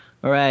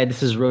All right,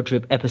 this is Road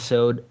Trip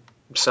episode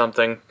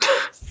Something.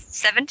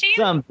 17?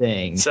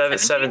 something.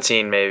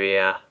 17 maybe,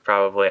 yeah,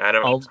 probably. I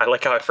don't. I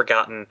like how I've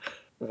forgotten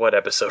what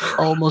episode we're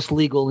on. Almost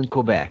legal in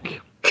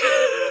Quebec.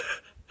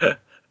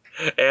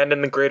 And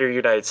in the greater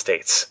United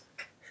States.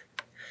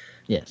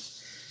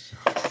 Yes.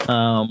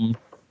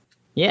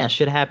 Yeah,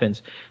 shit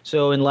happens.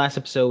 So in the last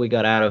episode, we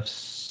got out of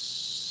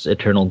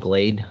Eternal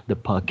Glade, the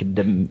puck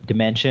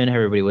dimension.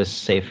 Everybody was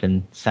safe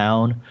and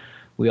sound.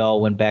 We all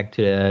went back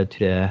to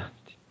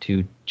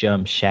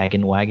jump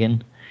Shaggin'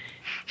 Wagon,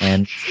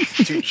 and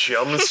To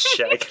Jum's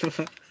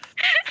Shaggin'.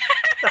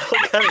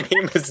 What kind of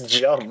name is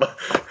Jum?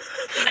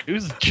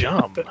 Who's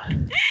Jum?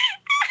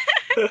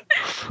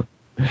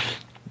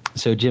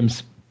 so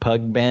Jim's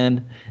pug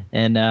band,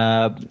 and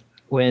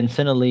when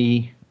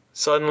suddenly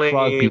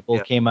frog people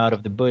came out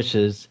of the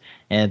bushes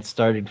and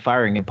started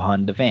firing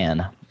upon the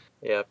van.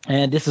 Yep.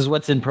 And this is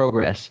what's in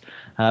progress.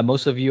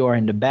 Most of you are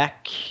in the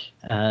back.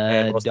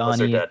 And most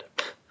Donnie, of us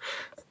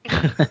are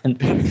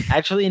dead.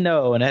 Actually,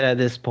 no, not at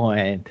this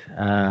point.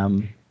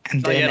 And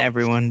then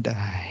everyone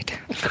died.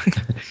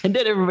 And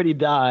then everybody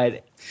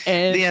died.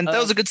 And the end. That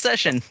was a good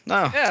session.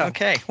 Oh, yeah.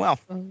 Okay. Well,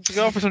 Let's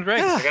go for some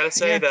drinks. I gotta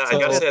say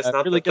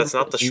that's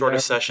not the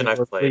shortest session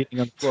I've played. On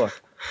the floor.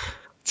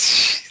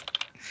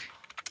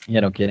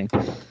 Yeah, no kidding.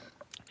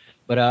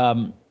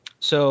 But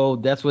so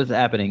that's what's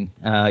happening.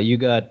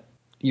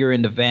 You're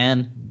in the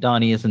van.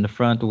 Donnie is in the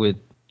front with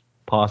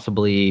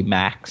possibly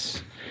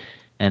Max,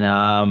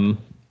 and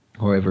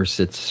whoever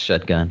sits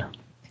shotgun.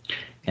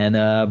 And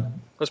It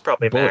was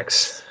probably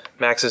bullets.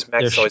 Max is They're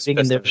always shooting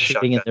and they're pissed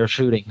at the shooting and shotgun. they're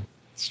shooting,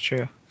 it's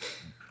true.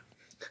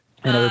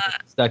 and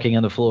everybody's stucking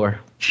on the floor.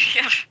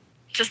 Yeah.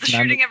 Does the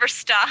None- shooting ever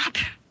stop?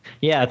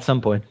 Yeah, at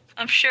some point.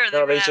 I'm sure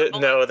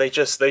They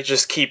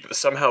just keep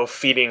somehow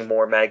feeding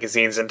more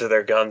magazines into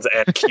their guns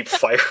and keep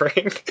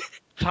firing.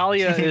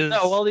 Talia is.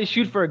 No, well, they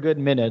shoot for a good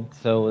minute,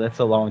 so that's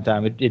a long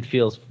time.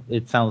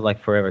 It sounds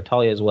like forever.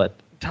 Talia is what?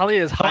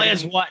 Talia is hiding.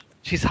 Talia's what?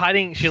 She's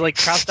hiding. She's like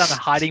crouched down and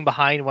hiding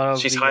behind one of.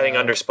 She's the, hiding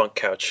under Spunk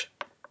Couch.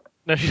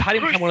 No, she's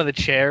hiding behind one of the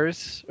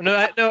chairs. No.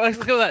 Let's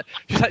go with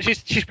that.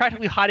 She's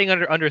practically hiding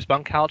under his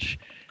bunk couch.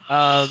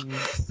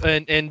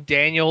 And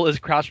Daniel is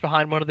crouched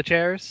behind one of the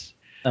chairs.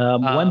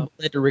 One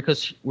bullet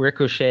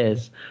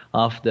ricochets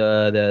off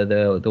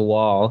the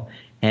wall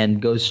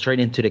and goes straight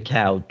into the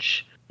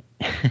couch.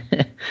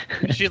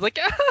 She's like,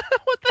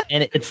 what the?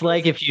 And it's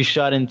like if you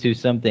shot into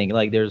something,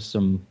 like there's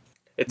some.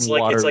 It's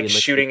watery like liquid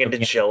shooting into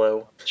coming out.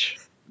 Jello.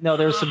 No,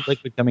 there's some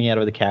liquid coming out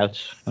of the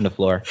couch on the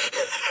floor.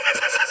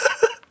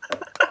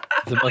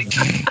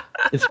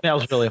 It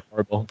smells really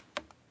horrible.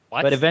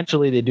 What? But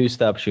eventually they do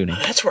stop shooting.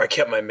 That's where I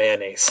kept my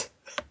mayonnaise.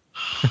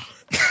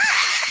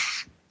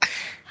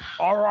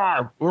 All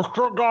right, we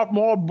still got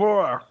more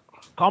bullets.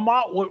 Come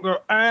out with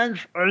your hands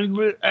in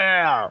the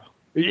air.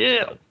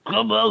 Yeah,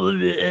 come out with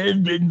your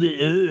hands in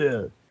the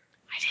air.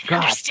 I didn't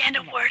God. understand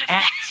a word of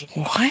that.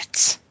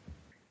 What?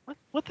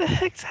 What the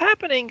heck's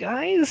happening,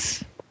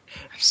 guys?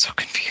 I'm so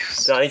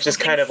confused. Donnie just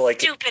Something kind of like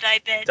stupid, I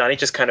bet. Donnie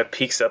just kind of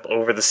peeks up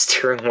over the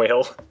steering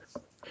wheel.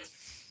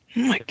 Oh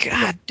my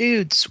god,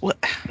 dudes! What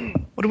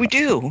do we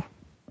do?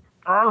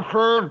 I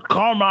said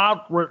come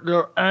out with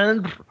your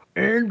hands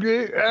in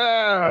the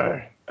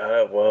air.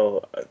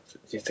 Do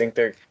you think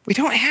they're... We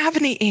don't have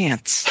any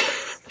ants.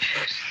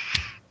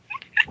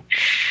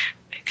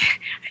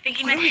 I think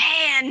he meant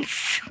hands.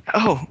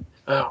 Oh,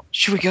 Oh,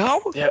 should we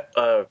go? yeah,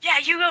 Yeah,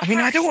 you go I mean,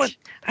 first.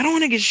 I don't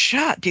want to get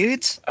shot,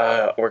 dudes.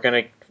 we're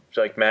gonna,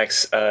 like,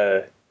 Max,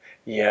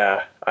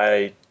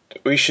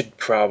 we should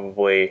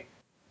probably,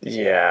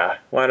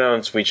 why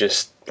don't we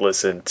just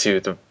listen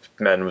to the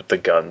men with the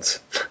guns?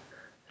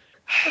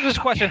 Just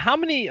a question: how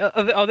many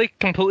are they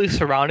completely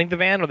surrounding the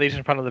van, or are they just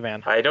in front of the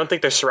van? I don't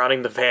think they're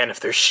surrounding the van if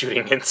they're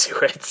shooting into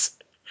it.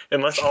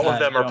 Unless all of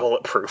them are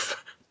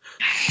bulletproof.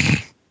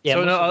 Yeah,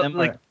 So most of them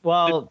like, are,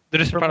 well, they're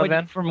just in front of the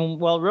van?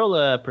 Roll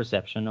a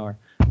perception or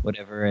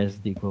whatever is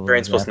the equivalent. Brain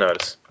of supposed that. to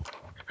notice.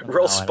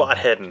 Roll I don't spot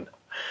know. hidden.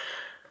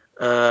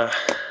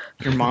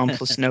 Your mom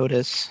plus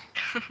notice.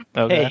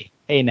 Okay.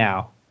 Hey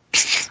now.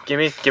 Give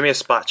me a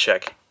spot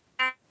check.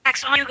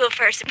 Max, why don't you go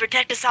first and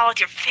protect us all with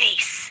your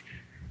face?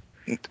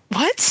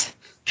 What?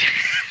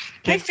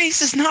 My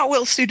face is not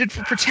well suited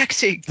for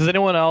protecting. Does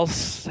anyone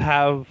else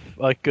have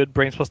like good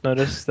brains plus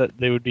notice that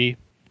they would be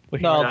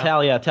looking No,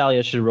 around?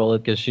 Talia should roll it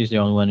because she's the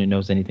only one who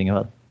knows anything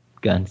about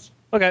guns.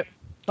 Okay.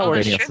 No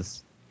worries. Everybody true. else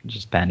is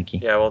just panicky.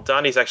 Yeah, well,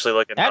 Donnie's actually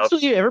looking up.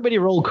 Actually, everybody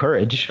roll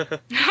courage.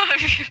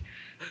 I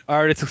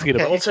already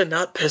succeeded. Roll to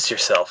not piss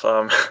yourself.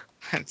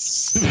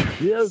 That's-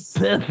 You piss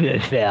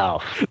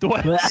yourself. Do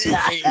I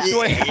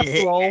have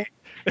to roll?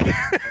 1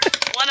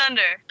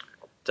 under.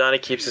 Donnie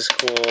keeps his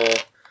cool.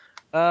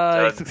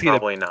 I Doug succeeded.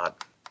 probably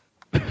not.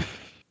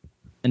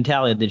 And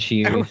Talia, did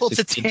she? I rolled a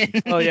succeed?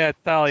 10. Oh yeah,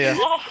 Talia.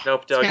 Oh,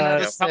 Nope, Doug. Ten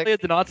out no. of Talia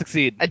did not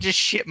succeed. I just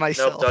shit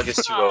myself. Nope, Doug is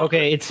too over.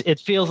 Okay, it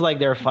feels like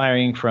they're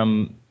firing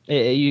from.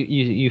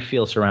 You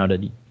feel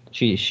surrounded.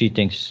 She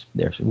thinks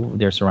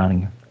they're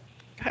surrounding her.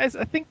 Guys,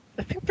 I think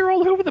they're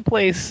all over the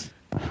place.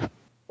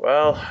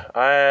 Well,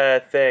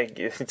 I think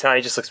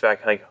Donnie just looks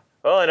back like,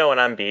 well, I know when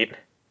I'm beat.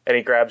 And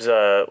he grabs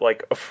a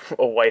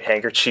white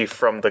handkerchief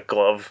from the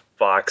glove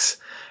box.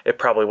 It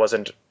probably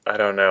wasn't. I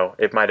don't know.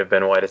 It might have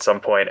been white at some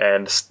point,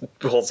 and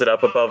holds it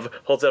up above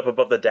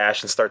the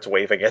dash and starts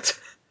waving it.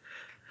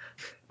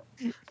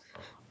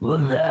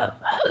 What's that?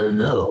 I don't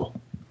know.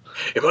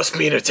 It must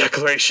mean a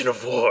declaration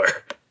of war.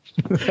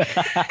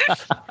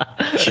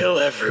 Kill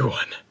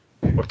everyone.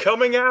 We're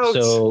coming out.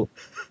 So,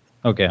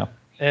 okay.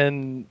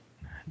 And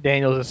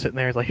Daniel's just sitting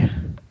there, he's like, what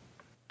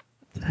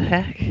the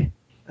heck?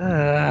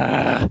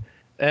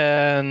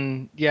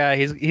 And yeah,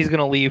 he's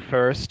gonna leave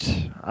first.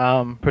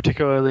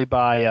 Particularly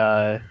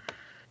by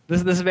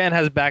this van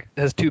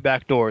has 2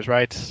 back doors,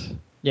 right?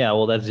 Yeah,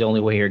 well, that's the only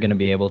way you're going to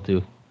be able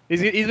to.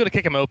 He's gonna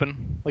kick him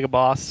open like a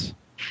boss.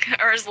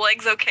 Are his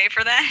legs okay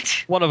for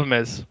that? One of them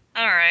is.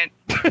 All right.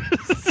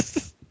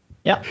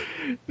 Yeah.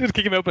 Just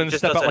kick him open and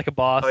Just step out doesn't- like a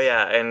boss. Oh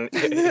yeah, and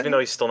even though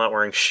he's still not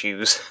wearing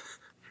shoes,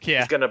 Yeah.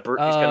 he's gonna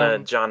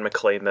John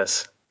McClane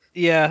this.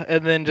 Yeah,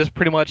 and then just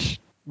pretty much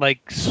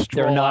like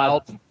stroll not-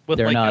 out with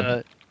they're like not-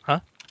 a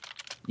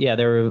Yeah,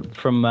 they're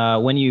from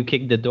when you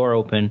kick the door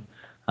open.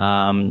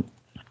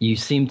 You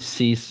seem to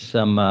see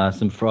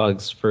some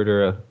frogs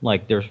further.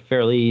 Like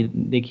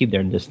they keep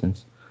their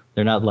distance.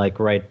 They're not like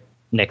right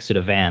next to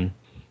the van.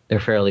 They're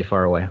fairly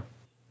far away.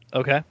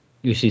 Okay.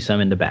 You see some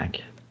in the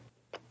back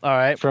All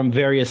right. from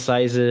various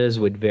sizes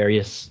with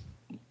various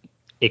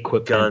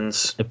equipment,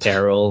 Guns.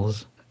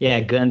 apparels. Yeah,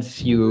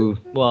 guns. You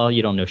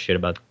don't know shit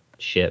about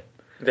shit.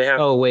 They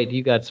have. Oh wait,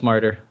 you got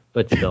smarter,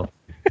 but still.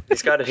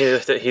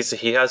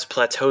 He has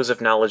plateaus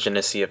of knowledge and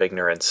a sea of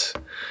ignorance.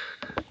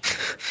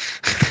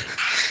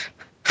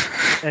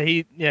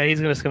 He's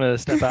just gonna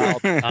step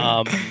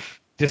out,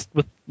 just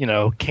with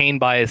Kane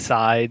by his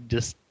side,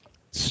 just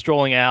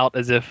strolling out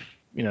as if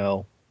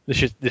this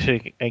shit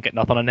ain't got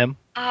nothing on him.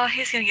 Oh,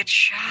 he's gonna get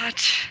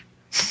shot.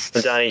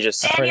 And Donnie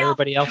just. For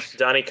everybody else,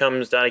 Donnie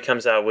comes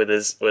out with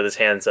his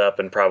hands up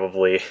and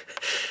probably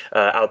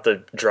out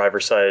the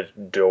driver's side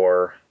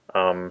door.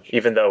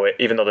 Even though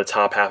the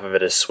top half of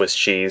it is Swiss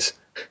cheese.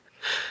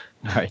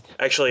 all right.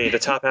 Actually, the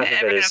top half of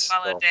Never it gonna is.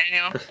 follow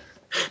Daniel.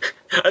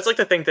 I'd just like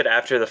to think that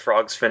after the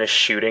frogs finished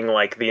shooting,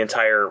 like the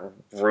entire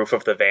roof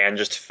of the van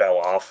just fell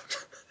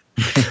off.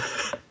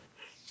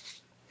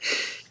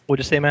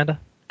 What'd you say, Amanda?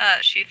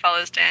 She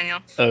follows Daniel.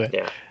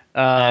 Okay.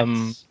 Yeah.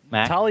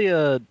 Max?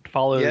 Talia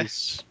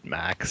follows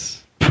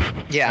Max.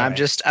 Yeah,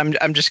 Alright.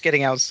 I'm just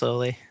getting out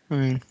slowly.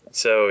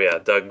 So yeah,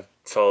 Doug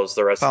follows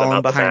the rest of them Following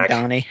out the behind back.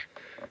 Donnie.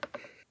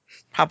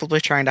 Probably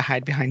trying to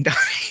hide behind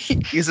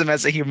Donnie. Use him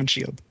as a human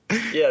shield.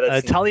 Yeah,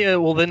 that's Talia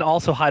will then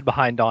also hide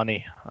behind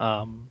Donnie.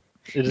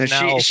 It No, is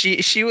now.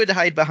 she would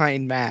hide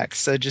behind Max,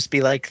 so just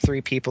be like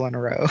 3 people in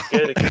a row.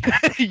 good.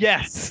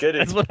 Yes, Good.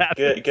 that's what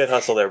happened. Good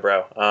hustle there,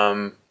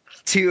 bro.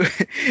 two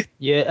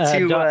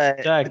Yeah,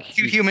 Doug,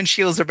 two human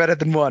shields are better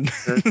than one.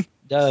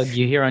 Doug,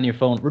 you hear on your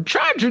phone,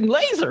 recharging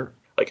laser.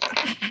 Like,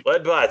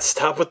 Leadbot,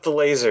 stop with the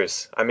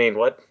lasers. I mean,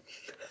 what?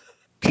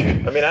 I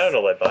don't know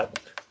Leadbot.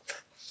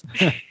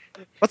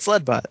 What's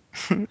Leadbot?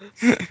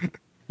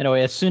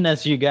 Anyway, as soon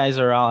as you guys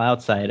are all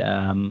outside,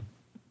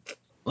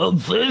 Well,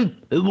 see,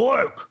 it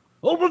worked.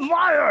 Open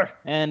fire!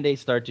 and they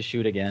start to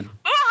shoot again.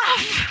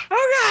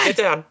 Oh Get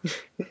down.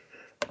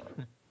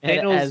 And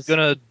Daniel's as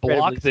gonna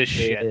block incredibly this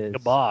scary shit. it is, The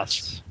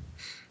boss.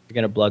 You're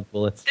gonna block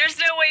bullets. There's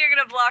no way you're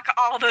gonna block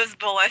all those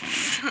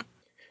bullets.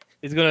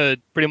 He's gonna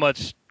pretty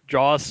much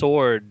draw a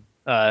sword.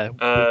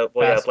 Leadbot's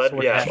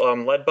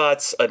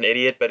an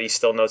idiot, but he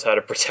still knows how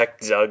to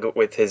protect Doug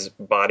with his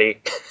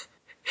body.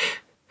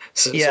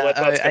 So Yeah,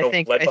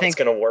 Leadbot's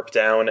gonna warp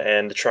down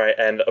and try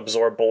and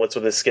absorb bullets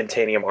with his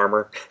skintanium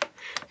armor.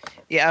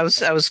 Yeah, I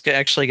was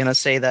actually gonna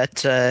say that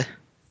that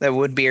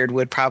Woodbeard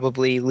would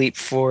probably leap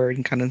forward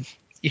and kind of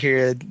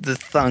hear the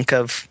thunk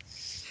of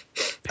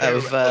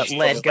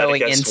lead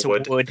going against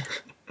into wood.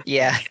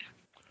 Yeah.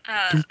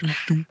 Yeah,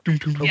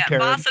 parrot,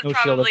 Boss would no shield of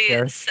probably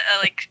parrot.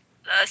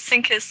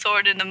 sink his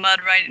sword in the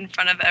mud right in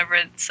front of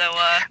Everett. So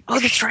Oh,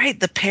 that's right.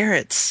 The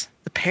parrots.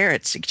 The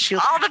parrots. You can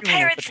shield all the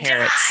everyone with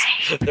parrots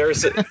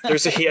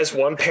die. He has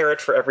one parrot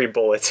for every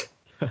bullet.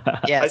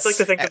 Yes, I'd just like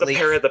to think that at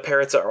least. the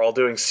parrots are all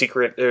doing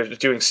secret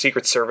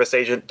service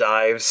agent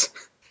dives.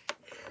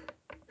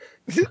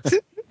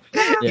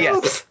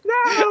 Yes.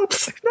 No.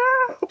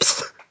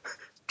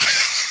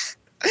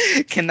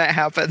 Can that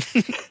happen?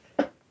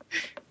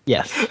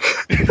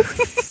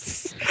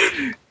 Yes.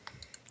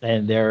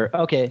 And they're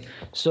okay.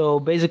 So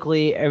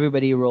basically,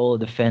 everybody roll a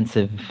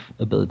defensive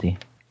ability.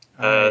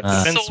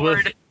 Defense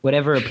Sword. with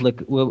Whatever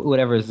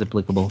is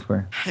applicable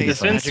for.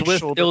 defense Magic with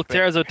shoulder Il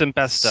parrot. Terzo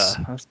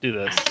Tempesta. Let's do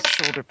this.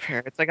 Shoulder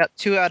parrots. I got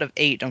 2 out of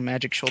 8 on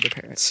magic shoulder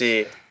Let's parrots.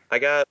 see. I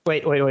got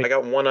Wait. I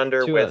got 1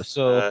 under Two, with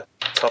so-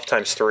 tough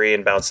times 3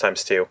 and bounce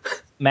times 2.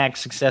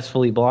 Max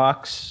successfully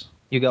blocks.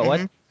 You got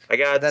what? I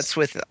got That's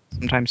with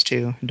sometimes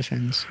 2 in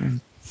defense. Yeah.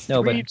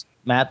 No, but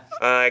Matt.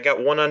 I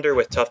got 1 under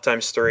with tough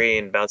times 3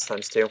 and bounce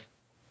times 2.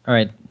 All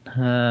right.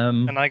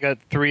 And I got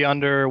 3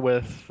 under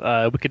with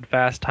Wicked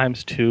Fast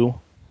times 2.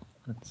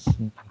 Let's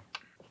see.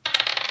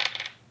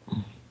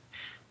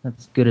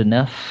 That's good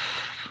enough.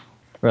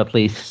 Or at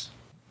least,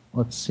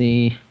 let's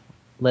see.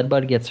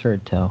 Leadbud gets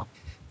hurt too.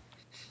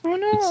 Oh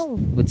no!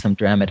 With some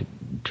dramatic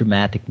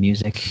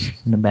music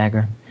in the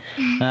background.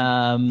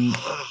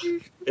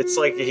 It's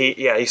like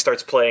he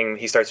starts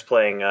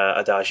playing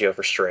Adagio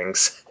for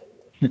strings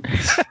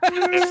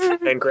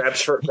and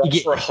grabs for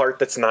a heart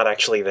that's not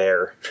actually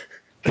there.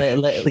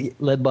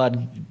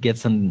 Leadbud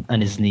gets on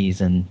his knees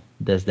and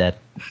does that.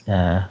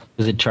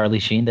 Was it Charlie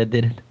Sheen that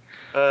did it?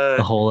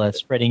 The whole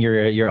spreading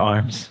your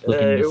arms,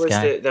 looking in the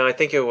sky. I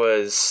think it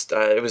was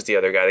the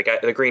other guy,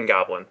 the Green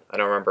Goblin. I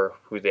don't remember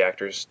who the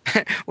actors.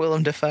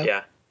 Willem Dafoe.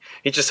 Yeah,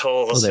 he just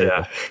holds.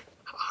 there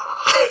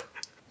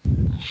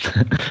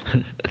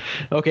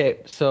Okay,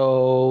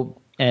 so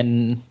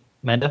and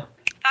Manda.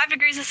 5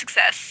 degrees of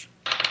success.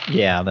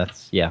 Yeah,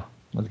 that's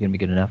gonna be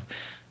good enough.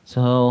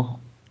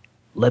 So,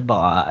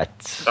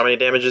 Leadbot. How many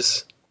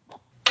damages?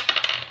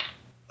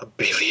 1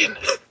 billion.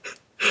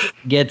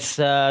 Gets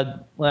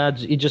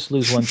you just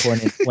lose 1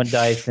 point, 1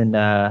 dice, and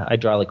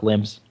hydraulic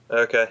limbs.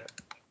 Okay.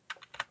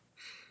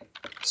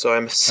 So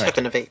I'm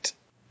 7 of 8.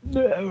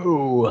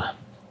 No.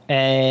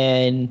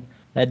 And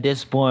at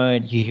this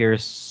point, you hear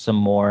some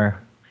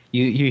more.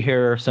 You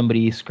hear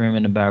somebody scream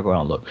in the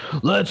background. Look,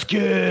 let's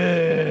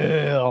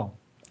kill.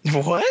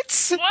 What?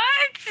 What?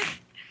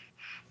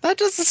 That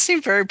doesn't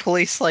seem very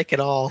police-like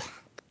at all.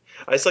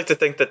 I just like to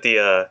think that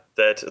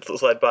that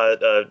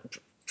Leadbot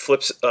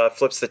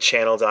flips the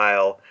channel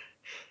dial,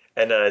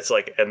 and it's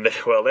like, them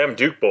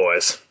Duke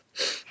boys.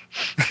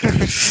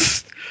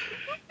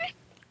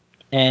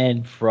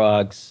 And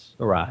frogs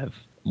arrive.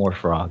 More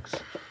frogs.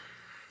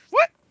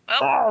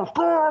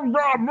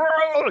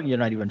 You're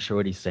not even sure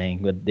what he's saying,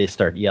 but they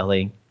start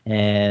yelling,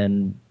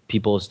 and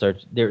people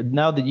start.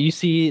 Now that you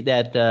see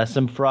that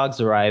some frogs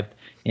arrived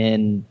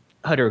in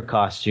other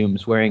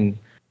costumes, wearing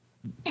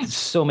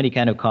so many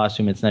kind of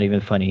costume, it's not even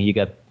funny. You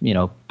got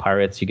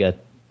pirates, you got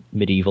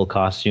medieval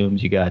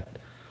costumes, you got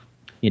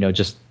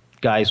just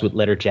guys with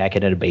leather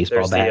jacket and a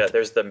baseball bat.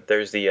 There's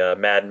the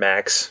Mad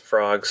Max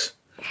frogs.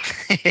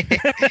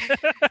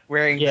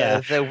 Wearing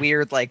the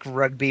weird like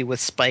rugby with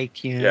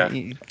spike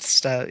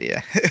stuff.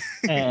 Yeah.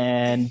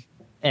 and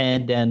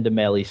then the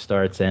melee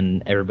starts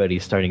and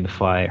everybody's starting to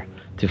fire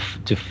to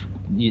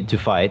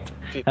fight.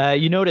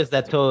 You notice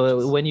that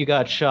when you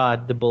got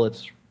shot, the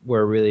bullets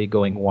were really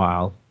going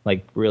wild.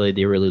 Like really,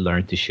 they really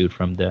learned to shoot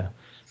from the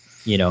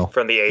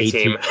from the A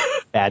team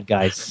bad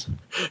guys.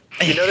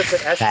 You notice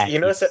that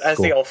as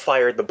they all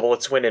fired, the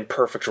bullets went in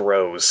perfect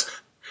rows.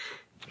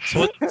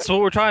 So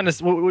what we're trying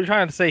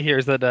to say here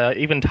is that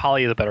even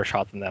Talia is a better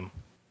shot than them.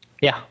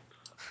 Yeah.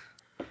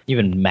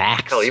 Even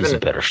Max is a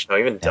better shot. No,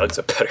 even Doug's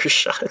a better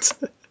shot.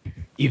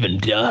 Even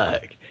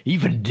Doug.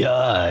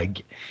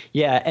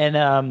 Yeah,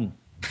 and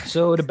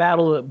so the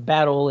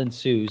battle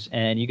ensues,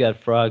 and you got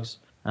frogs.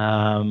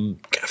 Got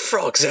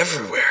frogs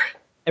everywhere.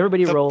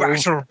 Everybody roll.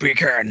 Battle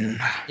beacon.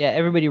 Yeah,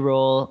 everybody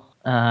roll.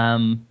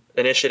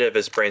 Initiative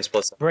is brains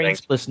plus. Brains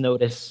plus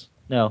notice.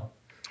 No.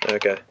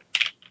 Okay.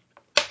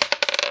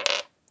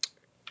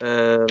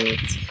 Daniel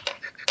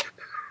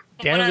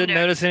didn't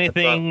notice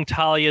anything.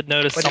 Talia had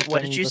noticed something.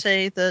 What did you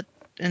say that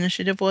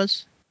initiative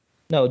was?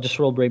 No, just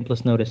roll brain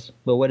plus notice.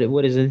 But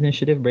what is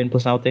initiative? Brain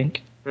plus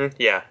outthink?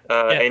 Yeah.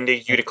 And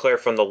you declare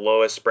from the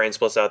lowest brains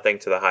plus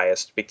outthink to the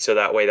highest, so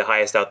that way the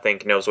highest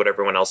outthink knows what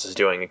everyone else is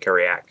doing and can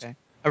react. Okay.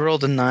 I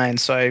rolled a 9,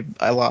 so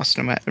I lost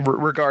no matter.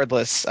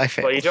 Regardless, I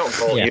failed. Well, you don't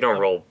roll. You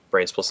don't roll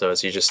brains plus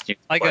notice. You just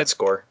flat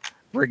score.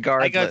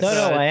 Regardless. I 2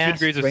 asked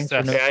degrees of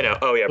success. Yeah, I know.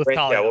 Oh yeah,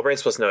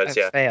 brains plus notice.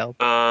 I failed.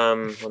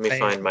 Let me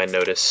find my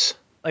notice.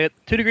 I got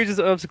 2 degrees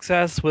of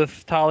success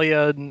with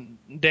Talia. And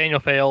Daniel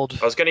failed.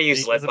 I was going to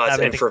use Leadbot's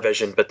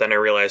infravision, but then I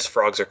realized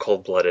frogs are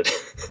cold-blooded.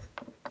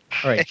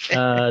 All right.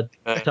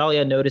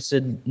 Talia noticed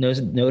that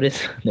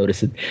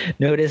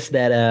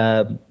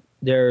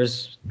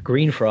there's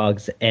green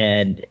frogs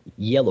and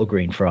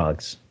yellow-green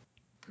frogs,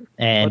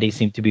 and they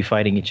seem to be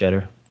fighting each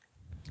other.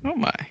 Oh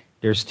my!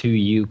 There's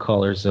 2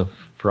 colors of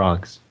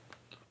frogs.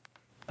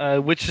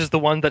 Which is the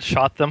one that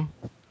shot them?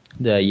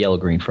 The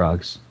yellow-green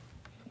frogs.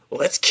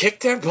 Let's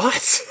kick their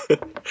butts.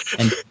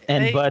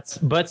 and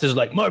Butts is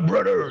like, my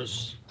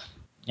brothers,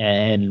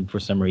 and for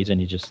some reason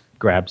he just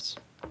grabs,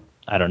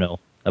 I don't know,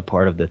 a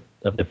part of the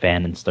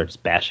fan and starts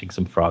bashing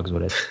some frogs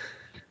with it.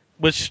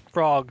 Which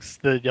frogs?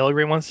 The yellow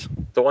green ones?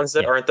 The ones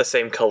that aren't the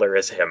same color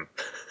as him.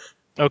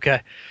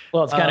 Okay.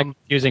 Well, it's kind of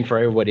confusing for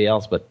everybody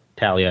else, but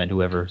Talia and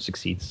whoever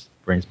succeeds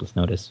brains plus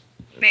notice.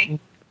 Me.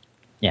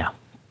 Yeah.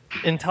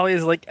 And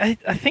Talia's like, I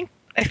think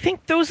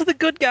those are the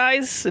good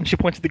guys, and she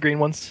points at the green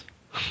ones.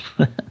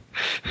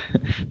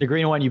 The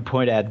green one you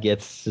point at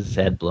gets his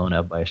head blown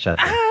up by a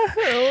shotgun.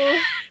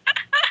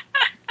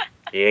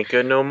 He ain't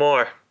good no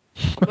more.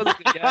 Was a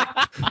good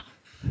guy.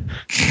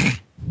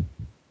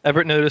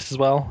 Everett noticed as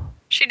well.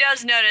 She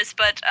does notice,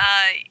 but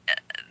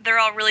they're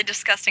all really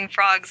disgusting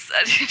frogs.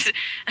 I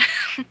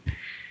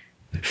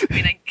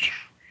mean,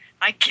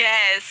 I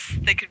guess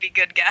they could be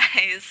good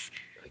guys.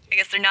 I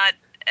guess they're not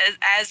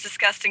as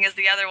disgusting as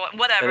the other one.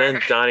 Whatever. And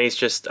then Donnie's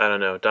just, I don't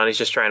know, Donnie's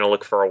just trying to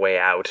look for a way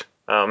out.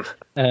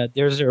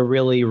 There's a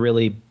really,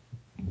 really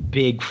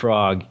big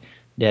frog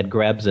that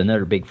grabs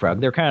another big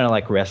frog. They're kind of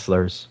like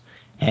wrestlers,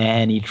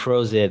 and he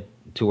throws it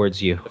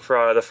towards you.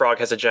 The frog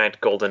has a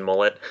giant golden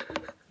mullet.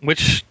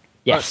 Which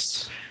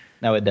Yes,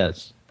 now it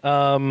does.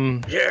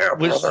 Yeah,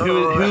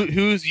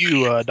 who's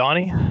you,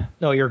 Donnie?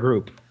 No, your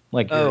group,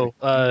 like you're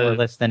more or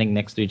less standing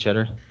next to each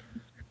other.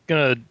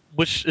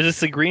 Which is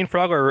this a green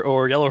frog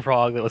or yellow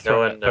frog that was No thrown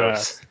one at- thrown at knows.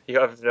 us? You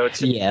have no.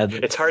 Yeah.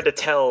 It's hard to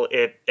tell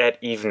it at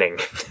evening.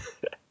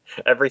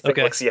 Everything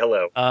Okay. looks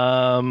yellow.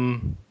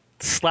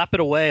 Slap it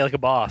away like a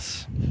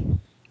boss.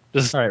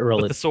 Just All right, roll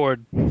with it. the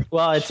sword.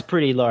 Well, it's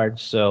pretty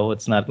large, so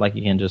it's not like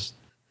you can just.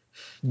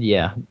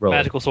 Yeah, roll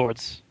Magical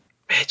swords.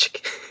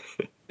 Magic.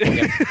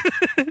 Yeah,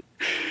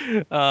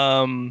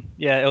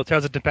 it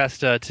tells it to pass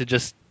to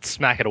just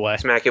smack it away.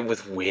 Smack it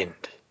with wind.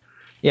 it.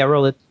 Yeah,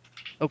 roll it.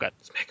 Oh god.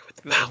 Smack it with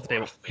the This is power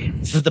the of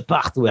wind. This is the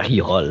part where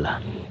you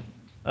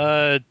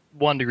roll.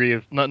 1 degree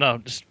of no,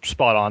 just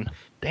spot on.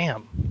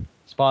 Damn.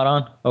 Spot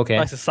on. Okay.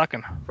 Nice is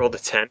sucking. Rolled a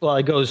 10. Well,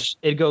 it goes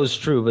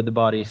through, but the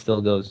body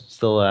still goes.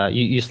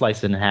 You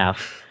slice it in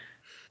half.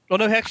 Oh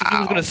no, actually, he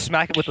was gonna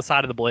smack it with the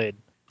side of the blade.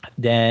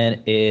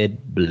 Then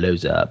it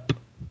blows up,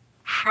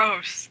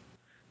 Gross.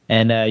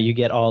 and you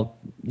get all.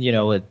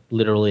 It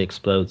literally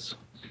explodes,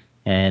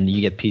 and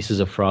you get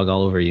pieces of frog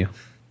all over you.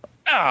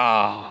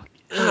 Oh.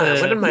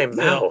 What in my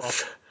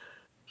mouth?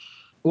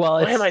 Well,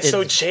 Why am I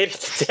so it's jaded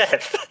to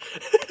death?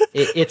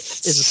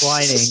 it's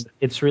blinding.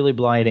 It's really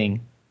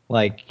blinding.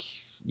 Like,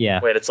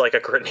 yeah. Wait, it's like a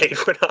grenade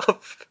went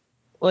off.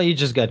 Well, you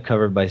just got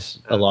covered by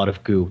a lot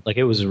of goo. Like,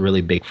 it was a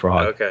really big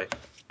frog Okay.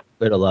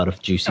 with a lot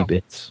of juicy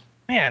bits.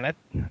 Man,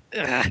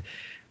 this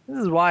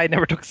is why I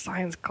never took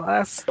science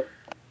class.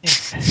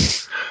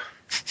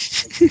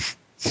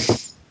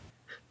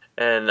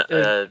 And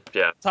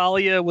yeah,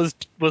 Talia was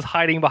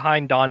hiding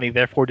behind Donnie,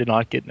 therefore did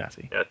not get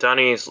Nessie. yeah.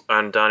 Donnie's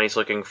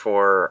looking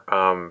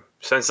for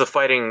since the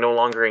fighting no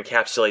longer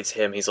encapsulates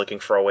him, he's looking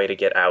for a way to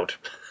get out.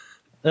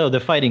 No, the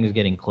fighting is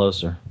getting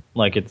closer.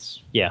 Like, it's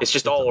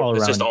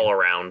all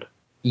around.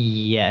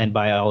 Yeah, and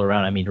by all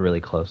around, I mean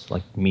really close.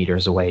 Like,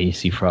 meters away, you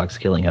see frogs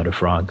killing other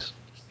frogs.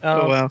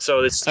 Oh wow. So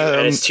it's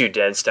too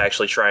dense to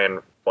actually try and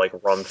like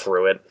run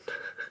through it.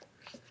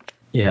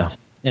 Yeah,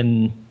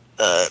 and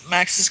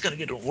Max is gonna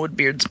get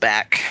Woodbeard's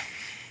back.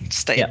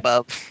 Stay Yeah.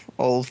 above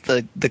all of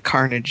the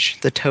carnage,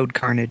 the toad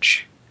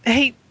carnage.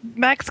 Hey,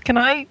 Max, can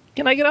I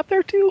get up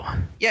there too?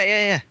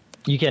 Yeah.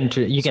 you can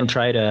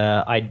try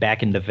to hide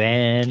back in the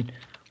van,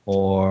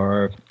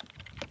 or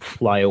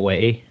fly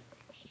away,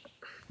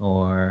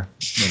 or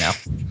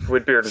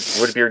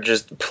Woodbeard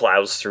just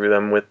plows through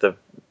them with the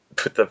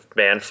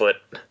man foot.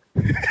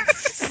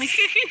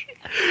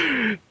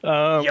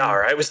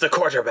 Yar, I was the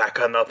quarterback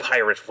on the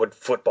pirate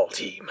football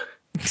team.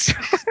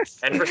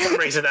 And for some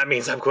reason that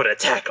means I'm good at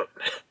tackling.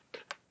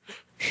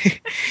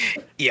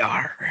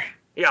 Yar.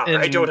 Yeah,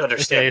 I don't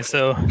understand. Okay,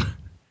 so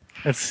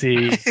let's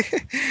see.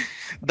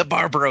 The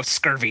Barbaros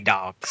scurvy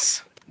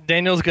dogs.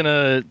 Daniel's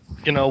gonna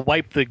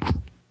wipe the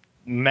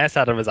mess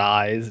out of his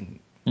eyes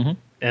Mhm.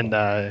 and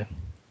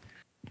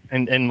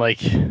like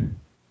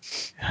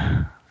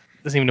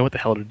doesn't even know what the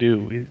hell to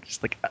do. He's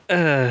just like,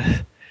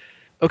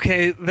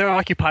 okay, they're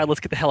occupied. Let's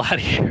get the hell out of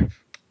here.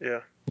 Yeah.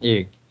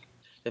 Yeah.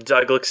 And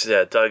Doug looks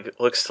to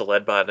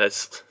Leadbot and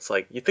it's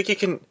like, you think you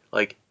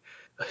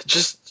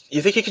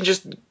can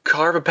just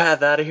carve a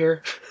path out of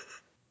here?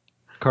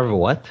 Carve a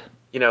what?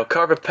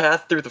 Carve a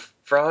path through the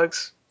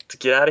frogs to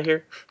get out of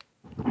here?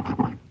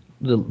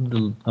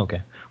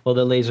 Okay. Well,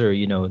 the laser,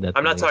 that.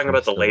 I'm not talking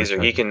about the laser.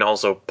 Still He can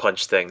also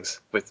punch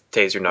things with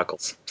taser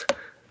knuckles.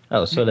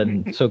 Oh, so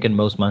can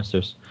most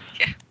monsters.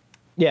 Yeah.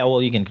 Yeah,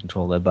 well, you can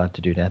control that bot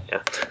to do that.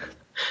 Yeah.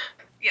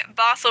 Yeah,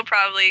 Boss will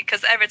probably,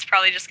 because Everett's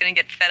probably just gonna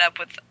get fed up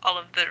with all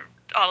of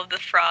the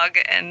frog,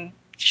 and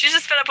she's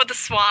just fed up with the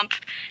swamp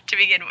to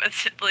begin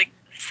with. Like,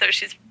 so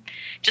she's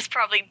just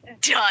probably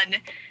done,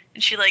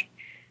 and she like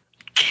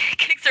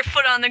kicks her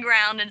foot on the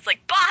ground and is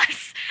like,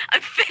 "Boss, I'm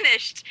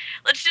finished.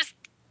 Let's just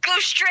go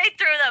straight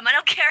through them. I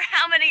don't care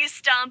how many you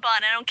stomp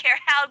on. I don't care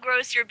how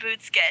gross your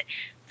boots get.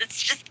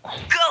 Let's just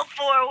go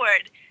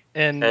forward."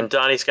 And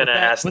Donnie's gonna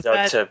ask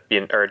Donnie's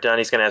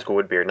gonna ask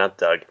Woodbeard, not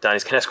Doug.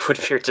 Donnie's gonna ask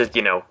Woodbeard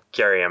to,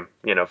 carry him,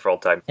 for all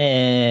time.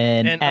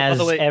 And by as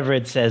the way-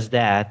 Everett says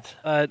that,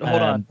 hold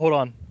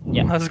on.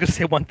 Yeah. I was gonna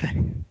say one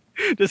thing.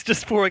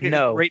 just for like a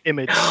No. great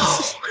image.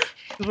 Just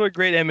for a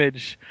great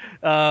image.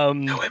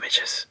 No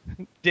images.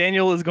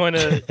 Daniel is going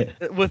to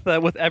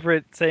with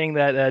Everett saying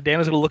that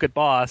Daniel's going to look at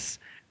Boss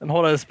and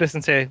hold out his fist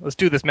and say, "Let's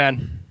do this,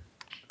 man."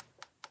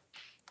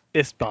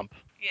 Fist bump.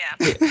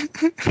 Yeah.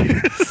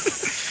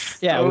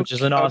 yeah, which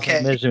is an awesome Okay.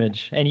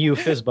 image, and you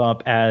fist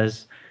bump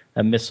as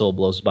a missile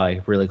blows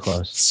by really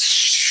close.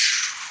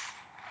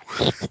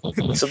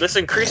 So this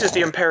increases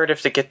the imperative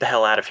to get the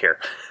hell out of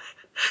here.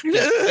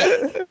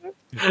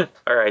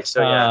 All right,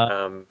 so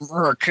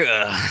America.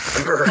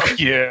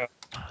 Yeah.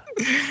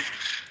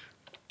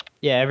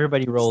 Yeah,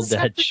 everybody roll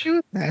dodge.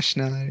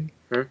 Nationality.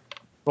 Roll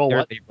what?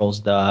 Everybody rolls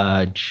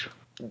dodge.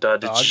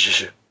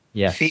 Dodge.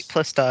 Yes. Feet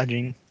plus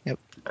dodging. Yep.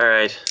 All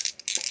right.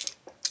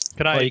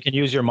 Can I? Well, you can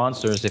use your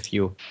monsters if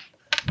you.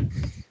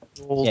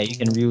 rolled Yeah, you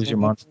can reuse your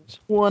monsters.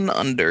 1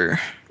 under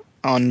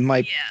on my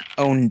Yeah.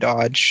 own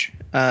dodge.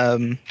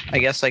 I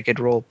guess I could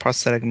roll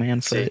prosthetic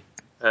man See.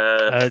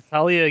 foot.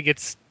 Talia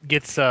gets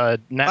nat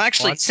Well,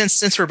 actually, one.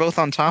 since we're both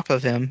on top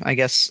of him, I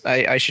guess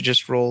I should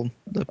just roll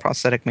the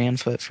prosthetic man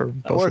foot for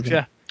That both of works, them.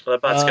 yeah. Well,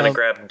 that bot's gonna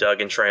grab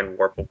Doug and try and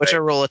warp away. Which I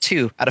roll a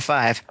 2 out of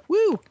 5.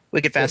 Woo!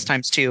 Wicked fast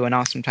times 2 and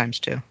awesome times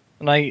 2.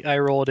 And I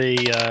rolled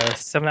a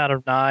 7 out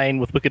of 9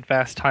 with Wicked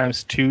Fast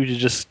times 2 to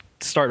just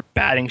start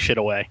batting shit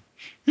away.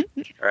 All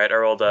right, I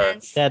rolled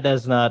That's- That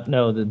does not.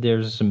 No,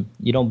 there's some.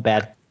 You don't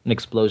bat an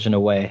explosion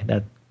away.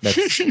 That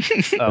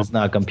does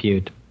not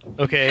compute.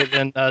 Okay,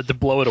 then to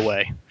blow it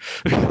away.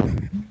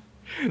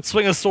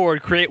 Swing a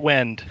sword, create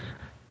wind.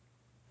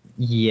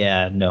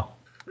 Yeah, no.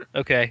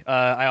 Okay,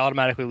 I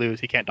automatically lose.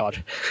 He can't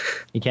dodge.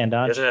 You can't He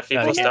dodge. doesn't have No,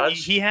 feebles he,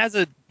 dodge.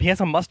 he has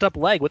a mussed up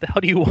leg. What the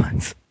hell do you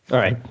want? All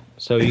right.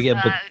 So you get.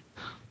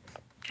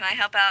 Can I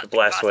help out? The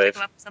blast Can Boss wave. pick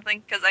him up or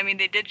something? Because I mean,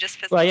 they did just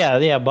piss Well, me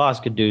off. yeah. Boss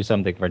could do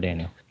something for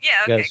Daniel. Yeah.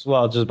 Okay. Because,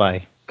 well, just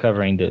by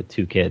covering the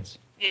 2 kids.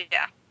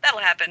 Yeah, that'll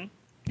happen.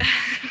 All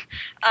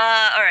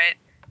right.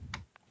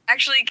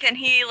 Actually, can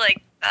he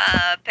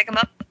pick him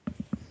up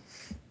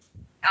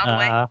out of the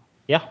way?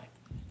 Yeah.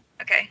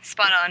 Okay,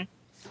 spot on.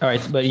 All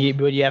right, but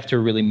you have to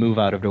really move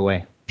out of the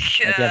way. Like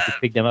you have to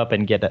pick them up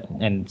and get it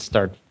and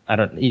start.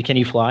 Can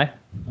you fly?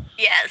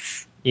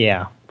 Yes.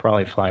 Yeah,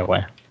 probably fly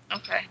away.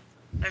 Okay.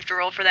 I have to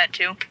roll for that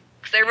too.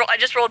 Cause I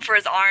just rolled for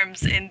his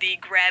arms in the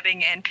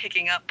grabbing and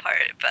picking up part,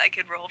 but I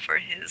could roll for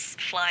his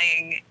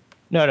flying.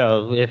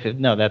 No.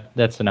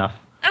 That's enough.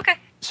 Okay.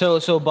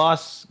 So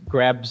boss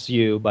grabs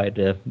you by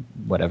the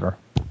whatever.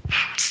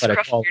 But I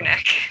Scruff called your them.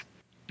 neck.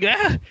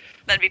 Yeah.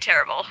 That'd be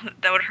terrible.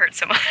 That would hurt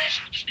so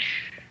much.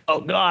 Oh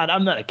God,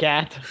 I'm not a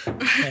cat.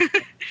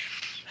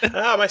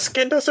 My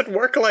skin doesn't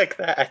work like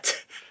that.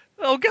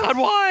 Oh God,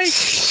 why?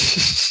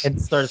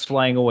 And starts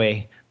flying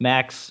away.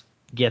 Max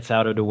gets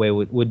out of the way.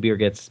 Woodbeer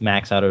gets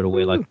Max out of the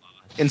way. Like,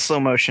 In slow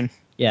motion.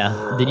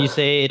 yeah. Did you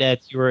say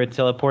that you were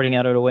teleporting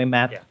out of the way,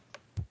 Matt? Yeah.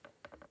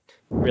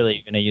 Really,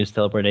 you're gonna use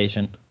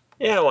teleportation?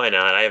 Yeah, why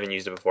not? I haven't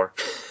used it before.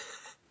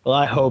 Well,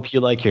 I hope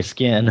you like your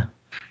skin.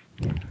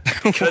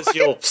 Because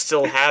you'll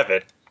still have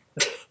it.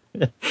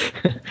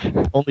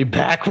 Only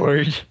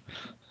backwards.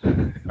 All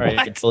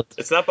right,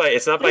 It's not by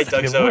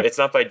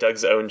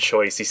Doug's own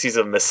choice. He sees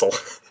a missile,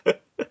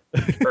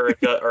 or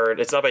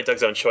it's not by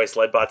Doug's own choice.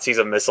 Leadbot sees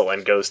a missile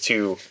and goes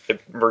to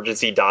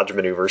emergency dodge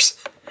maneuvers.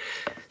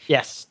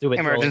 yes, do it.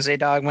 Emergency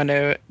dog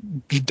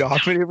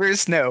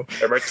maneuvers? No.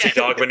 Emergency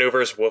dog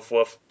maneuvers. Woof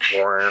woof.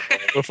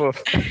 Woof,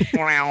 woof.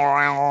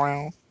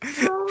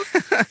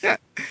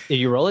 Did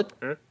you roll it?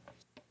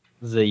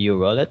 Did you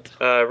roll it?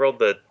 I rolled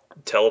the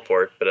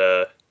teleport, but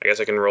I guess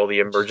I can roll the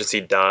emergency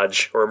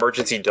dodge or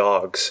emergency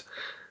dogs.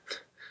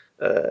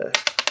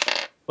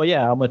 Well,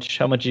 yeah. How much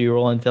do you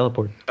roll on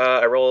teleport?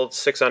 I rolled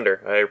 6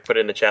 under. I put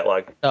it in the chat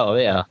log. Oh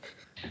yeah,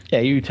 yeah.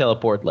 You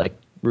teleport like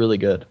really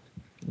good,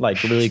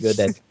 like really good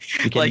that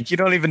you can. Like, you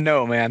don't even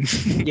know, man.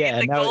 yeah.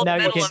 The Now gold you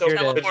medal can of hear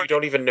teleport. But you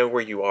don't even know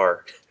where you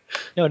are.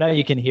 now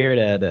you can hear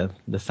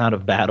the sound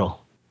of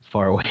battle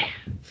far away.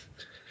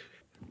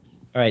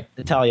 All right,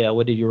 Natalia,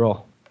 what did you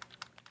roll?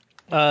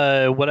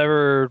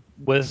 Whatever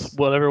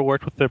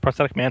worked with the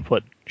prosthetic man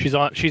foot. She's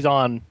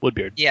on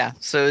Woodbeard. Yeah,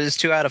 so it's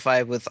 2 out of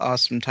 5 with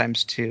awesome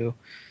times 2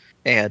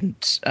 and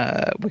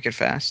wicked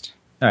fast.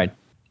 All right,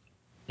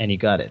 and you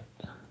got it.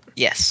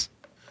 Yes.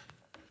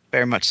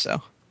 Very much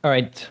so. All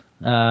right,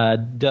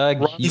 Doug,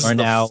 you Runs are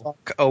the now.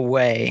 fuck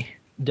away.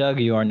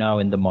 Doug, you are now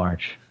in the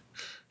march.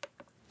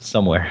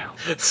 Somewhere.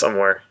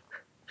 Somewhere.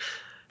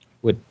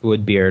 With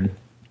Woodbeard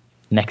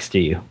next to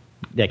you.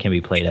 That can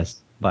be played as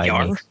by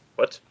Yar. me.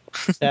 What?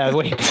 Wait,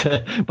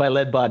 by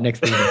Leadbot next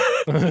to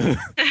you.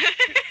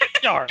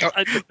 Yar.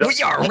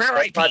 We are where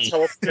I Leadbot be.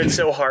 teleported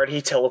so hard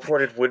he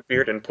teleported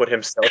Woodbeard and put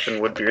himself in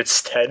Woodbeard's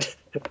stead.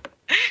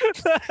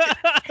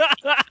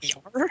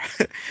 Yar.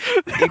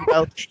 You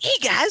go, hey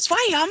guys,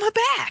 why on my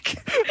back?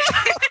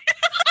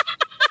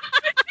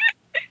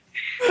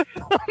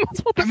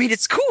 I mean,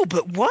 it's cool,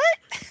 but what?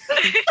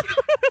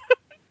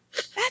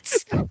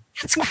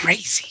 That's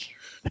crazy.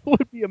 That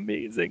would be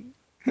amazing.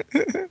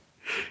 I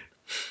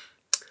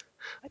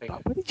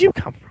thought, where did you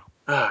come from?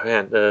 Oh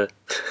man,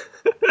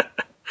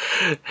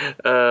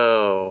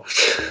 oh,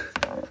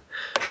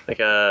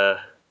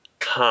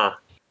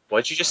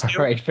 what'd you just do?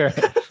 All right,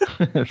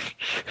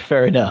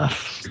 fair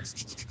enough.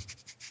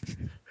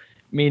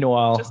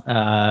 Meanwhile,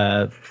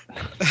 well,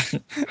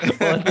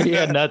 if you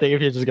had nothing,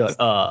 if you just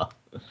go,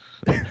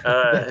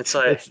 It's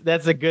like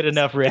that's a good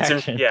enough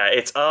reaction.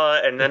 it's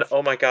and then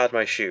oh my god,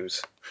 my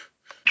shoes.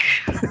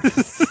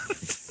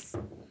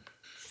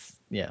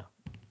 Yeah.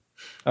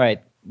 All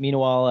right.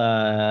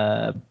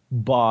 Meanwhile,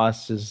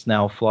 Boss is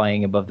now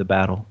flying above the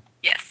battle.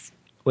 Yes.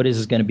 What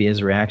is going to be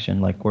his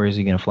reaction? Like, where is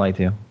he going to fly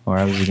to, or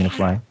how is he going to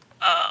fly?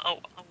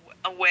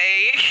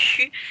 Away.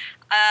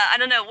 I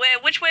don't know.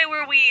 Which way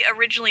were we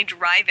originally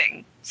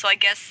driving? So I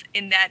guess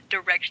in that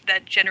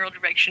general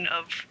direction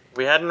of.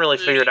 We hadn't really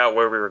figured out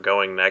where we were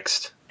going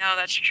next. No,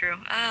 that's true.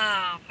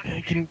 Oh.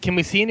 Can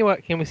we see any?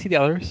 Can we see the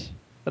others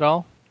at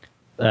all?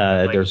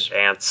 Like there's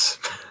ants.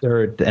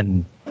 dirt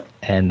and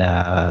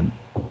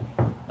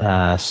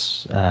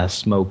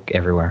smoke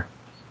everywhere.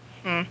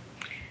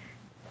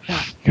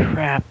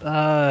 Crap.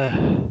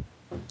 I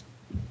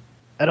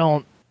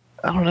don't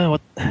know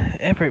what.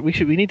 Everett, we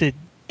need to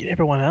get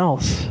everyone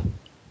else.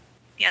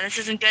 Yeah, this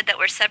isn't good that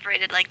we're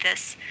separated like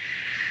this.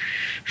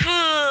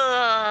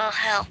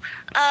 Hell.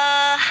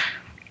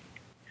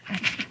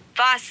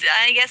 Boss,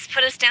 I guess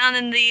put us down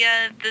in the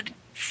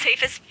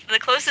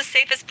closest,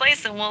 safest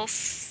place, and we'll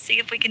see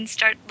if we can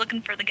start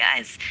looking for the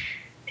guys.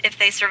 If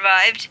they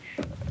survived.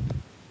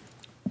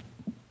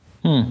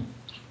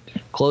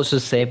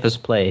 Closest,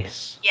 safest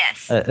place.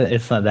 Yes.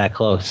 It's not that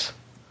close.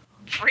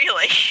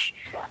 Really?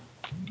 Well,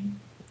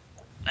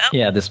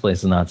 Yeah, this place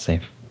is not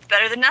safe. it's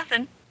better than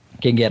nothing.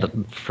 Can get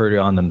further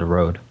on than the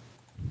road.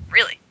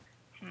 Really?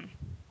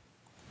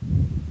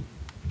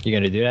 You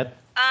gonna do that?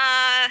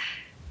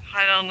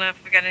 I don't know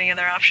if we got any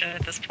other option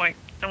at this point.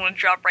 Don't want to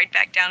drop right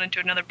back down into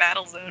another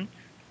battle zone.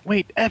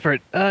 Wait,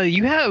 Everett.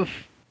 You have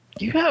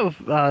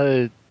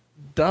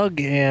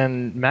Doug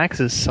and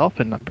Max's cell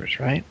phone numbers,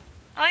 right?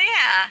 Oh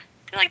yeah,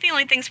 they're like the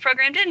only things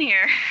programmed in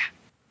here.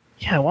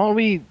 Yeah.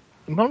 Why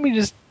don't we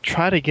just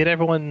try to get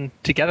everyone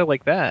together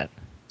like that?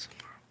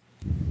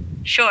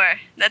 Sure,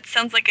 that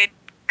sounds like a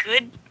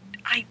good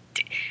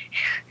idea.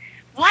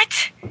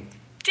 What?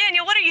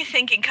 Daniel, what are you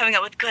thinking coming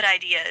up with good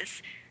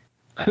ideas?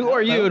 Who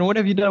are you, and what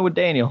have you done with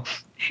Daniel?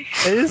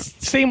 It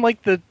just seemed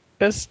like the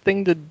best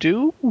thing to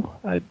do.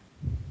 Well,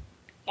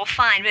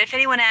 fine, but if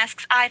anyone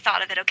asks, I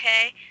thought of it,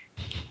 okay?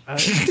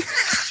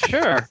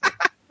 Sure.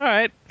 All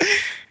right. All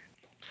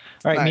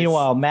right. Nice.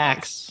 Meanwhile,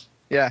 Max,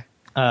 Yeah.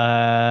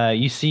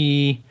 you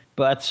see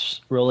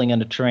Butts rolling on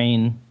the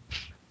train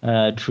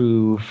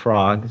through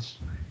frogs,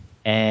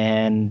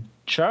 and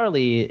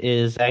Charlie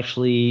is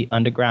actually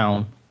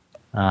underground.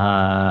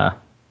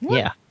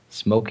 Yeah,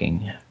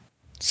 smoking.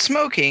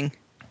 Smoking.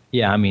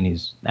 Yeah, I mean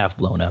he's half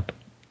blown up.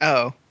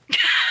 Oh.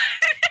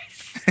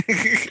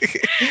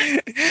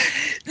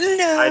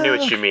 No. I knew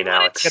what you mean,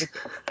 Alex.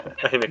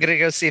 I knew. I'm gonna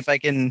go see if I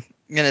can.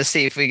 I'm gonna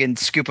see if we can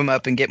scoop him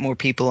up and get more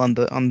people on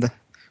the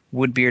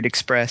Woodbeard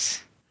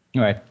Express.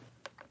 All right.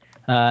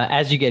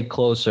 As you get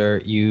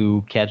closer,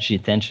 you catch the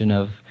attention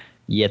of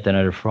yet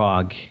another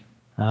frog.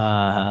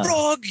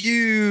 Frog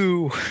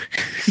you.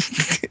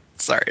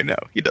 Sorry, no,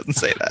 he doesn't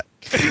say that.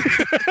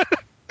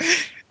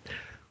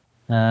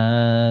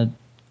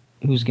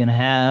 Who's gonna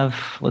have?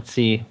 Let's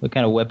see. What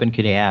kind of weapon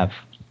could he have?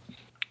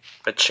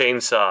 A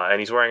chainsaw, and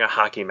he's wearing a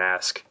hockey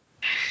mask.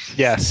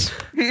 Yes.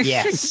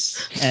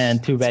 Yes.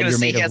 And too bad He's you're gonna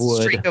see made he of has a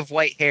wood. streak of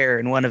white hair,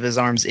 and one of his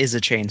arms is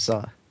a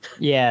chainsaw.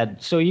 Yeah.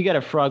 So you got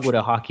a frog with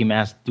a hockey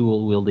mask,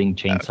 dual wielding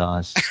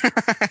chainsaws,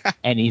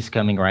 and he's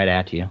coming right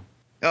at you.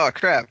 Oh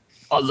crap!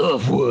 I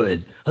love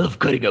wood. I love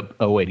cutting up.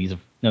 Oh wait, he's a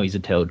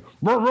toad.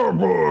 I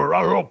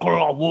don't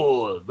call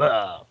wood.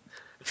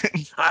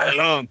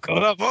 I,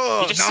 Cut up.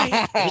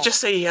 did he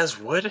just say he has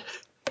wood?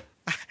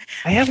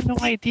 I have no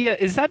idea.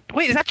 Is that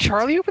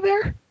Charlie over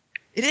there?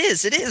 It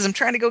is. I'm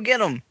trying to go get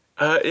him.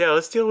 Yeah,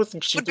 let's deal with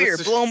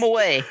Woodbeard, blow him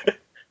away.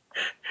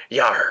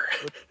 Yar.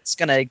 It's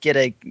gonna get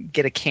a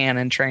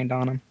cannon trained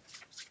on him.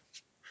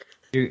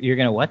 You're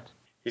gonna what?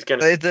 He's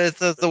gonna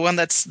The one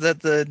that's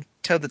the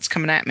toad that's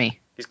coming at me.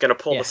 he's gonna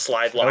pull Yeah. the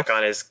slide lock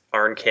on his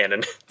arm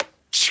cannon.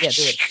 Yeah,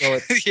 do it. Throw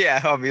it. Yeah,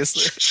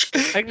 obviously.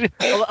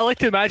 I like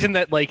to imagine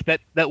that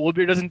that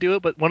Woodbeard doesn't do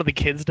it, but one of the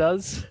kids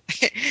does.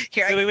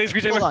 Here, So they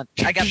screech hold over. on.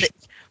 I got the.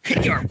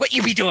 Yar, what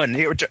you be doing?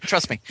 Here,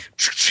 trust me.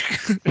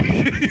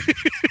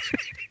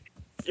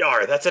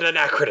 Yar, that's an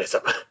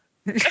anachronism.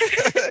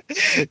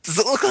 Does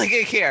it look like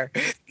I care?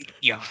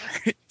 Yar.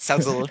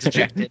 Sounds a little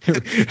dejected.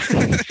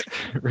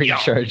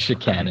 Recharge the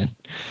cannon.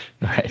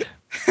 All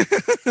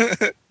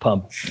right.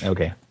 Pump.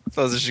 Okay.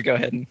 Suppose I should go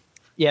ahead and.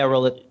 Yeah,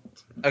 roll it.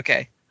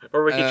 Okay.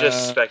 Or we could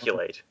just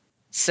speculate.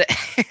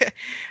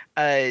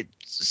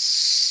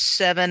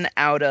 7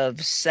 out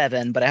of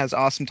 7, but it has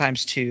awesome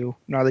times 2,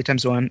 gnarly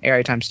times 1,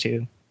 airy times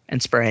 2,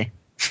 and spray.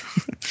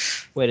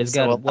 Wait, it's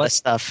So got a lot of what?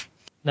 stuff.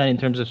 Not in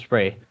terms of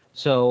spray.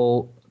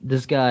 So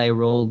this guy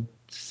rolled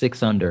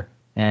 6 under,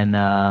 and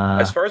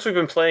As far as we've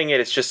been playing it,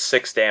 it's just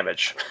 6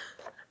 damage.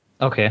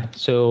 okay.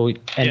 So and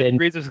then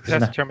degrees of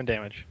success determine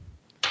damage.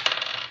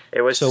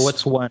 It was so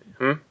what's one?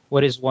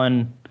 What is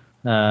one,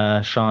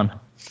 Sean?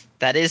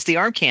 That is the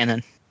arm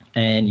cannon.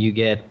 And you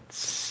get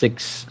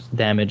 6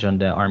 damage on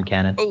the arm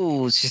cannon.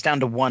 Oh, it's just down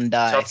to 1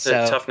 die.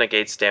 tough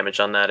negates damage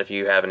on that if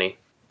you have any.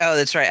 Oh,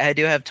 that's right. I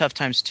do have tough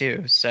times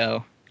 2,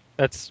 so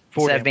That's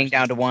 4 instead of being damage.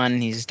 down to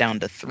 1, he's down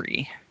to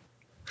 3.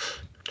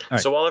 right.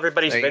 So while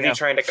everybody's There you busy go.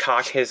 trying to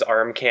cock his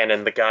arm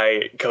cannon, the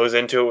guy goes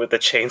into it with the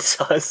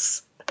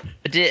chainsaws.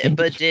 But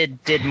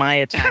did my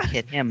attack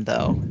hit him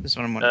though? That's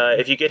what I'm wondering.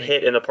 If you get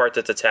hit in the part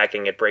that's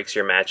attacking, it breaks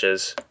your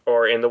matches.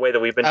 Or in the way that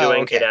we've been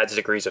doing, okay. it adds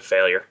degrees of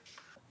failure.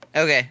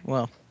 Okay,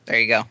 well,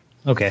 there you go.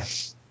 Okay.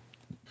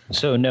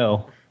 So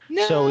no.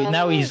 So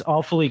now he's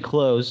awfully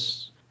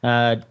close.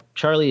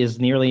 Charlie is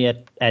nearly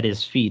at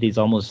his feet. He's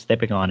almost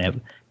stepping on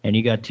him. And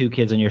you got 2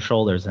 kids on your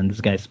shoulders, and this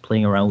guy's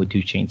playing around with 2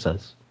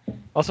 chainsaws.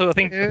 Also, I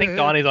think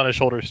Donnie's on his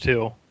shoulders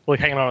too. like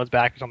hanging on his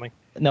back or something.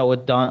 No,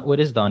 what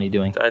is Donnie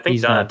doing? I think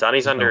He's not-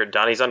 Donnie's no.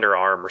 Donnie's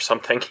underarm or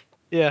something.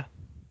 Yeah.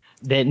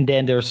 Then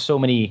there's so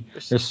much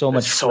There's so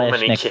flesh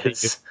many next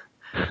kids.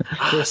 to you.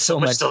 There's so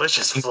much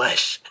delicious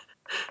flesh.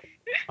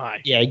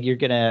 Hi. Yeah,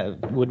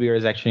 Woodbeer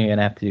is actually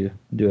gonna have to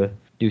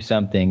do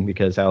something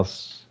because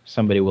else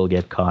somebody will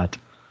get caught.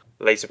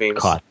 Laser beams.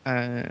 Caught.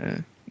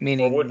 Or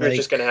Meaning, Woodbeer's like,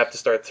 just going to have to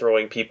start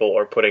throwing people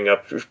or putting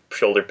up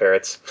shoulder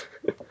parrots.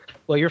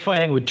 Well, you're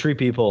fighting with 3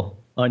 people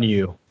on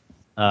you.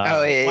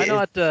 oh, yeah, Why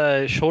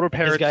not shoulder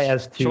parrots? guy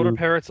has two- Shoulder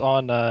parrots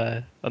on.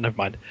 Oh, never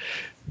mind.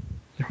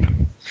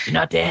 You're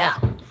not there.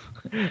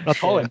 Not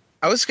Colin.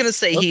 I was gonna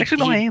say Actually,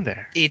 no, I am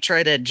there. he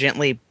tried to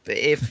gently,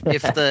 if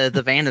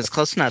the van is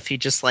close enough, he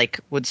just like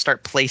would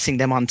start placing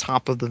them on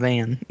top of the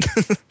van.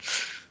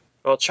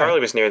 Well, Charlie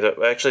was near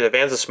actually, the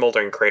van's a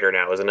smoldering crater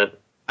now, isn't it?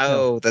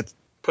 Oh, that's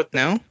Put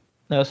no.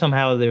 No,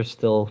 somehow there's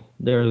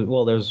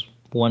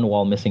one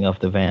wall missing off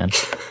the van.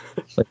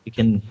 But you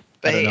can.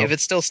 But I don't hey, know. if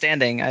it's still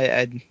standing,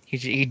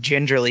 he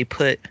gingerly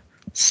put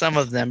some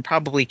of them.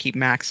 Probably keep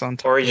Max on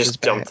top. Or he of his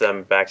just dumped back.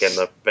 them back in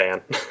the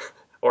van.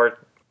 Or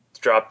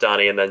dropped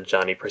Donnie and then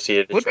Johnny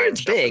proceeded to try and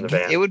Woodbeard's jump in the big.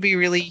 van. It would be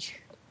really.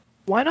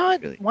 Why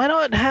not? Really? Why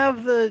not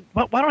have the?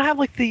 Why don't have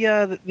like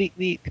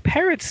the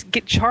parrots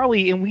get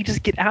Charlie and we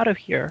just get out of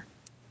here?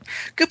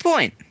 Good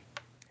point.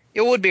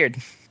 Yo, Woodbeard.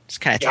 Just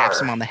kind of taps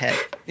Yar. him on the head.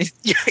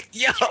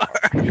 Yar!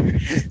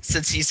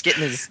 Since he's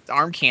getting his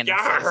arm cannon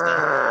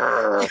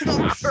Yarr!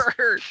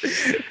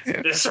 fuzzed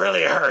up. This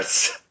really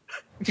hurts.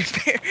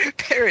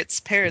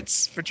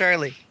 Parrots for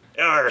Charlie.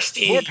 Yarr,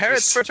 Steves. More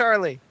parrots for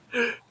Charlie.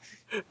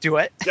 Do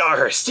what?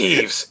 Yarr,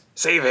 Steves.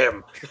 Save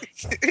him.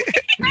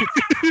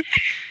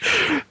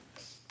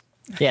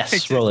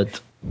 Yes, roll it.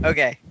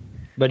 Okay.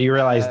 But you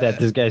realize that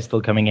this guy's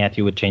still coming at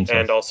you with chainsaws.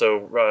 And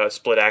also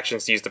split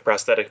actions to use the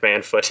prosthetic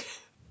man foot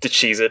to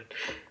cheese it.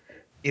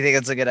 You think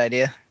that's a good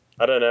idea?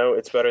 I don't know.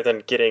 It's better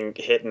than getting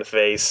hit in the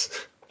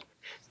face.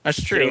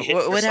 That's true. Getting hit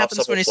What, for what soft,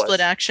 happens when you supple split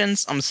flesh.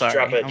 actions? I'm sorry.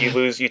 Drop it. You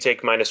lose. You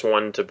take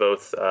 -1 to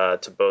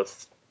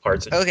both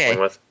parts that you're Okay. playing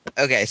with.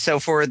 Okay, so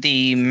for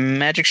the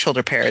magic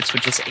shoulder parrots,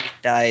 which is 8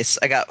 dice,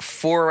 I got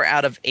 4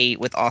 out of 8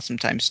 with awesome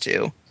times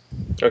 2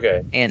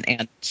 Okay.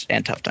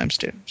 and tough times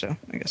 2. So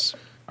I guess.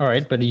 All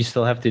right, but you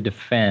still have to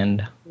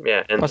defend.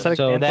 Yeah. And Prosthetic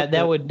So man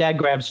that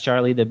grabs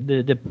Charlie.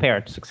 The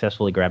parrot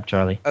successfully grabbed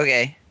Charlie.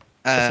 Okay.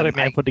 Prosthetic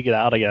man foot to get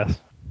out, I guess.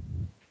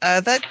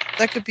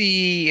 That could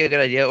be a good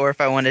idea, or if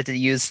I wanted to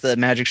use the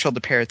magic shoulder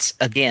parrots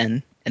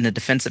again in a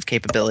defensive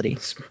capability,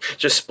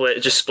 just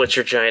split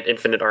your giant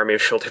infinite army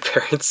of shoulder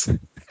parrots.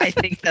 I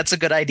think that's a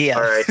good idea.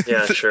 All right.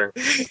 Yeah. Sure.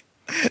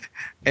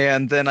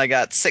 And then I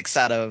got 6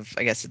 out of,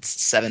 I guess it's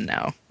 7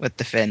 now with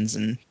defends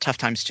and tough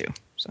times 2.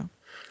 So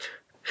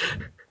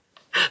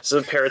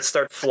So the parrots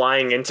start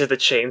flying into the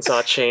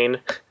chainsaw chain.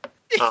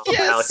 Yes.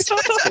 Alex is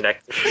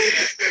disconnected.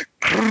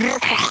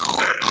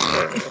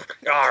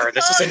 Yarr,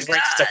 this isn't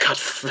great to cut.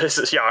 This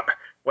is Yarr.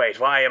 Wait,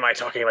 why am I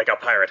talking like a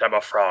pirate? I'm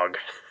a frog.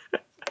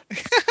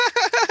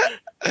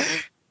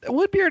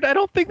 Woodbeard, I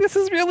don't think this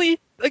is really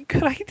a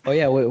good idea. Oh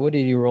yeah, what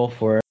did you roll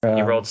for?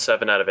 You rolled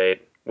 7 out of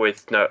 8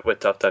 with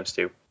tough times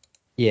 2.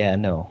 Yeah,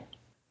 no.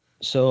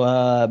 So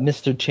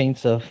Mr.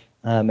 Chainsaw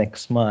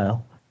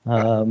McSmile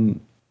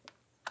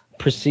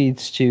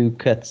proceeds to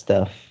cut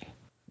stuff.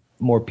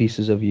 More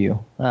pieces of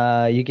you.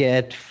 You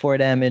get 4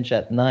 damage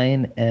at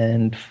 9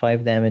 and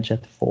 5 damage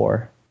at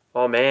 4.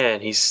 Oh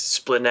man, he's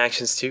splitting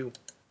actions too.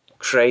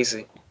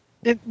 Crazy.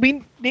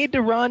 We need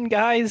to run,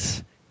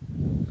 guys.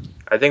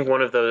 I think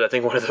one of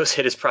those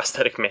hit his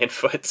prosthetic man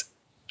foot.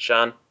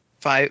 Sean.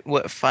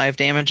 5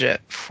 damage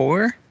at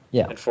 4?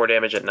 Yeah. And 4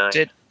 damage at 9.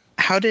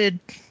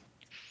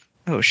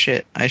 Oh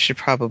shit, I should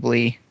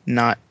probably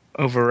not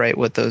overwrite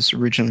what those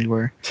originally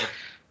were.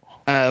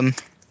 But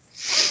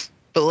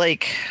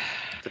like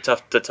The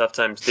tough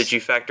times. Did you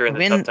factor in the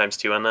When- tough times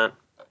 2 on that?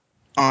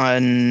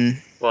 on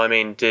Well, I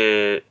mean,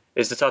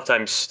 is the tough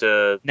times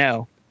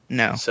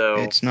no, So-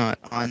 it's not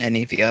on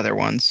any of the other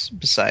ones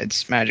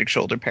besides Magic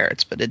Shoulder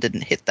Parrots, but it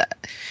didn't hit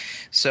that.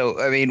 So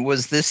I mean,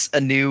 was this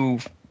a new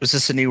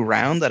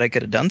round that I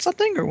could have done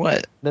something or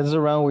what? That's the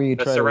round where you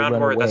try that's to the round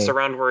run where away. that's the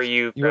round where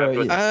you You were- grabbed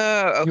with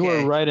Oh, okay. You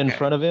were right in okay.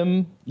 front of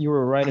him. You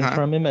were right in Uh-huh.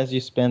 front of him as you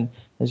sent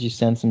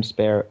some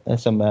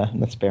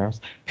not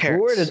sparrows.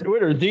 Parrots. Where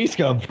did these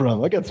come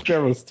from? I got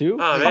sparrows too.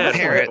 Oh man,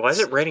 Parrots. why is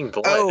it raining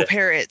blood? Oh,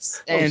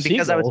 parrots! And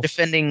because I was seagulls.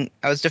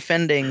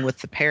 defending with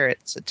the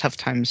parrots at tough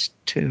times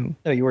too.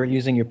 No, you were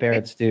using your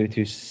parrots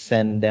to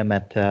send them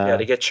at. Yeah,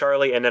 to get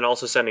Charlie, and then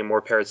also sending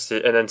more parrots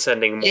and then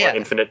sending more Yeah.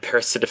 infinite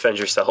parrots to defend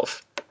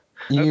yourself.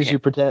 You use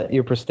Okay.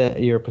 your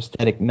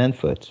prosthetic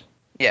manfoot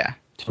Yeah.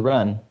 to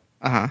run,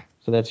 Uh huh.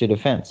 so that's your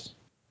defense.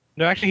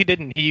 No, actually, he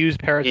didn't. He used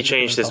parrots. He to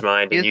changed defend his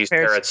mind and Use used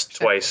parrots parrots to-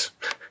 twice.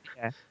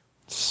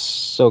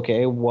 It's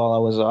okay. While I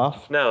was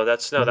off. No,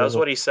 that was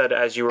what he said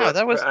as you were No,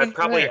 that was when-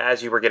 probably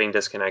as you were getting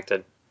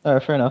disconnected.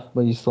 Fair enough,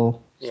 but you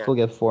still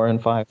get 4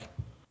 and 5.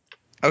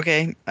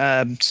 Okay.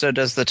 So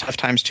does the tough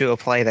times 2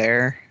 apply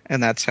there?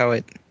 And that's how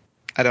it.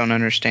 I don't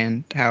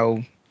understand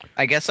how.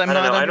 I guess I'm I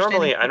don't not know.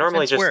 understanding how I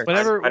normally defense just works.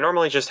 Whenever- I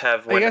normally just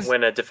have I guess-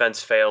 when a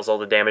defense fails, all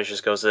the damage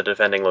just goes to the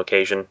defending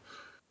location.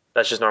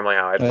 That's just normally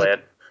how I play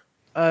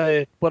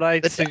it. What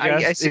I'd But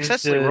suggest I is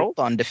successfully to- rolled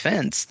on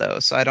defense though,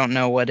 so I don't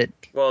know what it.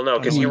 Well, no,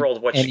 because he Mm.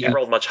 rolled And he you-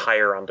 rolled much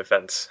higher on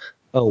defense.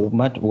 Oh,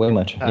 way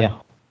much. Uh, Yeah.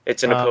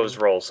 It's an Um,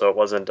 opposed roll, so it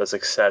wasn't a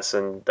success,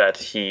 and that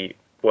he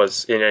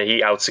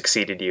out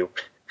succeeded you.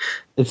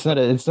 It's not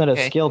a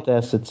Okay. skill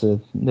test. It's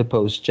an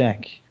opposed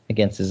check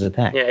against his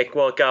attack. Yeah,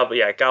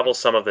 it gobbles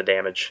some of the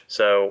damage,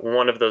 so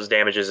one of those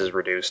damages is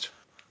reduced.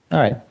 All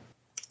right.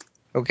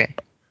 Okay.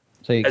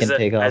 So you can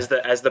take off. As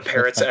the That's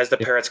fine.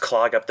 parrots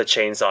clog up the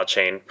chainsaw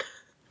chain.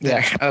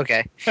 There.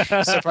 Okay.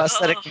 So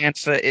prosthetic man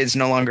foot is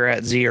no longer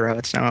at 0.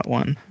 It's now at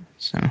 1.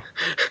 So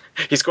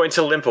He's going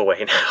to limp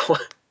away now.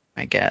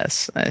 I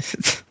guess.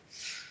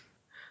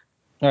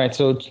 All right.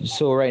 So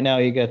right now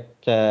you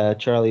got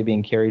Charlie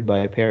being carried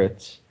by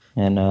parrots,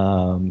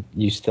 and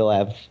you still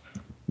have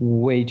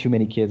way too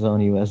many kids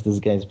on you as this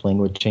guy's playing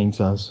with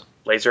chainsaws.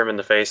 Laser him in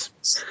the face.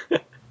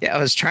 Yeah, I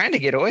was trying to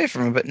get away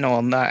from him, but no,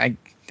 I'm not. I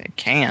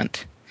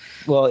can't.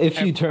 Well, if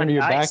you I- turn my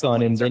your eyes back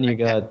on him, are then you my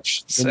got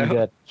catch, then you so-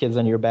 got kids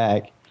on your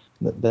back.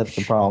 That's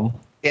the problem.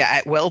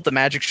 Yeah, well, the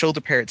magic shoulder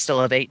parrot still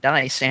have 8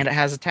 dice, and it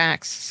has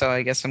attacks, so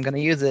I guess I'm going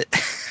to use it.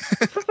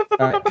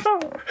 All right.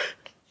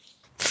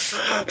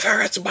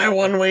 Parrots, my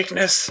one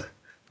weakness.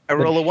 I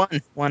roll a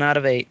 1. 1 out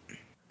of 8.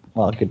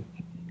 Well, good.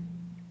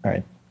 All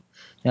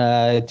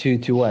right.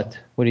 To what?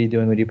 What are you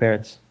doing with your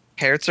parrots?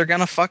 Parrots are going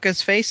to fuck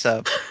his face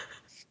up.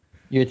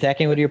 You're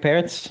attacking with your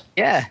parrots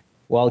Yeah.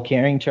 while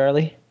carrying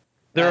Charlie?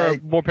 There are Uh,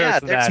 more parrots Yeah,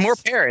 than there's that. more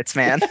parrots,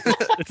 man.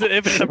 It's an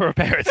infinite number of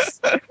parrots.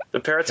 The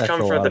parrots That's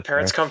come a from lot the of parrots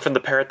parrots. come from the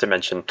parrot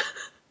dimension.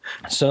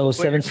 So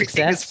 7 Everything is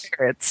success.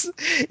 Parrots.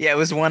 Yeah, it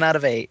was 1 out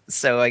of 8,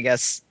 so I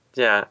guess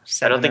Yeah, I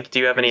 7 don't think. Do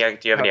you have any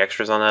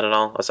extras on that at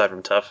all aside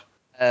from tough?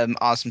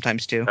 awesome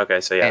times 2. Okay,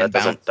 so yeah, And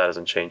that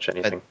doesn't change But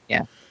anything.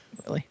 yeah,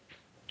 really.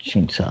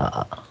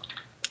 Chainsaw.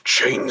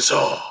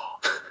 Chainsaw,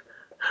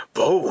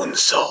 bone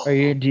saw. Are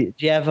you? Do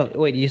you have?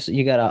 Wait,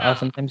 you got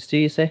awesome times 2?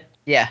 You say?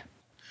 Yeah.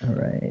 All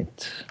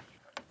right.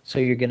 So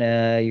you're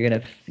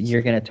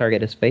gonna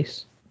target his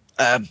face.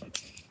 I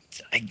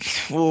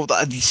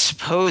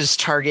suppose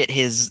target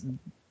his.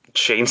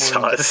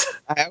 Chainsaws.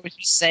 I was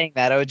just saying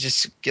that. I would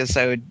just guess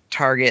I would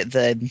target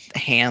the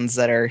hands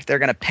they're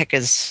gonna pick the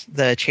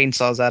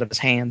chainsaws out of his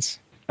hands.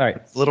 All right.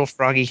 Little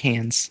froggy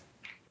hands.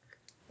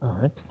 All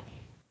right.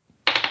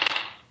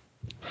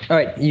 All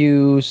right.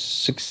 You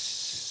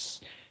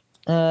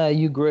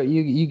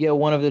you get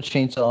one of the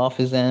chainsaw off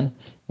his end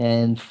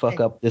and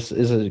clog up his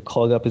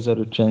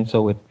other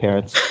chainsaw with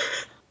parrots.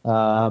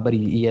 But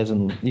he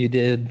hasn't. You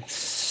did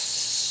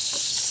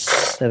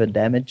 7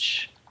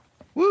 damage.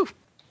 Woo!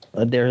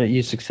 There,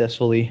 you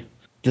successfully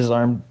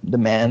disarmed the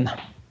man.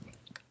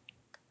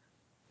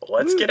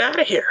 Let's get out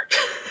of here.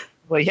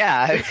 Well,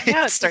 yeah.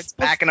 Yeah, It starts let's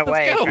backing go.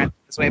 away, trying to make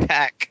his way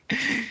back.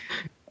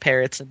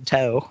 Parrots in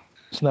tow.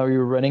 So now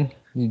you're running.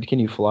 Can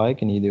you fly?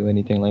 Can you do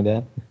anything like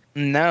that?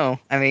 No,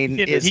 I mean,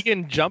 He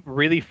can jump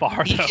really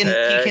far. He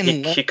Though.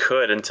 can- He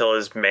could until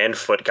his man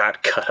foot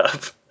got cut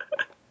up.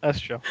 That's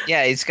true.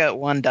 yeah, he's got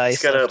 1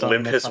 dice. He's gonna left on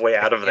limp the his way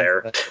out of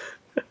there.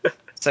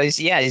 So he's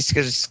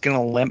just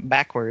gonna limp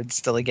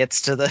backwards till he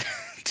gets to the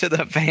to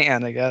the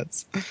van, I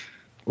guess.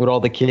 With all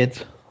the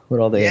kids? With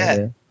all the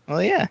Yeah.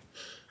 Well, yeah,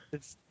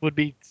 It would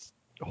be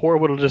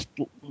horrible to just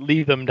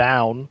leave them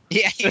down.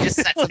 yeah. He just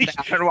sets them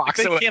down and walks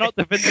They away. cannot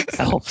defend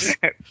themselves.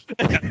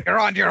 You're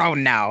on your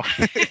own now.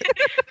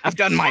 I've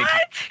done my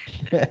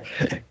part.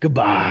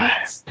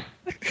 Goodbye.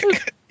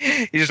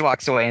 He just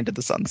walks away into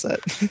the sunset.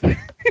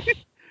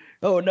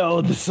 Oh no,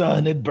 the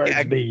sun, it burns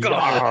Yeah, me.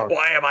 God.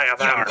 Why am I a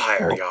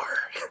vampire? Yar.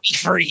 Be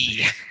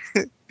free.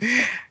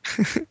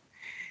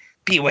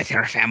 Be with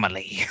your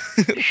family.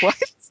 What?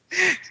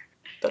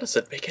 That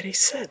doesn't make any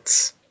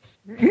sense.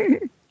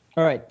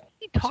 All right.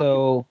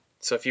 So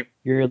So if you're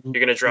you're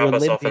gonna drop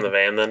us off in the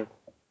van, then?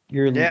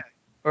 You're Yeah.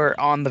 Or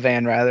on the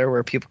van, rather,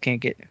 where people can't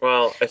get.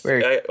 Well, I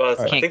Where-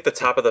 think the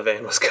top of the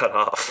van was cut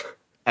off.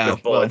 Oh,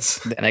 With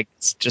bullets. well, then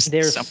it's just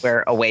There's-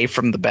 somewhere away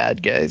from the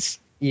bad guys.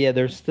 Yeah,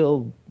 there's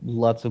still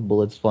lots of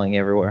bullets flying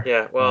everywhere.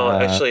 Yeah. Well,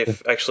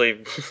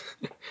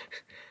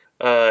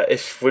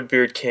 if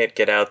Woodbeard can't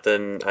get out,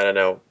 then I don't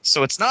know.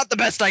 So it's not the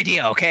best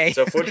idea, okay?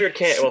 So if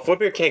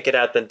Woodbeard can't get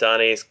out, then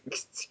Donnie's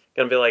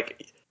gonna be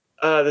like,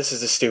 "This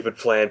is a stupid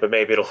plan, but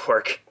maybe it'll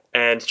work."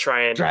 And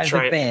try Drive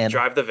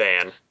the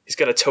van. He's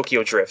gonna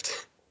Tokyo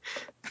drift.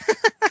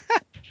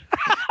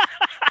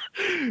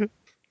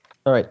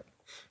 All right.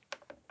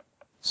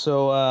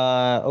 So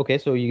okay,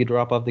 so you could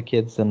drop off the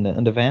kids in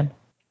the van.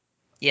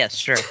 Yes,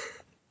 sure.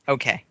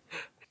 Okay.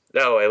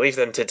 No, I leave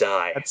them to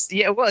die. That's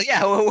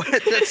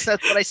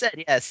what I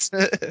said. Yes.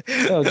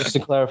 Oh, just to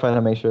clarify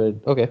to make sure.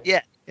 Okay.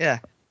 Yeah.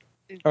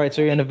 All right,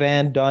 so you're in the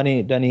van.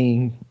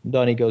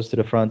 Donnie goes to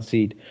the front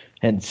seat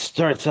and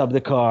starts up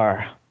the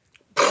car.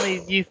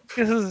 Donnie, you think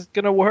this is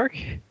gonna work?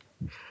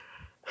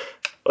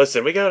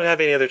 Listen, we don't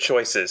have any other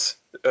choices.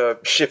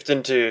 Shift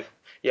into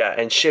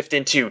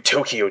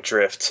Tokyo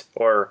Drift,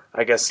 or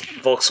I guess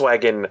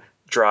Volkswagen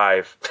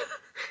Drive.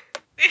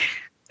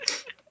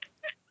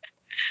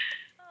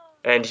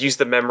 And use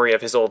the memory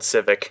of his old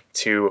Civic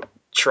to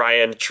try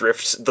and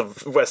drift the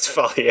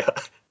Westphalia.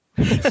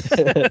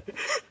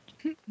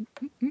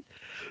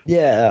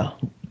 Yeah.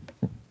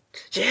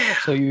 Yeah.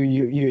 So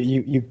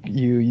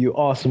you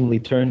awesomely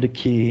turned the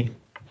key.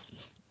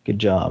 Good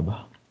job.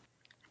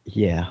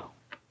 Yeah.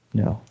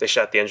 No, They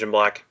shot the engine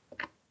block.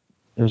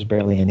 there's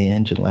barely any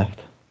engine left.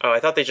 Oh, I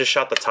thought they just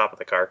shot the top of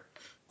the car.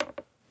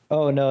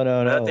 Oh no.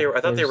 I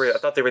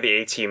thought they were the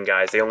A-team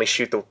guys. They only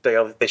shoot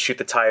they shoot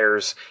the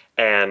tires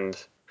and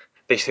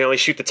they only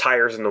shoot the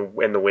tires in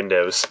the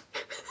windows,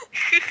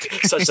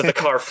 such that the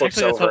car flips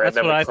Actually, over and that's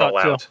then what we I crawl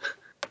thought, too. out.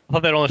 I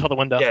thought they'd only saw the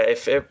window. Yeah,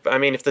 if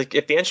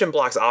the engine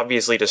block's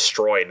obviously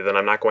destroyed, then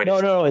I'm not going to.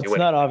 No, do it's anything.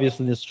 not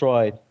obviously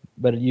destroyed,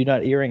 but you're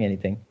not hearing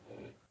anything.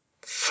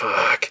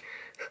 Fuck.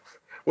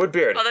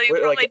 Woodbeard. Although you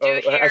probably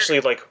do hear- Actually,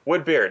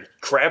 Woodbeard,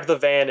 grab the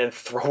van and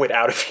throw it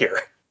out of here.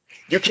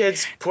 You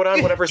kids, put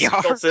on whatever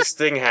seatbelts this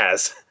thing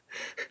has.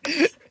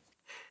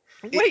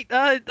 Wait, we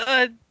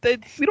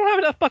don't have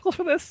enough buckles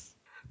for this.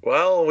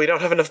 Well, we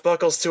don't have enough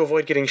buckles to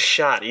avoid getting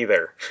shot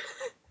either.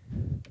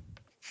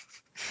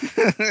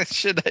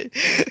 Should I?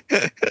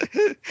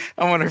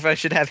 I wonder if I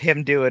should have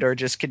him do it or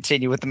just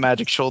continue with the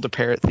magic shoulder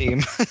parrot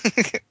theme.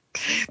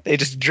 They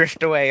just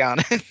drift away on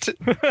it.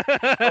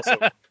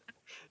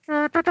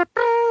 Also,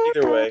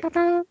 either way,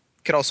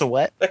 Could also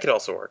what? that could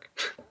also work.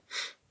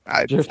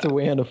 Drift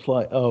away on a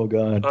fly. Oh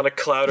god. On a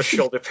cloud of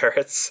shoulder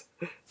parrots,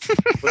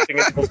 lifting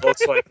into a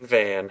Volkswagen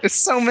van. There's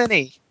so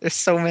many.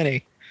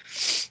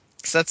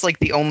 So that's like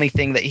the only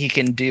thing that he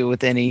can do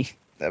with any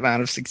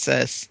amount of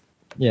success.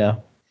 Yeah.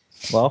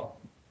 Well.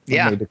 I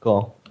Yeah. made the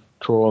call.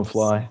 Throw and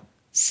fly.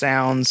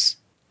 Sounds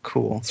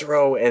cool.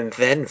 Throw and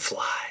then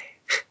fly.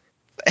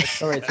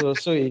 All right. So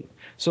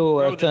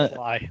Throw the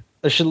fly.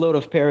 a shitload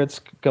of parrots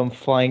come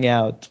flying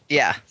out.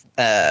 Yeah.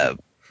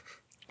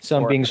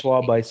 Some Or- being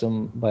swallowed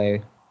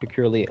by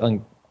peculiarly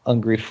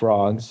hungry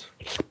frogs,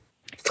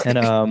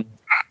 and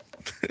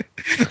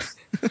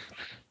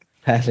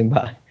passing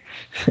by.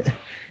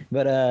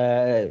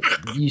 But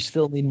you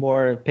still need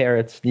more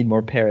parrots. And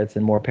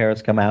more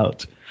parrots come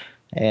out,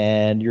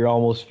 and you're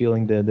almost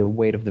feeling the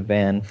weight of the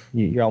van.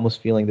 You're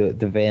almost feeling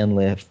the van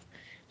lift.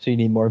 So you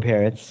need more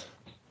parrots,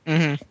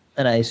 hmm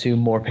and I assume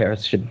more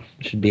parrots should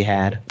be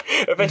had.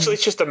 Eventually,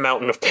 it's just a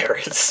mountain of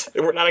parrots.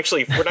 We're not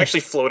actually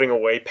floating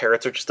away.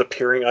 Parrots are just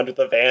appearing under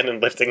the van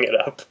and lifting it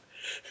up.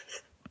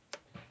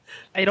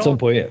 I At some don't.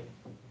 point,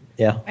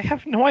 yeah. I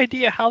have no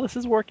idea how this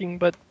is working,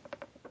 but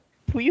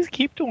please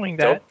keep doing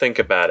that. Don't think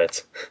about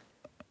it.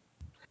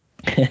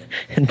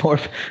 And more.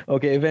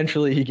 Okay,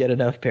 eventually you get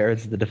enough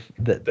parrots that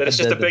That it's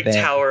just a big van.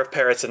 tower of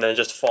parrots and then it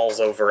just falls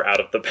over out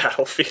of the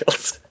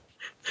battlefield.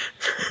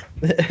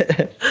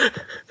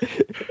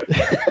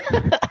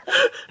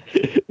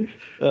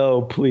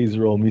 Oh, please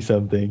roll me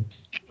something.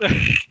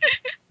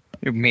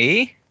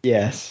 Me?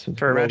 Yes.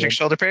 For roll magic it.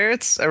 shoulder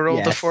parrots? I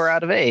rolled a Yes. 4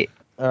 out of 8.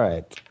 All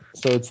right.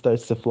 So it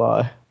starts to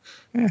fly.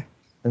 Yeah.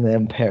 And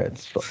then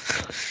parrots. What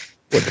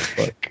the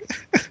fuck?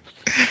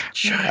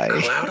 Giant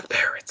Nice. cloud of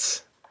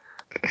parrots.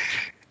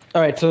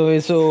 All right.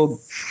 So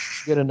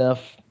good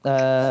enough.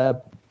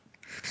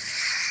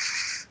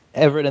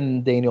 Everett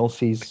and Daniel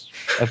sees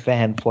a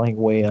van flying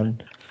away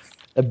on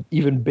an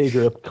even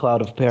bigger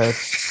cloud of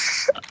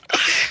parrots.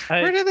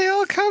 Where did they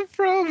all come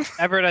from?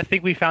 Everett, I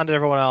think we found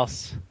everyone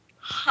else.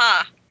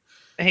 Huh.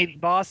 Hey,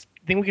 boss,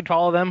 think we can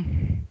follow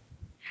them?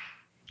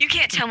 You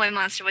can't tell my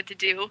monster what to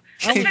do.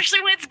 Especially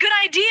when it's good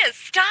ideas.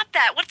 Stop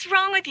that. What's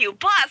wrong with you?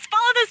 Boss,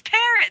 follow those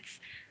parrots.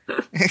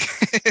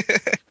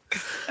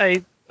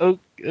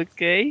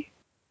 Okay.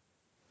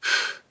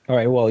 All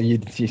right. Well, you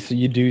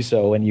do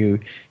so when you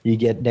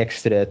get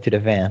next to the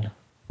van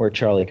where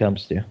Charlie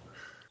comes to.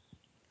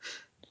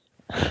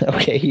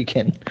 Okay, you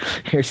can.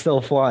 You're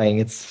still flying.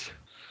 It's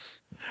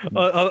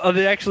Are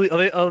they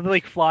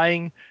like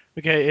flying?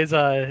 Okay,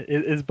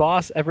 is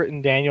Boss, Everett,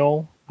 and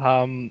Daniel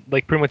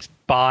like pretty much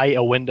by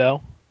a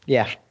window?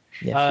 yeah.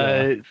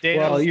 Yes,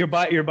 Daniel's- well, you're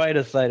by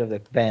the side of the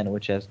van,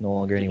 which has no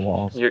longer any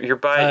walls. You're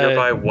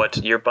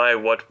by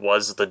what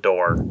was the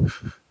door.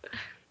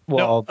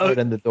 Well, No, other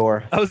than the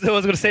door. I was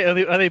going to say,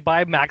 are they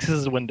by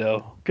Max's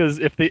window? Because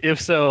if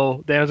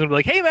so, Daniel's going to be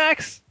like, "Hey,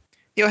 Max!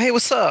 Yo, hey,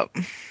 what's up?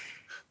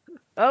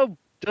 Oh,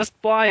 just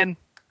flying.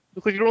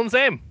 Look like you're doing the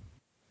same.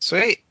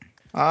 Sweet.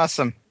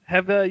 Awesome.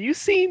 Have you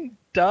seen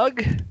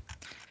Doug? They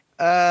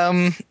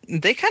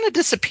kind of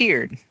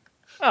disappeared.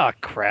 Oh,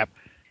 crap.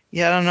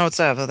 Yeah, I don't know what's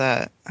up with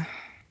that.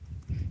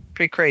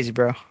 Pretty crazy,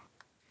 bro.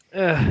 Is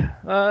no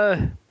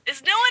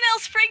one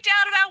else freaked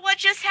out about what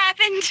just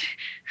happened?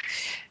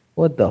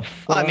 What the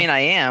fuck? Well, I mean, I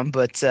am,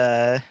 but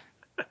I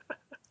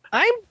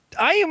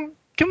am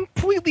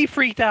completely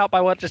freaked out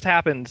by what just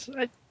happened.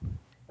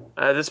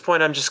 At this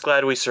point, I'm just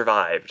glad we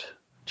survived.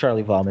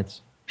 Charlie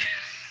vomits.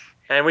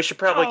 And we should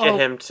probably get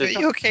him are you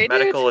to okay,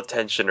 medical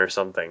attention or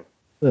something.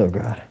 Oh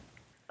god.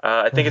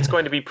 I think it's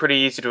going to be pretty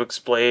easy to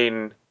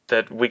explain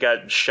that we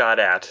got shot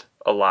at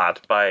a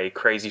lot by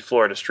crazy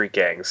Florida street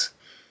gangs.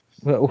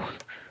 Well,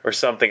 Or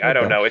something. I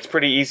don't know. It's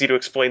pretty easy to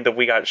explain that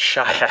we got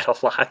shot at a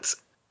lot.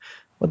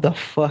 What the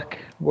fuck?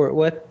 Where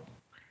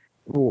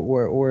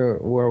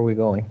are we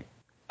going?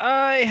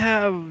 I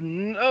have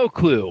no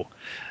clue.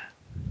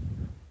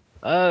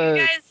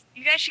 You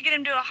guys should get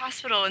him to a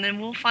hospital, and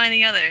then we'll find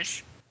the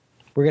others.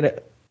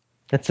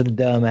 That's a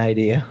dumb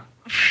idea.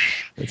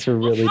 That's a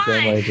really dumb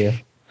fine. idea.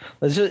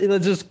 Let's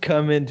just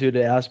come into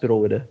the hospital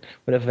with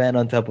a van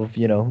on top of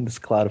this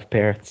cloud of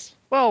parrots.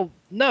 Well,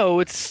 no,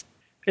 it's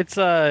you.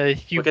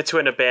 We'll get to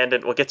an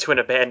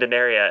abandoned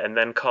area and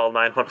then call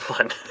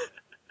 911.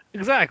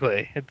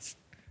 Exactly. It's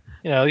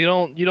you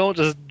don't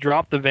just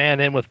drop the van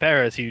in with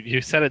parrots. You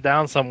set it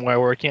down somewhere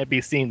where it can't be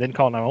seen, then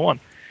call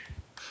 911.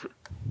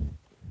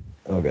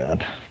 Oh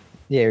god.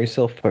 Yeah, you're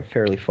still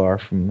fairly far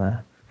from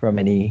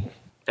any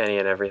Any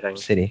and everything.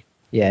 city.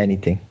 Yeah,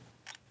 anything.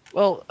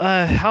 Well,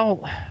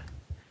 how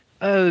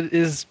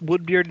is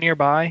Woodbeard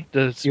nearby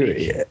to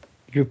speak?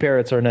 Your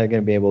parrots are not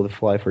going to be able to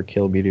fly for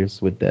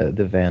kilometers with the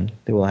van.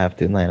 They will have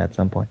to land at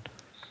some point.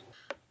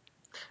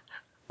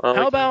 Well,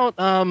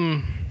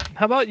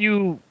 How about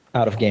you? Oh,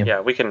 Out of game.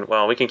 Yeah, we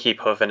can keep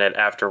hoofing it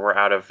after we're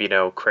out of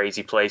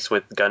crazy place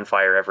with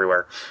gunfire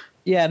everywhere.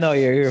 Yeah, no,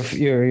 you're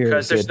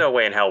Because there's good. no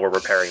way in hell we're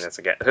repairing this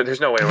again.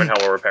 There's no way in hell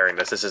we're repairing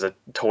this. This is a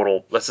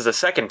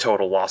second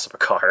total loss of a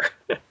car.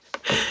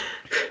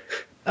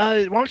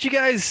 Why don't you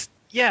guys?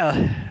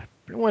 Yeah,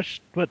 pretty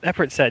much what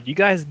Everett said. You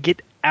guys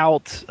get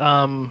out.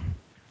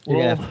 You're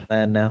gonna have to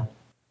land now,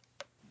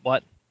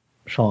 What?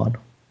 Sean.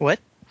 What?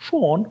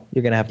 Sean,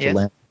 you're gonna have to Yes?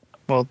 land.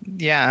 Well,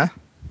 yeah.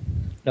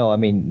 No, I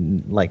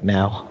mean like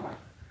now.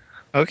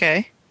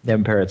 Okay.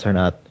 Them parrots are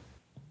not.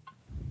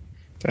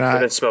 We've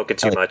been smoking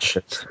too much.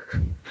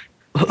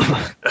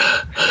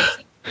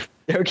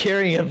 They're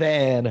carrying a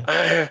van.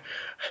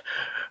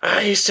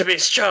 I used to be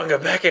stronger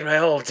back in my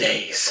old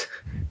days.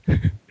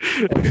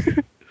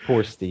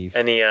 Poor Steve.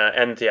 And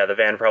the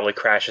van probably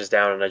crashes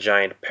down on a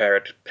giant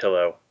parrot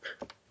pillow.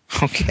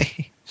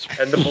 Okay.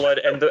 And the blood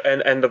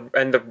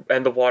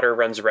and the water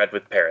runs red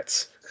with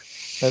parrots.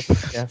 That's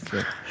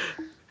disgusting.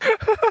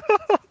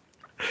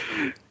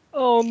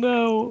 Oh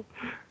no.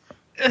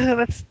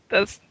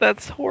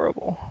 That's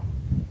horrible.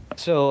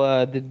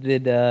 So,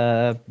 did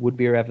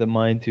Woodbeer have the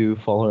mind to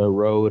follow a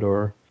road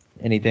or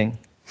anything?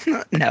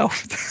 No.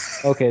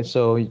 Okay,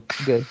 so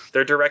good.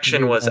 Their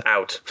direction was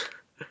out.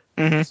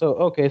 Hmm.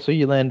 So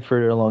you land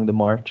further along the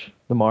marsh.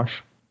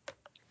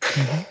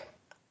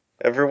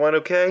 Everyone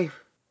okay?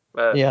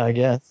 Yeah, I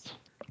guess.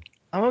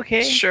 I'm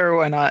okay. Sure,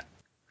 why not?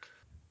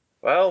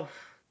 Well,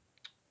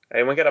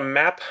 anyone got a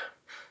map?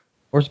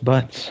 Where's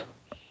Butts?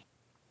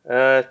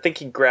 I think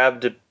he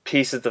grabbed a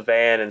piece of the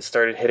van and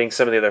started hitting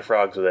some of the other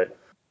frogs with it.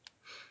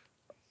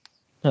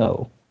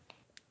 Oh.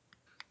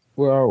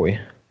 Where are we?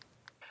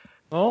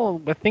 Well,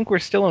 I think we're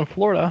still in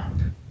Florida.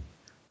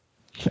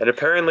 And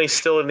apparently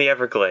still in the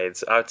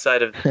Everglades.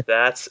 Outside of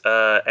that,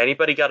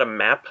 anybody got a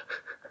map?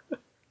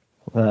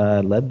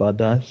 Leadbot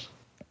does.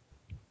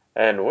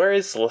 And where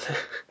is... Oh,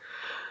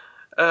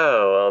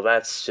 well,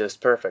 that's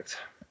just perfect.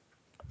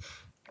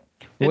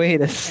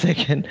 Wait a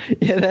second.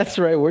 Yeah, that's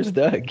right. Where's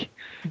Doug?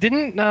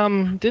 Didn't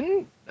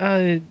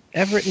Everett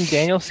and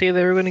Daniel say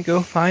they were going to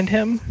go find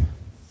him?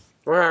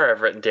 Where are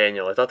Everett and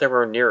Daniel? I thought they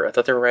were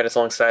right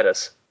alongside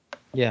us.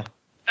 Yeah.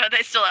 Are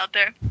they still out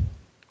there?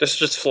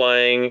 Just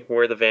flying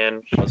where the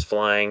van was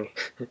flying.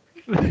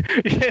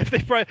 Yeah, they'll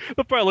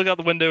probably look out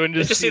the window and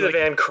Just see the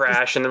van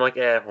crash and then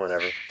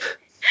whatever.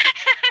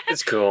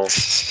 It's cool.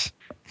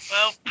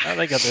 Well, Oh,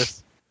 they got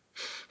this.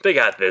 They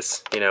got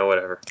this,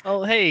 whatever.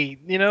 Oh, hey,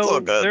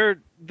 all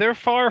good. they're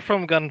far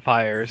from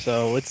gunfire,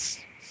 so it's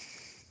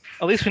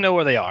at least we know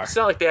where they are. It's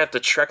not like they have to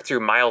trek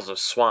through miles of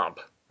swamp.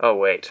 Oh,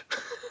 wait.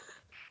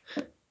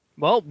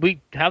 Well,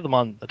 we have them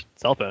on a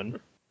cell phone.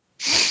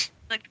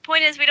 like the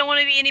point is, we don't want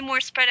to be any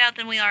more spread out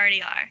than we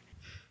already are.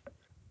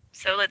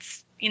 So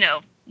let's,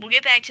 we'll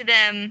get back to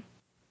them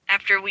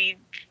after we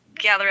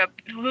gather up.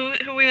 Who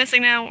are we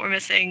missing now? We're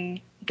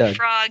missing the Doug.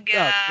 frog guy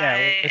Doug, yeah,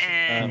 we're missing,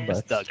 and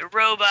Butts. Doug. the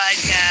robot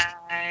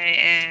guy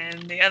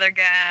and the other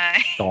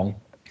guy. Dong.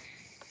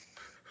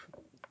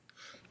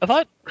 I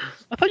thought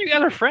you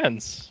guys are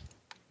friends.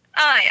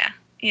 Oh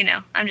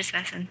yeah, I'm just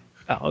messing.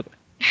 Oh, okay.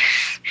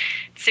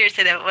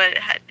 Seriously, that what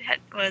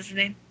was his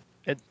name?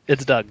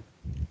 It's Doug.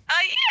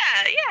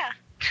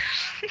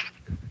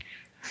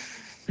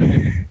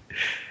 Yeah.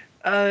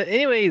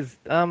 Anyways,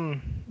 how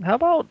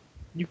about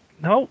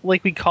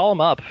we call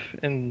him up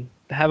and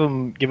have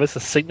him give us a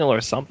signal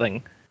or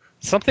something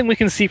we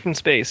can see from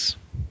space.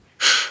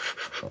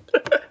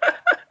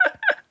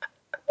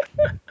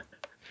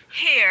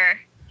 Here,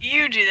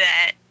 you do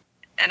that,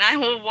 and I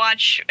will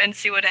watch and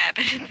see what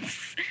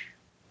happens.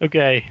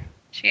 Okay.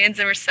 She hands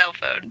him her cell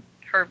phone,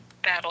 her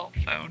battle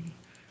phone.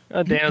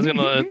 Dana's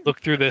gonna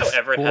look through this.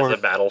 Everett has a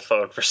battle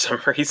phone for some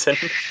reason.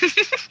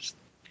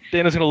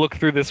 Dana's gonna look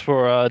through this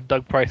for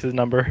Doug Price's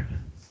number,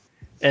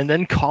 and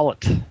then call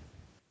it.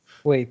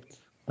 Wait,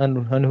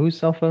 on whose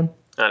cell phone?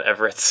 Not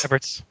Everett's.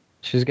 Everett's.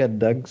 She's got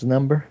Doug's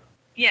number.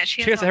 Yeah,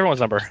 She has everyone's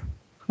number.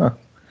 Huh.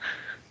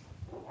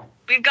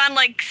 We've gone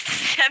like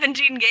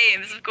 17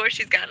 games. Of course,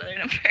 she's got other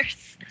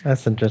numbers.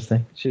 That's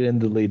interesting. She didn't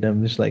delete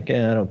them. Just like,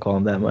 I don't call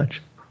him that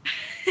much.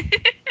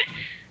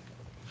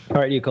 All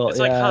right, you call. It's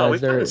like, huh, is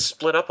we've there, gotten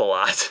split up a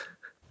lot.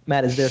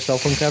 Matt, is there cell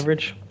phone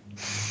coverage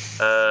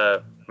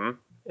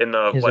In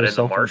the Is what? there In the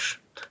cell phone- marsh?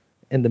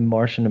 in the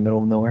marsh in the middle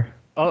of nowhere?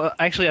 Oh,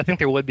 actually, I think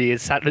there would be.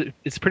 It's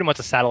pretty much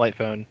a satellite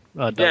phone.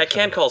 Yeah, I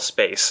can call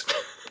space.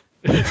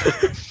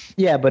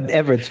 Yeah, but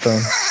Everett's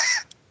phone.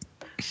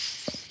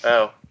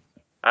 Oh,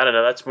 I don't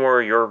know. That's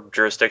more your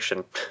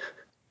jurisdiction.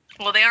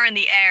 Well, they are in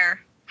the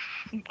air.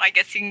 I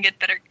guess you can get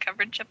better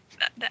coverage up.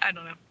 I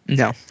don't know.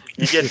 No.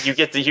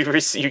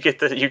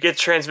 You get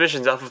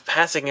transmissions off of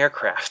passing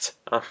aircraft.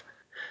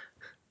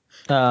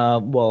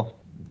 Well,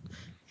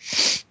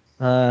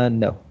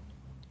 no.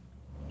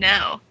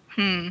 No.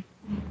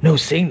 No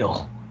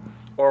signal.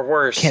 Or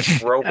worse,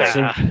 Can't-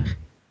 roping.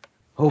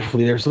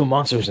 Hopefully, there's no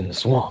monsters in the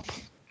swamp.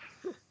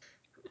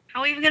 How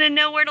are we even gonna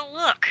know where to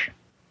look?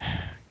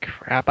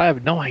 Crap, I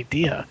have no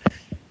idea.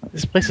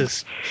 This place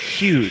is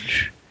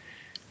huge.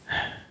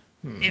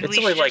 Maybe It's we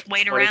only should like just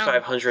wait around.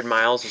 2,500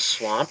 miles of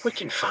swamp. We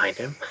can find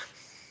him.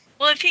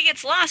 Well, if he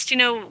gets lost,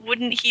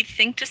 wouldn't he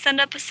think to send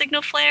up a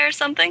signal flare or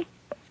something?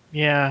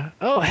 Yeah.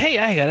 Oh, hey,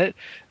 I got it.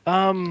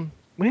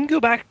 We can go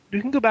back. We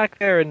can go back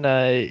there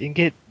and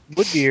get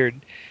Woodbeard.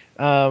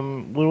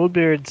 When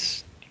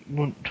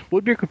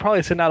Woodbeard could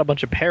probably send out a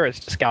bunch of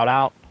parrots to scout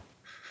out.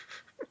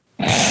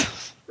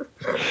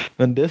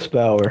 And this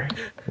power.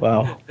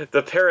 Wow.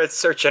 The Parrot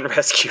Search and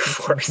Rescue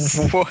Force.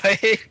 What?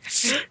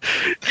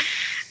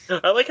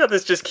 I like how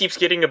this just keeps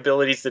getting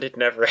abilities that it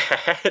never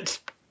had.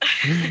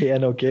 Yeah,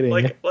 no kidding.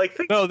 Like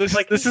things, No, this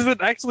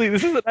isn't actually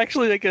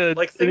like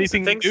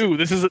anything things- new.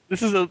 This is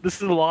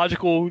a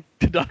logical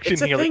deduction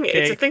it's a here. thing. Like,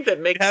 It's okay, a thing that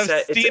makes have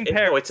sense. steam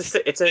parrots.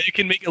 It's a. you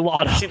can make a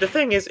lot of. See, the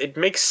thing is, it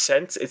makes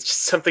sense. It's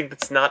just something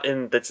that's not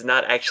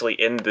actually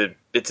in the.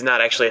 It's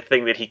not actually a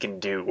thing that he can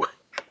do.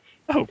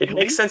 Oh, It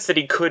really? makes sense that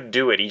he could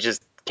do it. He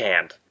just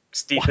can't.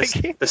 Why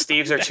can't The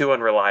Steves are too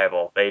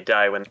unreliable. They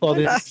die when well,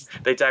 they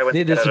die when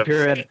they they get out of-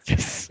 disappear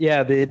at.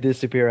 Yeah, they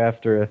disappear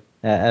after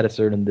at a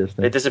certain They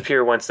distance.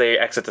 disappear once they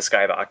exit the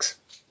skybox.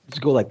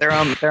 Just go like. They're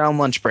on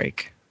lunch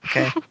break.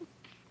 Okay.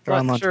 They're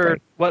on Not lunch sure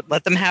break. what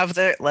Let them have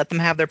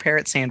their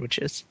parrot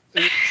sandwiches.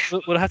 would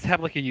it have to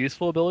have like a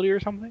useful ability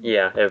or something.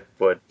 Yeah, it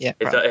would. Yeah,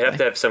 It'd probably. have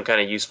to have some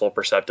kind of useful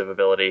perceptive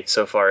ability.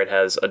 So far, it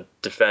has a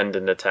defend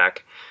and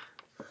attack.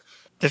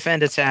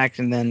 Defend, attack,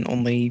 and then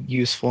only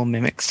useful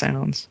mimic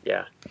sounds.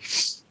 Yeah.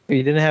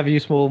 You didn't have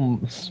useful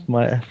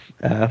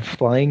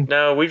flying.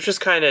 No, people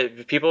just kind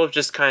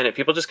of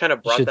You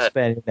brought should that.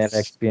 spend that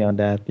XP on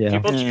that. Yeah.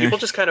 People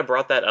just kind of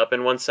brought that up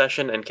in one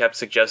session and kept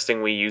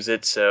suggesting we use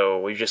it,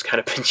 so we've just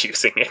kind of been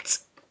using it.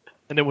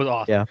 And it was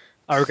awesome. Yeah.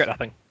 I regret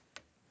nothing.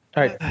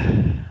 All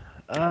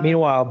right.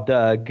 Meanwhile,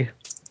 Doug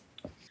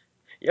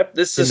Yep,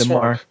 this in is the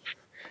swamp. marsh.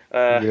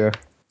 Yeah.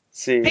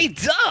 See. Hey,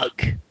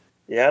 Doug,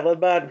 Yeah,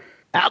 Leadbot.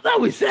 I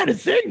thought we sent a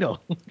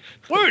signal.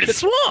 we're in a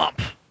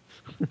swamp.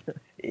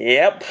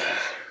 Yep.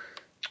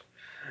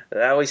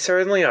 That we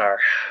certainly are.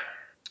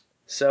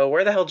 So,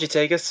 where the hell did you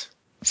take us?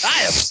 I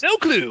have no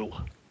clue.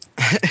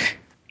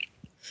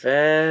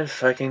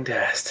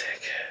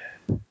 Fan-fucking-tastic.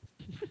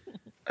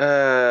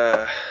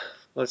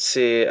 Let's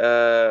see.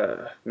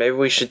 Maybe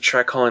we should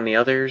try calling the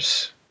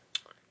others.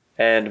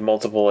 And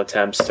multiple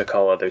attempts to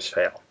call others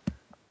fail.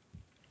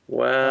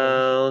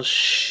 Well,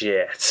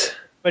 shit.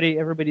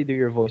 Everybody do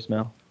your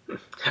voicemail.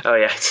 Oh,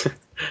 yeah.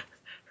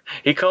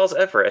 He calls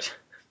Everett.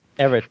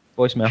 Everett,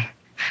 voicemail.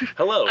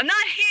 Hello. I'm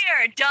not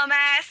here,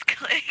 dumbass.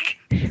 Click.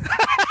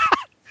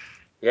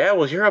 Yeah,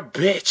 well, you're a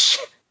bitch.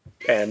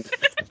 And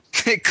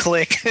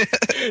Click.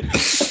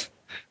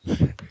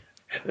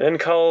 then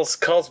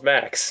calls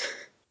Max.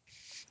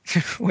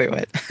 Wait,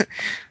 what?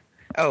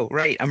 Oh,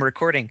 right. I'm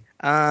recording.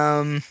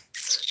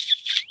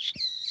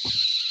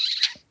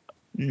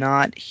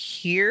 Not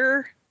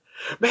here.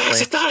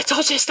 Max, I thought I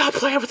told you to stop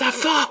playing with that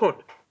phone.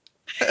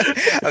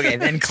 Okay,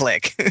 then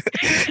click.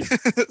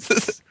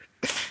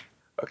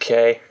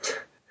 Okay.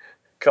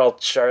 Called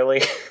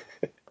Charlie.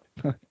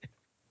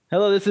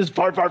 Hello, this is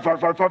fart. Stop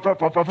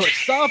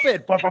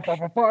it,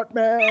 fart,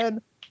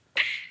 man.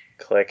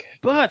 Click.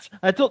 But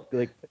I told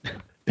like.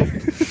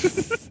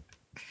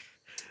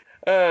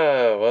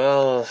 Oh,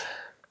 well.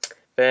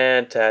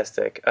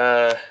 Fantastic.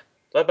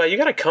 Leadbot, you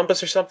got a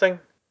compass or something?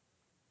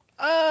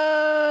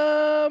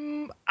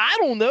 I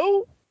don't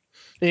know.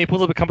 And he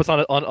pulls up a compass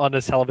on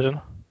his television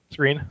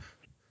screen.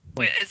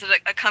 Wait, is it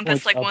a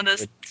compass, like one of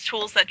those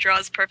tools that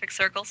draws perfect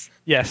circles?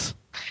 Yes.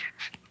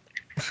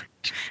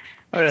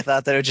 I would have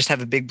thought that it would just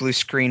have a big blue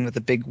screen with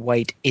a big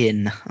white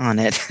in on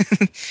it.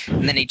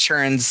 And then he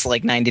turns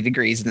like 90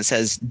 degrees and it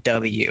says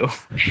W.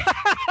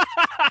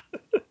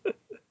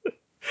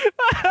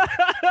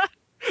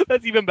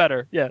 That's even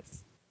better. Yes.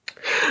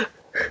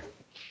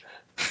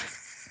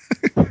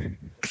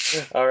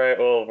 All right.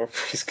 Well,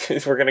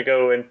 we're gonna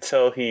go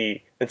until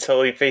he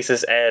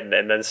faces N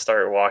and then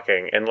start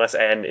walking, unless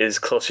N is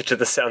closer to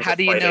the sounds How of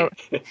do you fighting.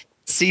 know?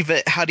 See,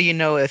 but how do you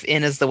know if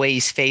in is the way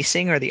he's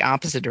facing or the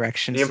opposite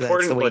direction? The So that's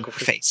important- the way look, you're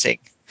facing.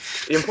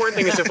 The important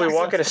thing is if we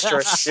walk in a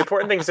straight. The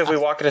important thing is if we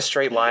walk in a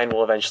straight line,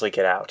 we'll eventually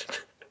get out.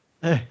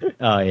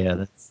 Oh yeah,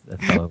 that's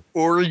That's how.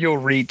 Or you'll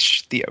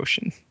reach the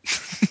ocean.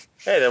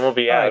 Hey, then we'll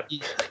be All out.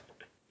 right,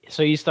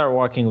 so you start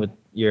walking with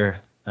your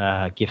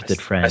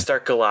gifted friend. I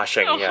start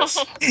galashing.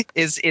 Yes.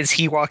 Is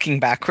he walking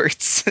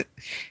backwards?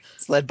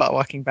 Is Leadbot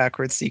walking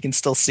backwards so you can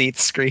still see the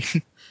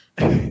screen?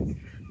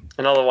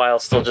 And all the while,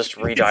 still just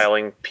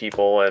redialing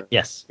people and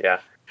Yes. yeah.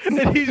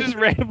 And he's just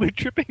randomly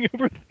tripping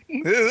over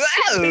things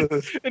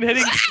and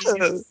hitting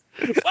keys.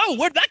 Whoa,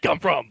 where'd that come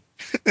from?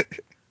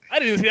 I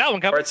didn't even see that one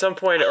Or coming. at some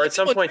point,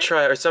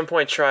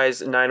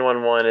 tries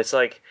 911. It's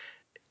like,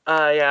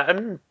 yeah,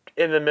 I'm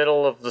in the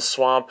middle of the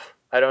swamp.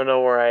 I don't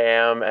know where I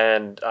am,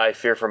 and I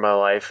fear for my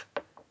life.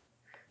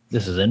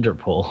 This is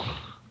Interpol.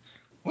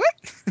 What?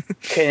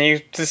 Can you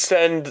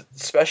send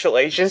special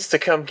agents to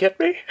come get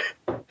me?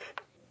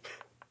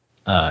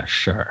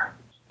 Sure.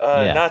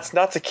 Yeah.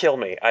 Not to kill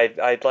me.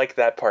 I'd like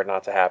that part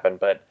not to happen,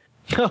 but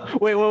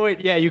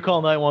wait. Yeah, you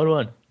call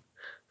 911.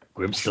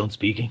 Grimstone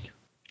speaking.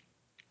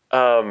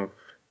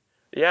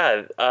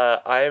 yeah,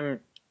 I'm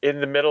in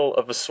the middle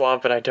of a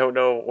swamp and I don't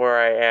know where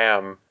I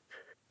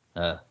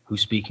am.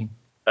 Who's speaking?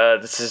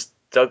 This is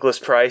Douglas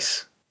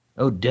Price.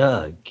 Oh,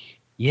 Doug.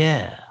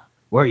 Yeah.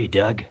 Where are you,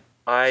 Doug?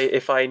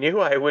 If I knew,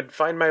 I would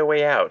find my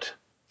way out.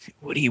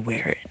 What are you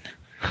wearing?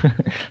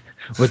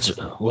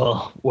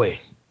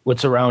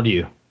 What's around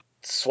you?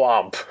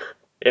 Swamp.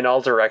 In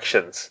all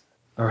directions.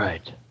 All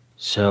right.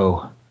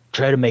 So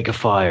try to make a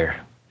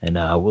fire, and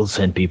we'll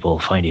send people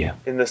to find you.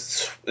 In the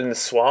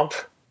swamp?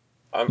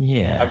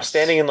 Yeah. I'm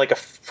standing in like a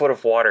foot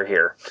of water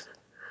here.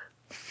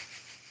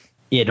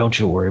 Yeah, don't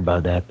you worry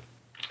about that.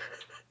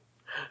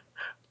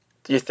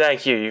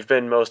 Thank you. You've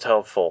been most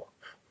helpful.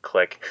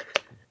 Click.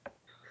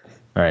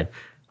 All right.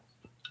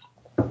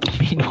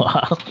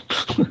 Meanwhile,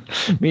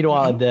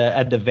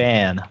 at the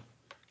van,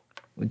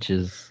 which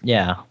is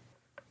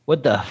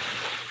what the?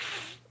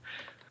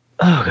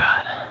 Oh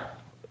God.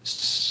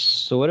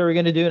 So what are we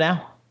gonna do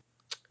now?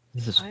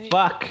 This is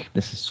fuck.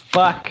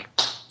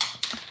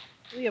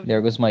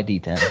 There goes my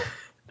D10.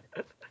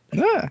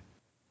 Ah.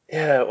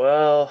 Yeah,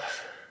 well,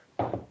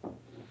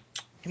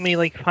 Can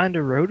we find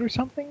a road or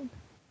something?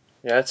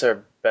 yeah, that's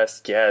our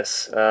best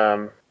guess.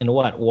 And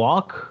what?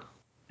 Walk?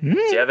 Do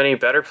you have any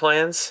better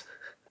plans?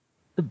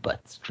 The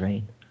butts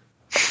train.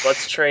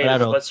 Butts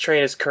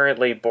train is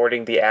currently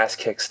boarding the Ass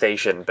Kick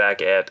station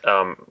back at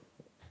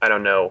I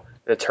don't know,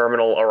 the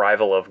terminal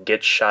arrival of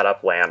Get Shot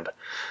Up Land.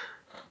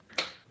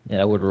 Yeah,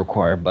 that would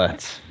require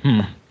butts.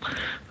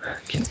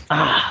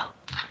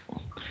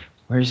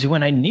 Where is he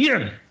when I need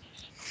him?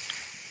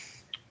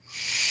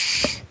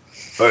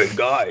 Hey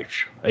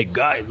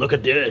guys, look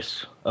at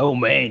this. Oh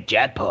man,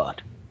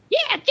 jackpot.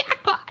 Yeah,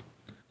 jackpot.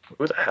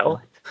 Who the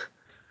hell?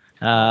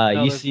 You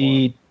there's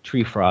see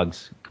tree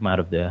frogs come out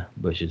of the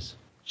bushes.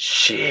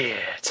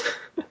 Shit.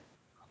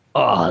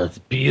 Oh, that's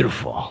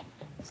beautiful.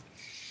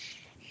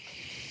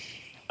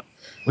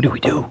 What do we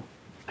do?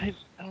 I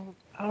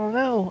don't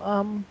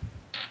know.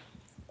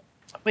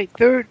 Wait,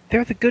 they're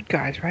the good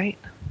guys, right?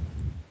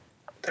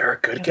 There are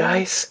good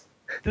guys?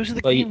 Those are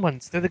the Well, green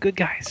ones. They're the good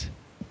guys.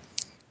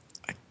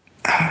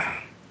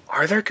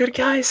 Are there good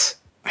guys?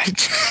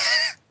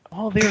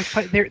 Oh,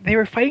 they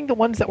were fighting the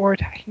ones that were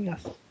attacking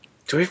us.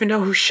 Do we even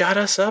know who shot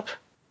us up?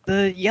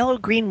 The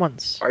yellow-green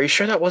ones. Are you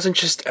sure that wasn't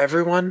just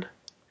everyone?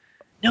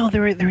 No,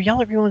 there were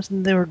yellow-green ones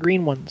and there were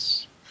green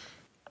ones.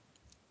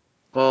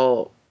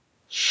 Well,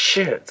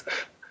 shit.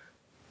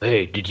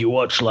 Hey, did you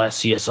watch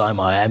last CSI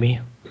Miami?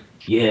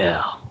 Yeah,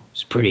 it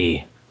was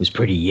pretty.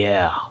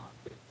 Yeah.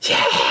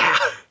 Yeah.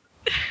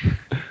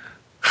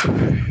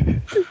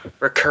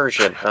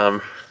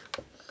 Recursion.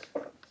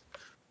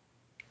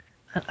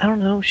 I don't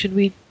know. Should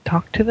we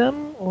talk to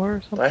them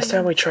or something? Last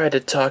time we tried to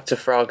talk to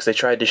frogs, they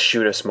tried to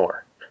shoot us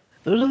more.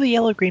 Those are the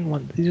yellow-green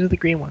ones. These are the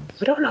green ones.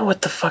 We don't know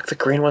what the fuck the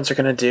green ones are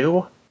gonna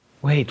do.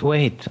 Wait,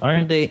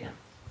 aren't the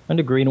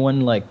green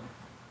one like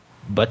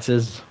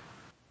buttses?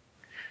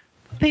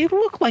 They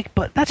look like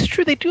butts. That's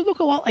true. They do look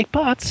a lot like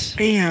butts.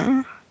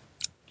 Yeah.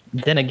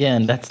 Then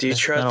again, Do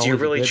you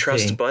really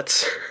trust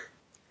butts?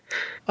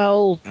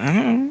 Well, I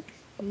don't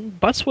know.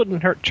 butts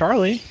wouldn't hurt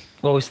Charlie.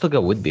 Well, we still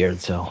got Woodbeard,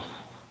 so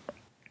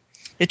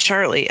Hey,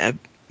 Charlie,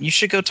 you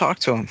should go talk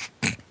to him.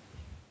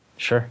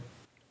 sure.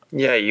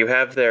 Yeah, you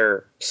have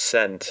their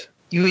scent.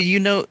 You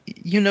know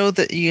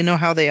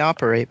how they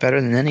operate better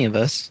than any of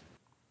us.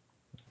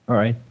 All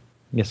right.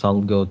 Guess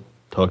I'll go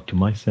talk to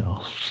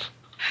myself.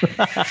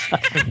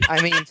 I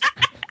mean,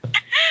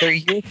 they're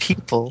your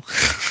people.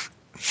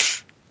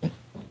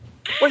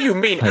 What do you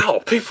mean, ow,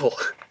 people?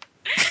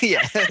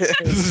 Yeah.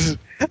 I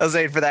was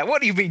waiting for that.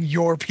 What do you mean,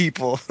 your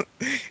people?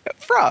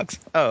 Frogs.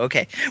 Oh,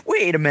 okay.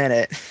 Wait a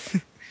minute.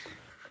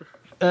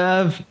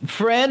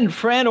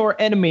 Friend or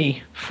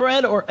enemy?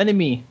 Friend or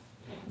enemy?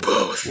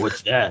 Both.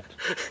 What's that?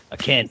 I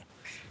can't.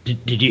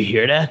 Did you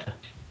hear that?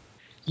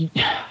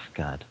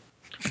 God.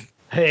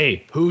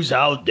 Hey, who's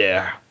out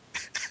there?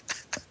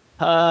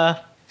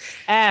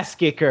 Ass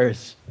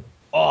kickers.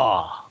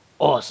 Oh,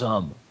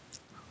 awesome.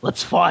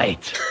 Let's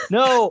fight.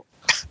 No.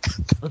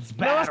 Let's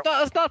battle. No,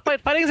 let's not fight.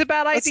 Fighting's a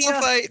bad Let's idea.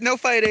 not fight. No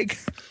fighting.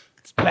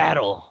 Let's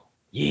battle.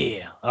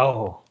 Yeah.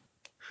 Oh.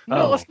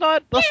 No, let's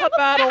not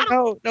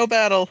battle. No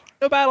battle.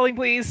 No battling,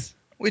 please.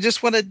 We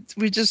just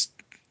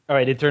All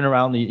right, they turn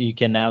around. You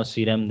can now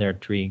see them. There are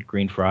 3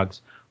 green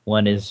frogs.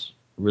 One is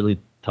really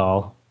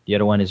tall. The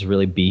other one is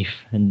really beef,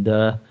 and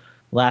the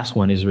last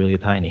one is really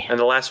tiny. And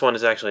the last one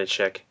is actually a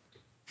chick.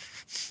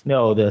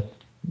 No,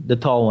 the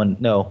tall one.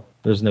 No,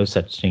 there's no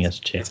such thing as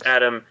chicks.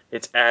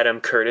 It's Adam,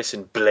 Curtis,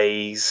 and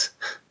Blaze.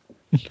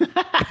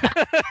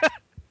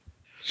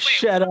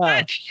 Shut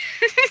up.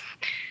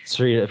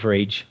 Straight up for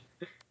age.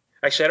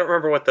 Actually, I don't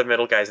remember what the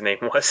middle guy's name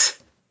was.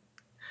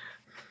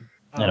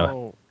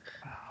 Anyway.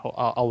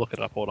 I'll look it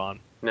up. Hold on.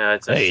 No,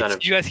 it's Hey, a son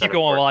of. You guys keep son of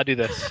going Ford. while I do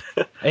this.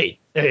 Hey,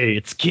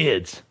 it's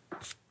kids.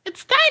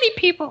 It's tiny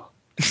people.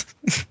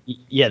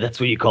 Yeah, that's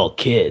what you call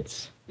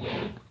kids.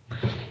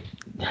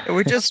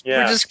 we're just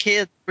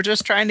kids. We're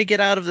just trying to get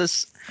out of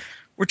this.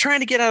 We're trying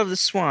to get out of the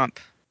swamp.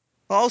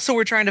 Also,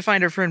 we're trying to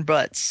find our friend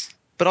Butts,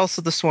 but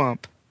also the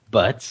swamp.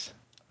 Butts?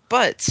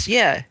 Butts,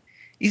 yeah.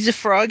 He's a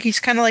frog. He's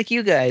kind of like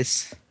you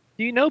guys.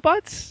 Do you know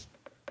Butts?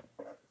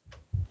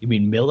 You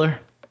mean Miller?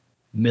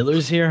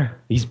 Miller's here?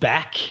 He's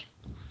back?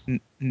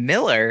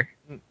 Miller?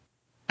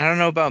 I don't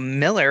know about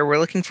Miller. We're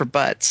looking for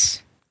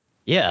Butts.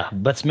 Yeah,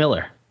 Butts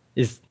Miller.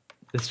 His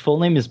full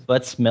name is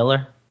Butts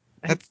Miller.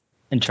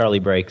 And Charlie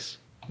Breaks.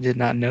 Did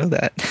not know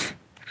that.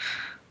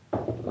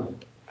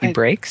 He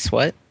breaks?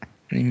 What? What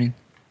do you mean?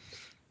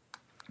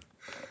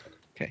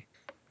 Okay.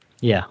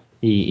 Yeah,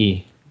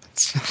 he.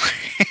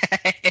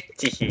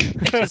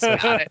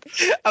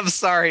 I'm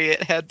sorry.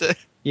 It had to.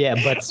 Yeah,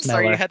 Butts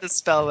Sorry, Miller. you had to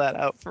spell that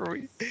out for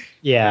me.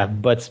 Yeah,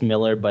 Butts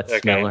Miller, Butts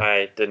Okay, Miller.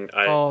 I had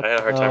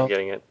a hard time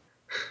getting it.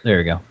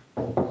 There you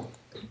go.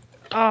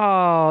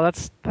 Oh,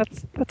 that's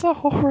a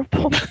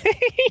horrible name.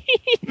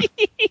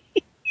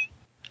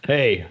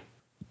 Hey,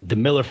 the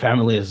Miller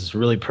family is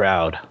really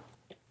proud.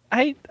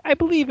 I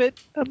believe it.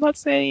 I'm not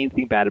saying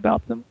anything bad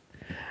about them.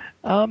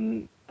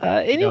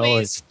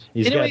 Anyways,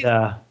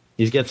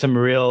 He's got some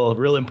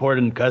real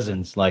important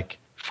cousins like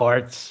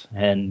Farts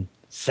and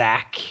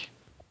Sack,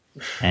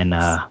 and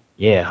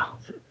yeah,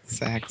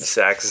 Sax.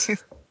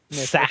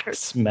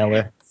 Sax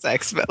Miller.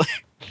 Sax Miller.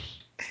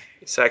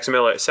 Sax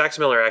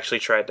Miller actually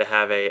tried to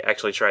have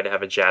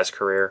a jazz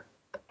career.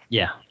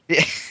 Yeah,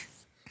 Yeah.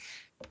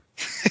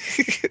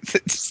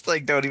 Just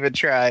like don't even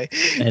try.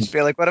 And- Just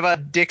be like, what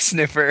about Dick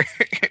Sniffer?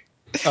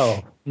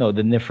 Oh no,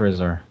 the Niffers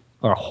are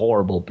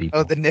horrible people.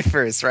 Oh, the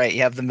Niffers, right?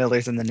 You have the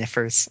Millers and the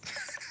Niffers.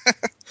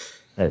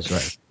 That's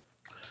right.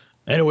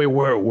 Anyway,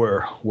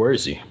 where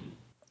is he?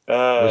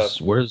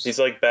 Where's He's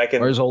like back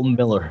in. where's old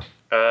Miller?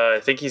 I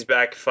think he's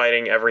back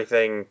fighting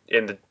everything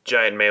in the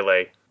giant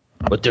melee.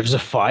 But there's a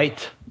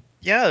fight.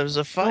 Yeah, there was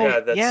a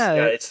fight.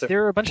 It's the.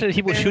 there were a bunch of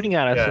people shooting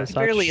at us Yeah. and such.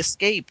 Barely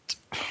escaped.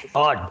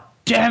 Oh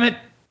damn it!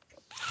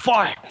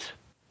 Fight.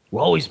 We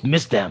always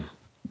miss them.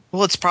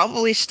 Well, it's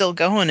probably still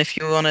going if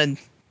you want to.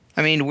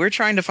 I mean, we're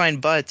trying to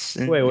find Butts.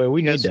 And Wait, we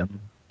you need guys- them.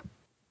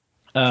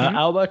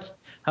 How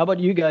about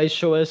you guys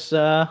show us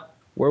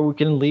where we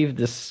can leave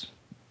this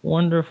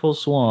wonderful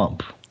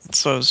swamp?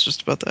 That's what I was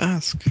just about to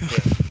ask.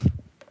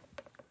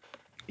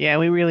 Yeah,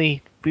 we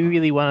really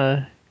want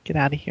to get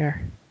out of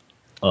here.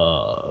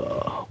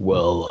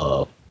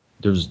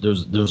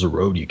 There's a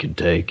road you can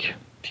take.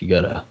 If you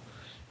got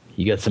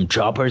some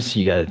choppers,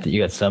 you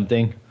got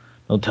something.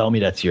 Don't tell me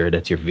that's your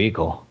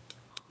vehicle.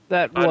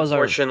 That was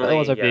our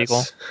Unfortunately, vehicle.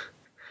 yes.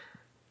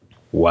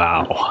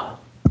 Wow.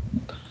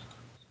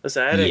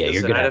 Listen, I had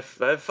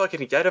a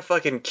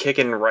fucking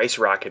kicking rice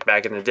rocket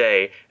back in the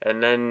day,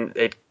 and then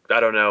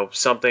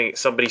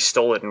somebody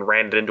stole it and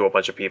ran it into a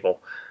bunch of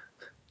people.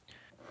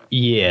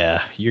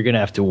 Yeah, you're gonna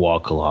have to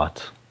walk a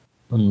lot,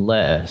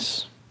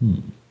 unless.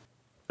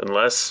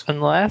 Unless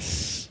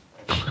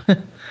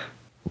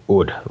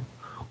What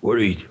are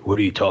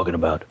you talking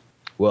about?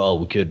 Well,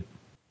 we could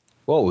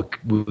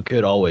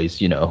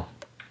always,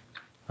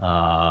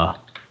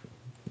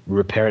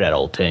 repair that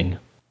old thing.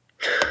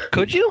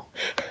 Could you?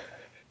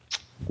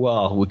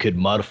 Well, we could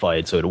modify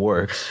it so it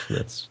works.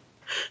 That's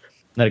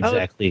not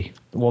exactly.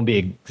 It won't be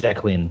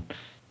exactly in,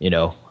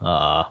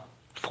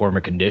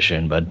 former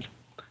condition, but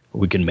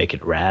we can make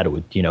it rad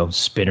with,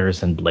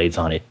 spinners and blades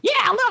on it. Yeah,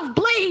 I love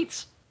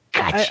blades.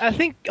 Gotcha. I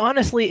think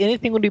honestly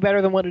anything would be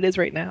better than what it is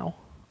right now.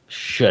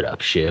 Shut up,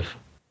 Shiv.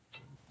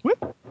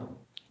 What?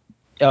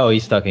 Oh,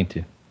 he's talking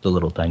to the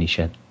little tiny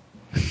shed.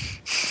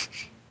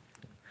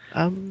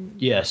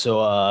 Yeah. So,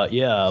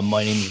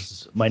 my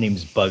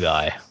name's Bug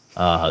Eye.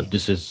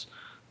 This is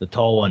the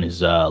tall one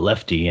is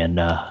Lefty, and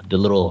the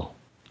little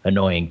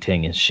annoying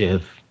thing is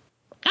Shiv.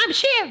 I'm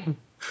Shiv.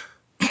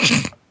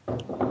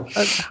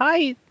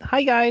 Hi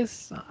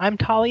guys. I'm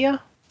Talia.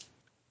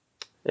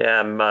 yeah,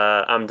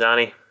 I'm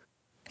Donnie.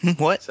 What?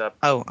 What's up?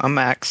 Oh, I'm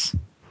Max.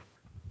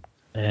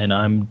 And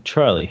I'm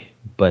Charlie,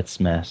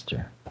 Butts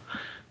Master.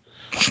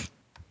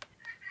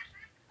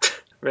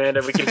 Man,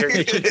 we can hear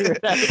you.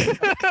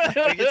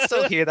 I can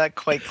still hear that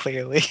quite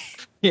clearly.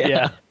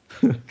 Yeah.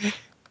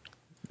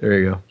 There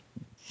you go.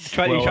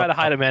 You try to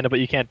hide Amanda, but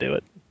you can't do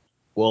it.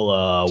 Well,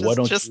 why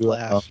don't just you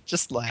laugh?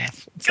 Just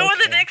laugh. It's Go in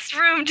the okay. next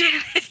room,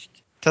 damn it.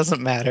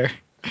 Doesn't matter.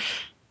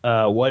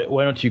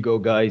 Why don't you go,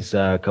 guys?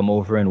 Come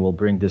over and we'll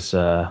bring this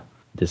junk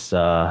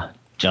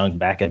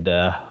back at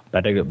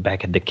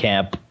the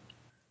camp.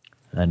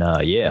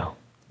 And yeah.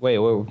 Wait,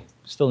 we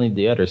still need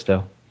the others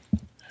though.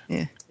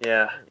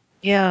 Yeah.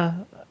 Yeah.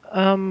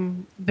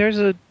 There's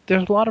a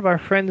lot of our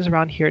friends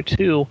around here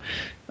too.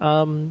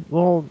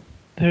 Well,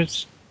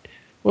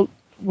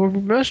 we're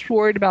most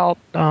worried about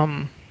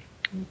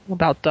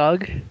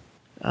Doug.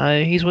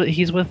 He's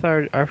with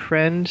our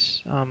friend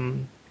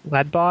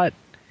Leadbot.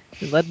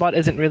 Leadbot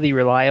isn't really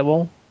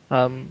reliable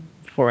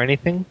for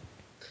anything.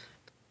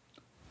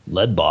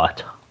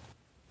 Leadbot.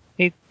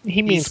 He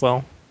means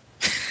well.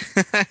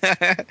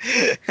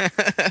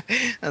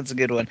 That's a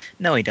good one.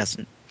 No, he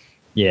doesn't.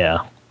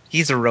 Yeah.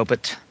 He's a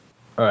robot.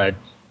 All right.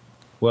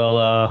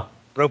 Well,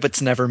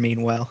 Robots never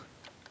mean well.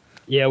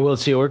 yeah, we'll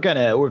see. We're kind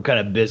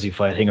of busy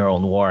fighting our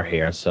own war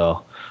here,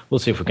 so we'll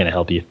see if we can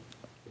help you.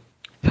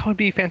 That would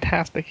be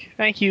fantastic.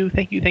 Thank you.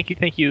 Fucking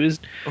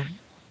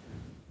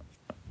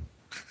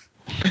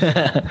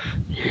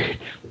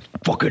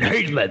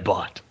hate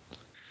Leadbot.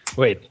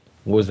 Wait,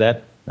 what was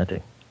that?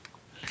 Nothing.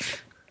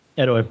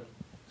 Anyway,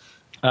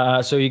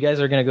 so you guys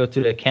are gonna go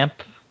to the camp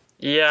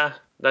Yeah,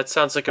 that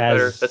sounds like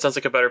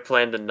a better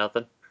plan than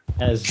nothing.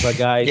 as the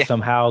guy Yeah.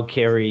 somehow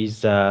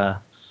carries the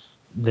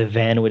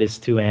van with his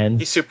two hands.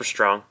 He's super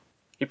strong.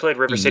 He played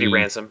River City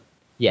Ransom.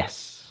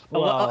 Yes.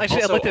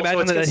 Actually, I'd like to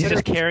imagine it's that he's just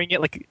considered- carrying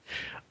it like.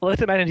 I'd like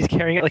to imagine he's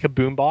carrying it like a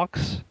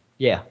boombox.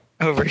 Yeah.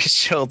 Over his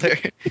shoulder.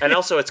 And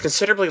also, it's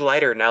considerably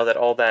lighter now that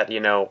all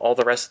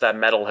the rest of that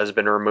metal has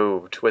been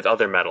removed with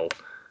other metal.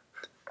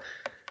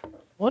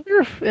 Wonder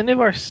if any of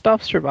our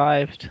stuff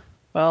survived.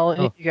 Well,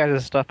 any Oh. of you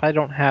guys' stuff. I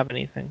don't have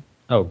anything.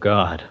 Oh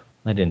God,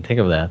 I didn't think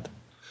of that.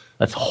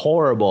 That's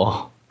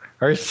horrible.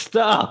 Her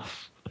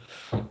stuff.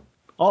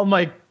 All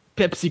my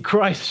Pepsi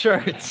Christ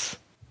shirts.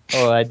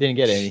 Oh, I didn't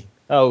get any.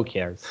 Oh, who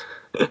cares?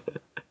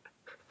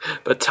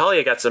 But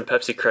Talia got some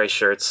Pepsi Christ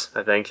shirts,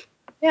 I think.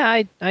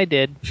 Yeah, I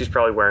did. She's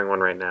probably wearing one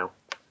right now.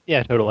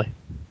 Yeah, totally.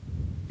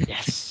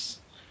 Yes.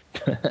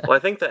 Well, I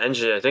think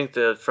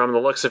from the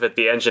looks of it,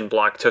 the engine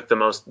block took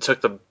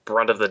the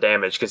brunt of the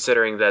damage,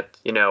 considering that,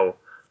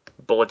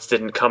 bullets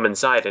didn't come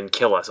inside and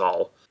kill us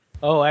all.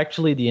 Oh,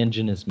 actually, the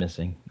engine is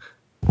missing.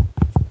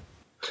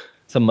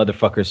 Some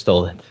motherfucker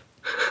stole it.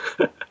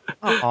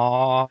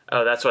 Aww.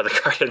 Oh, that's why the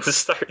car didn't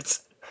start.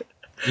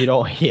 You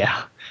don't.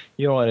 Yeah.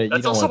 You don't want to.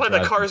 That's also why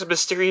the car is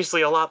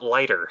mysteriously a lot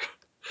lighter.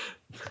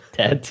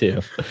 That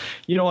too.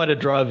 You don't want to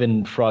drive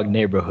in Frog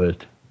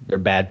neighborhood. They're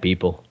bad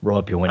people. Roll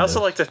up your I windows.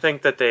 also like to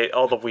think that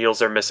all the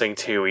wheels are missing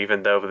too,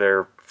 even though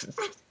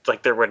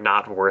they were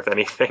not worth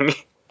anything.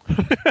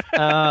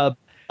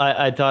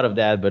 I thought of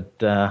that,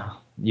 but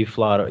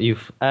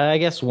I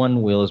guess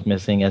one wheel is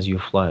missing as you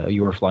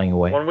were flying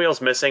away. One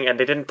wheel's missing, and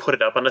they didn't put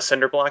it up on a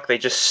cinder block. They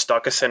just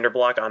stuck a cinder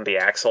block on the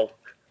axle.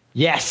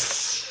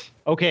 Yes.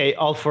 Okay,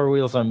 all four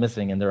wheels are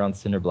missing, and they're on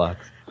cinder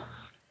blocks.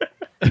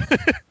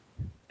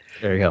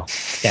 There you go.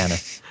 Scan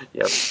it.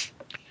 Yep.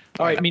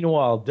 All right.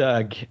 Meanwhile,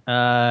 Doug,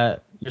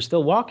 you're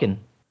still walking,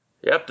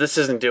 Yep. This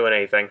isn't doing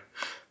anything.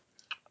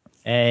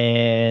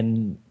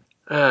 and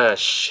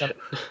Shit.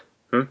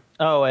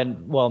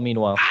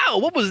 meanwhile, Ow!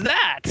 What was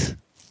that?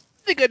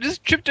 I think I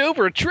just tripped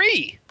over a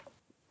tree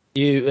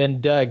you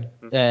and Doug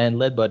and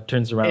Leadbutt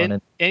turns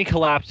around and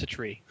collapsed a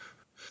tree.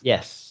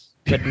 yes.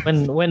 But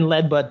when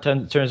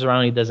Leadbutt turns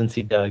around, he doesn't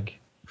see Doug.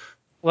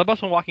 Well, I've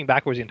been walking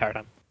backwards the entire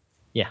time,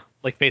 Yeah.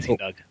 like facing Oh.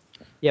 Doug.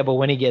 Yeah, but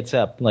when he gets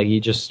up, like you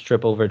just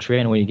trip over a tree,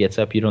 and when he gets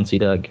up, you don't see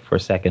Doug for a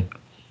second,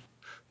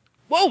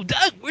 Whoa,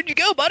 Doug! Where'd you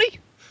go, buddy?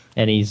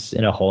 and he's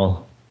in a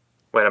hole.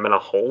 Wait, I'm in a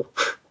hole?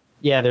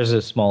 Yeah, there's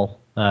a small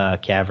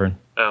cavern.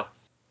 Oh.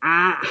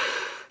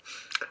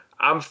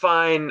 I'm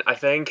fine, I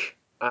think.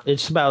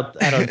 It's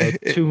about, I don't know,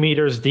 2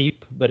 meters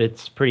deep, but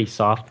it's pretty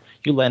soft.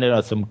 You landed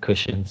on some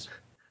cushions.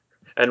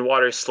 And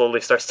water slowly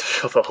starts to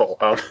fill the hole.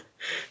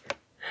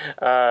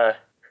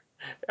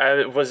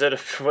 Was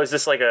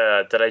this like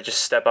did I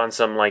just step on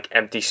some like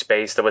empty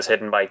space that was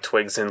hidden by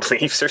twigs and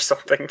leaves or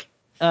something?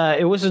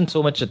 It wasn't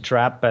so much a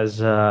trap as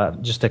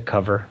just a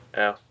cover.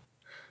 Oh.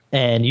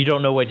 And you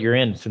don't know what you're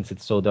in since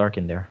it's so dark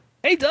in there.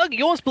 Hey, Doug, you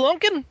going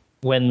spelunking?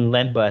 When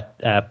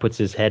Lenbutt puts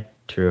his head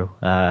through,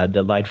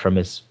 the light from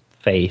his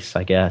face,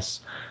 I guess,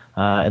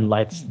 and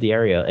lights the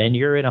area, and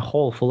you're in a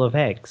hole full of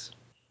eggs.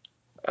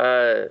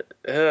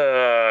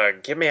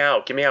 Get me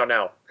out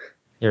now.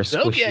 You're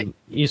squished, Okay.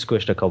 You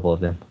squished a couple of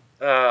them.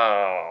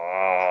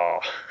 Oh.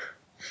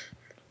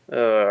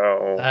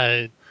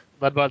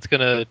 Leadbot's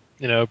gonna,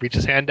 reach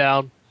his hand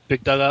down,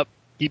 pick Doug up,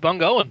 keep on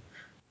going.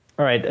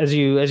 All right, as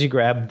you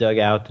grab Doug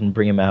out and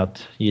bring him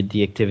out,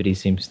 the activity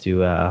seems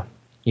to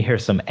you hear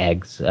some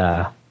eggs.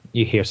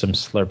 You hear some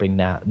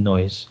slurping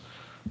noise.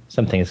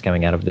 Something is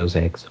coming out of those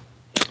eggs,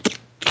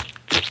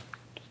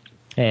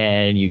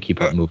 and you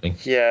keep on moving.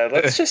 Yeah,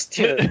 let's just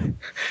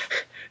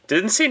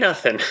didn't see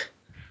nothing.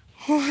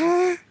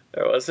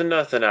 There wasn't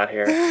nothing out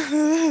here.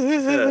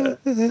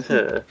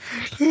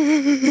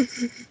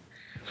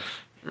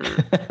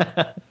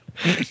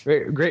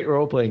 Great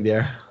role playing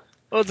there.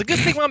 Well, it's a good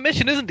thing my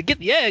mission isn't to get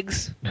the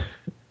eggs.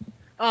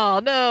 Oh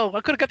no!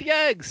 I could have got the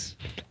eggs.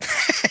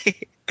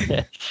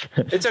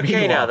 It's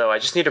okay now, though. I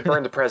just need to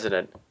burn the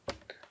president.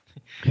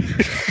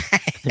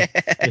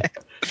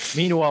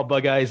 Meanwhile,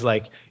 Bug Eye's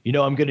like,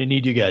 I'm going to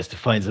need you guys to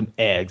find some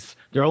eggs.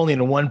 They're only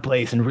in one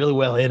place and really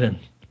well hidden.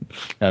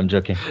 I'm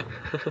joking.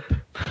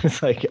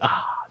 It's like,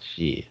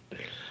 shit.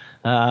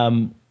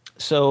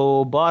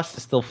 So Boss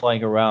is still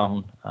flying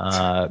around,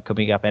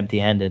 coming up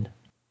empty-handed.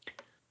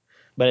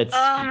 But it's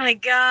Oh my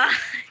god.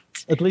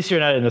 at least you're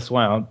not in the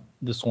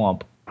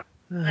swamp.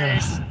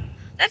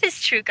 That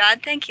is true,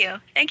 God. Thank you.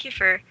 Thank you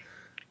for.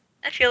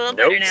 I feel a little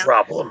No better now.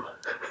 problem.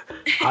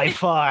 High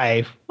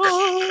five.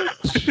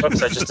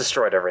 Oops, I just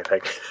destroyed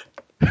everything.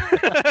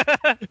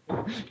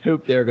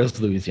 Hope there goes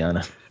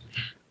Louisiana.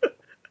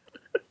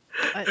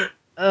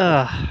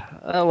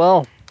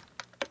 Well,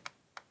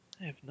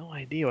 I have no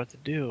idea what to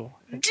do.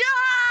 Dog!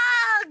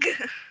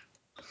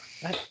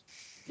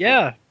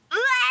 Yeah.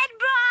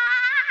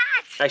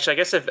 Leadbot! Actually, I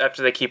guess if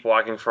after they keep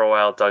walking for a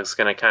while, Doug's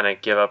going to kind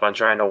of give up on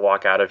trying to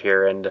walk out of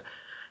here and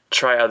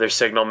try other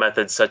signal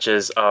methods such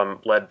as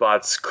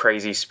Leadbot's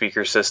crazy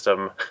speaker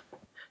system.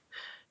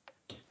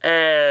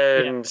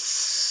 And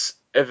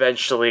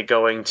eventually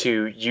going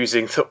to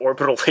using the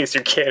orbital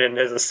laser cannon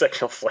as a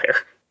signal flare.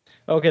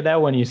 Okay,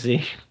 that one you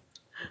see.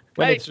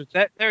 There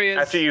he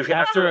is.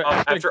 After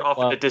off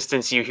in the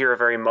distance, you hear a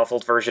very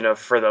muffled version of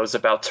 "For Those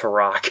About to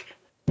Rock."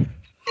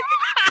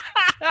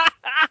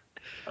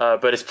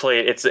 But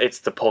it's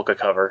the polka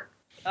cover.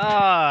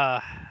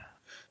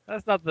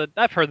 That's not the.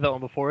 I've heard that one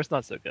before. It's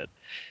not so good.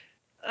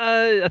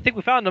 I think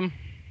we found him.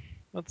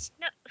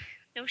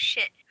 No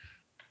shit.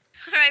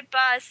 Alright,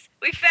 boss.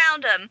 We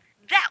found him.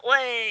 That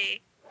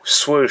way.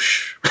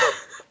 Swoosh.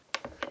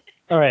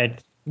 All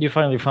right, you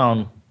finally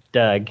found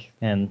Doug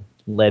and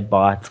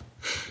Leadbot.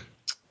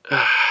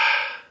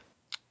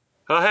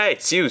 Oh, hey,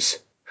 it's Zeus.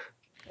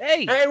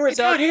 Hey, we're Doug.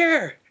 down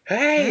here.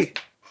 Hey,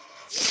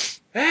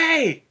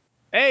 hey,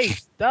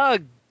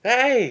 Doug.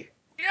 hey.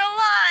 You're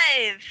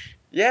alive!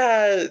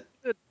 Yeah,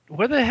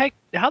 Where the heck?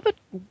 How the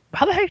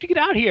heck did you get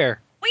out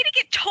here? Way to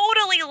get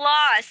totally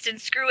lost and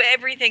screw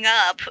everything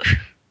up.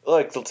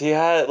 look,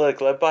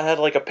 Leadbot had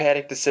like a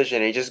panic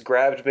decision. He just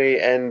grabbed me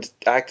and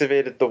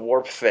activated the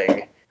warp thing.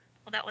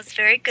 Well, that was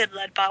very good,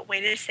 Leadbot.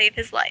 Way to save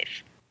his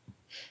life.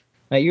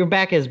 Your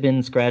back has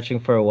been scratching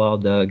for a while,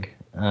 Doug.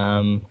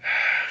 And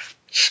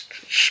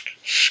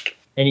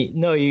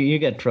you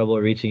get trouble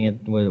reaching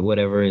it with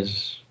whatever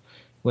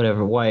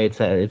why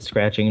it's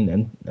scratching,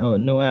 and no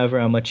matter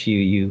how much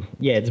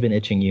it's been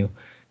itching you.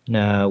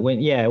 When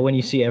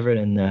you see Everett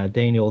and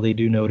Daniel, they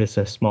do notice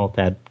a small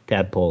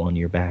tadpole on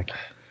your back.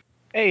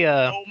 Hey,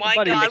 Oh my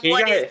buddy. god,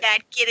 what is that?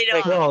 Get it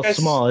off. Well, guys-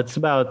 small. It's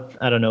about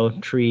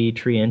 3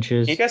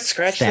 inches. You guys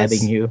scratch stabbing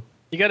this? you.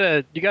 You got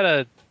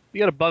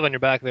a bug on your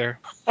back there.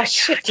 Oh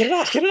shit! Get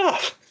it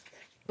off!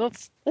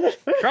 Let's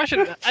crush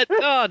it.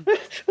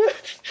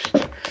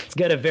 It's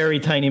got a very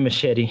tiny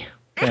machete.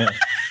 Kinda.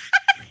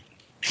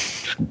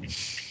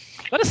 Is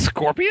that a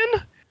scorpion?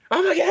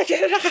 Oh my god!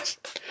 Get it off!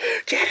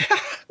 Get it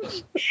off!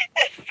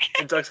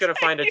 And Doug's gonna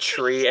find a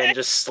tree and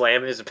just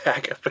slam his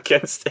back up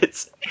against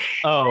it.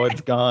 Oh,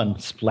 it's gone.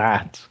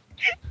 Splat.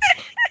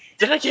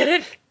 Did I get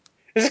it?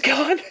 Is it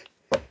gone?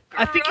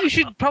 I think you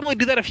should probably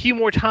do that a few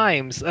more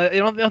times. I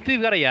don't think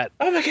you've got it yet.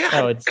 Oh my god!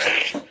 Oh, it's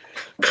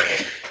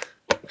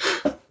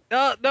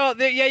No,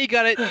 there, yeah, you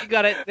got it. You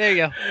got it. There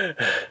you go.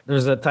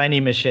 there's a tiny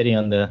machete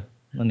on the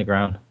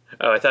ground.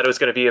 Oh, I thought it was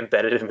gonna be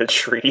embedded in the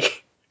tree.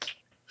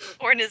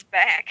 Or in his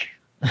back.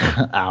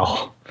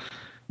 Ow.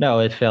 No,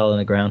 it fell on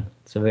the ground.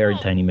 It's a very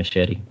tiny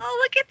machete. Oh,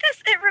 look at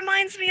this. It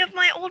reminds me of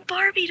my old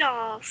Barbie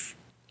dolls.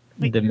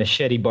 The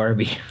machete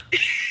Barbie.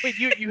 Wait,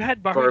 you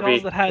had Barbie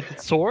dolls that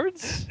had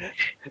swords?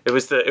 It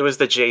was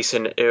the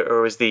Jason, or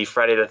it was the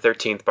Friday the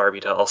 13th Barbie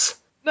dolls.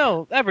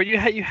 No, Everett, you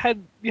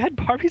had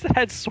Barbies that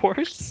had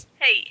swords?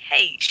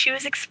 Hey, she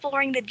was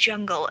exploring the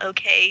jungle,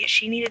 okay?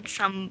 She needed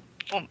some...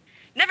 Well,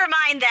 never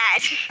mind that.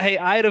 Hey,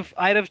 I'd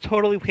have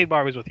totally played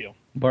Barbies with you.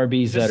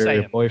 Barbie's Just that her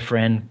saying.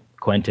 boyfriend,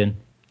 Quentin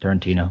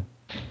Tarantino.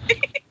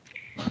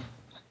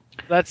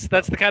 That's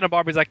the kind of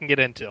Barbies I can get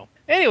into.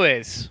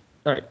 Anyways,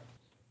 All right.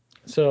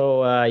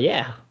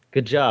 So,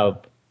 good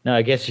job. Now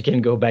I guess you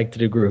can go back to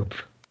the group.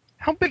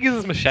 how big is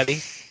this machete?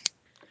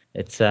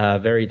 It's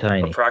very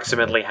tiny.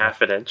 Approximately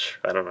half an inch.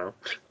 I don't know.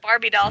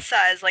 Barbie doll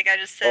size, like I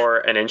just said. Or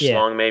an inch Yeah.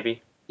 long,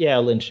 maybe. Yeah,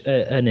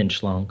 an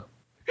inch long.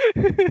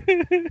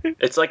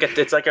 It's like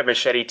a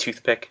machete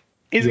toothpick.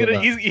 He's You'll gonna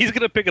know. he's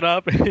gonna pick it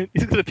up.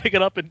 He's gonna pick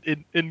it up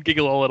and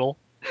giggle a little.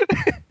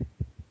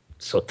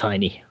 So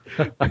tiny.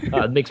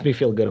 It makes me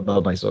feel good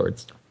about my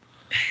swords.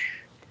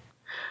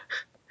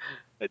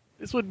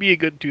 This would be a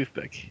good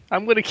toothpick.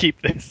 I'm gonna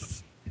keep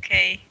this.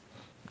 Okay.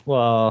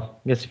 Well,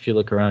 I guess if you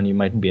look around, you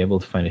might be able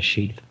to find a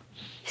sheath.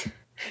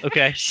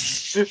 Okay.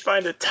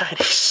 Find a tiny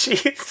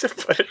sheath to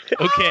put it in.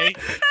 Okay.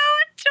 Oh,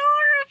 it's so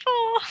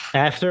adorable.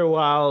 After a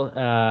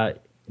while,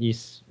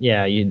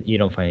 you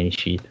don't find any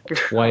sheath.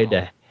 Why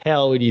the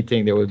hell would you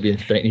think there would be a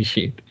tiny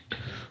sheath?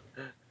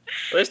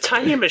 There's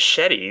tiny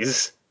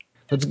machetes.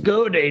 Let's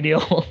go,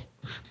 Daniel.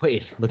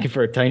 Wait, looking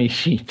for a tiny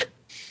sheath.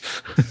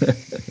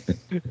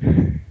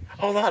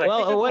 Hold on.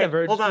 Well,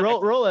 whatever. Hold on.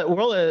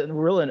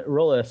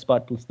 Roll a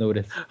spot plus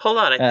notice. Hold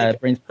on. I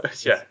think. Brains.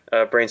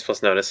 Brains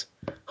plus notice.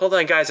 Hold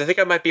on, guys. I think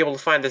I might be able to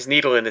find this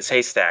needle in this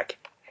haystack.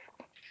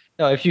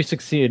 No, if you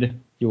succeed,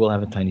 you will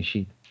have a tiny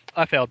sheet.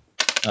 I failed.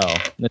 Oh,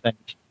 the tiny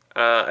sheet.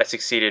 I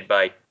succeeded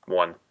by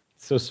 1.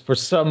 So for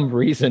some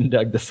reason,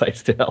 Doug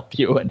decides to help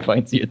you and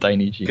finds you a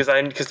tiny sheet.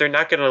 Because they're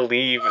not gonna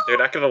leave. They're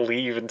not gonna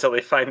leave until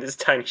they find this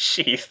tiny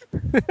sheath.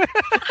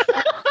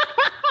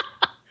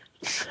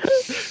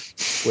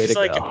 Way It's to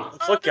like, go.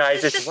 look,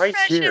 guys, this it's is right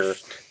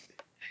precious.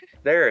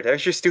 here.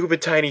 There's your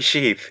stupid tiny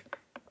sheath.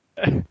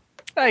 Thank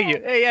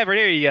you. Hey, Everett,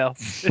 here you go.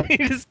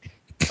 You just-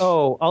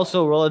 Oh,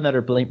 also roll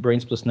another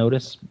brains plus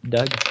notice,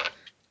 Doug.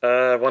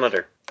 1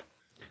 under.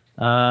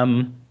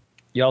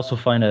 You also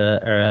find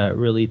a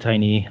really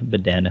tiny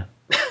bandana.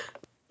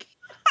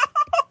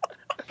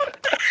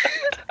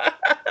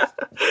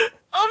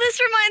 Oh,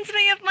 this reminds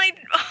me of my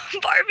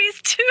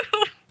Barbies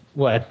too.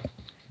 What?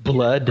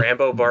 Blood?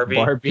 Rambo Barbie?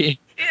 Barbie?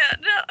 Yeah,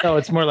 no. No,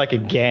 it's more like a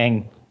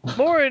gang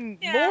more and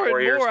Yeah. more and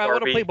Warriors more. I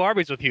want to Barbie.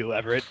 play Barbies with you,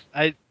 Everett.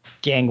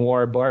 gang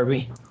war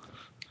Barbie.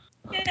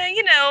 Yeah,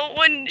 you know,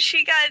 when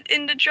she got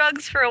into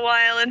drugs for a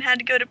while and had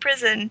to go to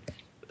prison.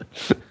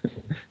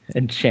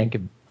 And Shank.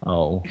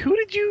 Oh. Who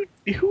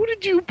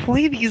did you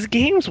play these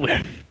games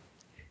with?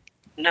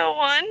 No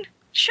one.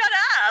 Shut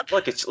up.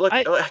 Look,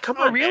 come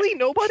Oh, on, really? man.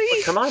 Nobody?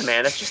 Look, come on,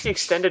 man. That's just the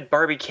extended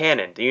Barbie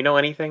canon. Do you know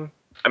anything?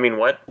 I mean,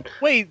 what?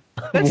 Wait,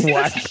 that's,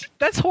 What?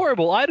 that's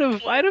horrible. I'd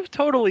have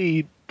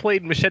totally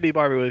played Machete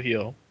Barbie with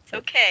you. It's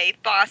okay.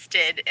 Boss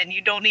did, and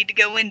you don't need to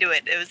go into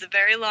it. It was a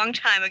very long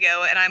time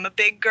ago, and I'm a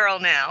big girl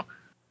now.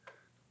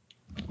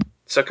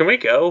 So can we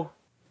go?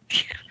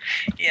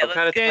 Yeah, I'm let's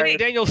kinda go. tired.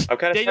 Daniel I'm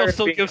kind of Daniel tired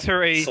still of being gives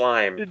her a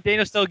slime.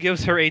 Daniel still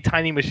gives her a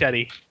tiny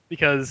machete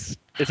because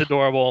it's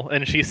adorable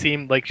and she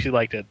seemed like she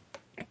liked it.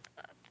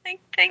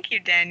 Thank you,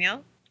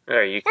 Daniel.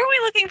 There, you. Were we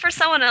looking for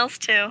someone else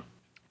too?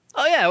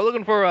 Oh yeah, we're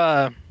looking for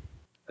I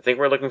think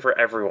we're looking for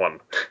everyone.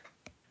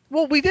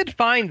 well, we did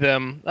find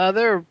them.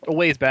 They're a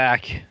ways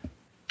back.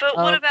 But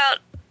what about,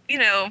 you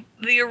know,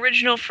 the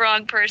original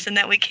frog person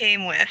that we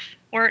came with?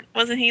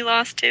 Wasn't he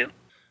lost too?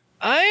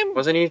 I'm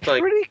Wasn't he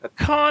like? pretty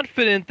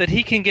confident that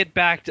he can get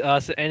back to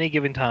us at any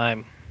given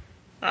time.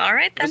 All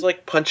right It then. was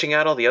like punching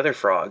out all the other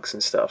frogs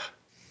and stuff.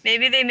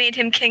 Maybe they made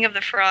him king of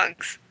the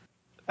frogs.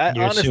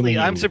 You're Honestly, assuming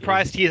I'm he-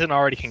 surprised he isn't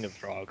already king of the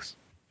frogs.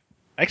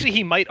 Actually,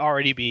 he might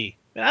already be.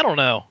 I don't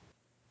know.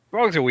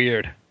 Frogs are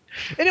weird.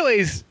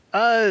 Anyways,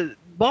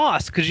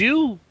 boss, could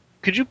you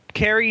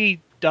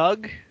carry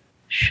Doug?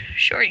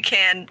 Sure you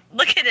can.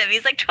 Look at him.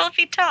 He's like 12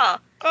 feet tall.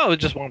 Oh, I was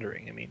just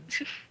wondering. I mean,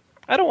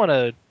 I don't want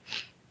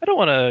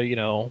to, you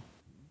know,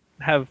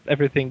 have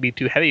everything be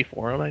too heavy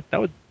for him. That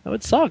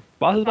would suck.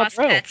 Boss is about Boss to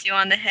grow. pats you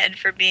on the head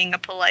for being a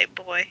polite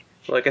boy.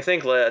 Like I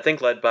think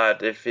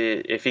Leadbot,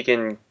 if he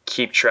can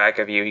keep track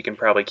of you, he can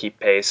probably keep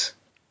pace.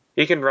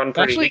 He can run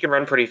pretty. Actually- he can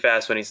run pretty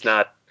fast when he's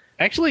not.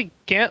 Actually,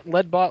 can't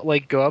Leadbot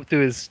like go up to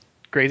his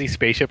crazy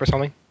spaceship or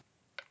something?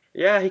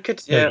 Yeah, he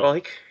could. Yeah, well,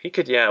 he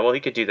could. Yeah, well, he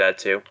could do that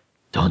too.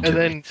 Don't And do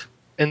then it.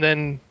 and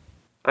then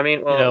I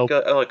mean, well, You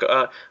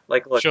know,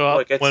 look, show up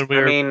look. It's, when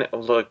we're- I mean,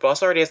 look,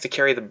 boss already has to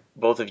carry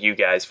both of you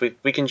guys.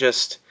 We can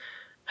just.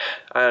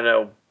 I don't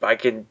know. I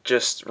can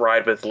just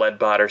ride with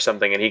Leadbot or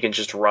something, and he can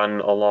just run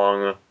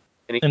along.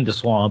 In the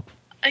swamp.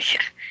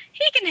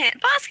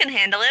 Boss can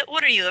handle it.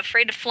 What are you,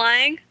 afraid of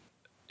flying?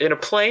 In a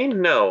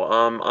plane? No.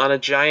 On a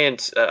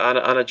giant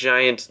on a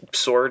giant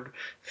sword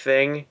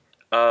thing.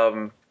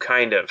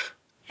 Kind of.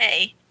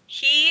 Hey,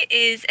 he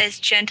is as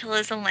gentle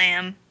as a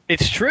lamb.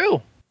 it's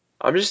true.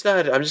 I'm just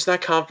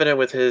not confident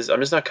with his. I'm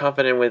just not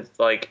confident with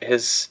like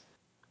his.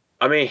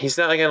 I mean, he's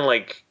not gonna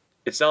like.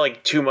 It's not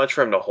like too much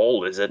for him to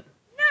hold, is it?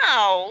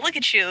 No, look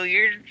at you.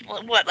 You're,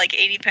 what, like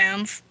 80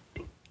 pounds?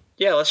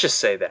 Yeah, let's just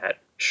say that.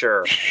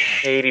 Sure,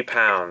 80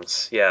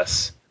 pounds.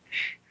 Yes,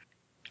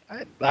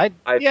 I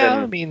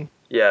I mean,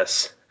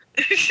 yes.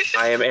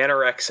 I am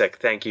anorexic.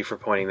 Thank you for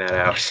pointing that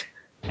out.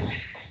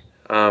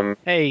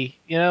 hey,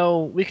 you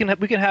know, we can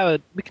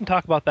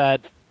talk about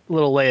that a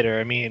little later.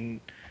 I mean,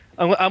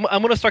 I'm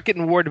gonna start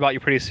getting worried about you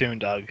pretty soon,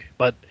 Doug.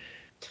 But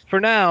for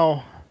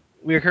now,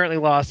 we are currently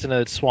lost in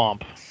a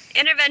swamp.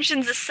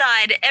 Interventions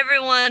aside,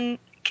 everyone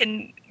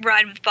can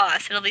ride with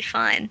Boss. It'll be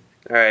fine.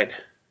 All right.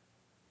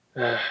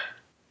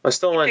 I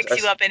still He want.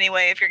 picks you up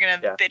anyway if you're gonna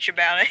Yeah. bitch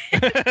about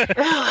it.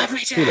 Let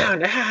me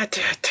down.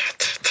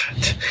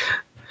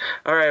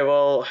 All right.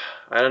 Well,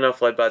 I don't know if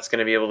Leadbot's going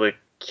to be able to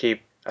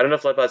keep. I don't know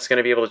if Leadbot's going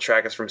to be able to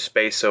track us from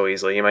space so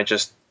easily. He might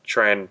just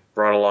try and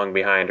run along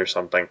behind or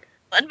something.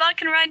 Leadbot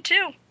can ride too.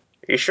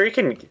 Are you sure he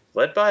can?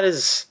 Leadbot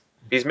is.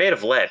 He's made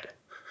of lead.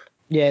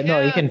 Yeah, no,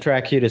 he Yeah. can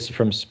track you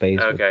from space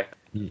Okay.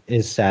 with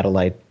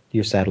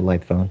your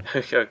satellite phone.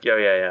 Oh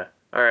yeah.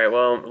 All right.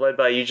 Well,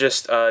 Leadbot, you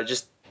just I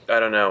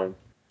don't know.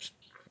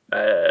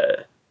 Why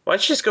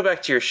don't you just go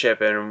back to your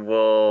ship and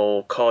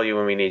we'll call you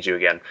when we need you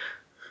again.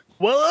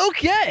 Well,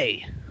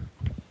 okay.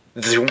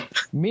 Zoom.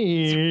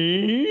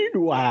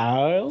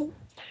 Meanwhile,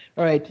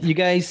 all right, you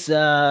guys,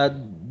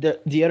 the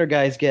other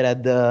guys get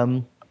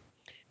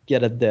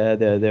get at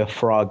the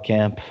frog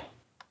camp,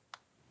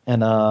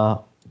 and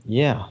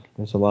yeah,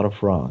 there's a lot of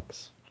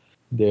frogs.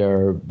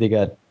 They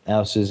got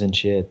houses and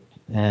shit,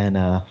 and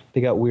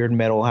they got weird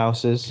metal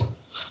houses.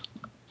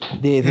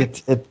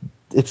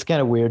 It's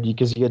kind of weird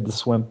because you get the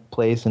swim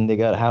place, and they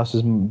got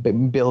houses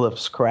built of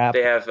scrap.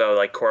 They have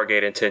like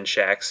corrugated tin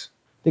shacks.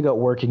 They got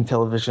working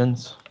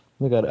televisions.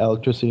 They got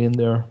electricity in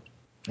there,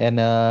 and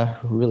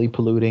really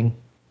polluting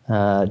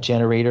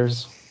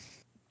generators.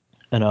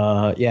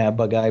 And yeah,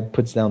 but guy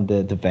puts down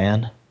the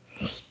van.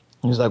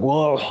 He's like,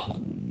 "Well,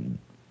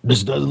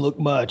 this doesn't look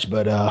much,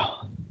 but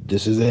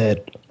this is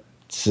it.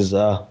 This is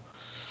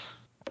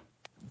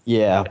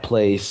yeah,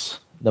 place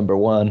number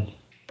one.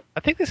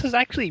 I think this is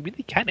actually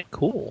really kind of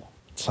cool.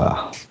 It's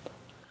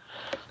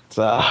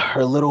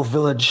her little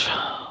village.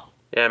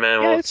 Yeah,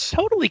 man. Yeah, Well, it's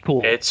totally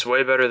cool. it's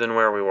way better than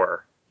where we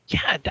were.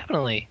 Yeah,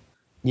 definitely.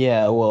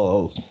 Yeah,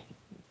 well,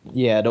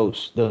 yeah,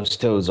 those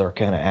toads are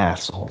kind of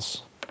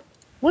assholes.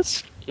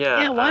 What's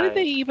Yeah. why did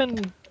they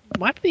even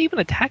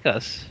attack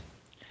us?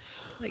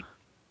 That was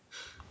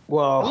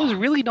Well,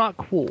 really not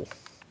cool.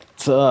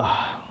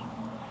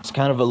 it's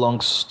kind of a long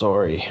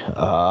story.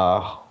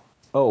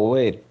 Oh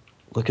wait,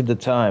 look at the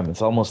time.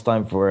 It's almost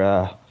time for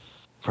a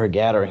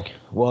gathering.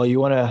 Well,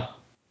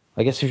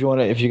 I guess if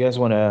you guys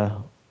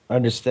wanna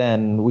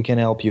understand, we can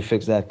help you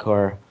fix that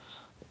car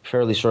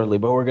fairly shortly,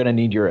 but we're gonna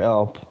need your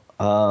help.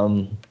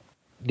 I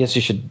guess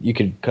you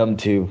could come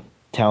to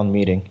town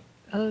meeting.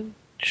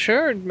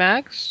 Sure,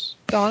 Max,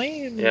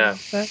 Donnie. Yeah.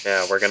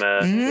 Yeah. We're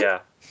gonna. Mhm. Yeah.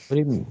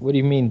 What do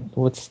you mean?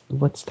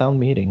 What's town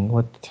meeting?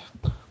 What?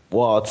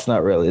 Well, it's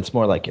not really. It's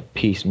more like a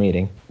peace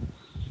meeting.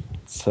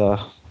 It's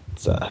a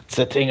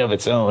thing of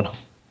its own.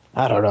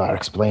 I don't know how to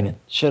explain it.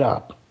 Shut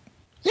up.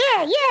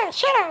 Yeah,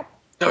 shut up.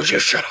 No, you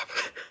shut up.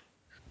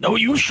 No,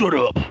 you shut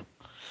up.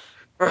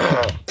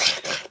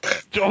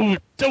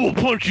 Double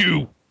punch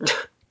you.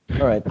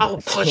 All right.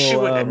 I'll punch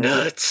you in the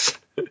nuts.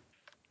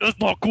 That's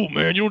not cool,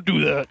 man. You don't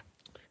do that.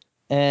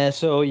 And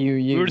so We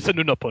you already said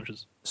no nut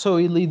punches. so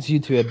he leads you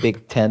to a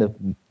big tent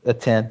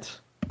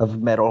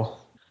of metal.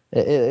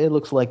 It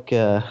looks like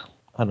I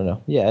don't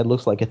know. Yeah, it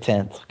looks like a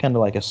tent, kind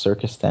of like a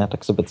circus tent,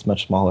 except it's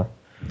much smaller.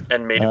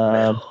 And made of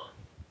metal.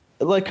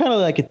 Like kind of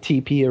like a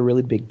teepee, a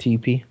really big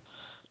teepee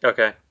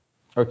Okay.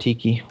 or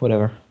tiki,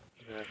 whatever.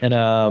 And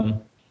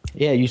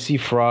yeah, you see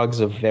frogs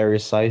of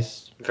various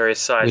sizes. Various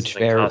sizes Which and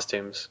vary-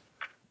 costumes.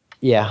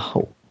 Yeah.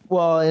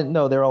 Well,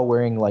 no, they're all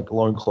wearing like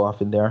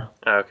loincloth in there.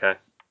 Oh, okay.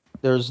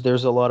 There's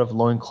a lot of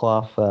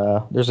loincloth.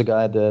 There's a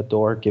guy at the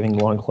door giving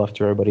loincloth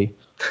to everybody,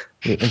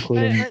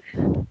 including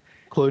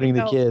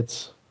the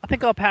kids. I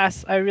think I'll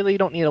pass. I really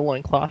don't need a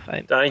loincloth.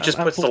 Donnie just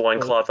puts the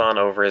loincloth on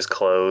over his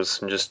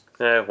clothes and just,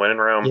 when in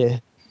Rome.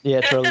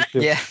 Yeah, Charlie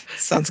too. Yeah,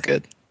 sounds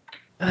good.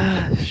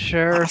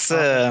 Sure.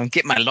 Awesome.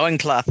 Get my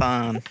loincloth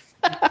on.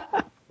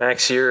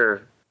 Max,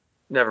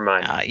 never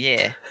mind. Oh,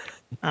 yeah.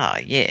 Oh,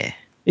 yeah.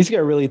 He's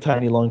got really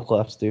tiny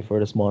loincloths too for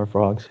the smaller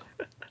frogs.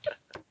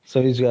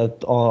 So he's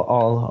got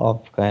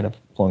all kind of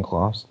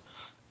loincloths.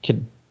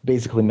 Could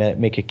basically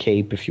make a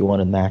cape if you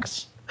wanted,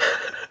 Max.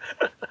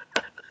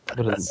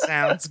 But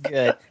Sounds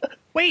good.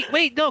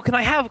 Wait, no. Can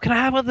I have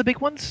one of the big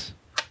ones?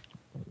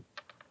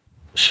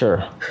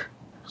 sure.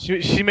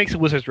 She makes a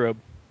wizard's robe.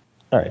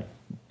 All right.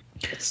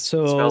 It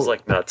So smells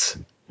like nuts.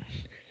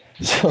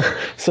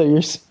 So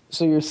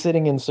you're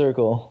sitting in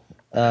circle,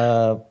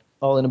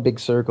 all in a big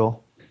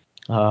circle.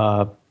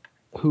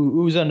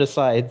 Who's on the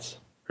sides?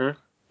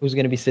 Who's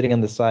going to be sitting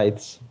on the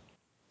sides?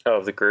 Oh,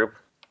 of the group?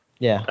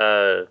 Yeah,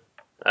 I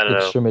don't know.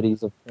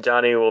 extremities of.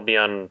 Donnie will be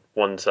on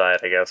one side,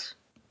 I guess.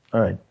 All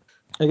right.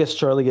 I guess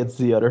Charlie gets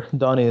the other.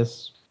 Donnie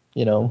is,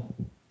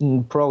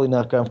 probably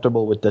not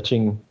comfortable with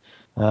touching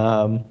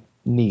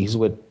knees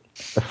with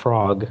a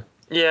frog.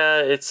 Yeah,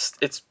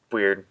 it's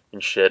weird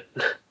and shit.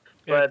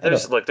 But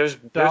there's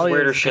Dahlia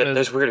weirder is shit. gonna-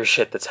 There's weirder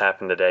shit that's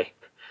happened today.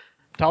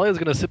 Talia's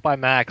gonna sit by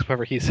Max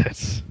wherever he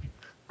sits.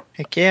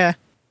 Heck yeah.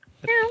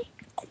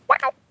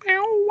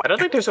 I don't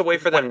think there's a way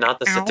for them not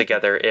to sit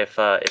together if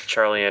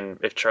Charlie and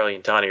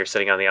Donnie are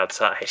sitting on the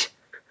outside.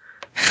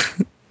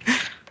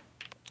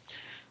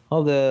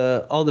 All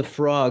the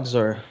frogs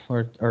are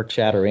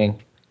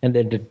chattering, and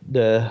then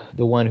the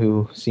one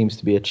who seems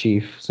to be a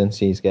chief, since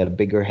he's got a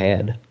bigger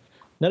head,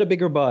 not a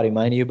bigger body,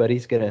 mind you, but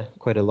he's got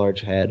quite a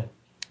large head.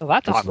 Well,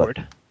 that's It's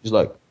awkward. He's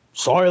like,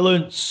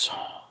 silence.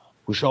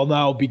 We shall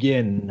now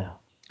begin.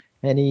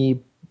 And he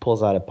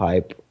pulls out a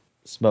pipe,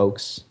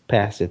 smokes,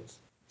 pass it.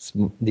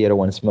 The other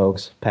one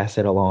smokes, pass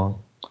it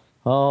along,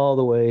 all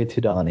the way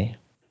to Donnie.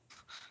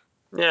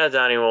 Yeah,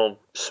 Donnie will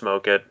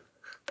smoke it.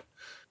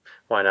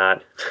 Why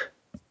not?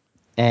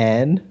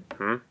 And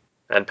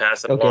And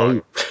pass it Okay.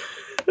 along.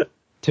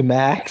 to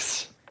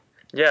Max.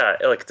 Yeah,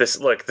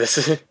 this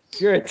is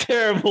You're a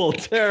terrible,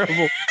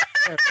 terrible.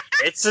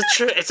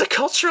 it's a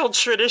cultural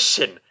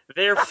tradition.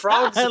 They're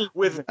frogs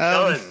with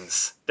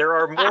guns. There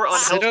are more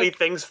unhealthy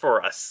things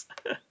for us.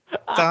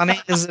 Donnie,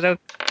 is it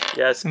okay?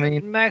 Yes. I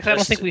mean, Max, I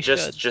don't think we should.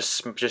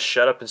 Just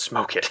shut up and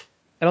smoke it.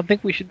 I don't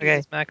think we should do Okay.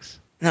 this, Max.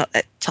 No,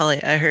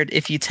 Tully, I heard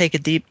if you take a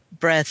deep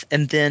breath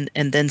and then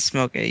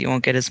smoke it, you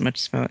won't get as much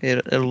smoke.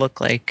 It'll look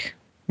like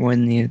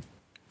when you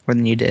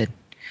did.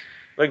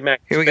 Look, man.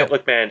 Here we go.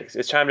 Look, man.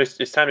 It's time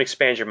to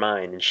expand your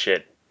mind and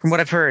shit. From what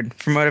I've heard.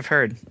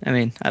 I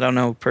mean, I don't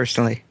know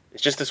personally.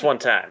 It's just this one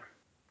time.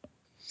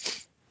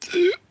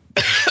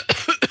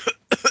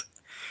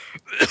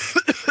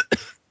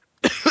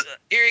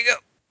 Here you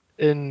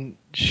go. And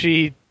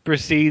she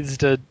proceeds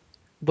to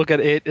look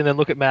at it and then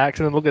look at Max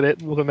and then look at it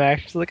and look at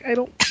Max. She's like, I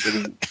don't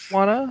really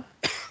wanna.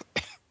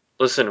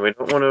 Listen, we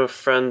don't want to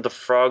offend the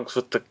frogs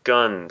with the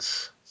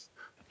guns.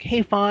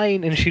 Okay,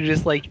 fine. And she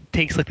just like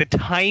takes like the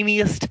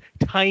tiniest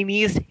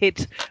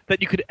hit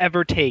that you could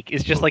ever take.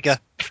 It's just like a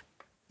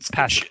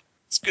pass.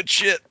 It's good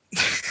shit.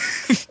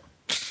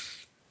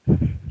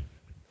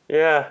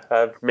 Yeah,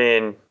 I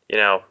mean,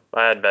 I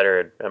had better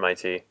at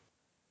MIT.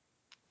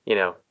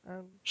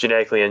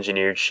 Genetically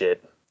engineered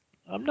shit.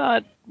 I'm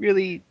not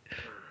really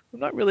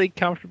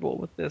comfortable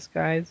with this,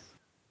 guys.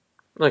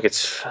 Look,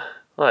 it's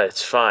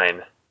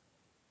fine.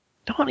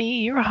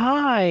 Donnie, you're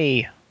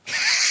high.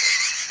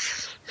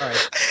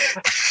 Alright.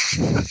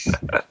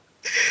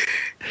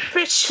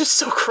 Bitch, you're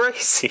so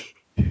crazy.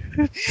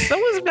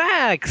 So is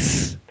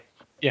Max.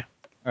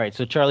 All right,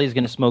 so Charlie's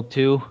going to smoke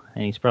 2,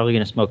 and he's probably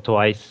going to smoke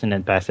twice and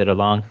then pass it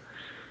along.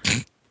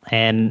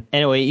 And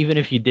anyway, even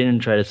if you didn't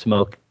try to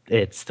smoke,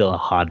 it's still a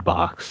hot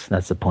box.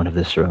 That's the point of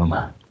this room.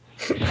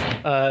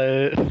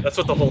 That's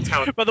what the whole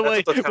town. By the way,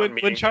 that's what the town when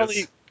meeting Charlie,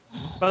 is.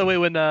 by the way,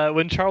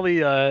 when Charlie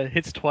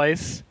hits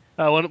twice,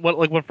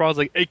 when Frog's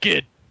like, "Hey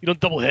kid, you don't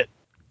double hit."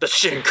 The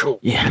Shinku.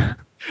 Yeah,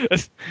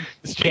 That's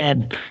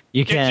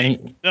you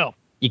can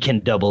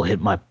double hit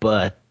my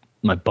butt,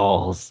 my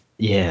balls.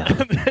 Yeah,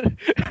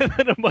 and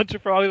then a bunch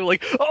of frogs are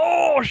like,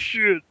 "Oh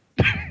shit!"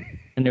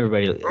 and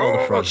everybody, all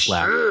the frogs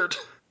laugh. Shit.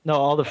 No,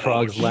 all the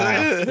frogs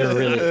laugh.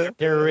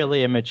 They're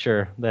really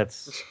immature. They're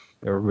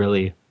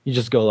really. You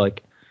just go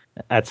like,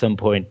 at some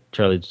point,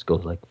 Charlie just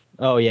goes like,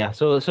 "Oh yeah."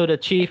 So the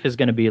chief is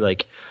gonna be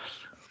like,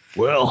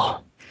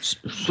 Well,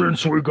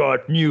 since we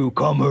got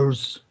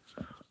newcomers,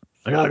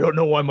 and I don't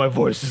know why my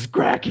voice is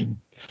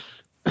cracking.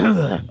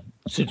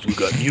 Since we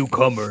got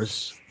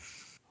newcomers,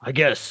 I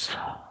guess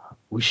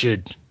we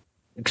should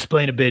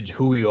explain a bit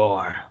who we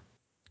are.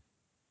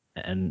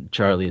 and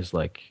Charlie is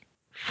like,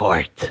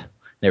 "Fight."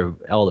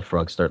 All the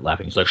frogs start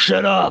laughing. He's like,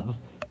 "Shut up."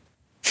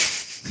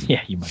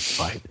 Yeah, you must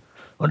fight.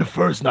 On the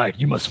first night,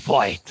 you must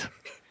fight.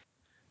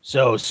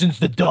 So, since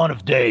the dawn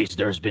of days,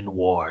 there's been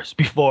wars.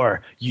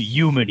 Before you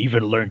human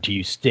even learned to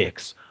use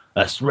sticks,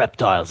 us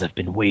reptiles have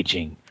been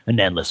waging an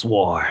endless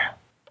war.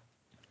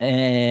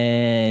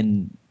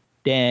 And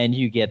then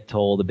you get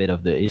told a bit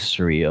of the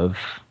history of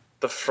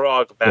The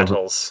frog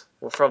battles.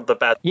 From the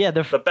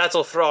the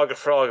battle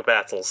frog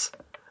battles.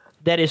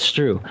 that is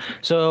true.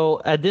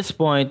 So at this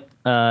point,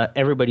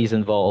 everybody's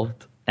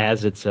involved,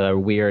 as it's a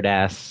weird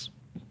ass.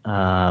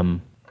 I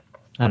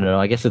don't know.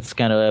 I guess it's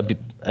kind of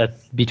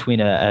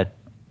between a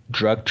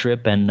drug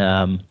trip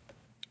and.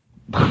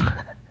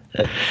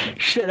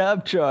 Shut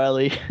up,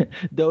 Charlie.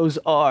 Those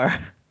are.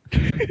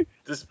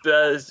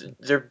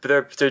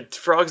 They're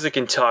frogs that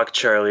can talk,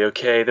 Charlie.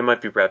 Okay, they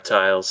might be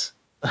reptiles.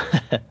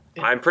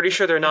 I'm pretty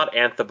sure they're not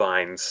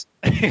anthibines.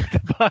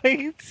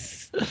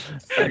 Bites.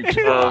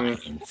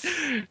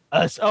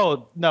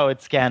 Oh no,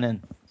 it's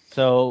canon.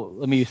 So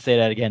let me say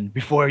that again.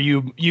 Before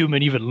you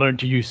human even learned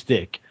to use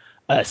stick,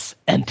 us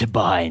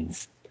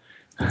Entibines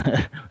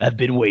have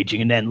been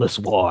waging an endless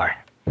war.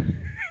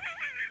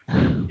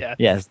 Yeah.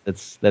 Yes,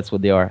 that's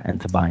what they are,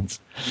 Entibines.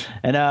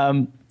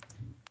 And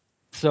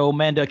so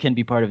Manda can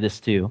be part of this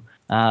too.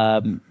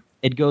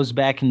 It goes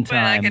back in Wait,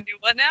 I time. can do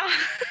what now?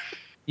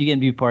 You can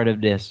be part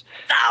of this.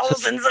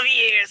 Thousands of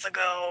years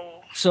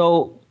ago.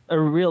 So a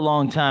real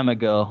long time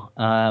ago,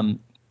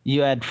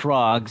 you had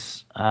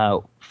frogs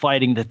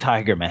fighting the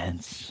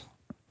Tigermans.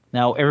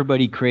 Now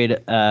everybody create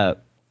you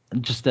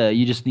just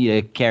need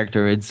a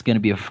character. It's going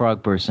to be a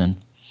frog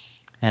person,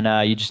 and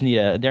you just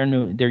need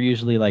they're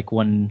usually like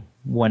one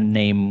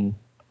name.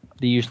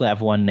 They usually have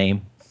one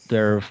name.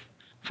 Their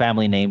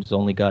family names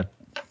only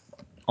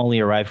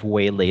arrive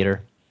way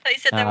later. They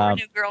said there were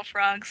new girl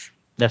frogs.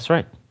 That's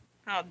right.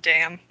 Oh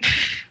damn.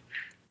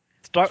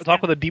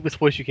 Talk with the deepest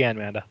voice you can,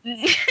 Amanda.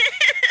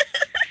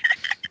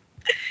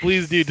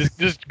 Please, dude,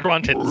 just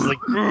grunt it. It's like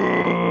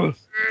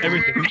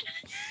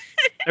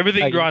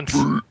everything grunts.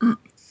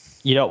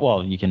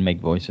 Well, you can make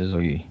voices,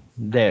 or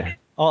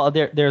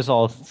there's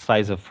all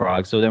size of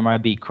frogs, so there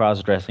might be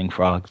cross-dressing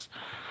frogs.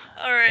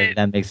 All right.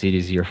 That makes it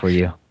easier for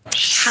you.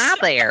 Hi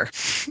there.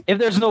 If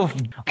there's no,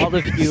 all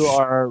of you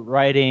are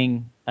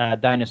writing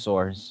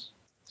dinosaurs,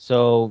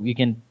 so you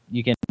can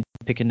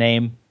pick a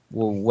name,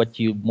 what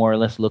you more or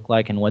less look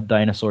like, and what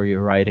dinosaur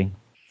you're writing.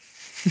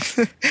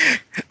 All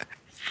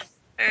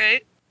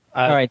right.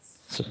 All right.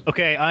 So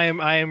Okay, I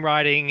am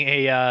riding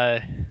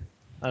a.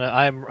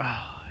 Come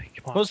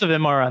on. most of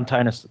them are on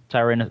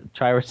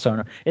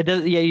Tyrannosaurus. It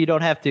does. Yeah, you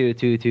don't have to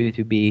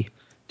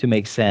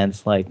make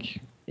sense. Like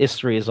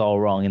history is all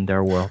wrong in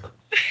their world.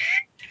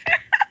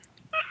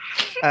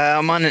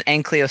 I'm on an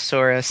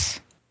Ankylosaurus.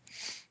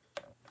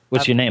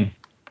 What's your name?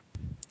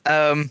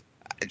 I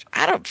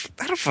don't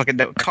fucking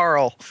know.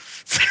 Carl.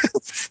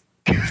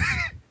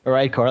 All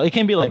right, Carl. It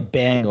can be like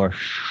bang or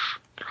shh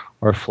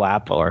or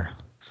flap or,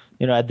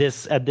 at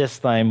this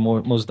time,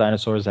 most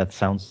dinosaurs had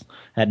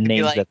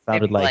names that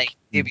sounded like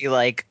maybe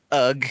like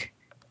ugh,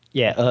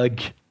 yeah,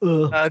 ugh,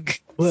 ugh,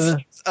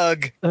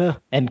 ugh.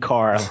 and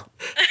Carl.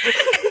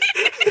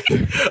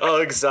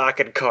 Ugh, Zoc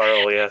and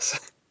Carl,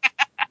 yes.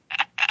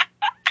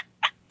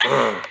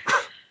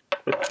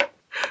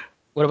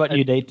 What about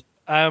you, Nate?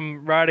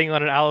 I'm riding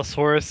on an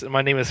Allosaurus, and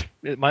my name is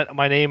Sir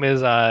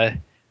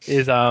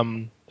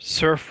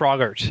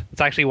Froggart.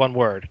 It's actually one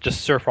word,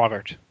 just Sir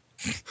Froggart.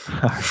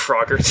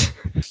 Froggart.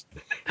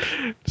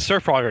 Sir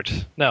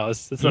Froggart. No,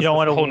 it's You that's don't the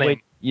want to whole wait.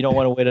 name. You don't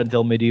want to wait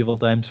until medieval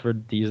times to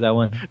use that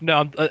one.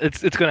 No,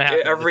 it's gonna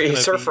happen.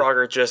 Sir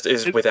Froggart just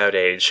is without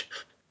age.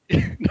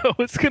 No,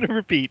 it's gonna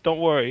repeat. Don't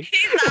worry.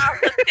 He's all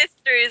of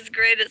history's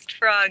greatest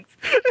frogs.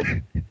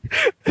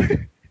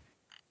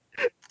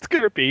 It's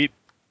gonna repeat,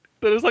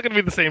 but it's not gonna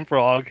be the same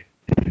frog.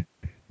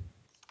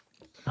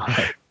 All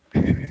right.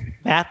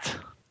 Matt.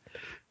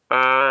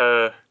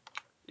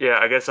 Yeah,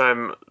 I guess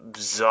I'm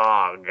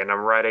Zog, and I'm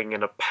riding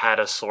an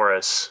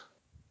Apatosaurus.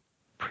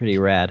 Pretty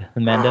rad.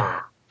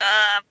 Amanda.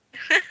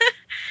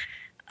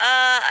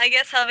 I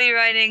guess I'll be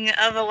riding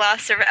a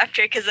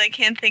Velociraptor because I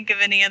can't think of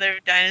any other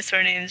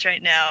dinosaur names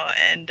right now.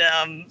 And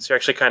So you're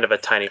actually kind of a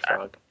tiny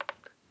frog.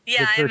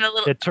 yeah, the, I'm a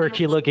little the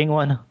turkey-looking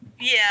one.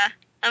 Yeah,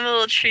 I'm a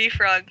little tree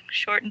frog,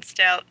 short and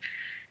stout.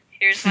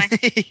 Here's my.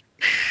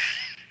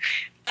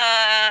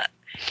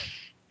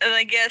 And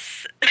I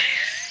guess. I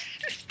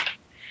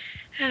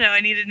don't know.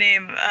 I need a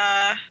name.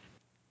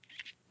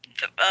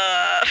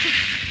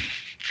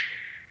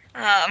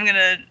 I'm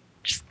gonna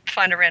just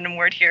find a random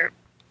word here.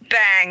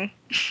 Bang.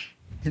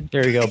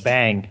 There you go.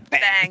 Bang.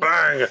 Bang.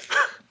 Bang!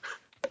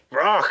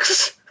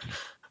 Rocks!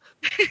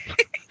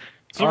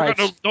 So All right.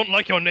 don't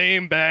like your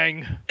name,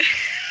 Bang.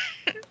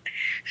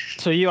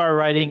 So you are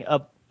riding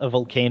up a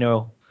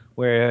volcano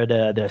where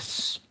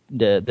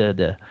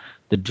the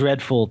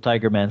dreadful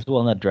Tigermans,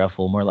 well, not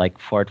dreadful, more like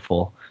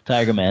fartful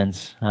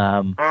Tigermans.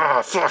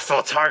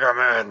 Thoughtful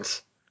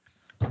Tigermans!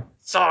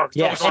 Zog,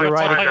 Yes, don't you're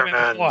like right.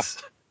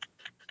 Tigermans!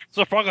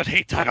 So Froggart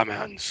hate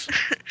Tigermans.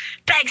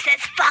 Bang says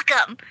fuck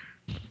 'em.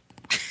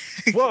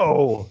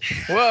 Whoa.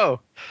 Whoa.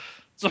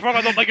 So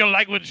Froggart don't like your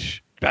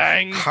language,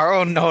 Bang.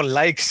 Carl no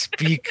like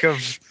speak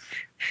of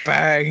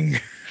bang.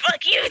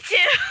 Fuck you too.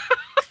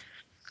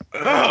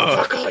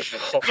 Oh, Fuck all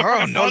you.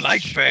 Carl no punch.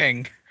 like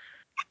bang.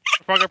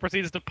 Froggart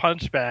proceeds to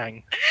punch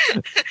Bang.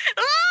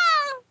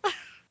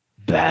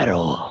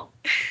 Battle.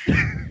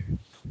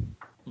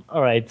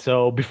 All right.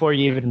 So before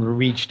you even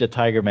reach the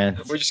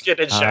Tigermans, We're just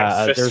getting a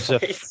giant fist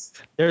there's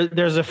fight.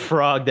 there's a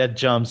frog that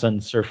jumps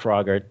on Sir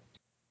Froggart,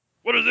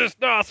 What is this?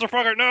 No, Sir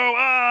Froggart,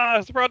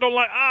 no! Sir Froggart don't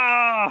like,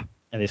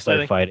 and they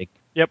start fighting.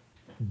 Yep.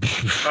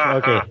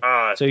 Okay.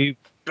 So you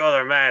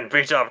Other man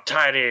beat up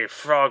tiny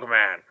frog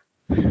man.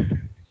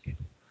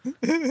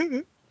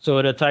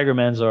 So the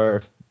Tigermans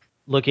are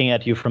looking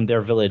at you from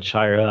their village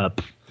higher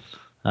up,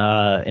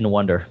 in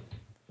wonder.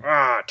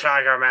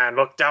 Tiger man,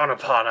 look down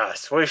upon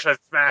us. We should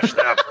smash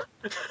them.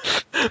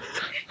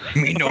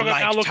 Me Sir no Froggart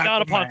like now look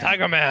down upon man.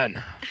 Tiger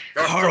Man.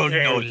 Carl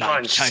no Cocaine like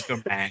punch.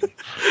 Tiger Man.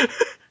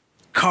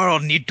 Carl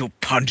need to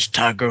punch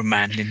Tiger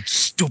Man in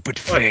stupid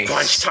Let's face.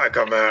 punch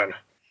Tiger man.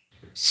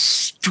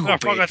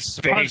 Stupid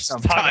Froggart face punched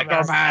of Tiger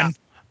Tiger Man. Man.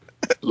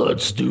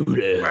 Let's do Man,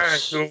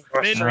 this. you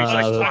are Men so like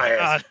Tiger quiet.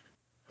 Man.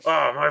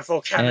 My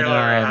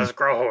vocabulary And, has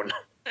grown.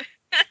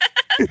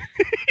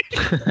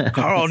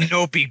 Carl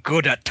no be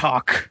good at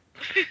talk.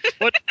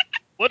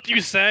 What do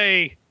you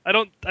say? I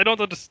don't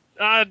understand.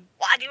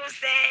 What do you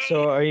say?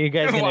 So are you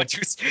guys gonna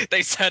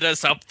They set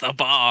us up the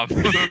bomb.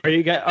 are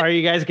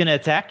you guys gonna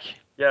attack?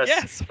 Yes.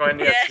 Yes. He's going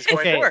to, he's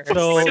going Okay, to,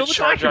 so- he's going to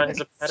charge on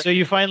his So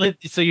you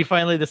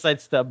finally decide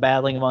to stop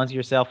battling amongst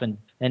yourself and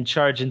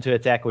charge into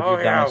attack with Oh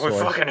your yeah, we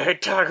dinosaurs. fucking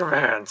hate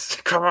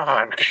Tigermans. Come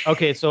on.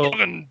 Okay, so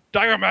Fucking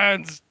Tiger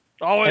Man's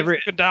always Every-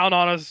 looking down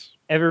on us.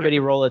 everybody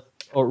roll a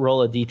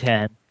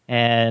d10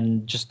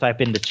 and just type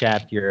in the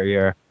chat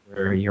your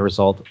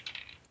result.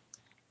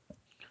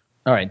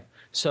 All right.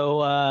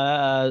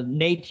 So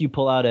Nate, you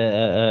pull out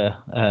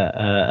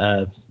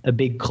a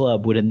big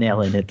club with a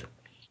nail in it.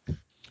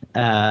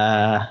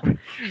 How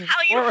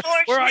you forge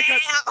where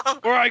now?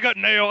 Where I got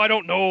nail, I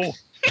don't know.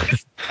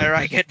 Where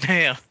I get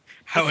nail.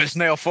 How is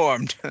nail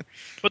formed?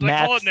 But they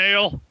call it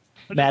nail.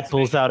 Matt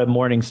pulls out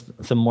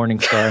some morning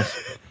stars.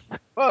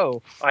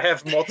 Whoa. I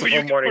have But multiple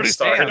you morning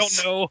stars. I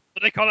don't know,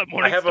 but they call it I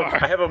morning have star.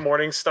 I have a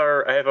morning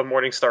star. I have a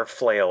morning star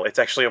flail. It's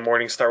actually a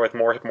morning star with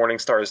more morning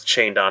stars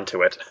chained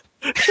onto it.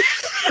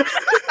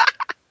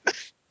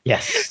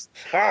 Yes.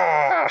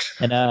 Ah!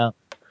 And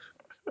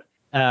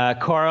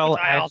Carl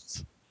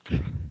Tiles.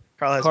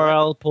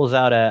 Carl pulls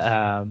out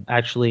a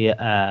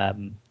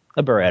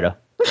Beretta.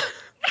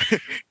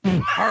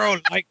 Carl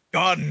like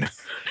gun.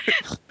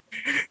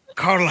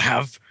 Carl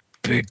have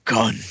big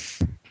gun.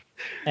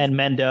 And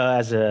Menda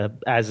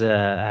as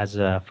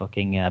a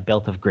fucking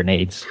belt of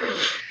grenades.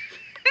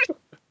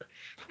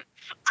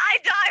 I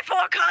die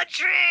for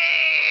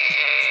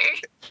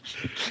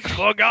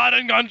For God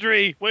and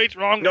country, wait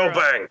wrong. No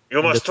bang.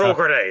 You must throw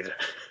grenade.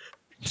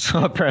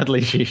 So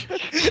apparently she.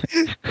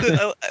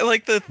 I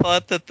like the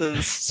thought that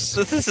this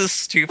is the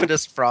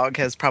stupidest frog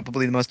has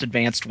probably the most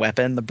advanced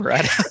weapon, the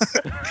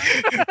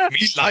Beretta.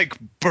 Me like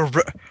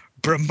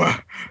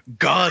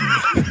gun.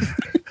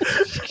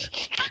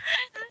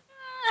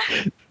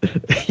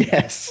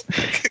 Yes.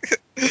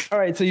 All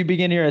right, so you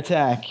begin your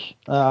attack.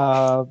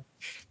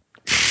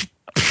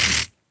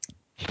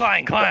 Clang,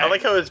 I clang.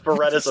 like how his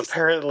Berettas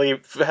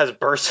apparently has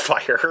burst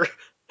fire.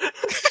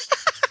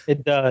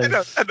 It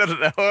does. I don't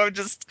know. I'm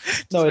just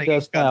No, it making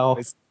does gun now.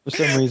 noise. For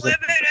some reason.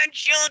 Women and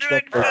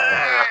children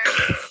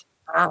That's-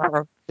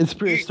 first. It's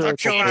prehistoric.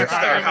 children.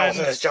 Their house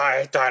is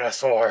giant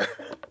dinosaur.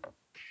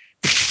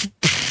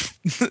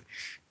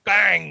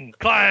 Bang,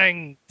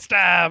 clang,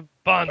 stab,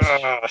 punch.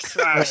 Smash,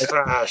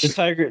 smash.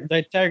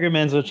 The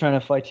Tigermans are trying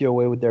to fight you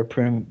away with their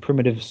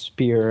primitive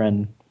spear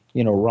and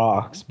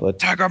rocks, but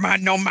Tiger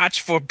Man, no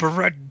match for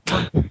gun.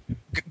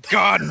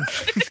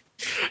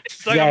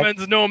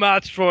 Tigerman's no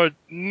match for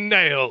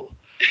nail.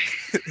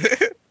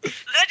 Little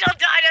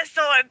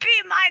dinosaur,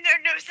 be minor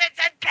nuisance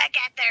and peck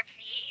at their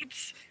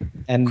feet.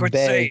 and Could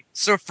beg. say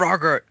Sir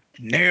Frogger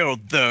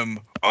nailed them.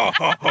 That's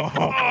funny.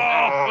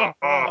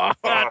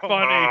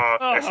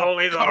 If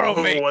only the Carl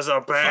Who makes was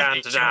a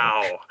band funny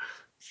now.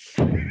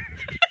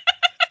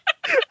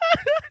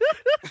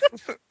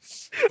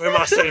 We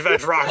must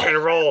invent rock and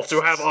roll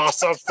to have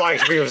awesome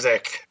fight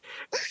music.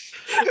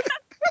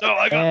 No,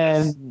 I got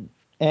this.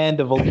 And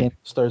the volcano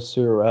starts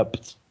to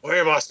erupt.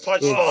 We must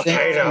punch It's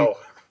volcano.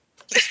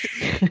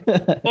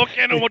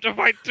 Volcano want to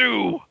fight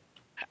too.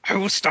 I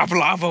will stop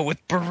lava with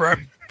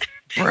gun.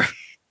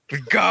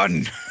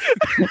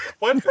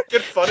 Why does it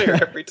get funnier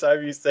every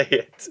time you say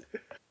it?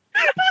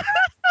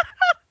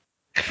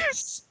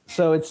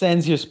 So it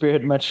sends your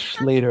spirit much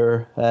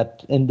later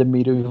in the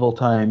medieval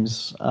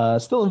times,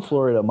 still in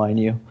Florida, mind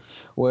you,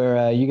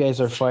 where you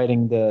guys are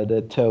fighting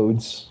the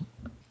toads.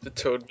 The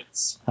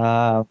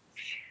Toadmans.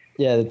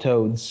 Yeah, the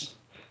toads.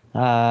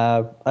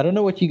 I don't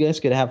know what you guys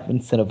could have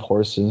instead of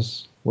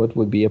horses. What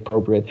would be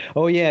appropriate?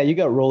 Oh yeah, you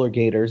got roller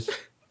gators.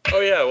 Oh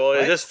yeah, well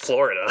it is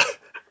Florida.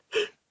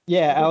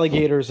 Yeah,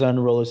 alligators on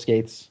roller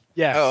skates.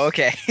 Yes. Oh,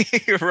 okay.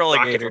 Roller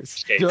Rocket gators.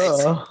 skates.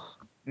 Duh.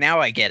 Now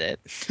I get it.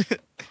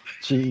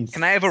 Jeez.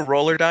 Can I have a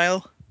roller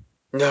dial?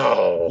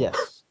 No.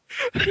 Yes.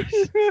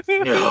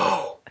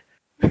 No.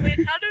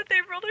 Wait, how do they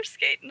roller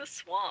skate in the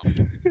swamp?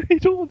 I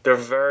don't. They're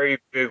very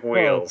big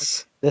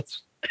wheels.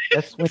 That's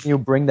when you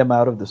bring them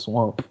out of the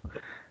swamp.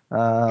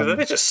 Because then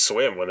they just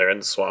swim when they're in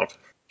the swamp.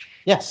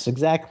 Yes,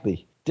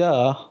 exactly.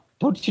 Duh.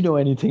 Don't you know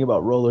anything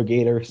about roller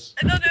gators?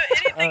 I don't know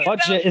anything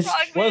Watch about it. It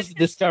frogman was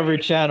Discovery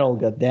history. Channel.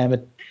 God damn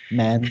it,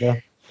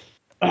 Manda.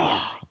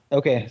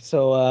 Okay,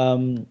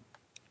 so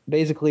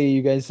basically,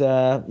 you guys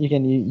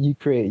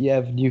you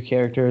have new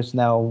characters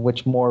now,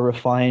 which more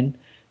refined,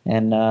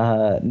 and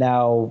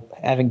now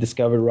having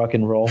discovered rock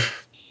and roll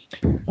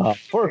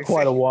for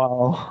quite a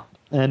while,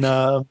 and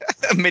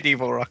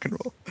Medieval rock and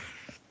roll.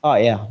 oh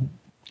yeah,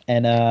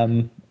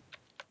 and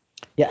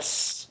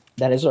yes,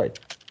 that is right.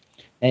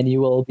 And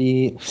you will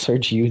be Sir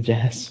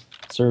Jazz,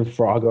 Sir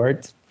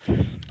Frogart.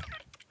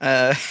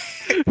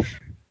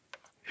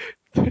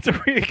 It's a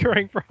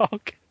recurring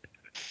frog.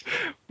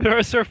 There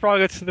are Sir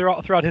Froggets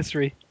throughout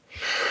history.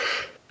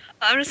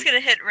 I'm just gonna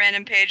hit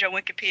random page on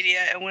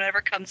Wikipedia, and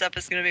whatever comes up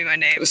is gonna be my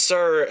name.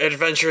 Sir,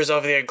 Adventures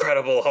of the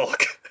Incredible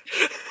Hulk.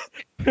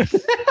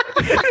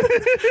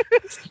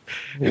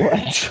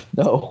 What?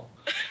 No.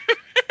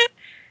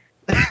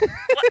 Well,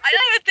 I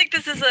don't even think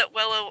this is a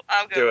well.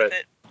 I'll go Do with it.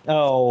 it.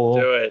 Oh.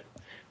 Do it.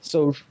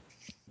 So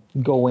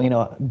going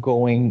at.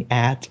 Going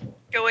hat.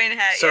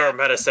 Sir, Yeah.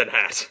 Medicine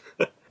Hat.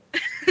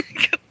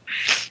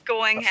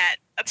 Going hat.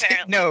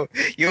 Apparently. No,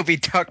 you'll be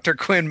Dr.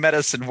 Quinn,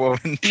 Medicine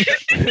Woman.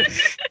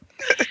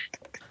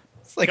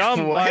 It's like,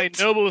 Come, what? my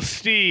noble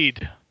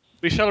steed.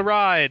 We shall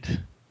ride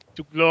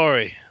to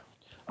glory.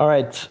 All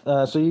right.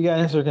 So you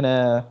guys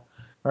are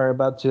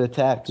about to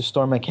attack to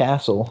storm a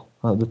castle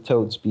of the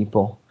Toads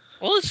people.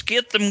 Well, let's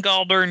get them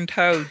goddamn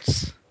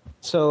toads.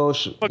 So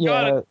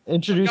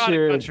introduce God and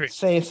your country.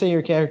 say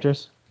your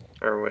characters.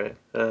 Or wait.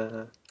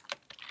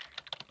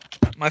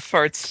 My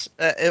farts.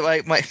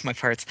 My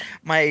farts.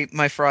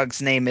 My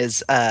frog's name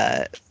is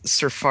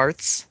Sir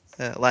Farts.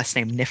 Last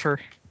name Niffer.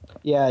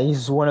 Yeah,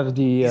 he's one of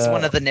the. He's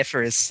one of the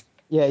Niffers.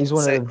 Yeah, he's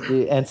one So- of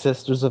the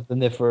ancestors of the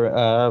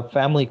Niffer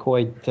family,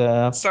 quite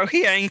So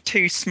he ain't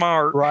too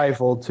smart.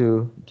 rival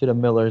to the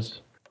Millers.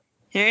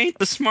 He ain't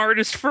the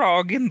smartest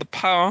frog in the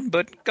pond,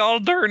 but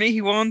goddamn, he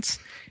wants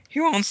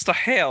to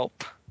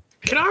help.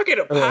 Can I get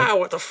a pie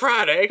with a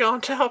fried egg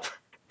on top?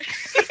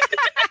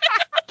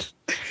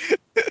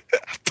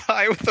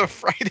 Pie with a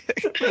fried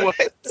egg.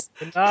 What?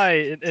 And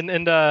I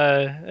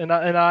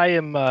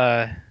am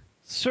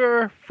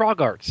Sir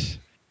Frogarts,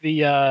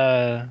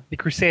 the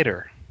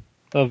Crusader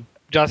of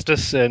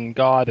justice and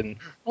God and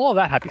all of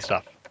that happy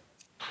stuff.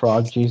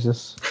 Frog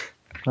Jesus.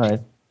 All right.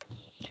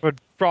 But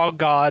Frog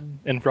God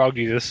and Frog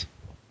Jesus.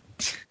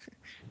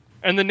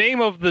 And the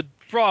name of the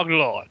Frog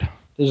Lord.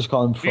 They just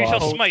call him We shall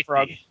Frog. smite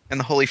Frog. thee. And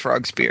the Holy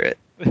Frog Spirit.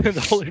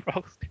 The Holy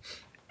Frog.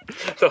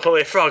 The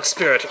Holy Frog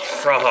Spirit,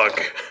 frog.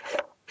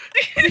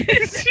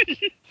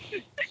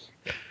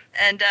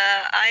 And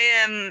I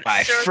am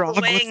My Sir frog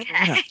Gawain with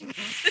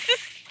Hanks.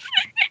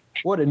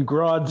 What in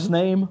Grod's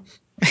name?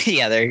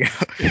 Yeah, there you go.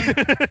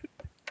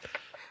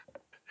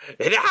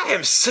 And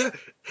I'm Sir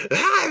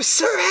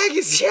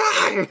Angus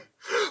Young,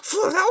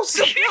 for those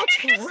about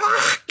to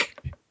rock.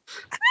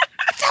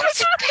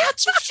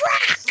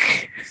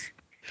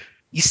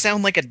 You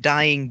sound like a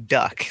dying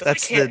duck.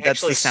 That's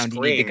the sound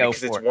you need to go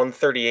because it's for.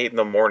 1:38 in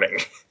the morning.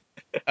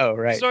 Oh,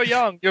 right. So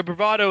Young, your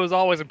bravado is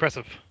always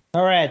impressive.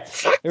 All right,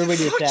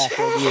 everybody attack.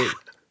 Roll the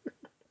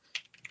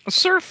 8.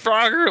 Sir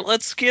Frogger,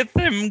 let's get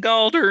them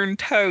Galdern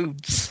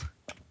toads.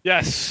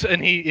 Yes,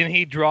 and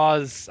he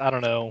draws, I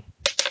don't know,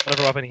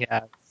 whatever weapon he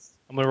has.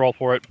 I'm gonna roll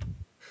for it.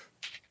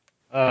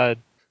 I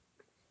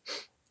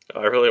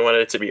really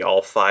wanted it to be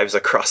all 5s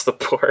across the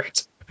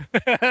board.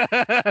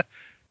 There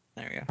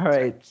we go. All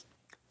right.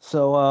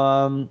 So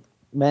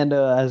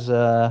Amanda has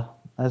a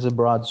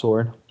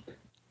broadsword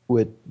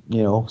with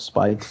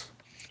spikes.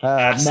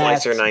 Ass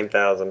Matt, Slicer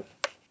 9000.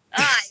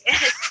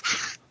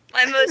 Yes.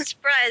 My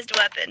most prized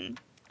weapon.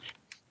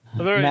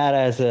 Matt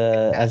has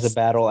a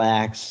battle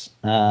axe,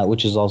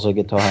 which is also a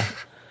guitar.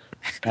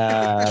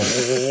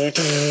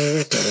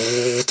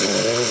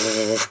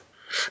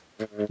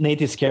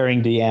 Nate is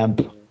carrying the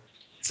amp.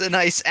 It's a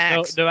nice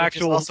axe. No which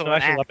is actual also an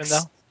weapon axe.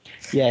 though.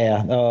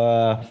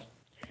 Yeah.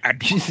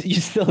 You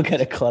still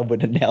got a club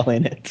with a nail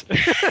in it.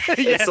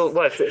 It's the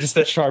what? It's Just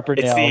the a sharper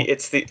it's nail. the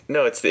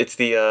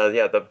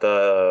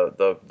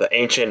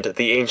ancient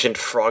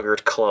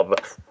Froggart club.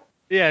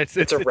 Yeah, it's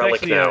a relic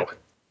actually now.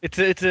 It's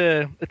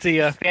a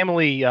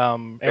family It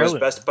was heirloom.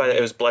 blessed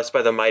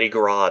by the mighty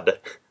Grod.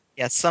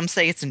 Yeah, some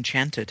say it's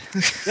enchanted.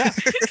 Yeah.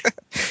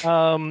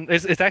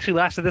 It's actually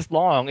lasted this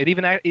long. It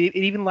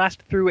even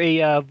lasted through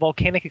a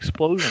volcanic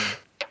explosion.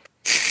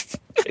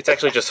 It's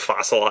actually just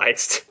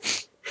fossilized.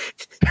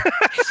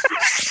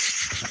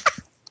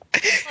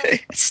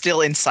 It's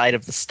still inside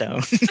of the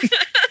stone.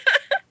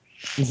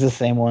 It's the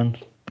same one.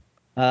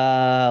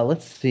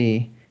 Let's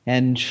see.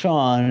 And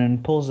Sean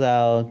pulls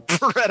out.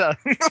 Beretta.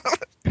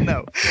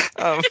 No.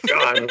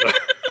 Gone.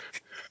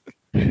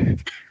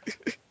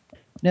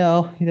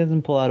 No, he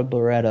doesn't pull out a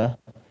Beretta.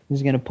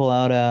 He's gonna pull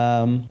out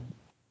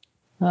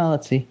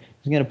let's see.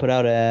 He's gonna put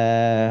out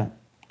a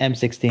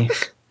M16.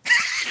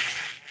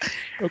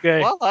 Okay.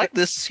 Well, I like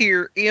this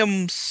here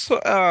gun.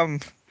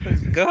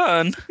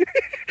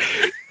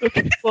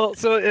 Okay. Well,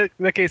 so in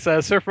that case,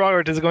 Sir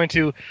Frogart is going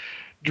to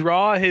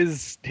draw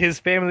his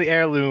family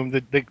heirloom,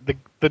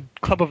 the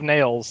club of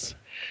nails,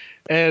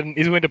 and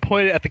he's going to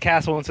point it at the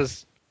castle and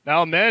says,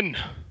 "Now, men,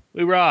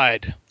 we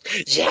ride."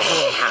 Yeah.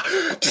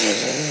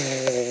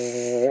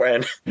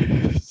 And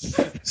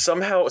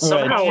somehow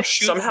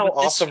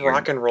awesome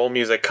rock and roll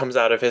music comes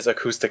out of his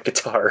acoustic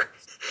guitar.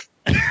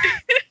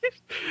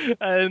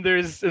 And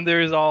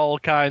there's all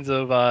kinds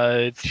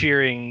of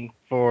cheering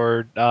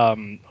for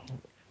Grodd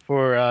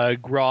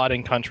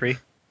and country.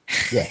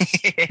 Yes.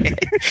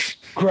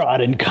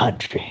 Grod and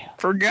country.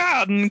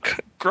 Forgotten.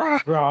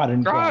 Grod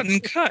and country.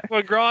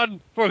 For Grodd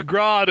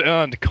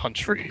and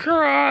country.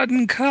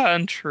 Forgotten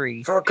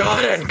country.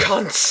 Forgotten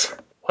cunts.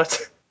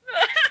 What?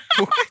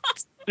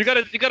 You got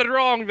it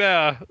wrong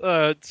there,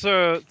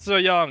 Sir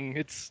Young.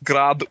 It's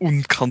Grad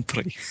und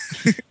country.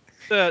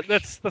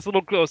 that's a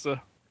little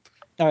closer.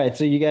 All right,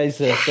 so you guys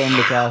storm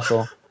the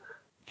castle.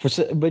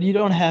 But you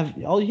don't have.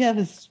 All you have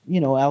is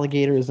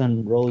alligators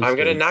and roller I'm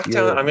gonna skates. knock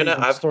down. I'm going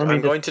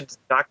to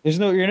knock. There's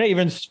no. You're not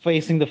even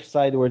facing the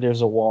side where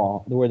there's a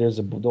wall, where there's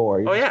a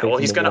door. You're Oh just yeah. Well,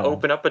 facing he's the gonna wall.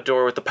 open up a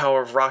door with the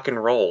power of rock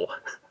and roll.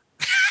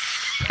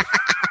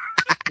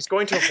 He's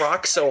going to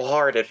rock so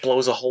hard it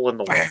blows a hole in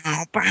the wall.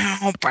 Bow,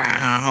 bow,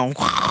 bow.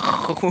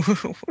 What All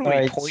are we,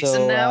 right, poison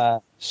so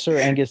now? Sir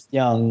Angus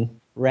Young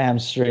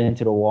rams straight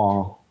into the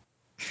wall.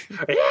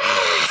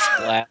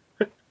 Yeah!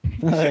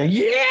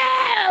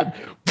 Yeah!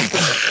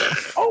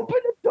 Open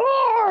the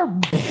door!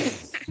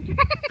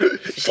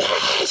 Yeah.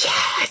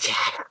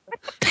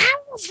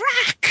 Power of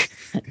rock!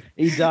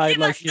 He died Give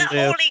like us he the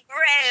lived. Holy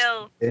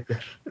Grail.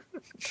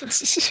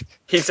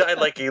 He died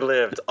like he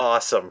lived.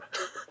 Awesome.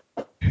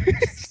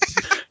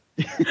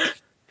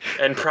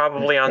 And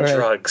probably on All right.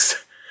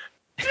 drugs.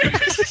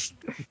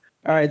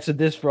 All right, so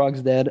this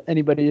frog's dead.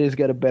 Anybody who's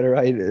got a better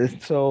idea?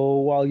 So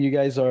while you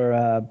guys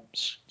are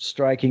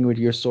striking with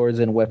your swords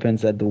and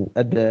weapons at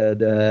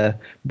the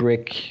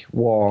brick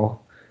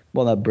wall,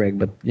 well, not brick,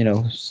 but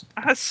I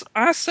say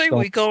Stone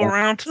we go stuff.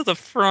 around to the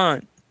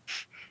front.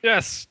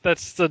 Yes,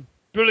 that's the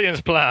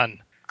brilliant plan.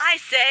 I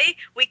say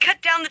we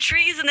cut down the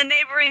trees in the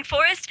neighboring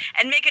forest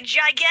and make a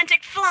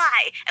gigantic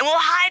fly, and we'll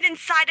hide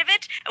inside of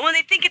it, and when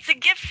they think it's a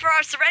gift for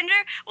our surrender,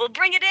 we'll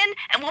bring it in,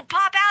 and we'll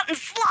pop out and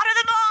slaughter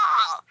them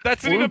all!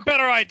 That's an even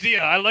better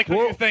idea. I like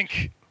what you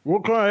think.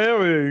 What kind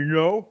of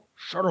area,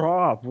 Shut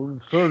up. We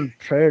shouldn't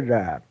say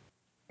that.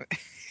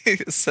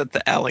 Said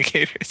the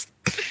alligators.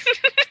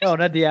 no,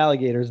 not the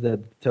alligators,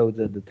 the toads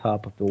at the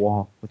top of the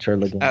wall, which are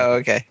looking Oh,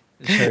 okay.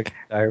 at her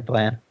entire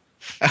plan.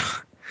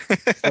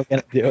 Still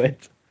gonna do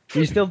it.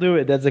 You still do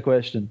it? That's the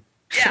question.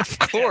 Yeah. Of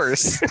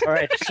course. All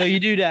right, so you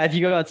do that.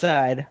 You go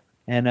outside,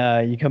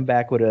 and you come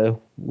back with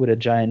a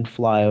giant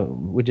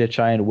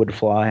wood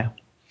fly.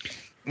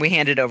 We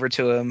hand it over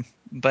to him,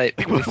 but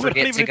we don't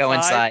forget leave to it go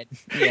inside.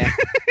 inside. Yeah.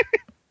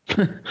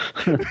 Oh,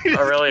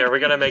 really? Are we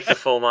gonna make the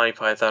full Monty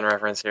Python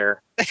reference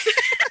here?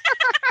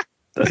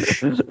 Are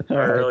we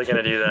really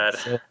gonna do that?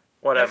 So,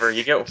 Whatever.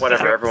 You get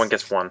whatever. Everyone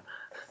gets one.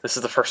 This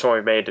is the first one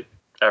we made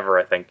ever,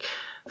 I think.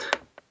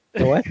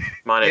 the what?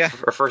 Yeah,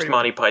 Our first pretty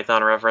Monty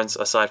Python reference,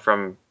 aside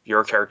from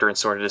your character in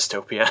Sword of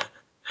Dystopia.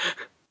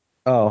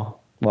 Oh,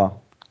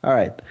 well, all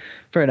right,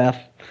 fair enough.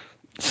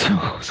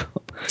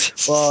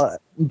 Well,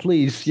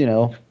 please,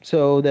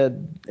 so that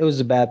it was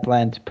a bad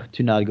plan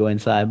to not go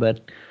inside,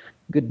 but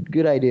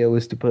good idea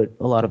was to put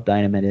a lot of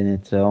dynamite in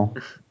it. So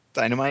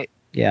Dynamite.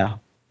 yeah,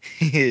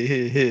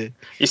 You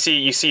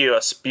see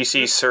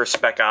Sir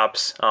Spec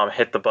Ops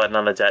hit the button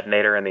on the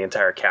detonator, and the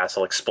entire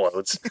castle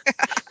explodes.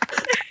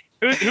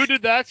 Who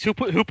did that? Who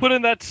put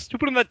in that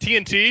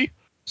TNT?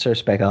 Sir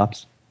Spec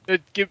Ops.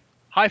 Give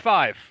high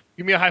five.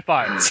 Give me a high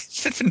five.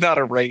 It's not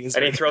a raise.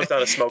 And he throws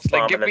down a smoke It's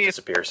like, bomb give and then me a-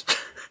 disappears.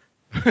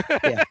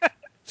 Yeah,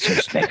 Sir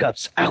Spec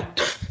Ops out.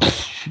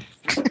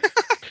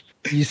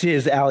 You see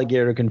his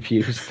alligator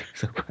confused.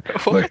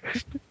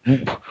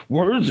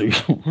 Where is he?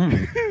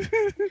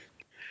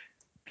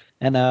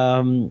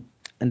 And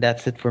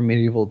that's it for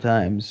medieval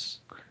times.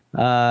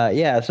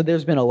 Yeah, so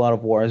there's been a lot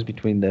of wars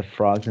between the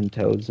frogs and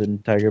toads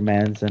and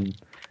tigermans and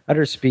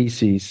other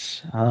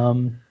species.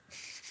 A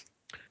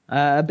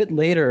bit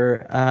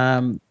later,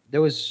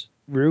 there was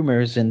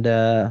rumors in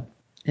the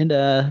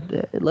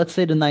let's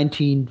say the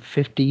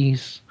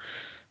 1950s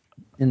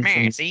in some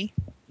Mancy.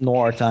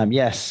 noir time.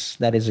 Yes,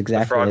 that is The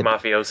exactly frog it.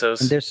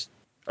 mafiosos. And there's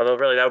Although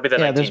really, that would be the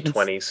Yeah, there's been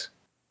 1920s.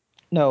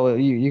 no,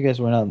 you guys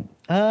were not.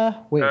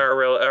 Wait.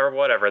 Or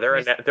whatever. They're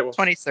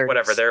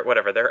 2030s.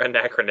 whatever. They're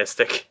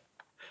anachronistic.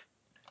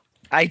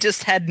 I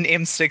just had an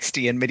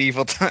M60 in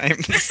medieval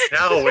times.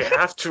 No, we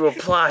have to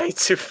apply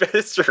to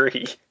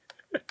history.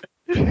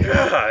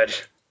 God,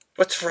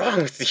 what's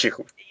wrong with you?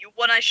 You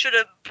want I should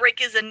have break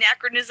his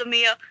anachronism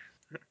here?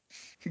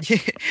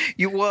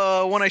 You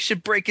when I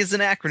should break his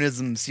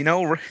anachronisms, and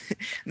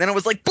then I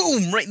was like,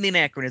 boom, right in the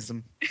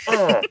anachronism.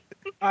 Oh,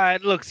 All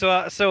right, look.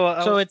 So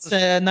So it's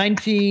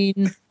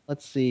 19.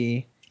 Let's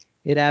see.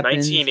 It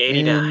happens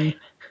 1989.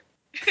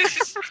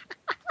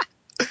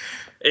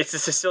 It's the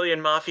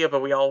Sicilian Mafia,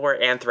 but we all wear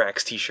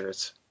Anthrax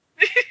t-shirts.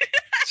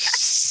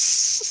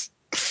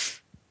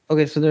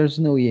 Okay, so there's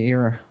no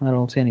year. I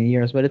don't see any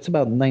years, but it's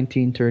about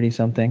 1930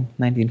 something,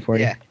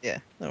 1940. Yeah,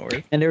 no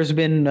worries. And there's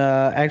been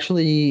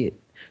actually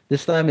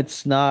this time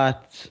it's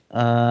not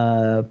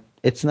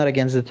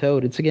against the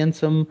toad. It's against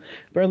some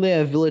apparently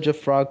a village of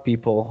frog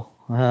people,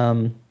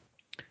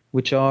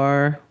 which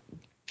are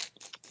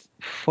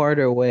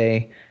farther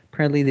away.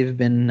 Apparently they've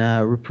been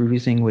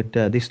reproducing with.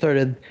 They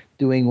started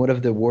doing one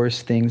of the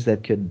worst things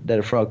that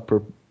a frog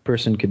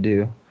person could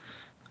do,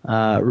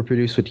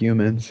 reproduce with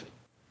humans.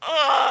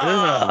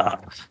 Ugh.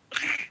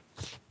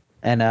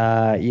 And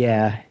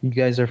yeah, you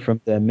guys are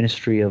from the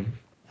Ministry of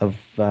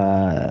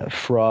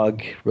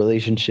Frog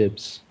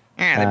Relationships.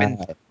 Yeah, they've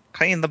been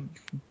cleaning the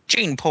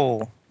gene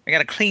pool. I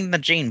gotta clean the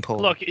gene pool.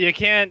 look, you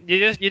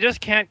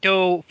just can't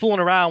go fooling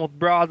around with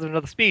broads of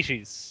another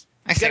species.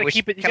 I You say gotta we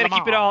keep should it. You kill gotta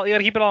keep 'em it all. all. You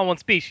gotta keep it all in one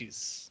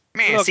species.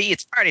 Man, Look, see,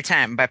 it's party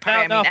time. By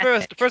party, Now, I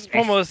mean first and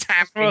foremost,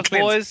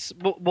 boys,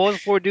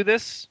 before we do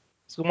this,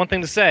 so one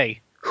thing to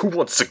say. Who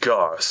wants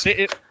cigars?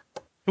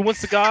 Who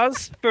wants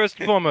cigars? First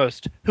and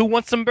foremost. Who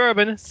wants some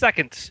bourbon?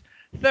 Second.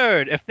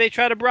 Third, if they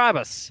try to bribe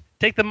us,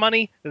 take the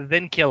money,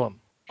 then kill them.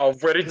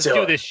 Already Let's done.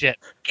 do this shit.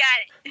 Got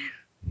it.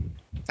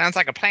 Sounds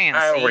like a plan.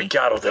 I See, already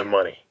got all that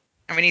money.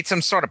 and we need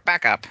some sort of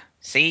backup.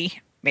 See,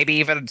 maybe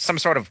even some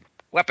sort of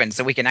weapons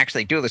that we can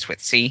actually do this with.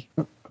 See,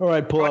 All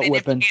right, pull out Running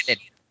weapons.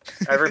 empty-handed.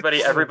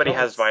 Everybody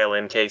has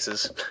violin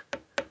cases.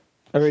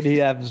 Already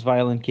have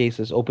violent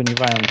cases. Open your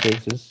violent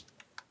cases.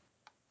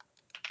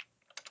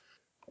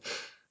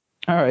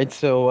 All right,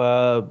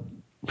 so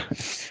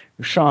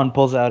Sean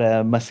pulls out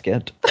a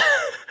musket.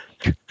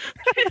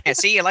 Yeah,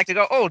 see, you like to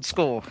go old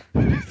school.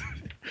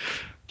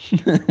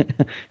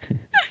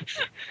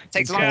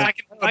 Takes a long Yeah, time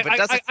to load, but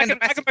doesn't I send a can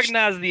message.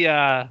 recognize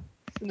the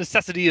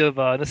necessity of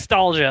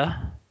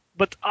nostalgia,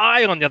 but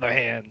on the other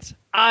hand,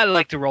 I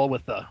like to roll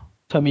with the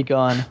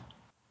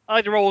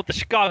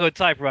Chicago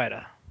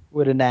typewriter.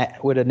 with an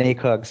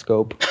ACOG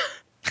scope.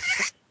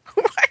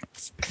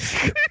 What?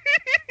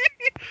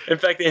 In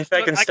fact, Look,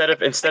 instead I can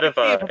see it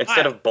from of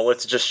miles.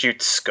 bullets, just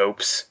shoot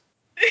scopes.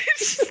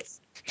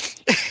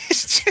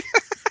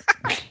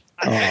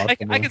 I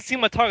can see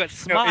my target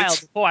smile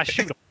it's- before I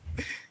shoot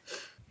him.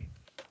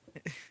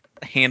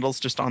 The handle's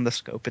just on the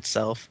scope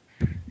itself.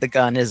 The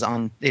gun is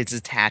on. It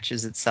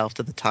attaches itself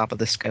to the top of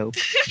the scope.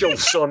 Yo,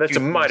 son, that's a Shoot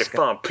mighty scope.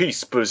 fine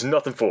piece, but it's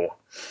nothing for.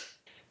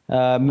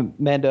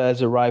 Manda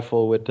has a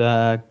rifle with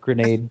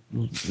grenade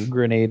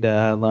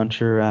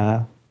launcher.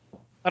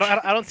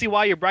 I don't see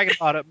why you're bragging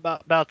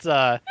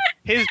about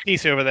his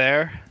piece over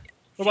there.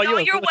 What about See, all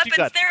yours? your What you weapons,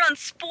 got? they're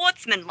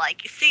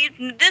unsportsmanlike. You see,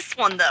 this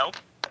one, though,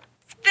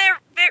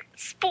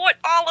 sport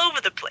all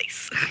over the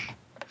place.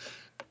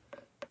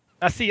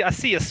 I see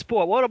a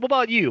sport. What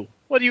about you?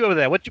 What do you over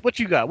there? What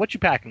you got? What you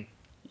packing?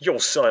 Yo,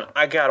 son,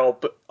 I got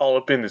all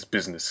up in this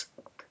business.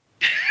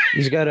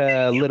 He's got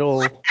a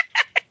little.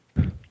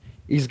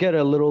 He's got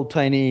a little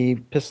tiny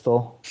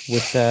pistol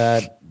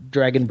with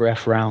dragon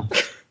breath round.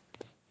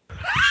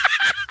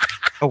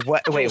 Oh,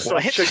 what? Yo, Wait, son,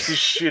 what? check this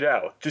shit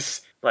out.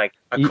 This, like,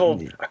 I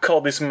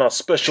called this my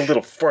special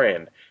little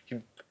friend.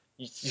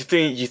 You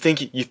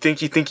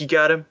think you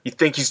got him? You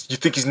think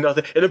he's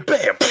nothing? And then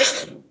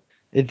bam!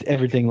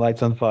 Everything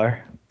lights on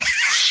fire.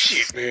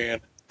 Shit, man.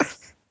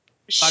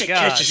 Shit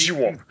God. catches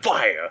you on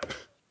fire.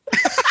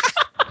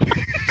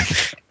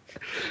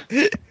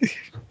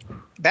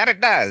 That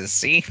it does.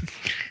 See.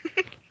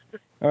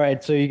 All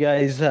right, so you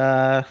guys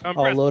I'm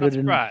all loaded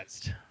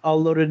surprised.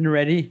 and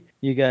ready.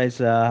 You guys,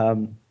 Are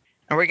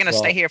we gonna Well-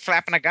 stay here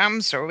flapping our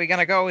gums, or are we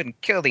gonna go and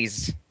kill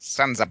these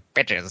sons of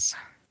bitches?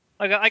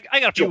 I got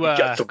a few Yo, we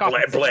got the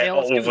coffins blah, blah today.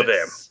 Let's all do over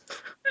this.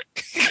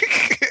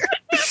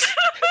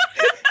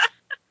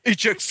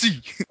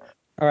 HXC.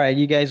 all right,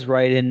 you guys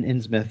ride in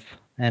Innsmouth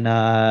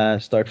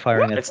and start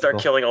firing at And start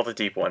people. killing all the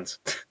deep ones.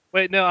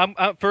 Wait, no. I'm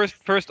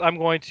first. I'm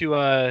going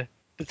to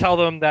tell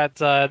them that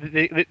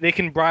they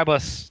can bribe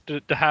us to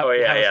have, Oh,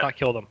 yeah, have yeah. us not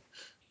kill them.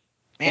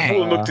 Man,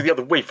 We'll look to the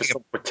other way for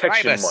some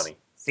protection bribe us. money.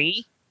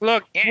 See?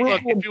 Look, Yeah.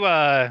 look. If you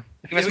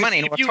Give us money,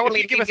 and if we'll you, totally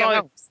if you give leave us you all,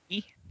 alone.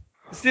 See?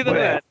 see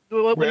that. What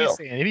are you well.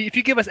 saying? If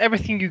you give us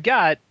everything you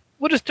got,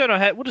 we'll just turn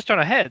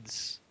our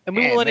heads, and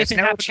we Yeah, won't let there's anything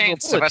no happen to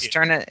chance the of us village.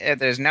 turning.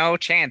 There's no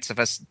chance of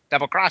us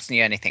double crossing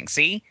you or anything.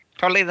 See?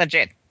 Totally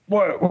legit.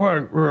 What?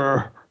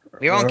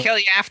 We won't kill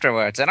you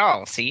afterwards at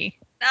all. See?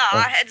 No,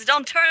 our heads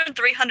don't turn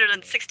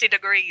 360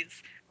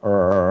 degrees.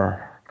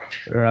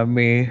 Let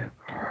me.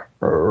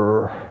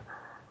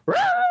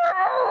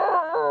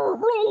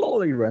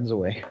 He runs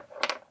away.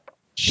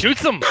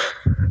 Shoots them.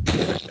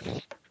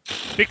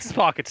 Fix his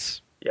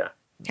pockets. Yeah.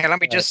 Here,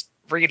 let me just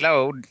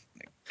reload.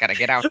 Gotta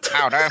get out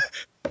powder.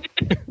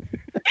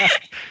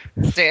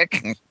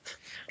 Stick. And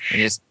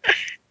just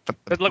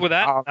Good luck with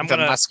that. on I'm the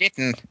gonna musket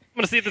and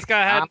see if this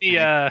guy had any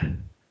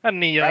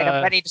right,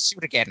 I'm ready to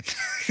shoot again.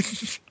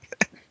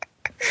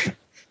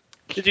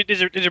 Did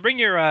you bring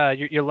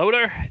your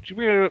loader? Did you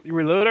bring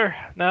your loader?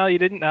 No, you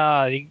didn't.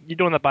 You're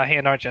doing that by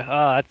hand, aren't you?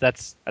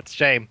 That's a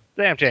shame.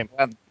 Damn shame.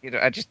 Well,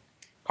 I just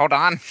hold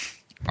on.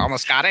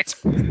 Almost got it.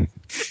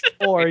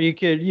 Or you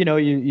could,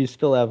 you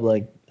still have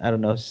like, I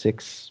don't know,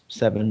 6,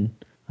 7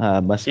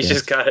 muskets.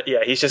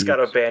 He's just got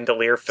a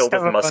bandolier filled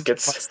with Have a bunch of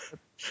muskets.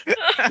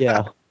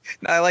 Yeah.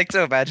 I like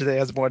to imagine they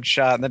has one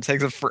shot and then it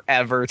takes them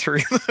forever to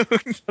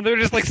reload. And they're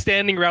just like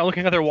standing around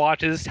looking at their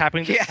watches,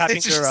 tapping Yeah, their.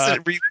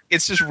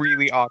 it's just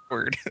really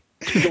awkward.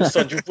 Yo,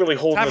 son, you really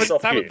holding us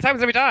up here. It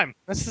happens every time.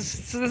 This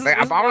is Wait,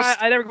 I'm why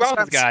almost- I never go out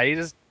with this almost- guy. He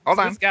just Hold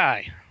this on.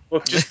 guy.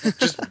 Look,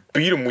 just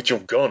beat him with your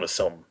gun or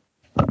something.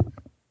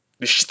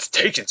 This shit's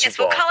taking too Yes,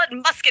 we'll long. call it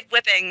musket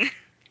whipping.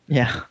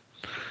 Yeah.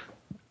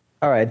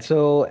 All right.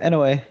 So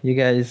anyway, you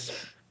guys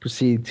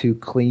proceed to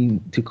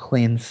cleanse To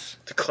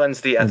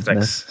cleanse the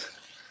ethnics.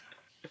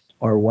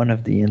 or one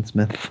of the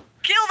Innsmouth.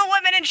 Kill the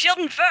women in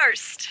Chilton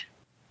first.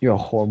 You're a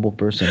horrible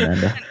person,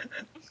 Amanda.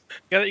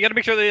 You gotta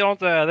make sure they don't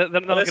This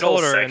get whole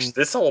older. section, And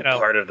this whole you know.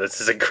 part of this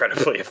is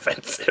incredibly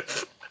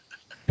offensive.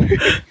 you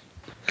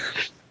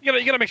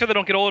gotta make sure they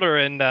don't get older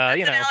and That's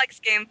an Alex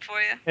game for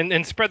you.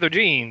 and spread their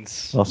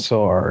genes. Oh,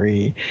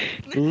 sorry.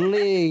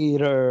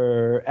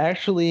 Later,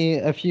 actually,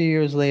 a few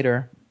years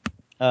later,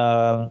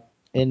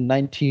 in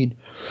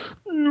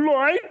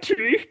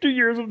 1990, the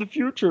years of the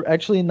future.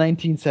 Actually, in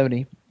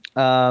 1970,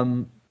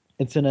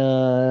 it's in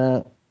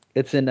a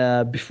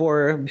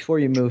before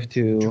you move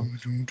to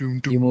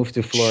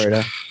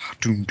Florida.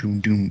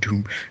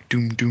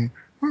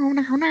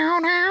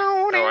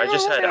 No, I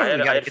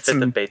had Get fit the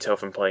some-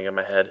 Beethoven playing in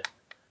my head.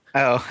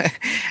 Oh,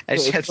 I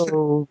just had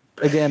So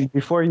again,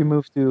 before you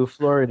move to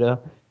Florida,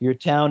 your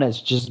town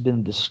has just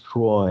been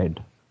destroyed.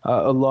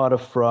 A lot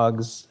of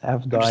frogs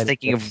have died. I'm just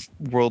thinking of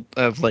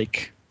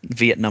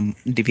Vietnam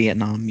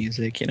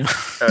music, you know.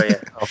 Oh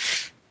yeah.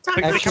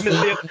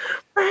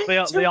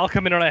 They all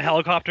come in on a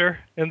helicopter,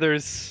 and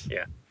there's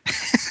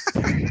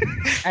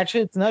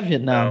Actually, it's not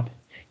Vietnam. No.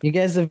 You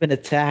guys have been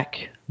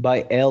attacked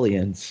by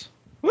aliens.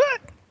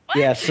 what?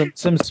 Yeah, some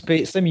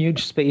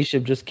huge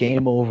spaceship just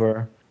came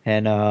over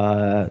and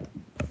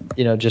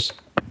just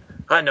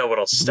I know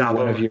what'll stop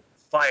one of him. your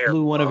Fire.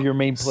 blew one of your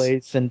main bombs.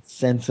 plates and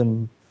sent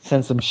some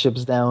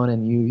ships down,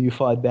 and you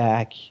fought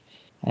back.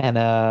 And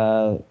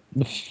the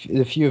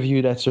few of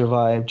you that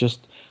survived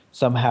just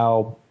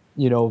somehow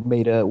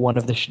made one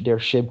of their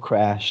ship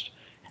crashed,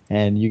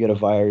 and you get a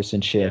virus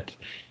and shit.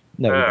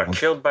 No, you don't.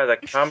 Killed by the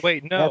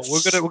Wait, no, we're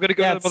gonna go to the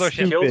That's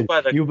mothership. stupid. Killed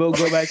by the- You will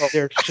go back to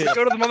their ship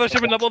Go to the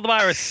mothership and double the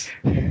virus.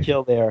 and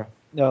kill there.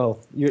 No,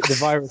 the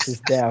virus is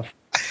death.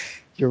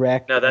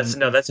 Direct. No, that's and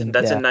no, that's instant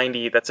that's a death.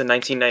 90. That's a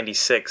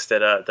 1996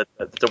 that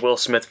the Will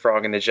Smith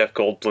frog and the Jeff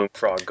Goldblum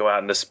frog go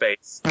out into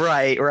space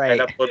Right.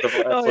 and upload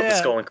the Oh, the yeah.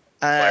 skull and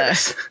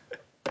virus.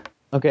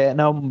 Okay,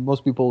 now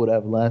most people would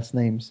have last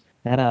names.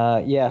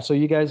 And yeah, so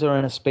you guys are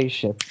in a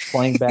spaceship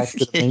flying back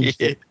to the main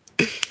ship.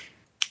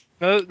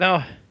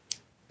 No,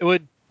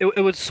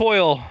 it would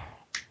soil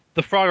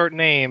the Frogart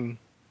name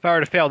if I were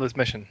to fail this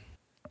mission.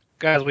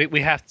 Guys,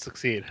 we have to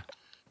succeed.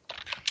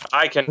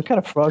 I can. What kind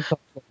of frog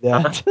talks like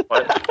that?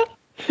 What?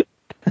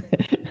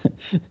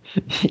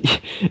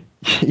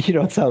 You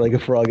don't sound like a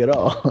frog at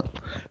all.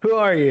 Who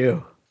are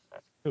you?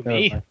 Who, Never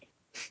me? mind.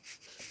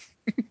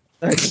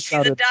 That just He's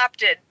sounded-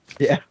 adopted.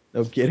 yeah,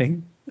 no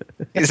kidding.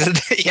 Is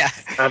it? Yeah.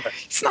 I'm a,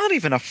 It's not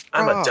even a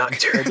I'm frog. a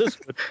doctor.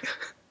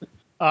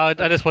 I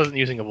just wasn't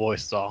using a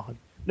voice, that's all.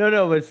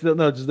 No, but still,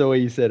 no, just the way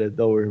you said it.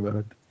 Don't worry about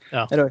it.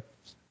 Oh. Anyway,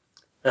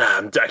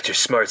 I'm Dr.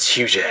 Smart's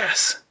huge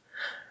ass.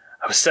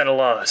 I was sent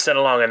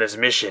along on this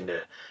mission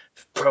to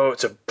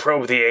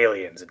probe the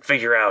aliens and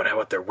figure out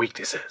what their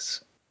weakness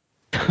is.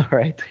 all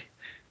right.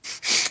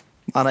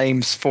 My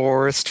name's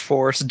Forrest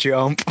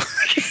Jump.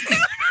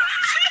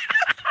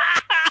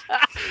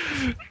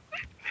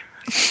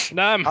 And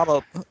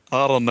I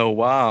don't know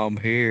why I'm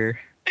here.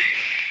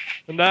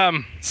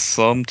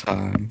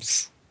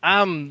 Sometimes.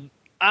 I'm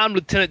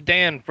Lieutenant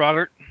Dan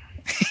Frogart.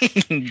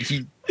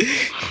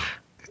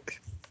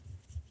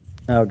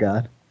 Oh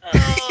God,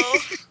 Oh.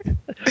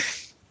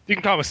 You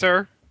can call me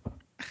sir.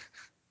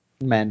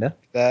 Amanda.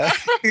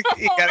 You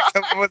gotta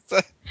come up with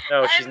the.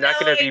 No, I she's have not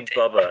no going to be idea.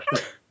 Bubba.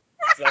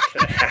 It's not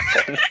going to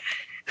happen.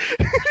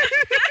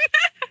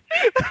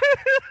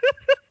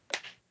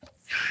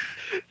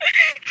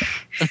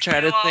 I'm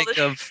trying to think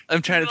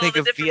the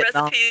of different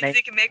Vietnam recipes names.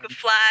 you can make with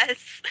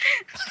flies.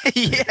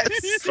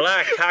 Yes.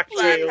 Fly Fly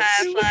cocktails.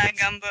 pie, fly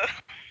gumbo,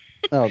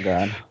 Oh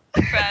God,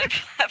 fried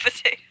fly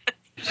potato,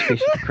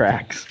 spaceship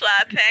cracks.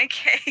 fly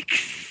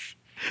pancakes.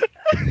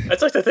 I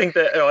like to think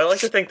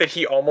that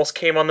he almost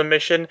came on the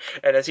mission,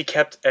 and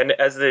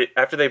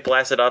after they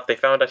blasted off, they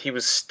found out he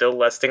was still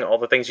listing all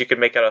the things you could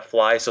make out of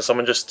fly. So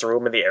someone just threw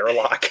him in the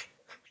airlock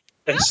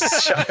and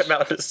shot him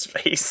out into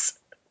space.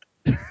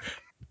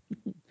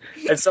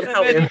 And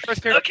somehow,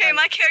 Okay,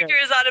 my character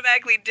is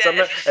automatically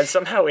dead.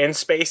 somehow in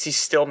space, he's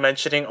still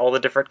mentioning all the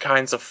different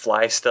kinds of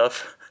fly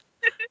stuff.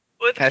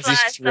 With As fly he's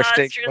sauce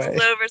drifting drizzled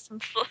away. over some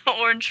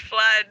orange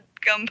fried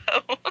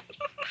gumbo.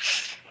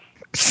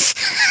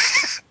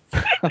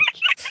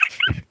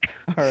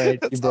 All right,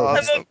 That's you broke.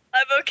 awesome.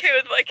 I'm okay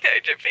with my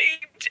character being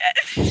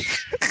dead.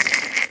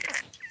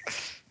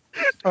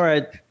 All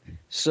right,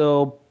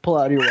 so pull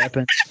out your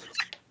weapons.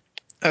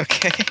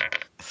 Okay.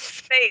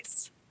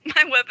 Space.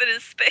 My weapon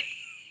is space.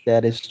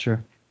 That is true.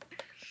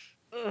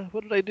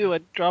 What did I do? I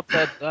dropped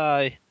that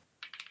die.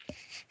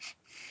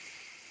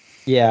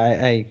 Yeah,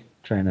 I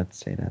try not to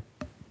say that.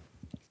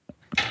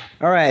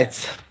 All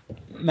right,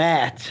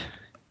 Matt,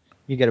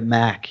 you got a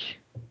Mac.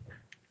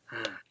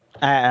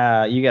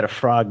 You got a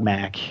Frog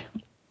Mac.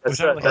 That's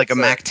Like a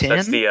Mac 10?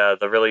 That's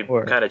the really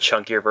Or- kind of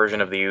chunkier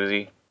version of the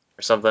Uzi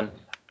or something.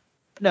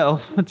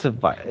 No, it's a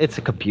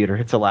computer.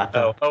 It's a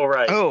laptop. Oh,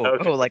 right.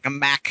 Okay. Like a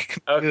Mac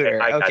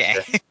computer. I Okay.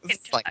 gotcha.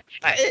 It's like,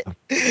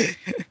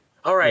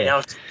 All right, Yeah.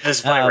 now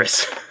this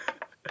virus.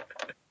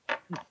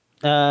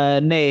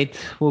 Nate,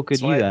 what could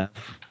you Swipe. have?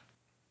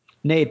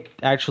 Nate,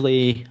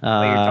 actually,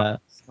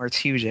 Smart's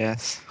huge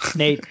ass.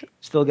 Nate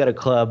still got a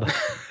club.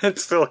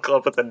 It's still a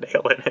club with a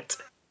nail in it.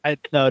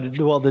 No,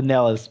 well, the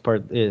nail is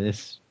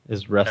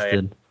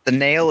rusted. The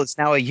nail is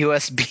now a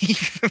USB.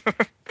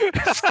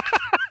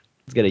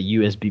 It's got a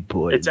USB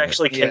port. It's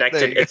actually Yeah, there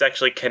connected. you go. It's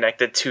actually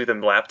connected to the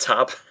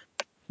laptop.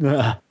 You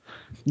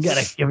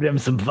gotta give them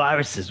some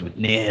viruses with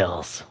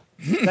nails.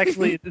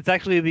 It's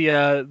actually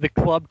the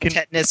club can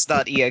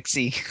Tetanus.exe.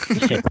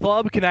 the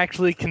club can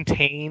actually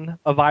contain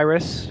a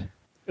virus.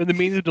 And the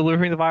means of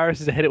delivering the virus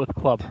is to hit it with a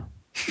club.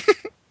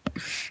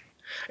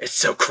 It's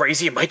so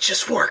crazy, it might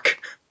just work.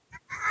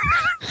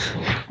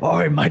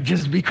 Or it might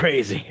just be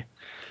crazy.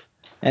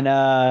 And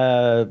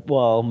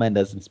well,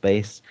 Mendes in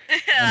space.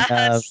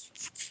 And,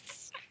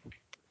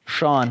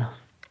 Sean,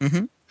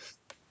 Mhm.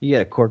 you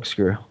got a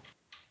corkscrew.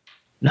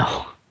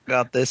 No.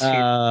 Got this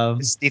here.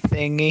 Twisty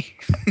thingy.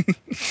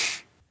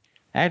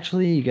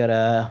 Actually, you got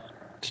a.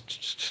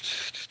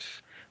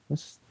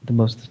 What's the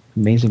most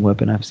amazing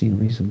weapon I've seen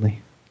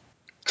recently?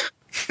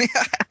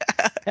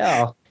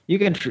 Hell,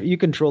 you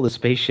control the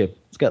spaceship.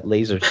 It's got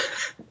lasers.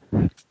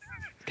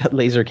 It's got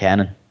laser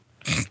cannon.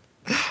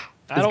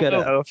 I don't got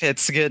know. I don't know if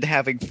it's good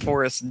having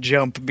Forrest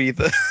Jump be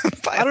the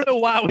pilot. I don't know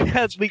why we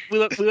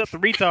let the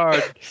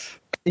retard.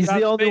 He's Got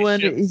the only one.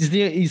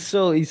 spaceships.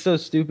 He's so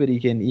stupid. He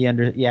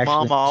actually.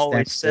 Mama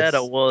always said I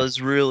understands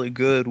was really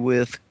good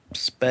with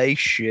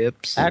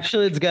spaceships. this.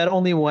 Actually, it's got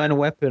only one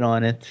weapon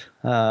on it.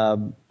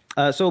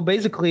 So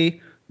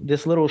basically,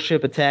 this little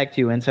ship attacked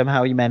you, and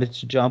somehow you managed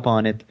to jump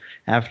on it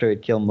after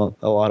it killed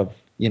a lot of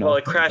Well,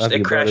 it crashed. of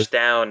your It brothers. crashed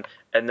down,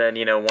 and then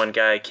one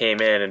guy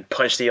came in and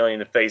punched the alien in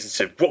the face and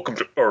said, "Welcome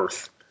to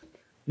Earth."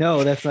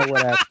 No, that's not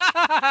what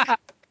happened.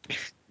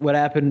 What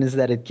happened is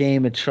that it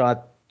came, it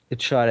shot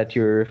at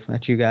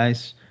you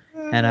guys,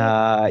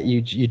 and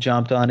you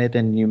jumped on it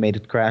and you made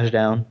it crash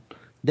down,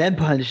 then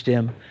punched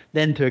him,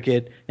 then took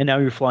it, and now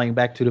you're flying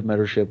back to the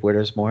mothership where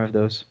there's more of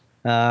those.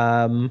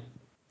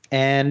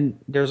 and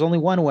there's only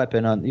one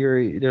weapon on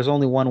There's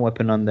only one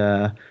weapon on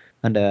that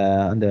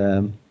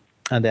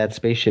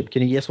spaceship.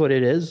 Can you guess what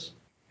it is?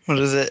 What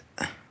is it?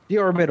 The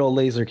orbital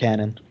laser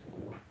cannon.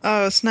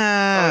 Oh, Oh,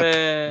 snap.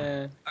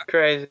 man.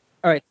 Crazy.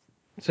 All right.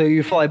 So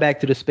you fly back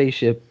to the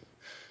spaceship.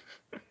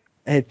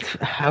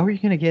 How are you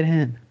gonna get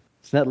in?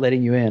 It's not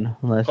letting you in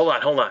unless. Hold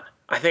on.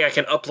 I think I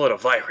can upload a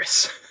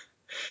virus.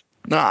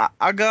 No,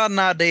 I got an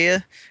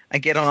idea. I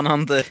get on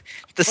the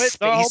Wait, space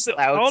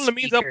all the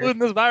means loudspeaker. uploading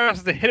this virus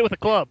is to hit it with a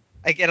club.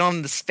 I get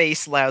on the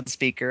space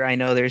loudspeaker. I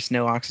know there's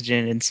no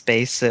oxygen in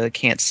space, so it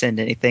can't send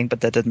anything,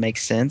 but that doesn't make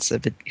sense.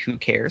 Who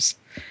cares?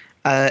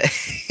 I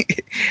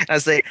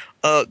say,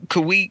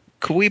 could we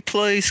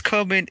please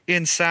come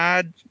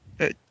inside?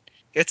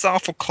 It's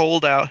awful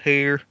cold out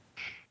here.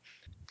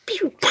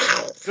 Pew,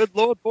 pow. Good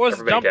lord, boys,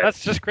 Everybody jump. dead.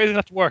 That's just crazy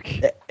enough to work.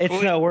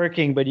 It's not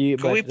working, but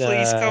Could we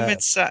please come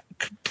inside,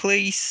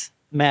 please?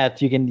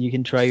 Matt, you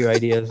can try your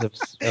ideas of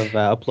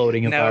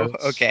uploading a No,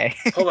 virus. okay.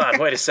 Hold on,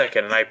 wait a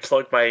second. And I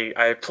plug my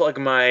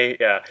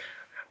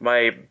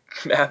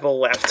Apple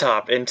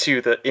laptop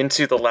into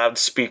the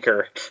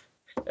loudspeaker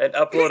and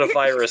upload a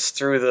virus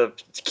through the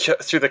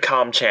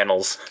comm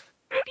channels.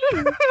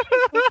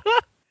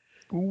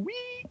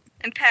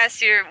 And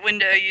past your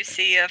window, you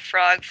see a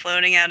frog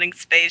floating out in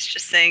space,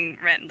 just saying,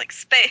 fly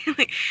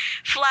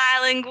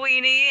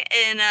linguine,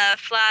 and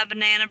fly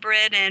banana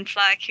bread, and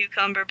fly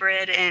cucumber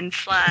bread, and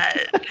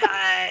fly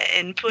pie,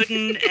 and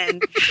pudding,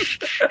 and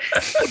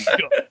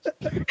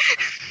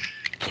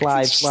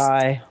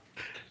Fly,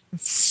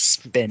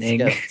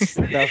 Spinning.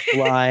 stuff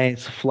fly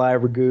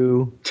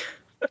ragu,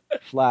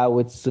 fly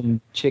with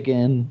some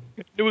chicken,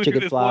 Knew we Chicken do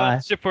this fly.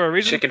 shit for a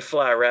reason. Chicken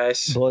fly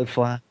rice. boiled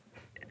fly,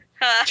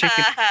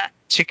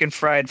 Chicken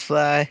fried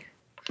fly.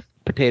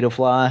 potato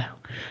fly.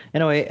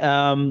 Anyway,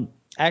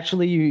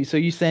 actually, you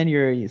send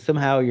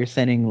you're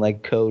sending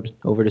like code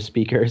over to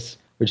speakers,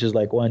 which is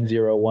like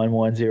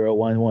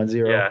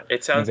 10110110. Yeah,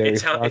 it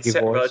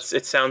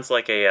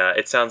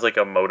sounds like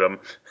a modem.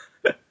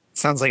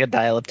 Sounds like a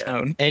dial-up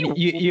tone. And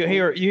you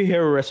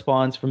hear a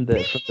response from the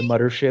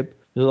mothership.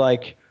 They're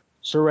like,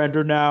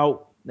 surrender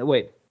now. No,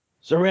 wait,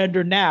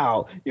 surrender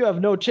now. You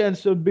have no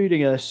chance of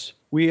beating us.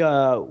 We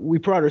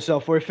pride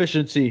ourselves for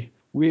efficiency.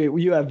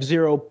 You have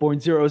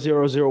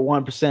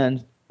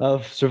 0.0001%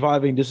 of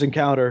surviving this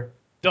encounter.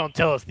 Don't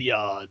tell us the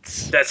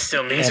odds. That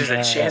still means And,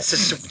 there's a chance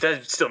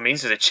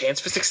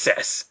for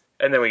success.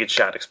 And then we get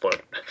shot explode.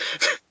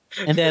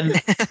 And then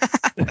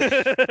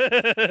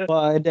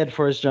and then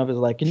Forrest Jump is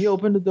like, can you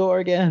open the door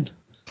again?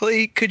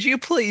 Could you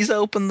please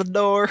open the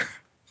door?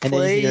 And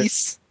then you hear-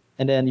 Please.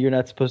 And then you're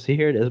not supposed to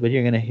hear this, but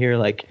you're gonna hear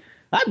like,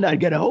 I'm not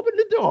gonna open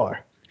the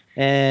door.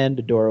 And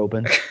the door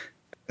opens.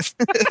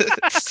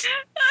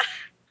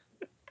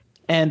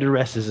 And the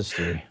rest is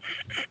history.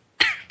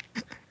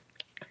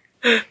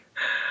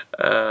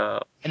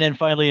 And then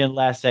finally in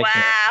last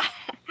section. wow.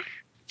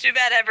 Too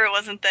bad Everett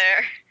wasn't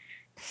there.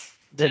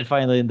 Then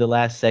finally in the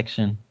last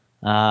section,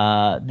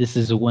 this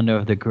is one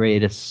of the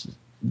greatest,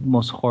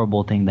 most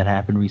horrible thing that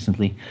happened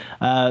recently.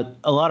 A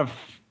lot of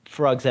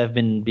frogs have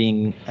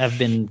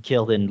been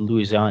killed in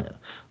Louisiana.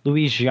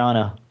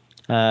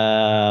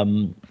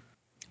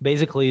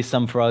 Basically,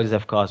 some frogs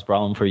have caused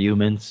problem for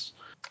humans.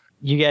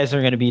 You guys are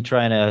going to be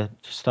trying to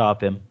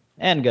stop him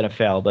and going to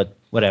fail, but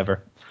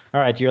whatever. All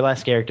right, your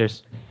last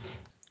characters.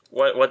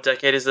 What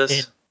decade is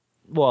this?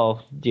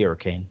 Well, the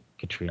Hurricane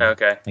Katrina.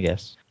 Okay. I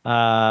guess.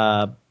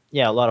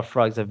 Yeah, a lot of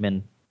frogs are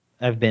being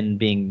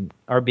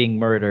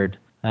murdered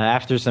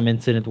after some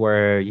incident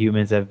where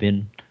humans have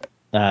been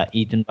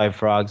eaten by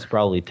frogs,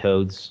 probably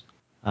toads.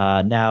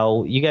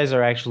 Now you guys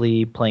are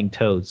actually playing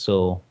toads,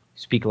 so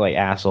speak like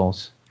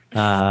assholes.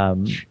 I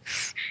mean,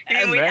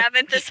 we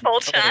haven't this whole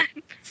time.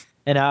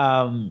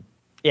 And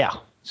yeah,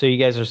 so you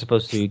guys are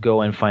supposed to go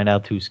and find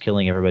out who's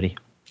killing everybody.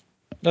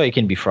 No, you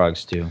can be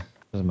frogs too.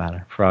 Doesn't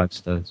matter.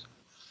 Frogs, toads.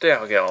 They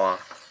all get along.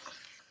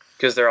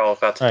 Because they're all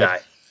about to All die.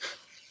 right.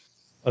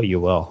 Oh,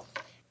 you will.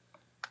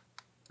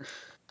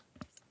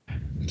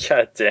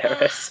 God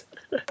damn it.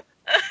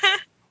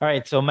 All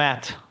right, so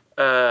Matt.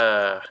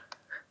 I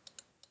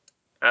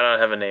don't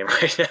have a name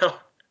right now.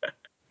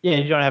 Yeah,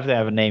 you don't have to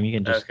have a name. You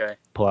can just Okay.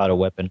 pull out a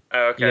weapon.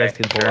 Oh, okay. You guys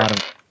can pull Sure. out a...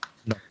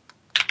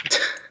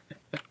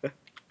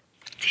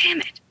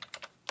 Damn it.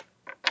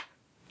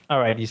 All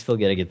right, you still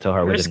get a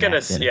guitar I'm with just a gonna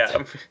Nat in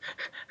it.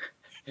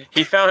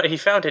 He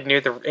found it near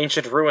the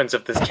ancient ruins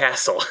of this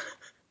castle.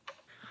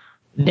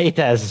 Nate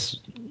has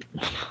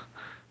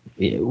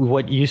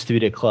what used to be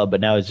the club,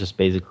 but now it's just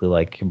basically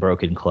like a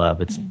broken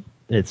club.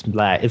 It's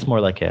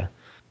more like a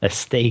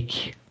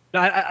stake. No,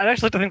 I'd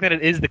actually like to think that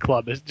it is the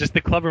club. It's just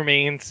the club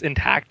remains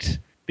intact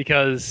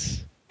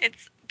because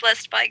It's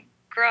blessed by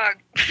Grog.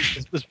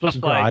 it's just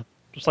God.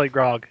 like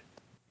Grog.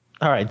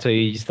 All right, so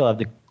you still have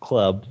the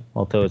club,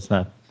 although it's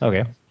not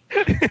okay.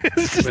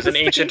 It was an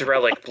ancient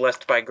relic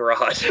blessed by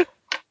Grodd.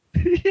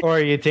 Or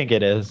you think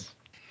it is?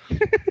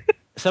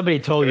 Somebody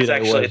told you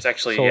that it was. It's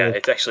actually sold.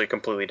 it's actually a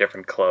completely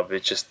different club.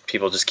 It's just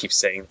people just keep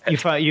saying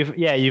that.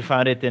 You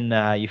found it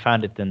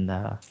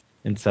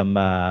in some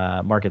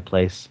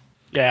marketplace.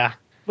 Yeah.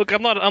 Look,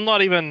 I'm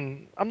not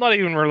even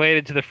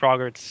related to the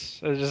Froggerts.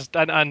 It's just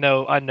I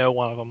know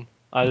one of them.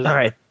 All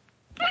right.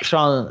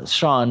 Sean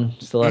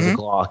still has a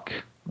Glock.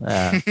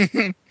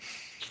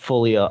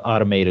 Fully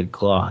automated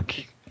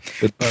Glock.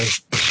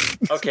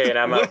 Okay, and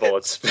I'm out of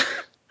bullets.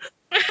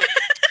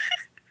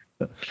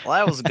 Well,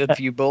 that was a good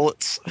few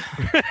bullets.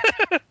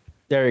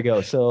 There you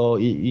go. So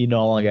you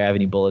no longer have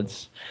any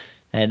bullets.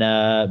 And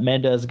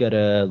Manda's got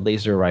a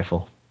laser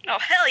rifle. Oh,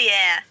 hell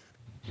yeah.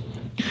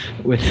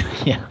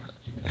 Yeah.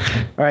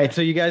 All right,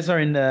 so you guys are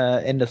in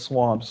the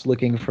swamps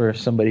looking for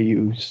somebody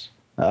who's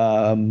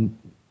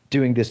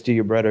doing this to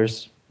your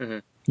brothers. Mm-hmm.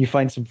 You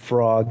find some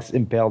frogs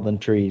impaled on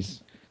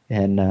trees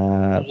and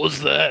What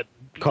was that?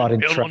 caught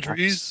in Impaled on traps.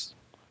 trees?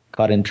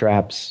 Caught in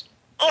traps.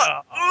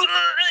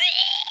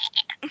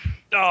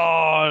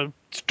 Oh,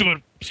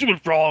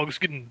 stupid frogs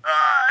getting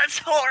It's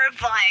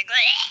horrifying.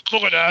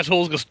 fucking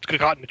assholes get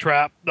caught in the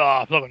trap.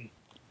 Fucking.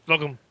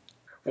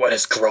 What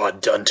has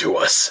Grodd done to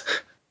us?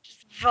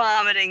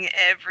 Vomiting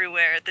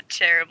everywhere at the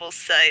terrible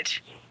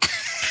sight.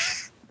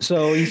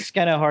 So he's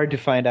kind of hard to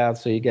find out,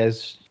 so you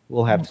guys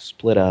will have to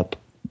split up.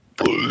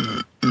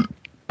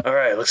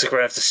 Alright, looks like we're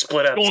gonna have to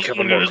split up to Going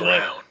cover more this way.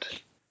 ground.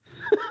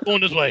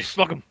 Going this way.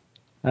 Fuck him.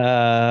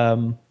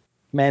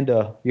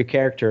 Manda, your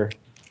character,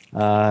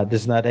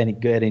 does not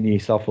get any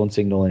cell phone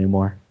signal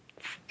anymore.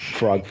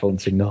 Frog phone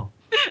signal.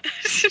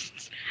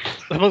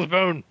 I found the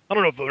phone. I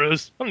don't know what phone it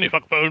is. I don't need a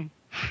fucking phone.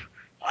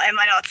 Why am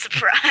I not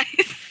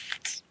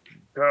surprised?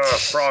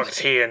 Frog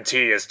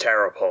TNT is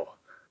terrible.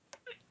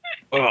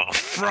 Oh,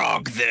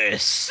 frog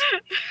this.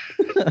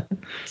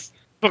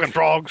 Fucking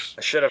frogs.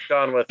 I should have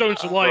gone with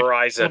Toads for life.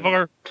 Verizon.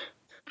 Motherfucker.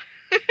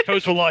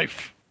 Toads for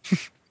life.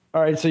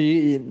 All right, so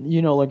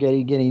you know like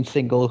getting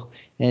single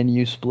and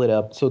you split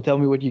up. So tell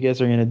me what you guys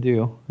are gonna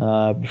do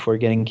before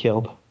getting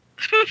killed.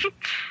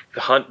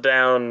 Hunt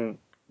down,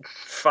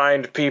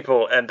 find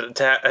people, and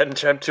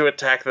attempt to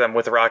attack them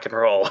with rock and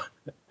roll,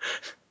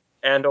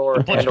 and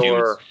or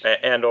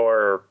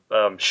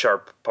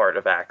sharp part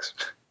of axe.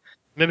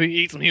 Maybe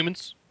eat some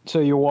humans. So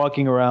you're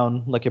walking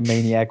around like a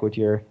maniac with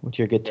your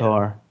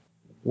guitar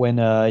when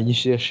you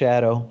see a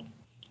shadow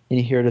and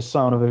you hear the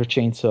sound of a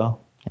chainsaw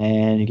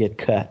and you get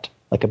cut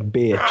like a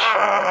bitch.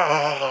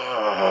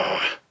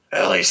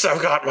 At least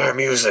I've got my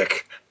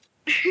music.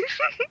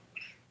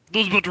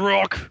 Those but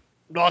rock.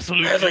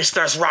 Absolutely. At least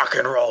there's rock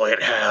and roll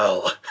in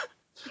hell.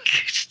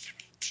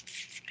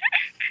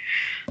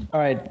 All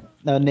right,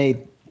 now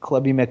Nate,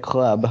 Clubby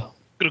McClub.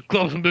 Gonna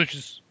club some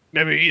bitches.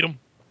 Maybe eat them.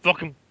 Fuck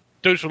them.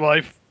 Toads for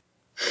life.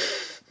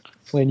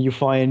 When you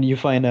find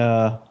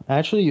a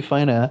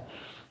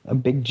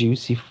big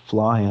juicy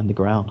fly on the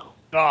ground.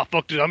 Ah,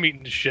 fuck this. I'm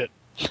eating this shit.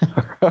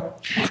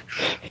 Look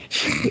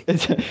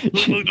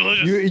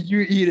delicious.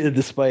 you eat it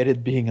despite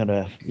it being on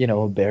a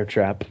bear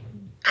trap.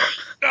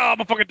 Ah,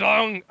 my fucking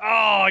tongue.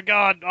 Oh my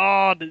god.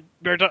 Oh, the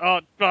bear trap. Oh,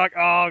 fuck.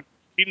 Oh,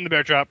 eating the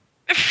bear trap.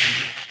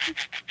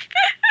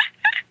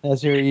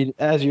 As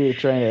you're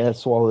trying to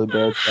swallow the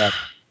bear trap,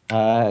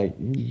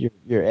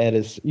 your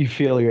head you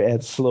feel your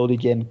head slowly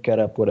getting cut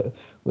up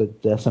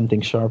with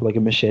something sharp like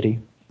a machete.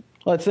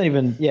 Well, it's not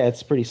even. Yeah,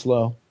 it's pretty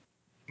slow.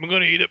 I'm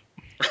gonna eat it.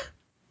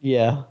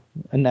 Yeah,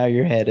 and now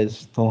your head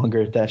is no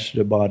longer attached to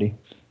the body.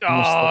 And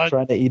you're still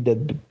trying to eat the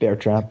bear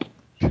trap.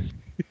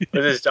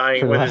 With his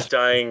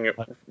dying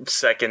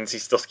seconds,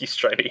 he's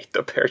trying to eat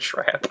the bear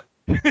trap.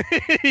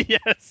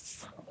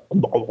 Yes.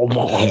 All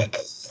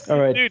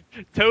right. Dude,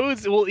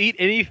 toads will eat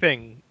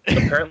anything.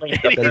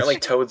 Apparently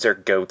toads are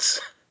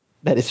goats.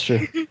 That is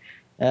true.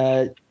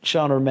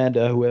 Sean or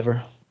Amanda,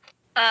 whoever.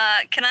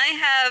 Can I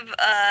have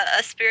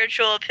a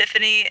spiritual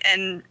epiphany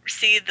and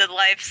see the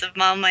lives of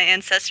all my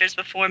ancestors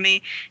before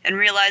me and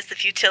realize the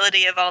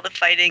futility of all the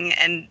fighting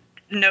and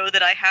know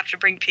that I have to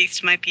bring peace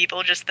to my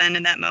people just then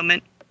in that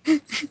moment?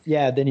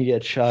 Yeah, then you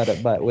get shot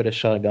at with a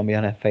shotgun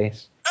behind the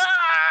face.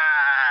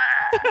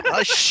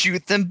 I'll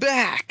shoot them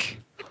back.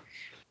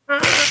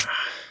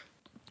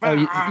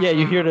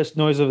 You hear this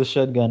noise of the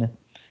shotgun,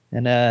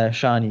 and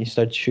Sean, you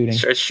start shooting.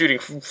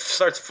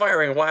 Starts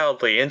firing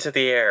wildly into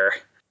the air.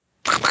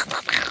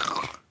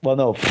 Well,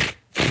 no.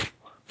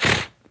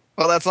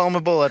 Well, that's all my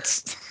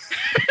bullets.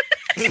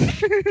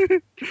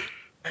 I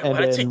want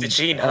to take the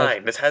Gene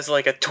Hine. This has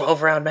like a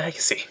 12-round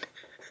magazine.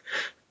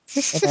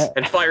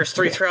 And fires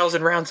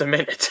 3,000 rounds a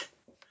minute.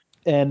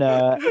 And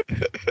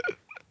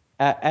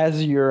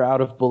as you're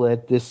out of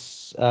bullet,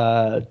 this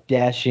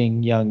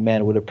dashing young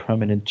man with a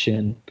prominent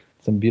chin,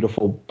 some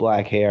beautiful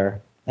black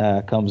hair,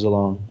 comes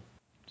along.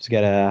 He's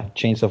got a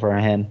chainsaw for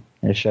a hand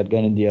and a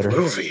shotgun in the other.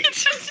 Groovy.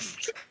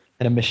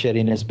 And a machete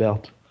in his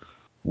belt.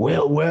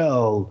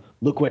 Well,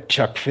 look what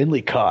Chuck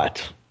Finley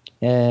caught.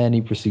 And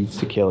he proceeds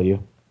to kill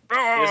you. He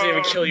doesn't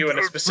even kill you in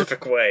a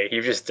specific way.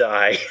 You just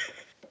die.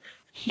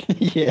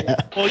 Yeah.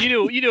 Well, you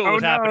knew what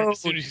was happening as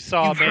soon as you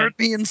saw You've man. hurt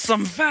me in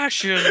some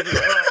fashion.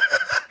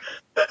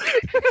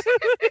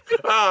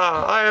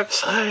 I am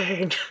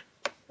slain.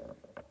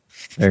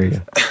 There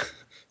you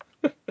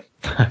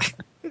go.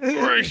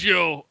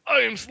 Horatio, I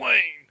am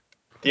slain.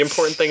 The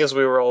important thing is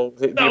we were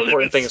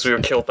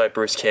killed by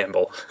Bruce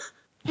Campbell.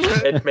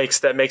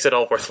 That makes it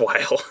all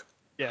worthwhile.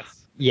 Yes.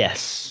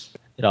 Yes,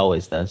 it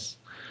always does.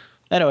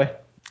 Anyway,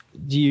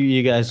 do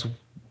you guys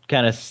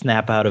kind of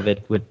snap out of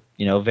it with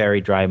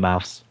very dry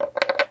mouths?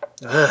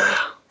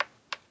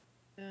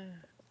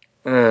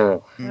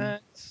 Mm.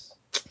 Next.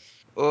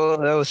 Oh,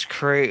 that was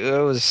great. That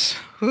was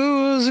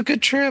a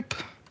good trip.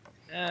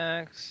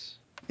 Next.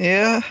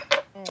 Yeah.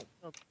 Oh,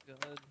 that's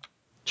good.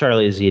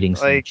 Charlie is eating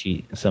Like-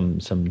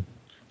 some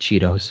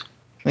Cheetos.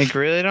 Like,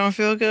 really don't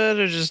feel good,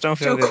 or just don't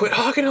feel Dude, good? quit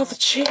hogging all the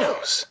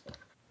Cheetos.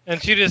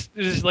 And she just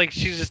pretty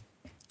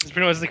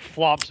much like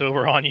flops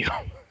over on you.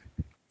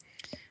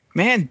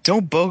 Man,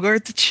 don't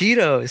bogart the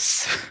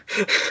Cheetos.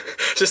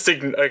 Just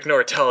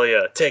ignore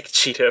Talia. Take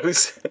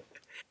Cheetos.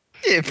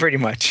 Yeah, pretty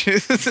much.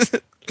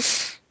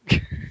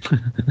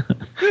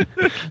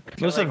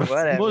 Most Like,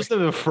 whatever. most of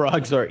the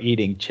frogs are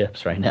eating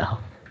chips right now.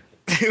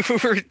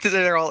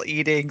 They're all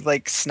eating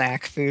like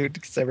snack food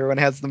because everyone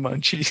has the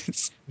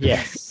munchies.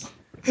 Yes,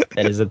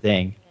 that is a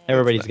thing.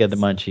 Everybody's got the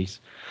munchies.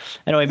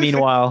 Anyway,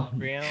 meanwhile,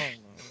 Would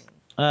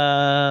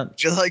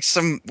you like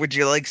some?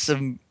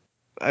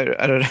 I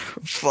don't know.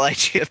 Fly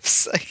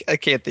chips. I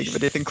can't think of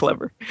anything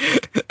clever.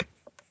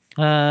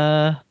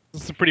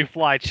 Some pretty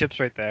fly chips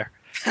right there.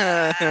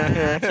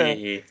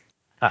 Hee.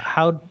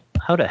 how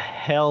the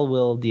hell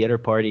will the other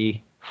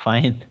party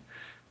find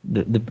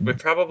the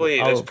There's probably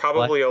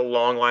what? a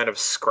long line of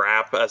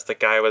scrap as the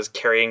guy was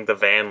carrying the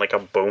van like a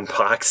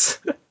boombox.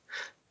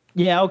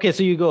 Yeah, okay,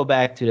 so you go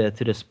back to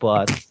the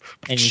spot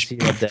and you see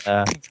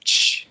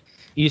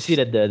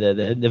that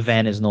the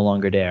van is no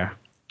longer there.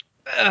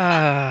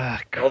 all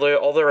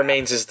that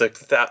remains is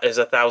is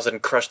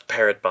 1,000 crushed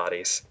parrot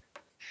bodies.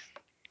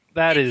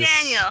 That Hey, is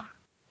Daniel.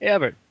 Yeah,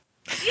 but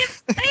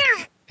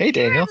Hey, You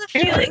Daniel. ever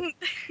have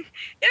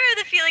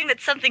the feeling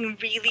that something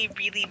really,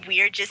 really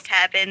weird just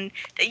happened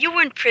that you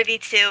weren't privy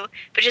to,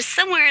 but just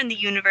somewhere in the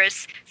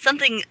universe,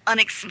 something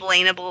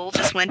unexplainable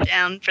just went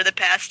down for the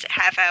past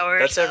half hour?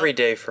 That's or so? every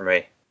day for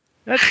me.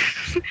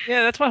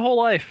 that's my whole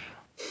life.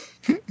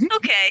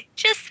 Okay,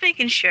 just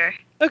making sure.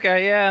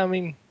 Okay, yeah, I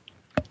mean,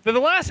 for the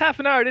last half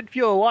an hour, it did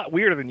feel a lot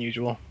weirder than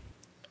usual.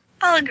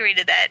 I'll agree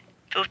to that.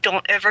 But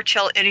don't ever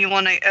tell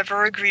anyone I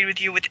ever agreed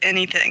with you with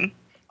anything.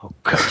 Oh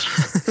god.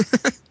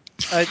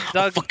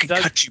 Doug, fucking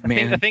Doug, cut you,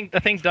 man. I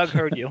think Doug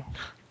heard you.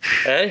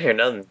 I didn't hear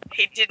nothing.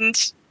 He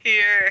didn't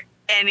hear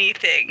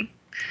anything.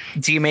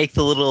 Do you make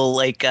the little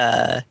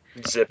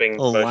Zipping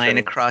little motion. line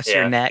across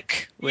Yeah. your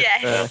neck? With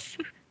Yes.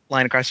 the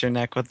line across your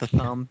neck with the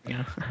thumb.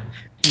 Yeah.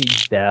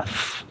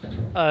 Death.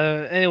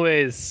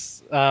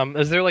 Anyways,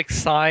 is there like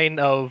sign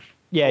of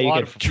Yeah, a you lot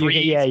can. of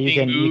trees You being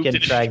can moved and-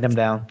 drag them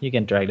down. You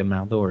can drag them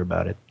down. Don't worry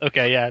about it.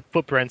 Okay, yeah,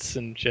 footprints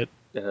and shit.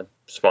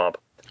 Swamp.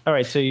 All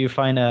right, so you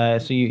find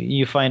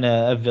you find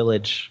a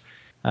village.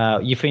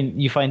 You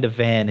find a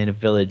van in a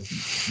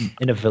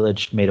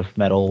village made of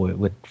metal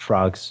with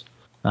frogs.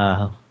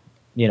 Walking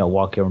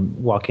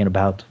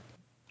about.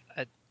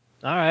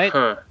 All right.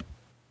 Huh.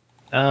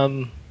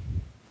 Do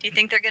you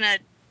think they're gonna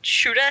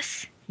shoot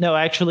us? No,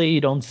 actually,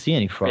 you don't see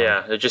any frogs.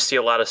 Yeah, I just see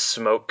a lot of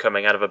smoke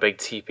coming out of a big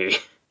teepee.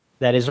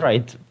 That is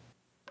right.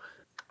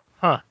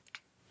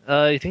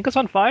 You think it's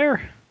on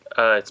fire?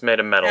 It's made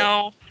of metal.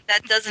 No,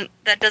 that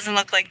doesn't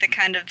look like the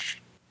kind of.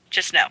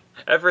 Just no.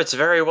 Everett's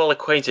very well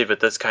acquainted with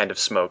this kind of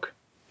smoke.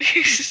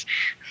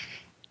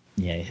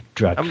 Yeah,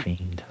 drug I'm-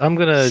 fiend. I'm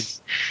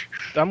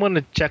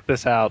gonna check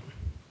this out.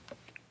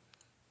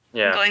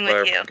 Yeah, going with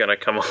we're you. gonna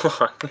come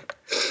along.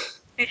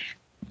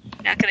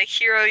 Not gonna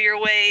hero your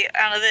way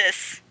out of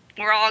this.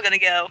 We're all gonna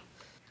go.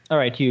 All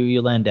right,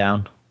 you land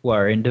down.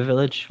 Where, in the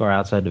village or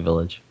outside the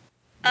village?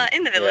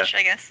 In the village,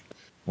 I guess.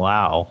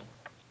 Wow.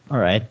 All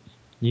right,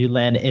 you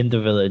land in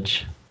the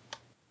village.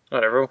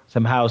 Whatever.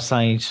 Somehow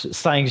signs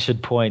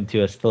should point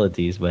to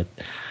hostilities, but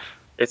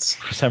It's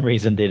for some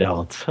reason they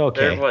don't.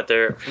 Okay.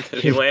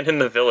 if you land in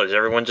the village,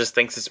 everyone just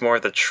thinks it's more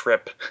the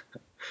trip.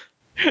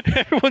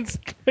 everyone's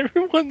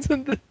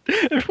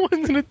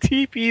in a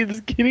teepee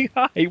that's getting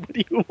high. What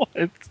do you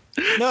want?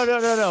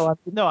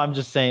 No. I'm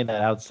just saying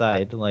that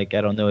outside. Like,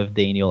 I don't know if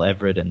Daniel,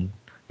 Everett,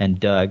 and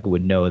Doug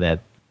would know that.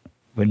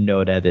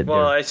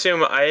 Well,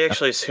 I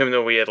actually assumed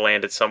that we had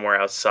landed somewhere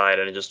outside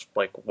and just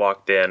like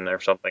walked in or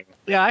something.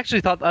 Yeah, I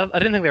actually thought I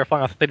didn't think they were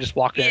flying. I thought they just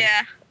walked in.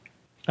 Yeah.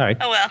 All right.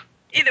 Oh well.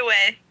 Either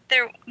way,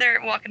 they're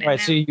walking in All right.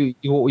 now. So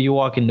you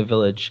walk in the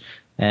village,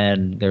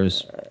 and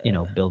there's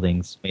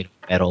buildings made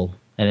of metal,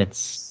 and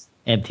it's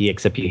empty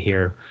except you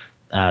hear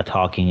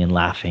talking and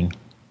laughing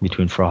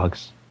between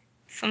frogs.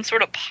 Some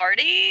sort of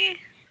party?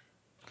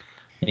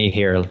 And you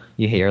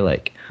hear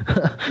like,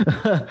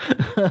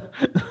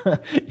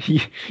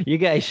 you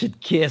guys should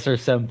kiss or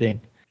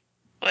something.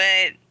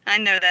 Wait, I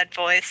know that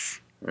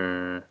voice.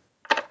 Mm.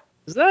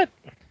 Is that?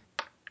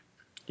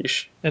 You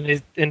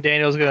And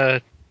Daniel's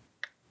gonna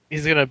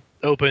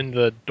open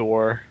the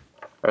door,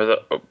 or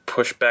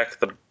push back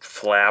the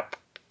flap.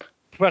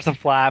 press the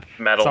flap,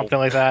 Metal. something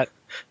like that.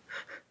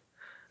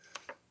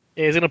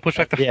 Yeah, he's gonna push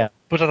back the flap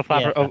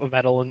Yeah. of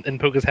metal and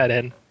poke his head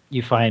in.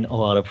 You find a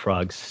lot of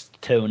frogs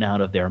stoned out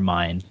of their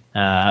mind,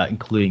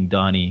 including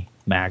Donnie,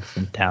 Max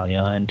and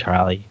Talia and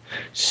Charlie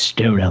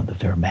stone out the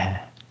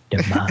Thermat.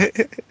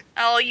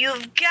 Oh,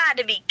 you've got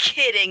to be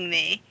kidding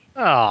me.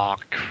 Oh,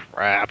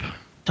 crap.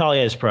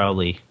 Talia is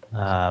probably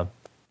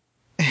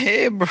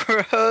Hey,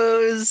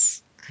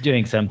 bros.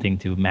 doing something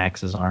to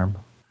Max's arm.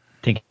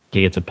 I think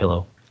it's a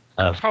pillow.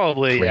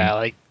 Probably, Cling. yeah.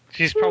 Like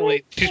she's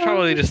probably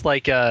just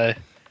like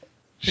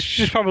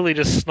she's probably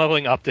just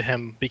snuggling up to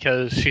him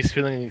because she's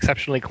feeling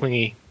exceptionally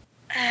clingy.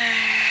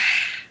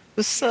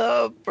 What's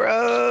up,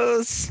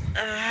 bros?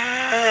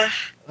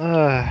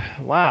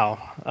 Wow.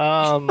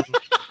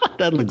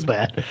 That looks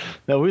bad.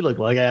 No, we look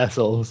like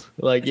assholes.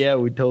 Like, yeah,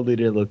 we totally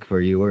didn't look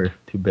for you. We're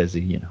too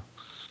busy, you know.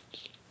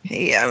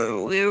 Hey,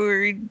 we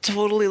were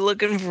totally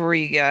looking for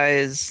you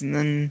guys, and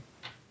then,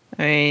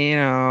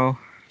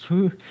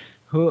 Who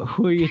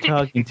are you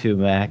talking to,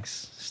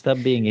 Max? Stop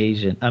being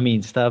Asian. I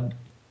mean, stop.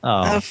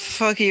 Oh,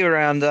 fuck you,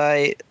 Round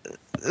Eye.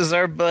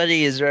 Our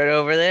buddy is right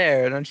over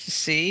there. Don't you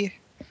see?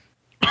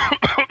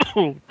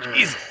 Oh,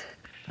 jeez.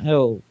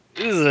 oh,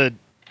 This is a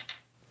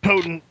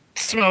potent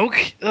smoke.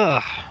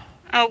 Ugh.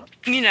 Oh,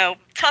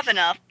 tough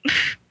enough.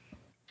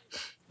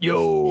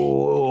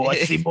 Yo, I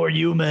see more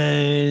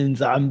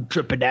humans. I'm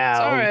tripping out.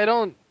 Sorry, I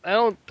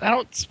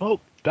don't smoke.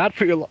 Bad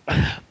for your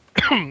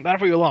bad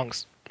for your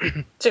lungs.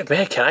 Dude,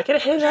 man, can I get a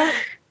hit of that?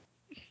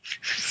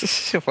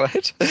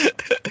 What?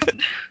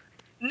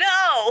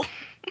 No!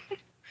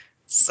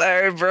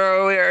 Sorry,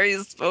 bro. We already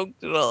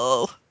smoked it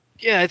all.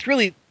 Yeah, it's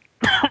really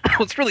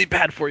it's really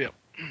bad for you.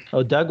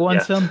 oh, Doug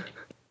wants Yeah. some.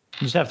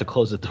 You just have to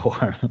close the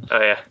door. Oh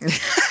yeah.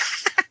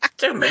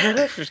 Dude,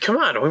 man, come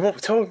on. We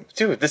won't tell.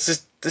 Dude,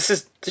 this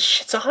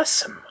shit's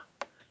awesome.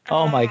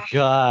 Oh my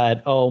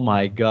god. Oh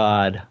my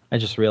god. I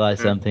just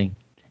realized something.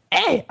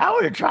 Hey, I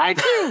want to try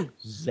too.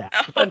 Zap.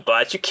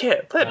 Leadbot, you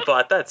can't.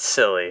 Leadbot, that's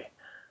silly.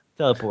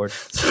 Teleport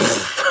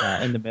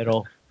in the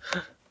middle.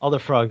 All the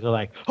frogs are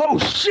like, Oh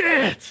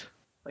shit!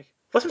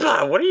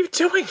 Leadbot, what are you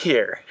doing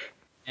here?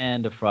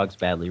 and the frogs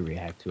badly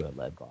react to a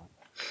lead bot.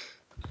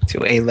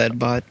 To a lead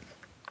bot.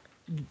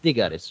 They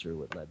got it through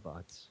with lead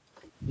bots.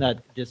 Not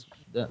just,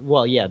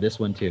 well, yeah, this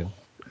one too.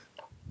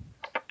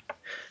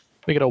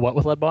 We get a what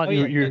with Leadbot? Oh,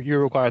 yeah.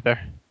 You're required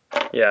there.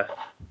 Yeah.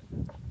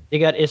 They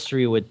got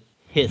history with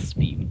his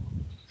people.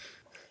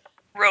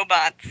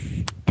 Robots.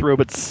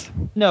 Robots.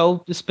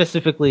 No,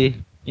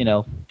 specifically,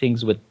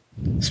 things with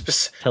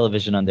Spec-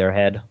 television on their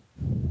head.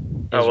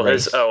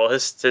 Race.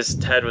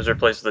 His head was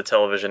replaced with a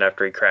television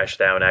after he crashed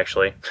down.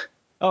 Actually,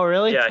 Oh,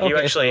 really? yeah, he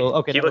Okay, actually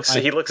he never looks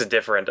mind. he looks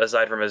different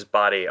aside from his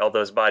body.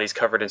 Although his body's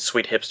covered in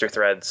sweet hipster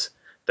threads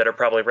that are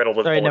probably riddled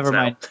with Sorry, bullets never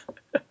now. mind.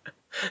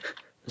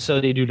 So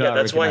they do not Yeah,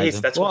 that's why recognize he's-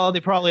 him. that's well, they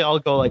probably all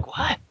go like,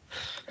 what?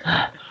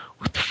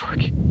 What the fuck?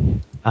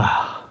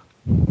 Ah.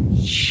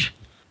 Shh.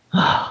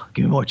 Ah,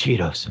 give me more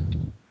Cheetos.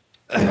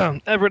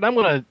 Everett, I'm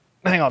gonna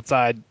hang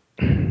outside.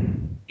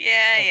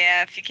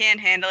 Yeah, if you can't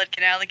handle it,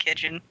 get out of the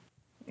kitchen.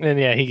 And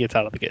yeah, he gets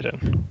out of the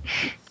kitchen.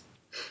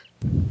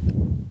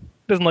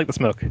 Doesn't like the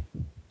smoke.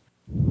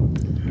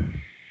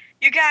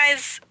 You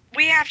guys,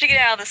 we have to get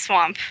out of the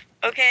swamp,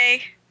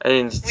 okay? I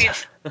mean,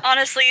 We've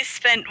honestly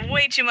spent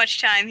way too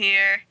much time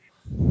here.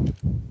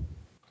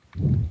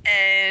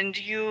 And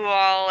you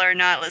all are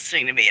not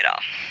listening to me at all.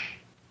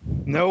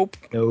 Nope.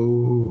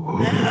 No.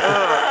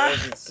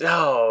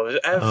 no,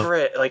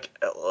 Everett,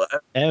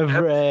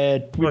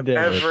 Everett. Look,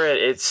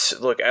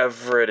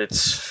 Everett,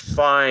 it's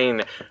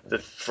fine.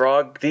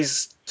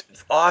 These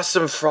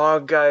awesome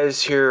frog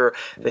guys here,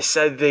 they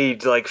said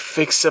they'd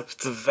fix up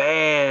the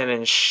van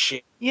and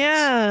shit.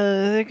 Yeah,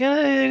 they're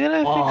gonna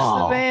fix the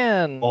Oh.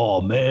 van.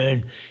 Oh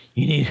man,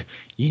 you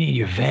need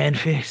your van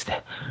fixed.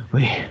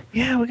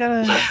 Yeah, we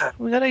gotta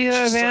get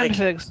our Just van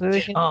fixed. So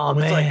we can, Oh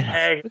with man.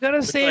 mag, we gotta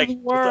with save the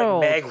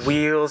world. With mag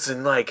wheels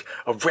and a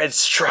red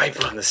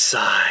stripe on the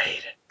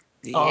side.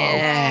 Yeah.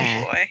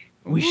 Oh boy.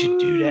 We should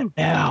do that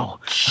now.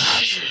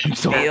 I'm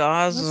so Be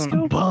awesome. Let's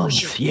go.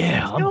 pumped.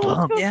 Yeah, I'm Let's go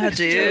pumped. Yeah, fix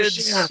the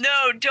dudes. van.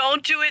 No,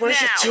 don't do it Where's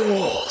the now.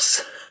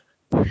 tools?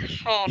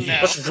 Oh no.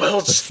 Let's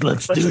weld.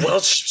 Let's do this.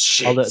 weld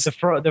shit. All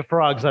the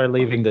frogs are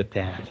leaving the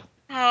tent.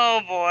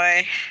 Oh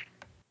boy.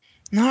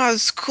 No,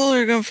 it's cool.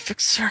 You're gonna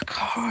fix our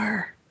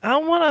car. I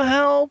wanna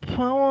help.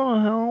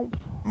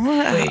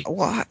 What?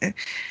 Why?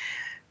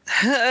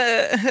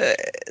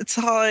 It's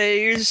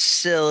Holly. You're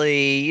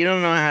silly. You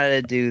don't know how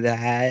to do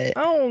that.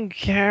 I don't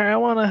care. I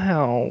wanna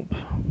help.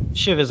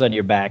 Shiv is on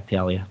your back,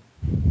 Talia.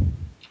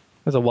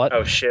 There's a what?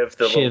 Oh, Shiv,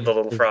 the Shiv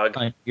little is frog.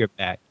 on your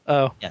back.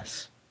 Oh.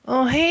 Yes.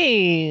 Oh,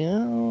 hey.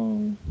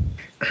 Oh.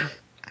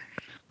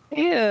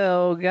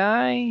 Hello,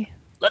 guy.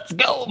 Let's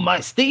go, my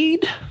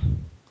steed.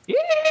 Yeah.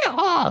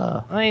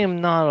 I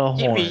am not a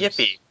horse. Yippee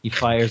yippee. He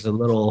fires a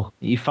little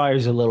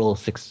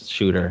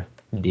 6-shooter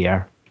in the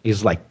air.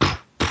 He's like,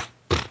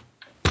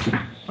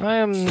 I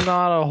am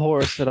not a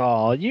horse at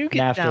all. You and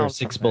get after down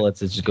 6 from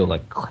bullets, it just go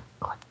like click,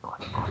 click,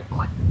 click, click,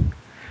 click.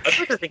 I'd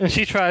like to think that. And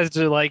she tries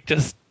to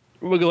just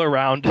wiggle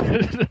around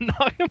to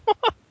knock him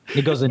off.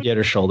 It goes in the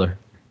other shoulder.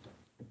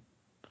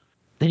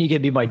 Then you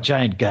give me my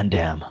giant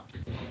Gundam.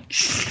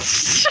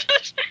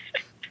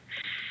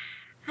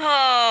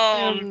 Oh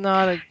alone.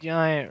 not a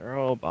giant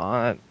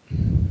robot.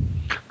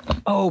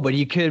 Oh, but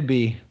you could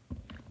be.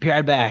 Be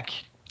right back.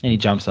 And he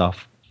jumps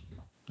off.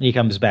 He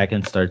comes back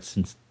and starts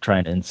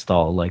trying to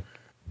install like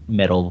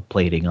metal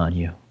plating on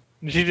you.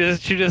 She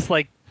just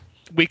like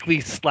weakly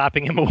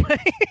slapping him away.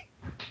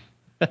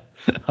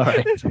 All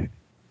right.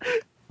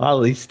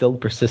 Well, he's still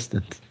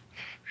persistent.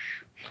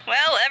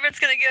 Well, Everett's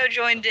gonna go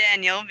join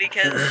Daniel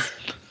because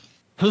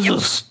This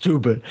is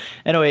stupid.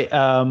 Anyway,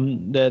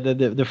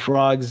 the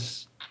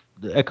frogs,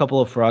 a couple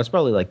of frogs,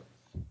 probably like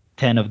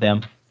 10 of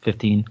them,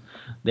 15.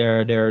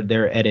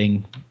 They're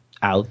heading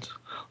out.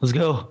 Let's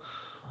go.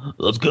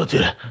 Let's go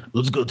to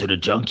the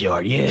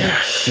junkyard. Yeah,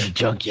 to the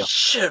junkyard.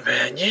 Shit,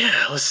 man.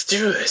 Yeah, let's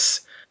do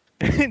this.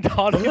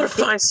 Donnie I'm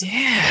gonna is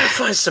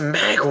find some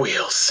mag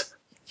wheels.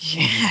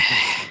 Yeah.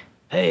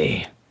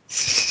 Hey,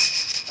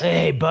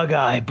 Bug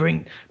Eye,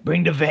 bring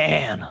the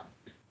van.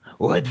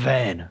 What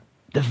van?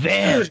 The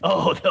van. Dude,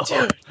 Oh, no.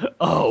 dude,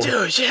 Oh,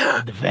 Dude,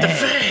 yeah, the the van.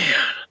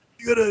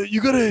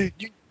 van.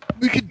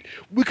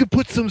 we could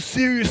put some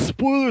serious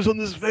spoilers on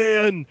this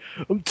van.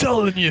 I'm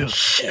telling you.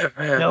 Shit,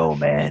 man. No,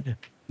 man.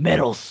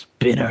 Metal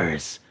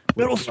spinners.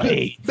 with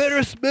blades.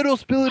 Metal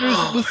spinners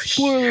Oh, with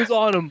spoilers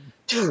on them.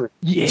 Dude,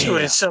 Yeah.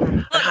 dude, it's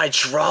some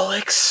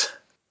hydraulics.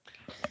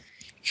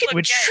 Look,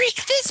 Would guys,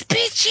 freak this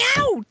bitch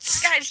out.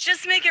 guys,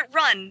 just make it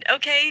run,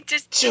 okay?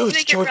 Just Dude,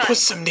 make can it we run. put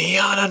some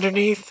neon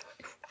underneath?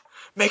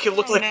 Make it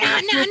look Oh, like no.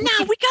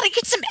 No. We gotta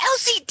get some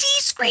LCD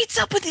screens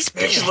up with this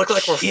make bitch. it look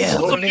like we're Yeah,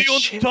 floating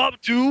and shit.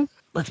 top too.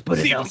 Let's put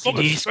an See,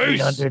 LCD screen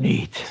face.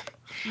 underneath.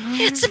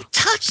 Get some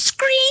touch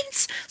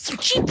screens, some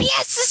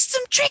GPS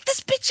system. Trick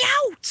this bitch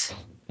out.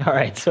 All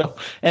right. So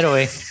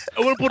anyway,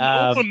 I want to put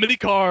Um, a mini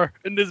car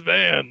in this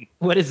van.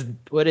 what is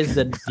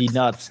the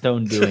not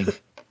stone doing?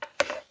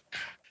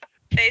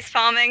 Face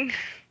palming.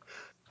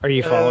 Are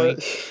you following?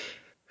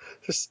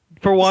 Just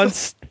For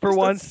once,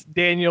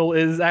 Daniel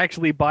is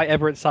actually by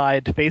Everett's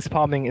side, face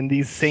palming in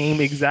the same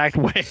exact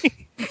way.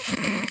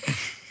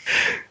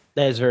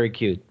 That is very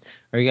cute.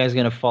 Are you guys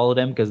gonna follow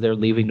them because they're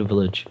leaving the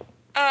village?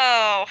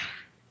 Oh,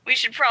 we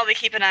should probably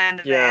keep an eye on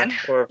the yeah, van.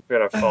 we're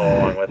gonna follow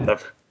along with them.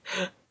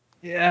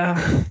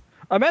 Yeah.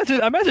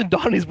 Imagine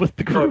Donnie's with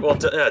the group.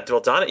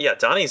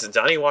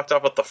 Donnie walked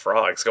off with the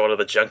frogs going to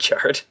the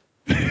junkyard.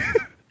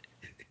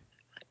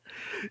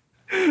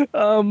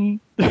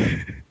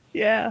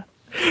 Yeah.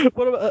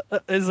 What about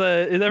is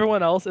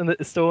everyone else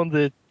still in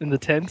the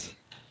tent,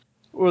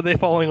 or are they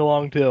following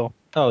along too?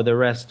 Oh, the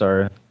rest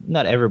are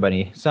not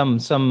everybody.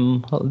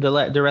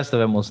 The rest of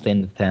them will stay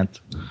in the tent,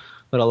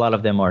 but a lot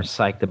of them are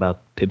psyched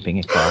about pimping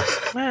a car.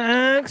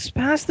 Max,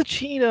 pass the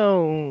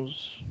Cheetos.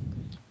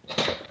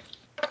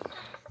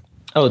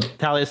 Oh,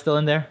 Talia's still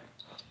in there.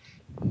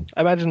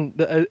 I imagine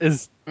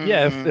if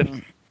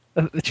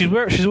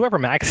she's wherever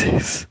Max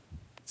is.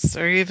 Is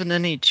there even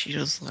any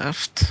Cheetos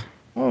left?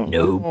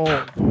 Nope.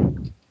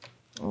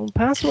 Well,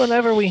 pass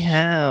whatever we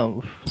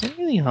have. I'm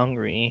really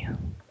hungry. I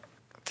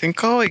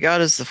think all we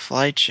got is the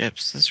fly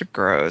chips. Those are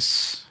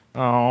gross.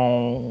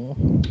 Oh.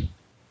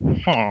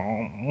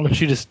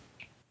 She just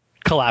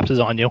collapses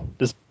on you.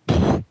 Just.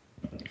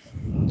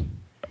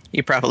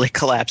 He probably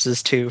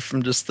collapses too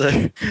from just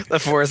the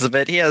force of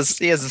it. He has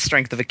the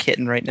strength of a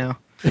kitten right now.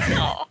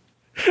 Oh,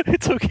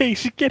 It's okay.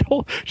 She can't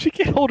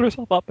hold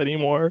herself up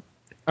anymore.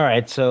 All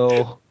right,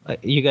 so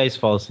you guys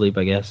fall asleep,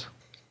 I guess.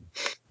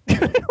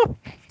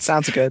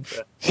 Sounds good.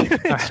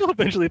 She'll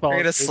eventually fall We're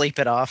gonna asleep. sleep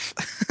it off.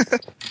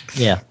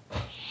 Yeah.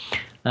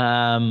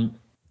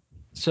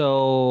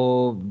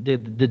 So the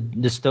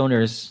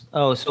stoners.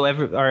 Oh, so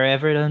are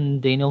Everett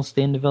and Daniel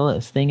staying in the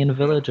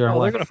village, or Oh,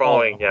 what? they're gonna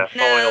Following no,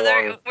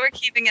 along. we're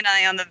keeping an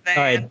eye on the van.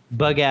 All right,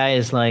 Bug Eye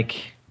is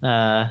like,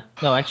 no,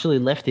 actually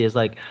Lefty is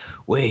like,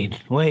 wait,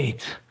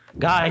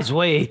 guys,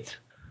 wait.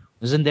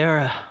 Wasn't there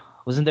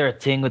a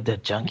thing with the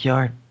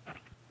junkyard?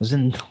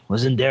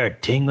 Wasn't there a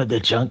thing with the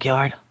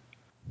junkyard?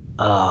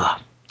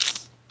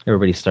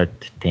 Everybody start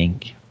to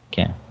think.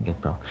 Can't get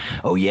bro.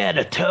 Oh yeah,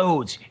 the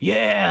toads.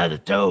 Yeah, the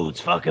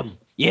toads. Fuck them.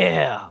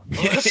 Yeah.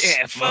 Yeah,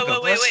 fuck 'em.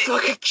 Wait. Let's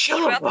fucking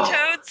kill What them about the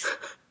all. toads?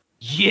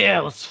 Yeah,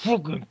 let's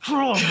fucking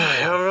kill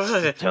them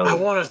all. I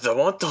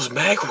want those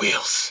mag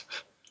wheels.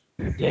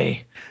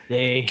 They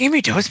Give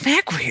me those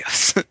mag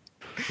wheels.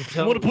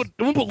 I want to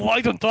put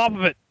lights on top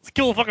of it. Let's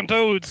kill the fucking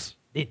toads.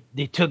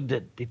 they took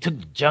the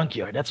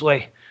junkyard. That's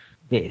why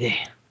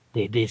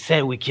they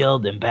said we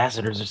killed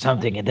ambassadors or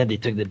something, and then they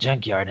took the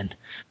junkyard, and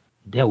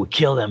then we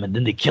killed them, and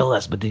then they killed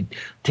us. But they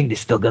think they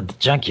still got the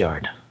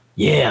junkyard.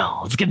 Yeah,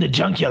 let's get the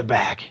junkyard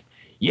back.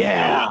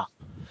 Yeah.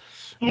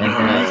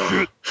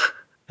 And,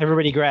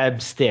 everybody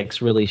grabs sticks,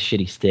 really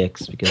shitty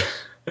sticks, because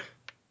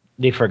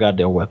they forgot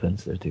their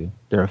weapons there too.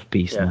 They're off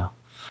piece Yeah. now.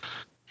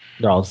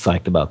 They're all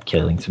psyched about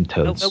killing some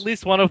toads. At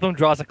least one of them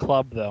draws a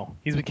club, though.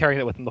 He's been carrying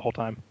it with him the whole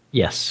time.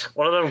 Yes.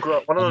 One of them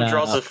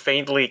draws a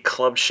faintly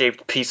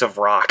club-shaped piece of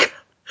rock.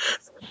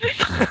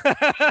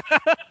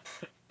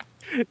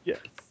 Yes.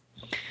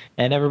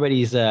 And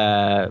everybody's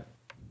running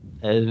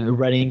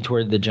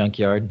toward the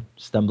junkyard,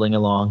 stumbling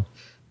along.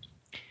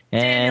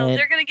 Daniel, And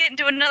they're gonna get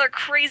into another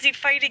crazy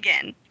fight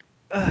again.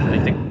 I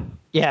think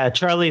Yeah,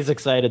 Charlie's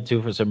excited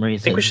too for some I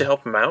reason. think we should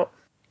help him out.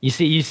 You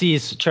see,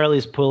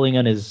 Charlie's pulling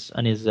on his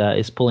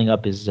is pulling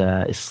up his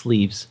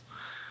sleeves,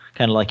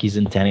 kind of like he's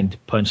intending to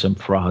punch some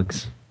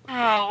frogs.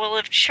 Oh, well,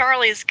 if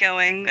Charlie's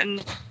going,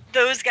 and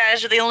those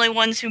guys are the only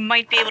ones who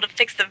might be able to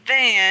fix the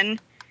van,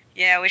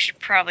 yeah, we should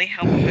probably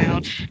help him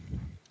out.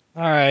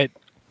 All right.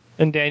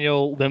 And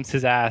Daniel limps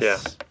his ass. Yeah.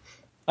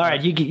 All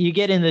right, you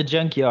get in the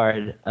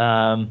junkyard,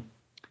 and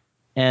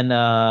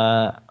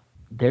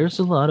there's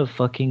a lot of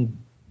fucking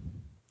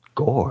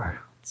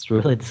gore. It's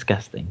really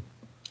disgusting.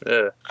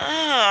 Ugh.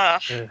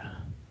 Ugh. Ugh.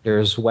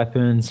 There's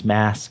weapons,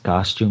 masks,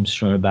 costumes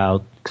strewn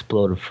about,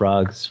 exploded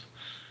frogs,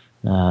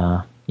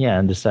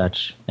 and the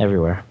such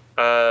everywhere.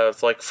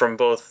 It's like from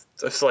both.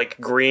 It's like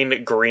green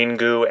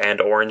goo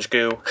and orange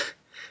goo.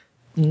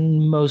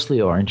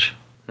 Mostly orange,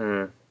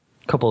 Hmm.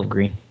 couple of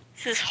green.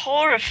 This is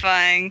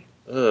horrifying.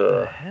 What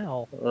the Ugh.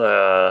 hell?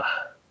 Uh,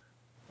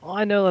 Well,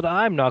 I know that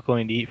I'm not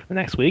going to eat for the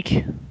next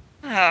week.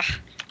 Ugh.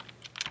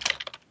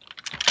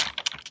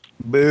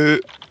 Boo.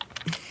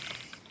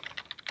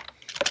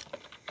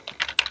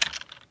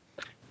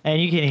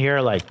 And you can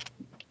hear like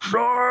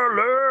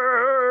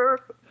Charlie,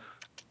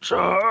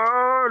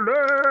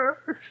 Charlie.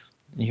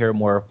 You hear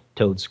more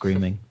Toad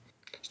screaming.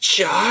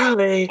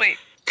 Charlie, Wait.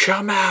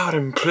 come out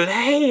and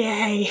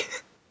play.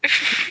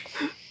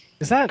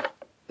 Is that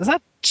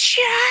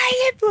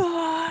Charlie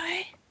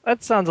boy.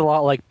 that sounds a lot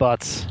like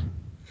butts.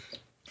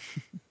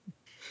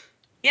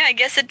 Yeah, I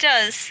guess it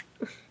does.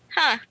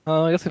 Huh.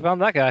 Oh, I guess we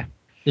found that guy.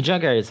 The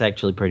junkyard is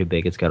actually pretty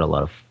big. It's got a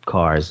lot of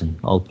cars and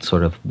all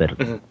sort of bit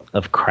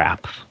of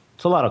crap.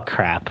 It's a lot of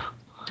crap.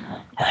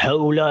 A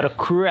whole lot of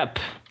crap.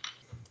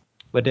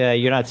 But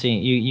you're not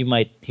seeing. You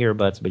might hear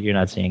Butts, but you're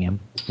not seeing him.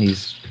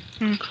 He's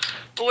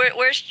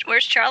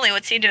Where's Charlie?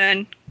 What's he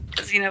doing?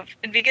 Because,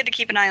 it'd be good to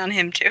keep an eye on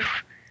him, too.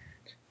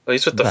 Well,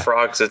 he's with the But-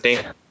 frogs, isn't he?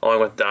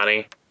 Along with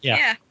Donnie.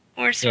 Yeah.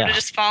 We're sort Yeah. of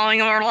just following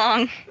him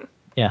along.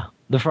 yeah.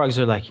 The frogs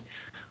are like,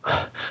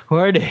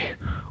 where are they?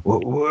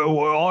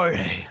 Where are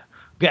they?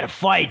 We gotta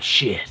fight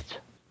shit.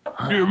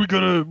 Yeah, we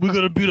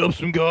gotta beat up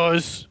some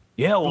guys.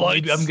 Yeah, well,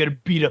 maybe Lights. I'm gonna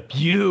beat up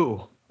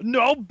you. No,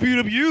 I'll beat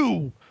up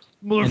you,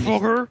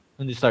 motherfucker.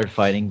 And they start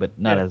fighting, but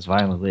not as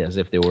violently as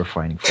if they were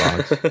fighting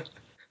frogs.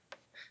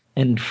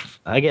 And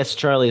I guess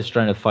Charlie is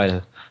trying to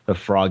fight a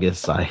frog his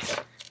size.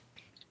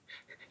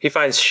 He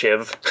finds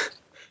Shiv.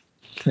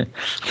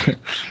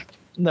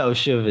 No,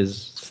 Shiv is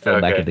still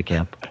back Okay. at the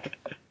camp.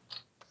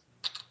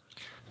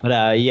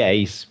 But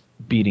he's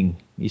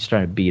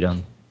trying to beat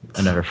on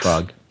another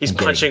frog. He's And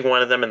getting- punching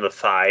one of them in the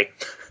thigh.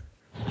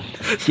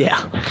 Yeah.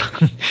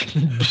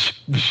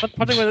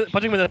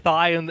 Punching with a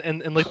thigh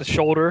and like the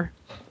shoulder.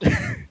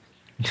 And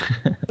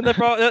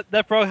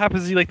that frog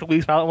happens to be like the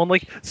least violent one.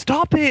 Like,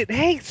 stop it!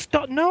 Hey,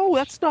 stop! No,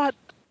 that's not.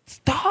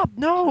 Stop!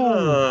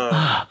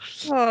 No.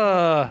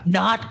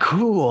 Not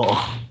cool.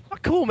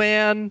 Not cool,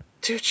 man.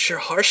 Dude, you're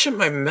harshing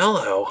my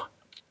mellow.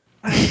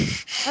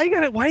 Why you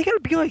gotta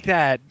be like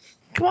that?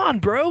 Come on,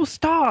 bro,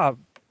 stop.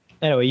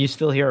 Anyway, you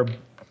still hear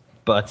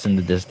Butts in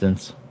the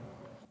distance.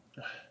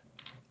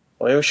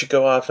 Well, maybe we should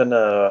go off and,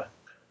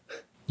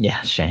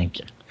 Yeah, Shank.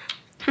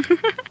 well,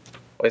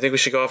 I think we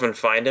should go off and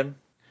find him.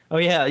 Oh,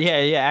 yeah.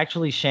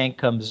 Actually, Shank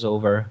comes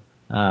over.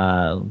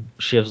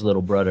 Shiv's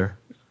little brother.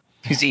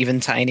 Who's even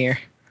tinier.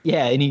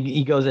 Yeah, and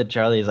he goes at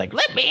Charlie. He's like,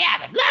 let me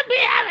have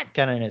it,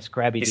 kind of in a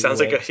scrappy. He sounds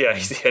like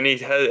and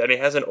he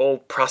has an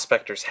old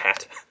prospector's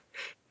hat.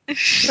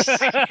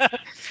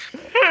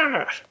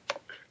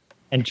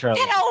 And Charlie.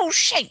 That old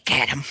Shank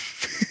had him.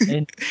 And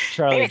Maybe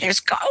Charlie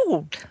there's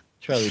gold.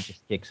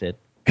 just kicks it.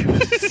 I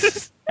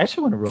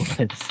actually want to roll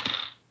this.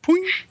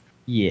 Boing.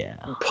 Yeah.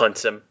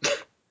 Punts him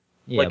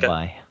Yeah, Like a-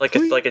 bye.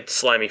 like a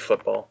slimy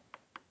football.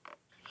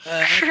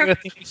 I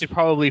think you should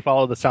probably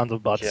follow the sounds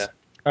of butts. Yeah.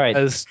 All right.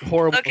 As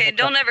horrible. Okay,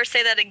 don't ever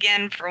say that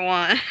again, for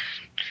one.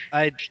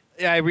 I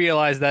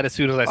realized that as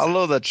soon as I said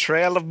Follow the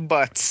trail of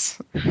butts.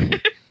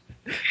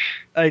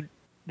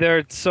 there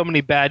are so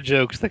many bad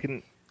jokes that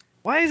can.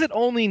 Why is it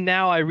only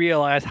now I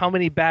realize how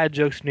many bad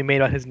jokes can be made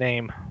about his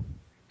name?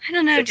 I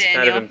don't know, It's kind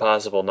of Daniel.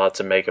 impossible not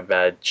to make a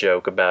bad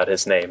joke about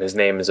his name. His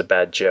name is a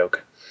bad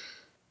joke.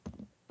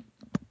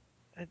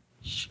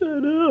 Shut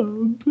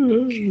up.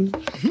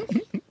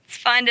 Let's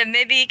find him.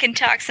 Maybe he can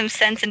talk some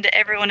sense into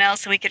everyone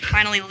else, and we could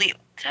finally leave.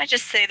 Did I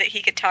just say that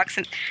he could talk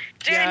some?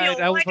 Daniel,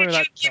 I was why did wondering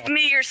you that give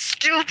me your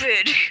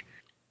stupid?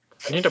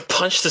 I need to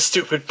punch the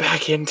stupid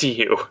back into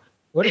you.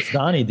 What is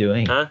Donnie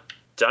doing? Huh?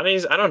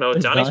 Donnie's, I don't know,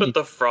 Where's Donnie's Donnie? with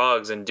the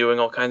frogs and doing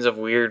all kinds of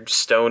weird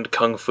stoned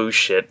kung fu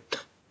shit.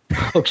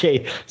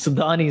 Okay, so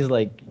Donnie's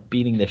like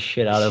beating the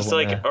shit out of He's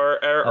one. like,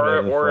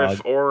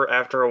 or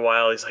after a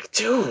while, he's like,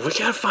 dude, we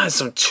gotta find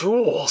some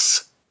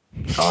tools.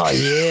 Oh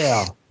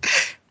yeah.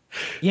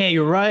 Yeah,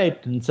 you're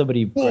right. And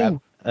somebody grab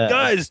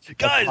Guys, a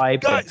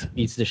pipe guys. and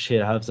beats the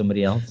shit out of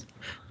somebody else.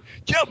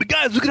 Yeah, but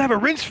guys, we could have a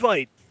rinse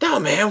fight. No,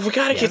 man, we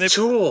gotta get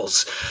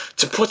tools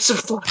to put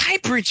some.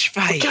 Pipe wrench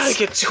We fights. gotta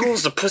get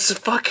tools to put some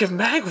fucking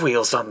mag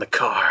wheels on the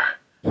car.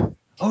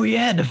 Oh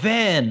yeah, the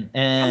van Oh,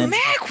 and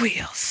mag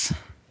wheels.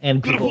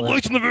 and Gotta people. put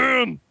lights in the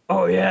van.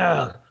 Oh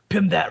yeah,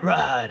 Pimp that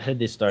ride. And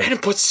they start.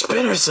 And put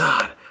spinners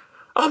on.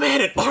 Oh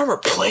man, and armor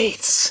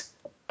plates.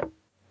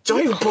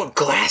 Don't even put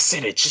glass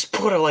in it. Just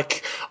put a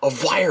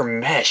wire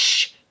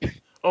mesh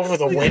over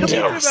the Can you windows.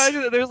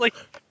 imagine that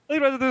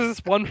there's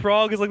this one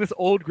frog, is like this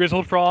old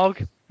grizzled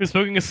frog who's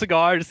smoking a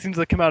cigar. It just seems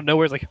to come out of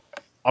nowhere. It's like,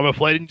 armor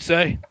plating, you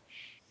say?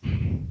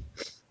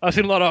 I've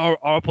seen a lot of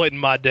armor plating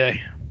in my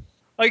day.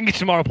 I can get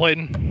some armor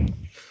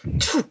plating.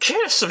 Dude,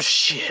 get us some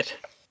shit.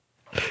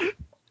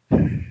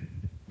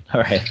 All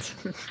right.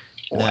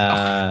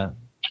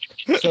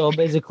 So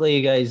basically,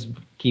 you guys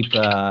keep.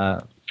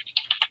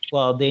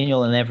 Well,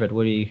 Daniel and Everett,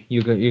 what are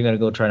you're gonna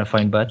go trying to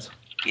find Butts?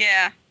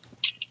 Yeah.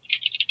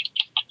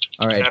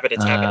 All right.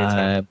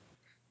 Tap.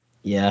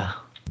 Yeah.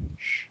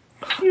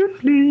 You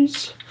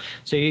please.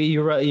 So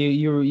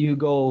you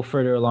go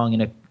further along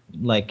in I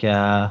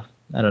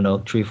don't know,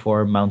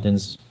 3-4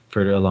 mountains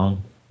further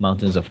along,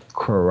 mountains of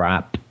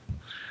crap.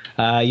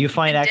 You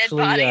find Dead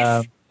actually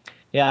bodies.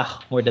 yeah,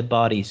 more dead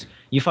bodies.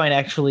 You find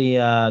actually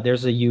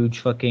there's a huge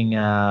fucking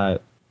on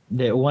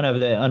one of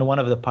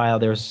the pile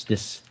there's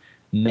this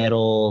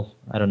metal,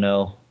 I don't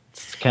know,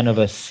 it's kind of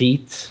a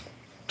seat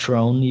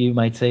throne, you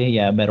might say.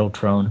 Yeah, metal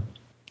throne.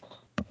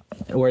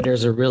 Where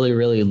there's a really,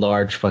 really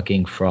large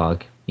fucking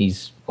frog.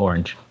 He's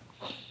orange.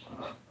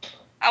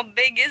 How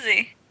big is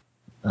he?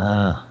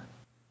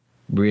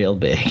 Real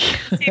big.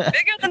 Is he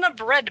bigger than a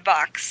bread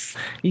box?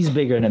 He's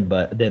bigger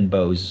than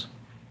Bose.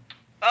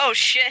 Oh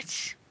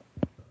shit!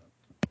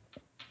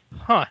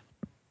 Huh.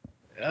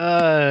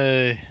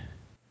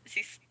 Is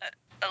he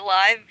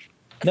alive?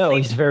 No,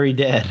 Asleep? he's very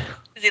dead.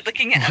 Is he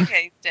looking at?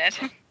 Okay, he's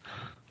dead.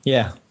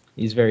 Yeah,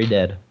 he's very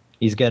dead.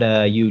 He's got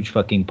a huge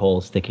fucking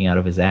pole sticking out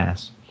of his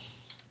ass.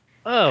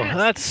 Oh,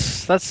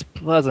 that's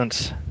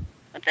pleasant.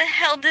 What the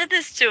hell did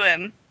this to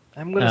him?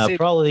 I'm gonna say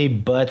Probably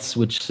Butts,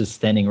 which is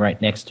standing right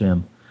next to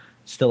him,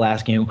 still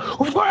asking him,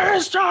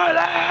 "Where's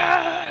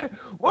Charlie?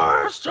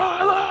 Where's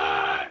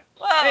Charlie?"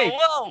 Whoa, Hey.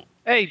 whoa!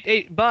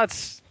 Hey,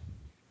 Butts.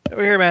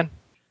 Over here, man.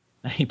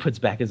 He puts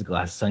back his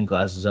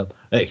sunglasses up.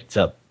 Hey, what's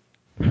up?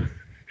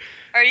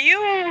 Are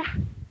you?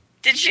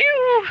 Did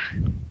you?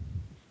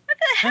 What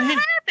the hell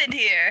happened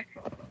here?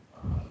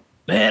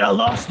 Man, I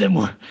lost him.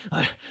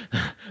 I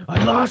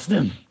lost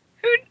him.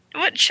 Who?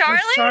 What? Charlie?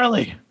 Where's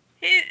Charlie?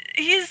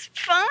 He's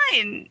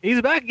fine.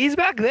 He's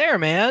back there,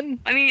 man.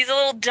 I mean, he's a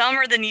little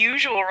dumber than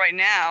usual right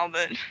now,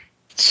 but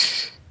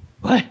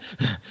What?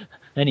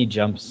 Then he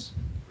jumps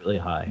really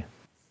high,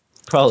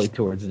 probably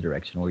towards the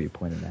direction where you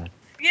pointed at.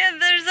 yeah,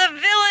 there's a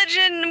village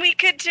and we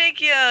could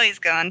take you. Oh, he's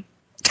gone.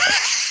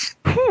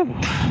 Whew.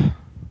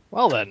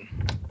 Well then.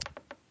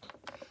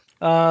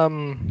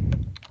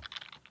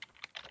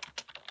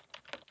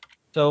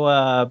 So,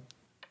 all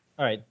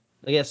right.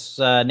 I guess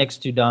next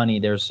to Donnie,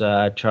 there's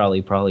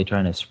Charlie probably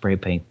trying to spray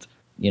paint,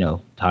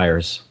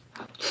 tires.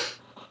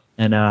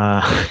 And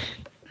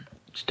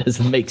which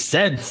doesn't make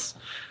sense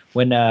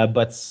when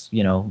Butts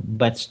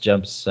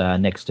jumps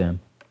next to him.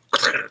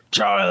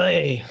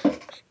 Charlie!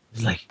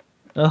 He's like,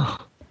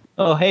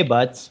 oh, hey,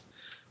 Butts.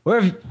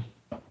 Where have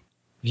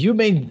you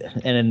made...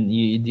 And then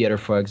the other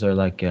frogs are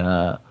like,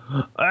 hey,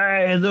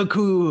 look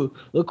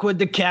what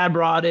the cat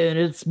brought in.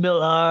 It's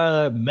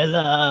Miller.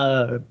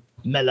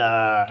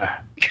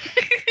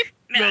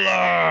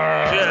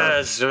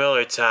 Yes,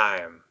 Miller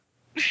time.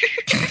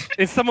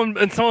 And someone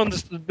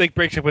just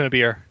breaks open a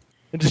beer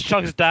and just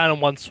chugs it down in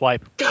one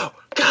swipe. Go.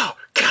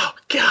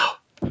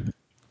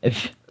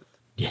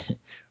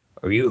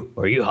 Are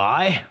you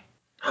high?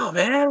 Oh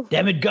man.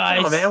 Damn it,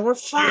 guys. Oh man, we're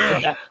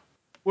fine. Yeah.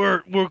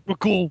 We're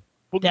cool.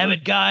 Damn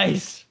it,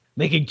 guys.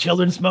 Making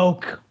children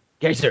smoke.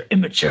 Guys are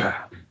immature.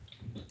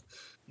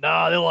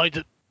 Nah, they liked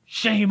it.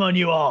 Shame on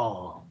you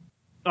all.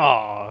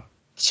 Aw.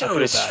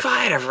 Dude, it's bad.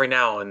 fine every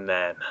now and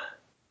then.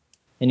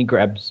 And he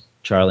grabs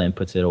Charlie and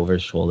puts it over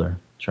his shoulder.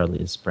 Charlie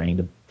is spraying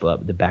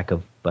the back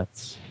of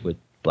Butts with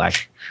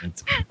black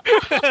paint.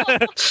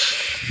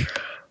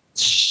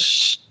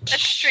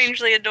 That's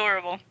strangely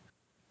adorable.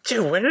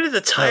 Dude, when did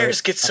the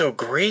tires get so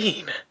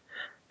green?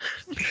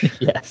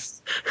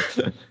 Yes.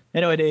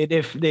 Anyway,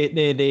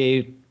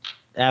 they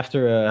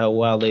after a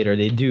while later,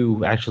 they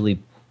do actually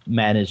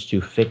manage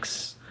to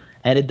fix,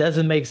 and it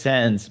doesn't make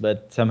sense,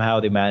 but somehow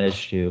they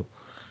manage to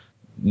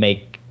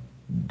make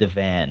the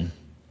van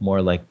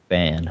more like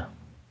van.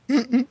 So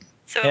Yeah, it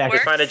They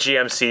works. find a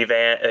GMC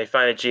van. They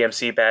find a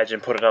GMC badge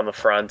and put it on the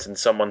front, and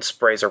someone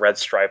sprays a red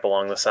stripe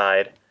along the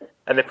side,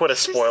 and they put a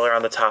spoiler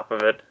on the top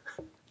of it.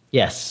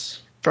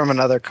 Yes. From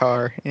another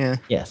car, yeah.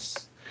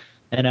 Yes.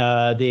 And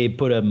they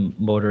put a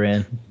motor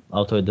in,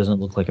 although it doesn't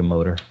look like a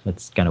motor.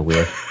 That's kind of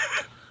weird.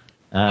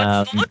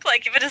 What's it look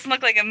like if it doesn't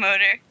look like a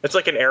motor? It's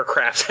like an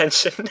aircraft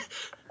engine.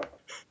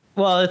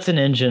 Well, it's an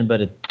engine,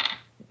 but it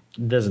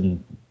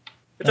doesn't.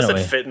 It doesn't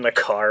Anyway. fit in the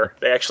car.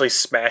 They actually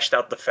smashed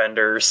out the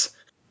fenders.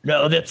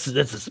 No, that's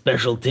a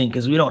special thing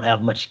because we don't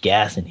have much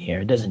gas in here.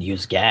 It doesn't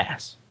use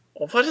gas.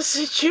 Well, what does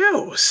it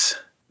use?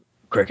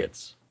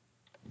 Crickets.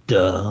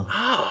 Duh.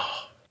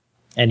 Oh,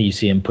 And you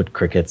see him put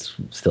crickets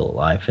still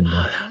alive in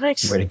that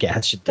makes where the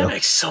gas should go.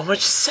 so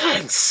much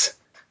sense.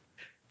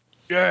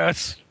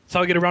 Yes. That's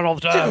how I get around all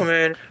the Dude, time.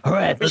 man, All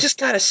right, we just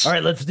gotta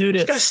let's do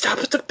gotta this. stop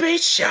at the bait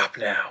shop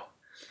now.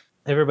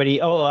 Everybody.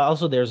 Oh,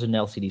 also there's an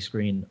LCD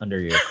screen under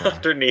your car.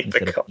 Underneath the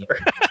instead of- car.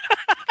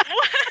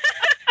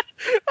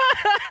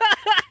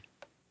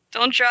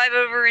 Don't drive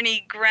over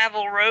any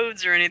gravel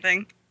roads or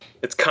anything.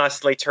 It's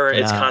constantly It's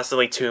Yeah.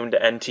 constantly tuned to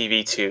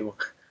NTV2.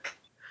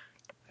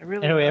 I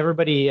really Anyway,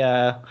 everybody.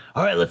 All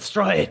right, let's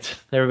try it.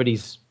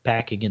 Everybody's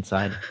packing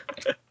inside.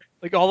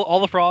 like all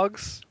the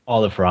frogs.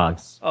 All the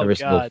frogs. Oh, Every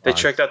single God. They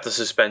frog. checked out the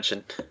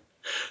suspension.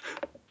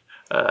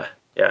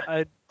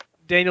 Yeah.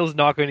 Daniel's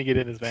not going to get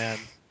in his van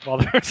while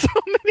there are so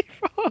many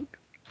frogs.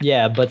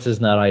 Yeah, Butts is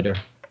not either.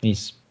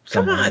 He's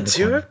Come somewhere in on, the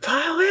corner. dude,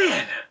 pile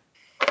in.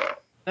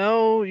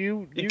 No,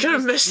 you You're gonna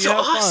just- miss you the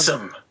have fun.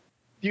 awesome.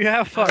 You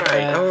have fun, All right,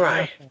 man. all You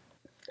right. have fun.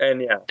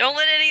 And yeah, Don't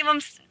let any of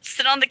them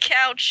sit on the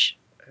couch.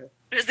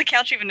 Is the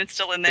couch even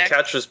still in the there?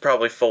 couch was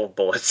probably full of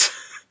bullets.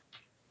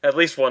 At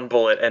least one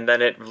bullet, and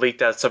then it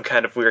leaked out some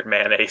kind of weird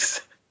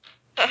mayonnaise.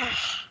 Ugh.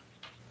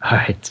 All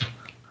right.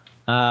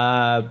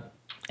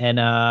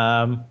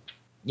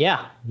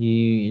 Yeah,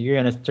 you're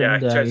gonna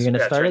turn. You're gonna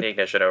start turn it. the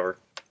ignition over.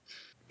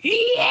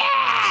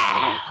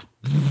 Yeah.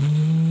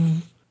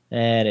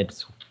 And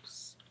it's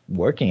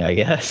working, I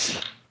guess.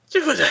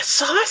 Dude,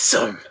 that's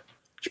awesome.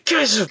 You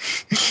guys are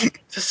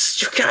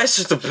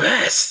the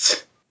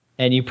best.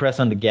 And you press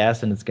on the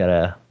gas, and it's got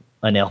an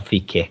unhealthy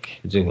kick.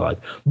 It's just like.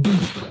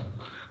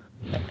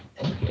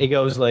 It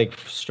goes like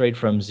straight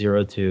from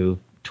 0 to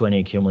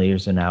 20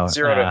 kilometers an hour.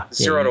 Zero to you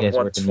guys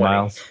work in 120.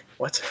 miles.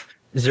 What?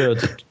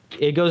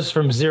 It goes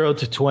from 0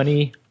 to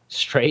 20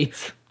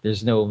 straight.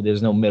 There's no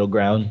middle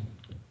ground.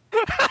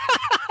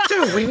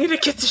 Dude, we need to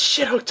get this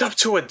shit hooked up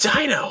to a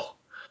dyno.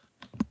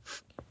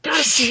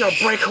 Gotta see our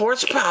brake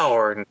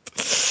horsepower and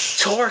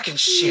torque and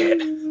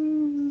shit.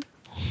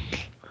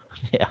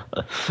 Yeah.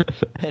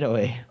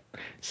 Anyway,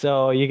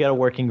 so you got a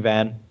working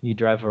van. You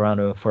drive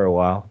around for a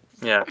while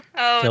Yeah.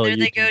 Oh, Tell there you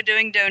they to- go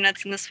doing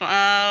donuts in the swamp.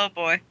 Oh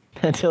boy.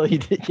 until you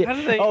did. How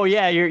do they- Oh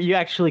yeah, you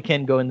actually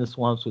can go in the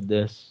swamps with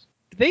this.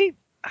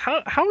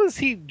 How is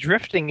he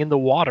drifting in the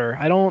water?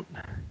 I don't.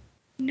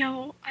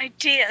 No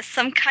idea.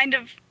 Some kind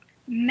of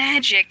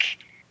magic.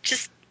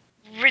 Just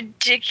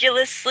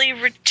ridiculously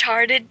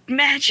retarded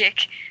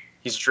magic.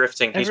 He's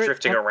drifting. He's Everett,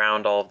 drifting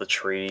around all the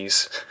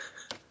trees.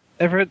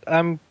 Everett,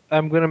 I'm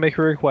gonna make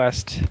a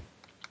request.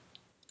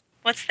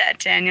 What's that,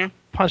 Daniel?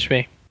 Punch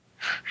me.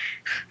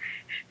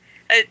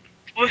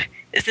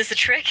 Is this a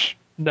trick?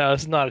 No,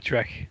 it's not a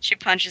trick. She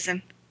punches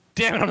him.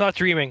 Damn it, I'm not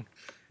dreaming.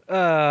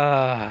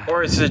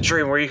 Or is it a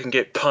dream where you can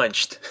get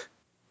punched?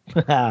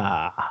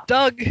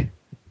 Doug,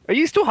 are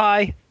you still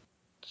high?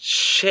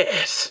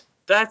 Shit.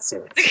 That's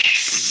it.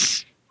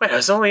 Wait, I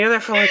was only in there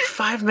for like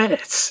 5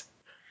 minutes.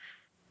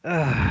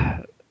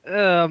 Can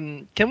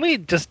we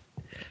just?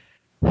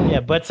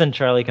 Yeah, Butts and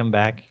Charlie come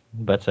back.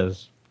 Butts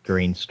has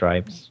green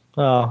stripes.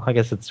 Oh, I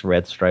guess it's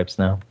red stripes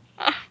now.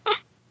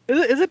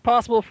 Is it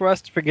possible for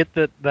us to forget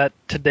that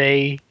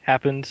today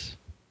happened?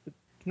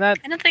 Not.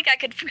 I don't think I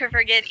could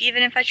forget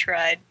even if I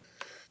tried.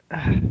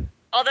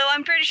 Although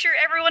I'm pretty sure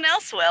everyone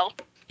else will.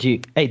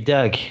 Hey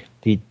Doug,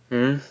 do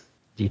Hmm?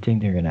 you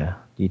think they're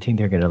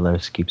gonna let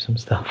us keep some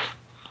stuff?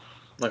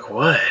 Like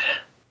what?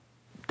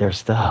 Their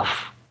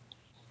stuff.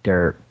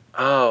 Their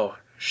Oh,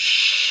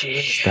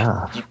 shit.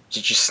 stuff.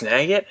 Did you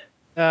snag it?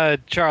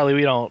 Charlie,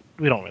 we don't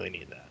really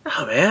need that.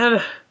 Oh,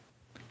 man.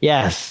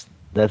 Yes,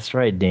 that's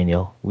right,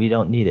 Daniel. We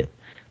don't need it.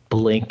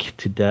 Blink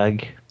to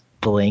Doug.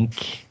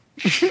 Blink.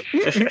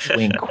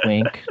 Wink,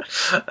 wink.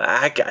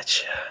 I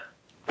gotcha.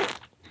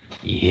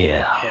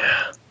 Yeah.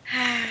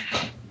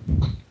 Yeah.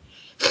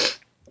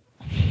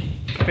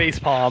 Face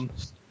palm.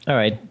 All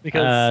right.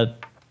 Because-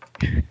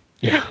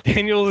 Yeah.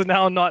 Daniel is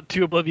now not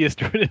too oblivious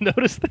to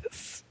notice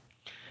this.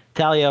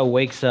 Talia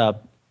wakes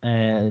up,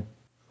 and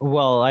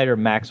either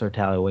Max or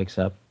Talia wakes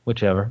up,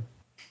 whichever.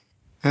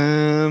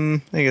 I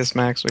guess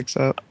Max wakes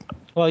up.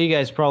 Well, you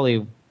guys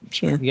probably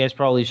Sure.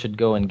 should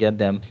go and get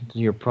them.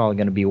 You're probably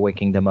going to be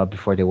waking them up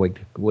before they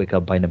wake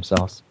up by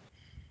themselves.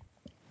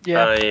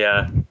 Yeah.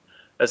 Yeah.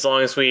 As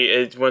long as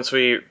once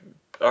we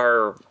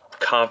are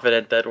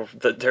confident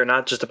that they're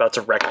not just about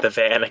to wreck the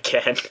van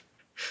again.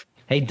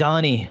 Hey,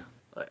 Donnie.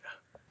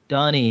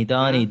 Donnie.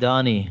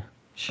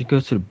 Should go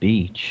to the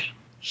beach.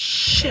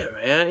 Shit,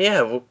 man.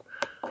 Yeah. Well,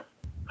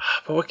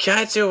 but what can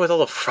I do with all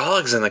the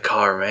frogs in the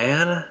car,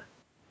 man?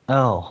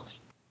 Oh,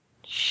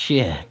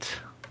 shit.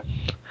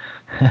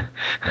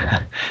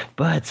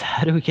 But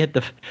how do we get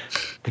the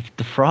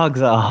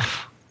frogs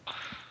off?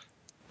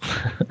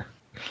 I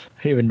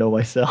don't even know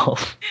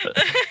myself.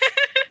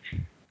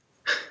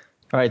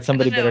 All right,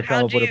 somebody I don't better know, come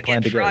how up do with a you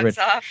plan get to get rid. frogs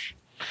off?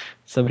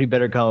 Somebody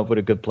better come up with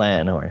a good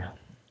plan, or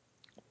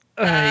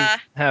I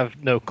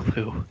have no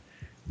clue.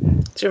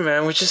 Dude,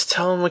 man, we just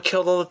tell them we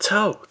killed all the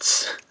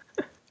toads.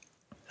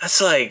 That's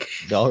like,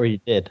 they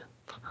already did.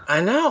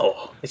 I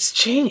know. It's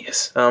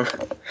genius. Yeah,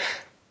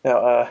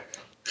 Why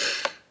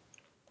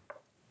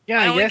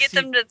I don't we guess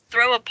get them to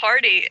throw a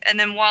party, and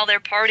then while they're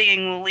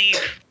partying, we'll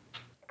leave?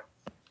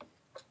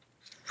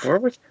 where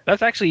would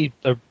that's actually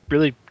a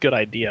really good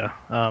idea.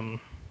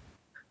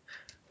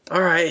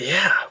 All right,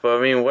 yeah. But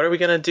I mean, what are we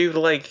gonna do to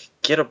like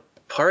get a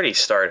party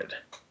started?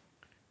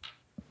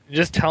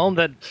 Just tell him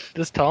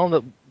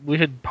that we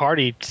should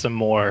party some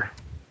more.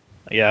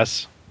 I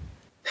guess.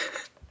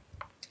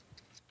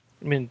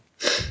 I mean,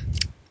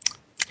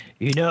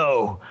 You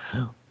know,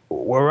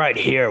 we're right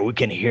here. We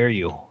can hear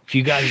you. If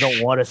you guys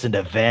don't want us in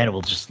the van,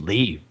 we'll just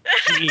leave.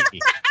 gee.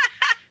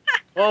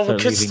 Well, Start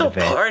we could leaving still the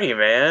van. party,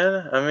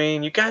 man. I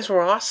mean, you guys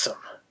were awesome.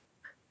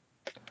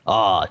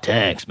 Aw,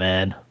 thanks,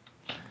 man.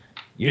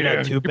 You're Yeah,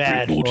 not too you're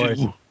bad pretty cool,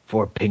 too.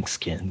 for pink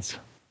skins.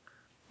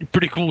 You're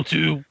pretty cool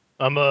too.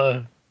 I'm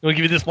gonna give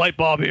you this light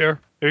bulb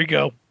here. There you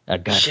go.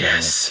 God damn it.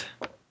 Yes.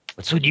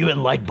 What's with you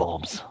and light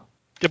bulbs?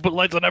 You put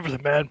lights on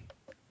everything, man.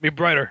 Be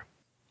brighter.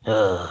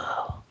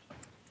 Ugh.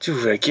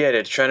 Dude, I get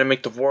it. Trying to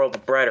make the world a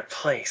brighter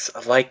place.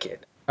 I like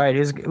it. All right,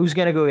 who's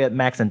gonna go get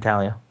Max and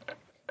Talia?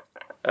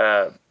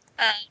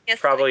 Guess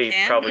Probably I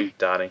can.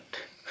 Donnie.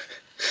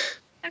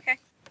 Okay.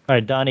 All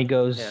right, Donnie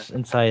goes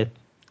inside,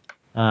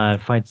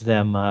 finds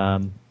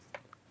them.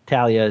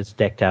 Talia is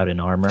decked out in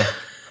armor.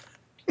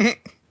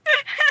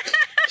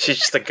 She's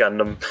just a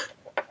Gundam.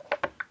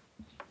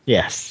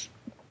 Yes.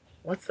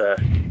 What the?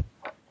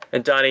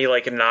 And Donnie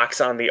like knocks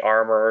on the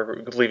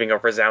armor, leaving a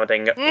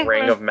resounding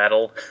ring of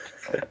metal.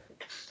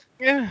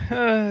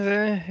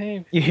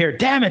 Hey. You hear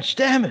damage,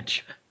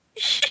 damage.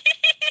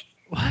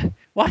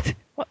 What?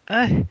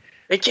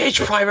 Engage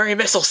primary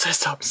missile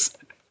systems.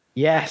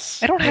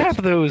 Yes. I don't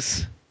have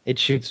those. It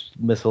shoots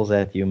missiles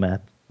at you,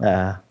 Matt.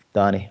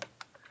 Donnie.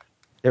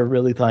 They're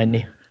really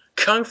tiny,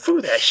 Kung fu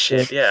that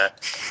shit. Yeah.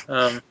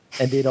 and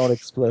they don't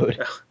explode.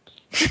 Ow!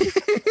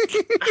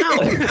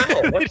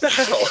 What the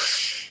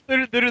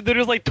hell? They're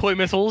just like toy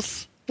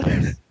missiles.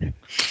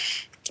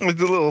 With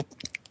the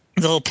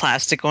little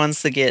plastic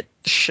ones that get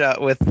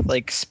shot with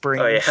like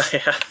springs. Oh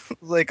yeah.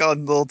 Like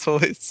on little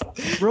toys.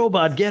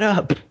 Robot, get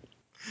up.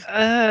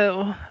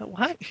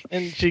 What?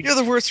 And she You're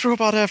the worst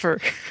robot ever.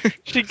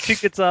 she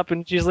gets up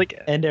and she's like,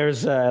 And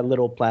there's a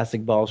little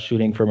plastic ball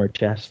shooting from her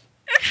chest.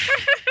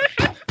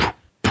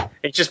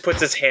 He just puts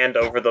his hand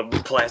over the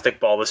plastic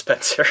ball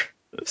dispenser.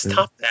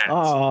 Stop that. Oh,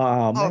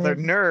 Oh, man. they're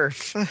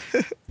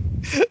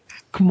Nerf.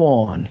 Come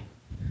on.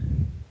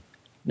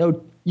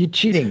 No, you're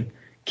cheating.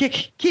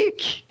 Kick,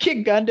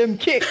 Gundam,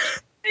 kick.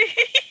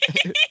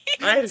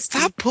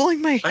 Stop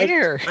pulling my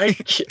hair. I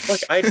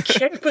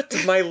can't, but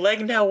my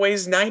leg now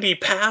weighs 90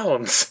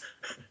 pounds.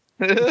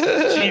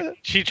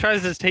 she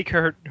tries to take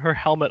her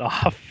helmet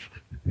off.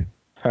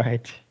 All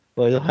right.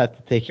 Well, you'll have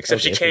to take it.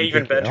 Except she can't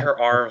even bend her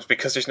arms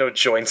because there's no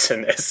joints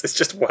in this. It's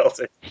just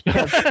welded.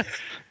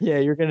 Yeah,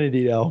 you're gonna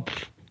need help.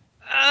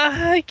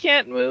 I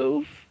can't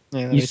move.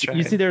 Yeah, You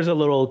see, there's a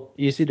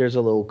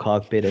little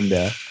cockpit in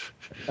the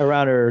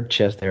around her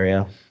chest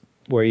area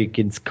where you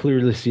can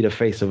clearly see the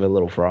face of a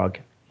little frog.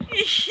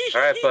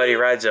 All right, buddy,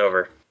 ride's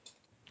over.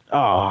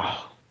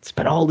 Oh, it's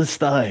been all this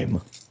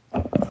time.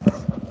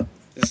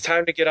 It's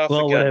time to get off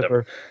Well, the Gundam.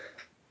 whatever.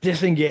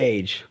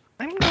 Disengage.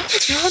 I'm not the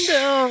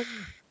Gundam.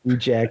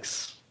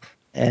 Ejects.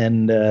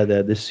 And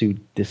the suit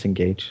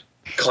disengage.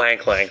 Clang,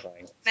 clang,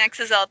 clang. Max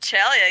is all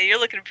Chalia. You're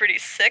looking pretty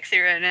sexy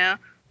right now.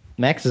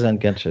 Max is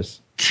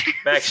unconscious.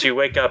 Max, you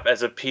wake up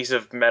as a piece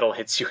of metal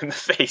hits you in the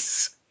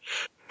face.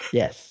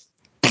 Yes.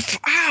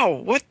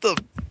 Ow! What the?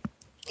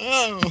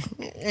 Oh,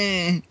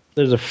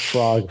 There's a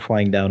frog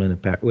flying down in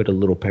with a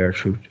little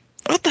parachute.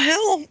 what the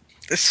hell?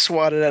 They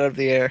swatted out of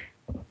the air.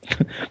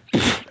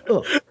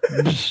 Oh.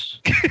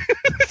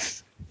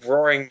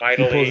 Roaring He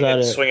mightily pulls out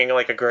and a- swinging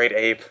like a great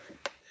ape.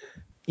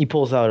 He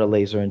pulls out a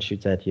laser and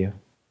shoots at you.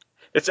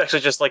 It's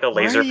actually just like a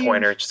Why laser are you-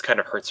 pointer. It just kind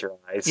of hurts your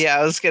eyes. Yeah,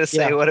 I was gonna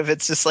say, Yeah. what if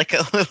it's just like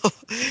a little?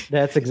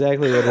 That's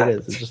exactly what it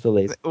is. It's just a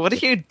laser. What are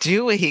you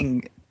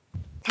doing?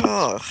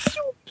 Oh,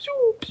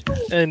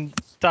 And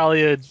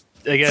Talia,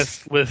 I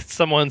guess, with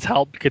someone's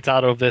help, gets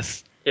out of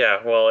this. Yeah,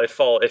 well, it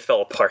fell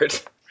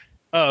apart.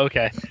 Oh,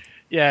 okay.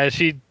 Yeah,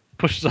 she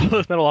pushes all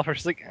this metal off her.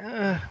 She's like,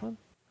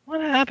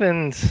 what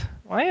happened?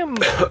 Why am...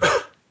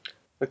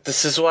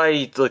 This is why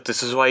you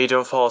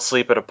don't fall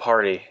asleep at a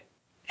party.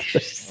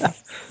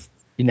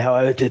 You now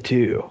have a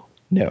tattoo.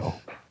 No.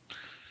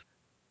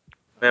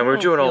 Man, we were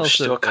Oh, doing all feels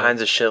so good.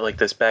 kinds of shit like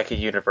this back at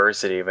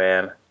university,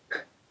 man.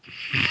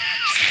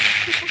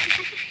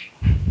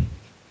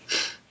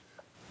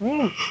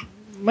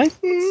 My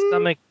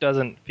stomach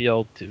doesn't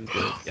feel too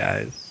good,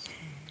 guys.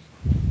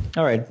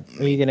 All right.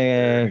 Are you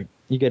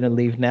gonna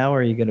leave now, or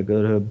are you gonna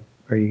go to?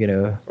 Are you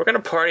gonna? We're gonna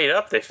party it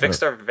up. They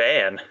fixed our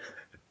van.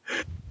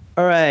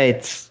 All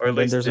right. Or at And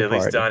then least there's a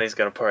party. Donnie's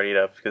gonna party it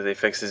up because they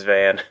fixed his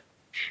van.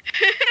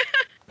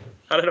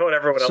 I don't know what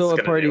everyone else So is a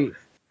gonna party. do.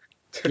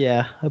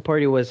 Yeah, a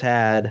party was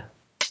had,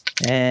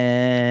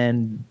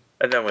 and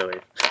And then we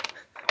leave.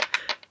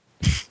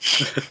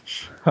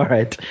 all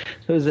right.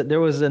 There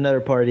was another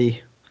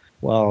party.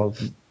 Well,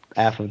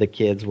 half of the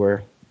kids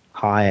were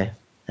high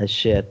as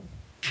shit,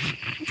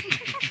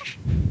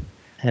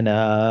 and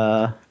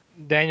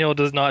Daniel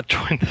does not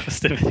join the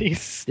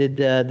festivities. did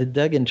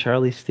Doug and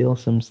Charlie steal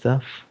some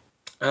stuff?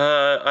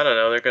 I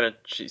don't know.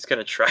 She's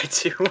gonna try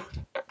to.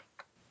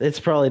 It's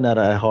probably not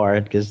that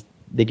hard because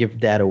they give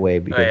that away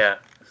Oh because yeah.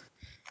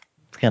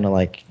 kind of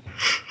like.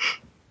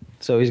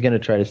 So he's gonna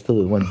try to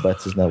steal it when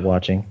Butts is not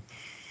watching.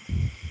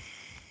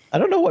 I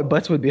don't know why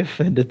Butts would be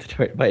offended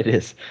by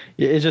this.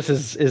 It's just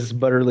his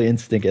butterly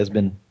instinct has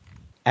been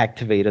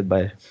activated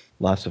by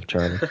loss of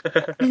Charlie.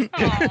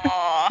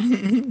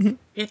 Aww.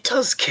 He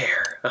does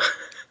care.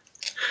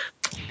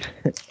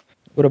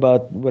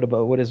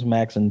 What is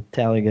Max and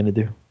Tally gonna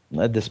do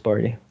at this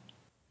party?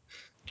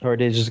 Or are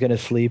they just gonna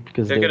sleep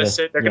because They're gonna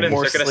sit. They're gonna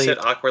More sit sleep.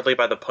 awkwardly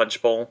by the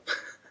punch bowl.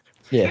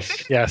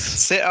 Yes, Yes.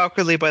 Sit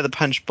awkwardly by the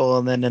punch bowl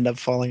and then end up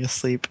falling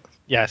asleep.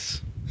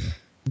 Yes.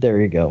 there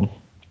you go.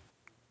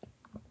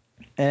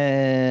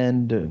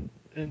 And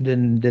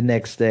then the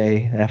next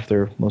day,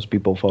 after most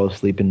people fall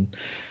asleep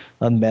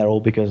on metal,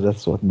 because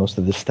that's what most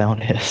of this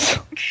town is.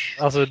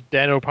 Also,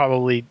 Daniel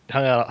probably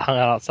hung out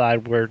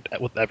outside with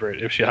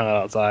Everett. If she hung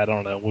out outside, I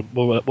don't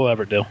know. We'll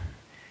ever do.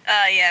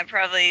 Yeah,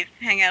 probably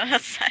hang out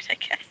outside, I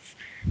guess.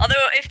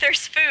 Although, if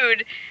there's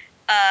food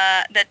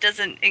that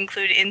doesn't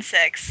include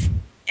insects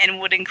and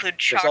would include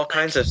chocolate, There's all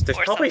kinds of. There's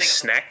or probably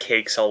something snack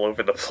cakes all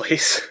over the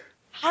place.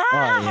 Ah!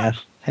 Oh yeah,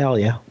 hell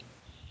yeah.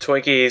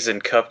 Twinkies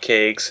and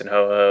cupcakes and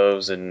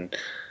ho-hos and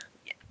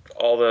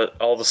all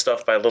the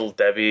stuff by Little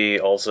Debbie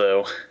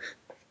also.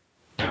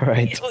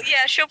 Right. Well,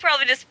 yeah, she'll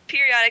probably just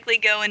periodically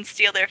go and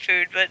steal their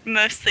food, but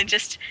mostly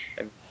just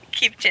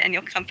keep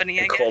Daniel company,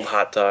 I And guess. cold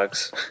hot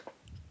dogs.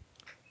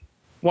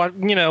 Watch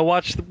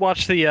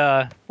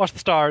the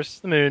stars,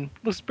 the moon.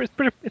 Looks pretty.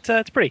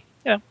 It's pretty.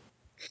 Yeah.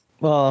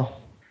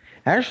 Well,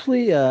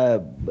 actually,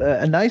 a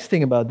nice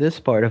thing about this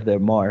part of the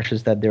marsh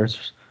is that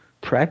there's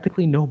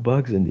practically no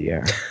bugs in the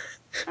air.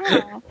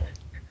 Oh.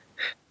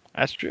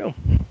 That's true.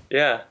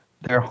 Yeah.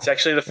 They're, It's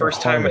actually the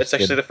first time. It's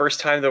actually the first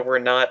time that we're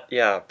not,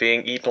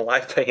 being eaten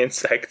alive by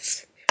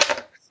insects.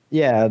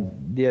 Yeah,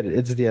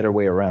 it's the other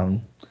way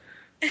around.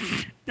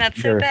 Not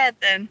so They're- bad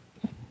then.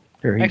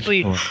 They're eating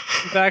Actually, more. in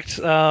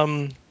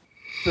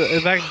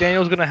fact,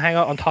 Daniel's gonna hang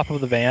out on top of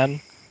the van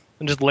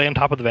and just lay on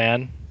top of the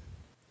van.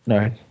 All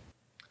right.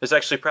 There's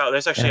actually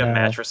a And,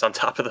 mattress on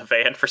top of the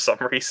van for some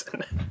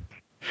reason.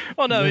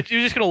 Oh no, you're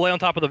just gonna lay on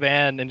top of the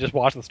van and just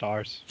watch the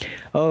stars.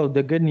 Oh,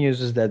 the good news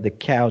is that the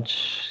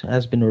couch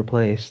has been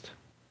replaced.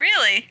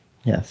 Really?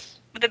 Yes.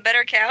 With a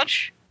better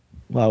couch?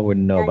 Well, I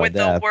wouldn't know or about with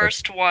that. the but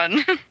worst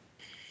one?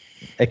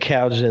 A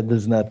couch that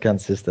does not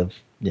consist of,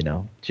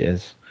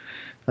 jizz.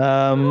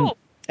 Oh.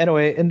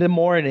 Anyway, in the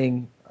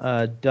morning,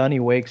 Donnie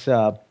wakes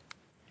up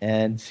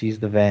and sees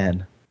the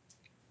van.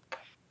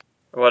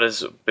 What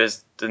is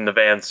in the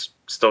van's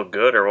still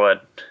good or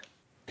what?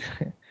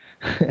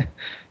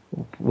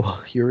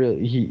 Well,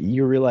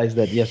 you realize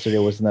that yesterday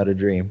was not a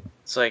dream.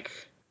 It's like,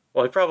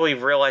 well, he probably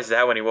realized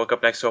that when he woke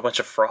up next to a bunch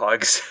of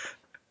frogs.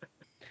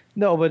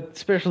 No, but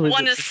especially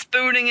One is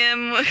spooning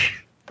him.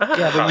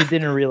 yeah, but you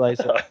didn't realize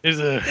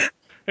it.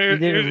 You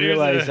didn't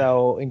realize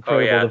how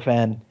incredible yeah. the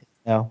fan.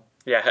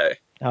 Yeah,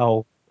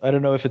 How I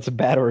don't know if it's a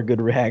bad or a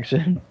good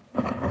reaction.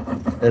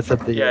 That's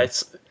up to you. yeah.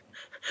 It's.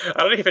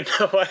 I don't even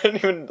know. I didn't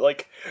even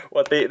like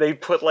what they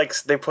put like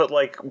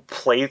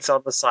plates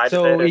on the side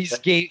So of it he's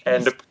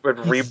and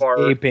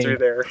rebar gaping. through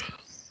there.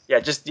 Yeah,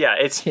 just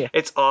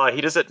it's odd.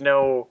 He doesn't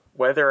know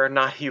whether or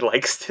not he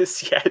likes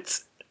this yet,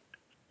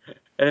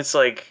 and it's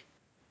like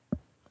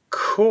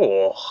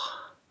cool.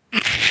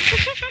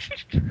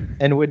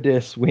 And with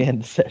this, we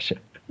end the session.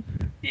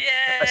 Yay!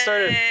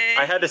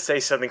 I had to say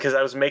something because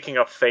I was making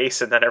a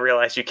face, and then I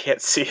realized you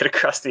can't see it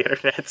across the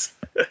internet.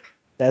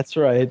 That's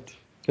right,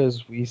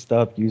 because we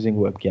stopped using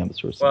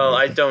webcams for some Well,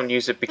 I reason. don't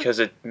use it because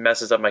it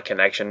messes up my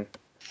connection.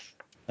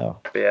 Oh.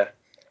 But yeah.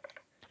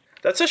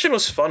 That session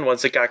was fun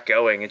once it got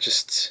going. It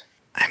just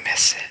I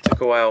miss it.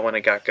 took a while when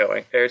it got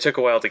going. It took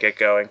a while to get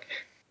going.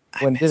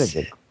 When did it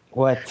get?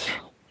 What?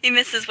 He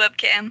misses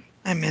webcam.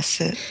 I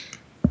miss it.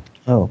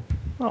 Oh,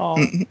 Oh,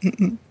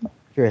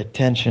 your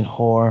attention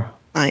whore.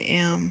 I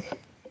am.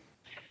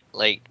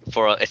 Like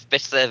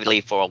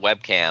especially for a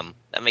webcam,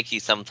 that makes you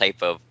some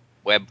type of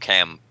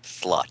webcam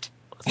slut.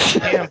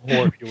 damn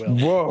whore, if you will.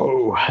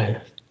 Whoa,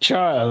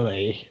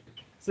 Charlie.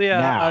 So yeah,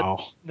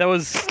 Now. that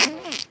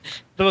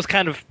was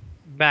kind of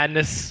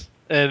madness,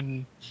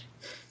 and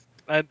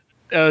that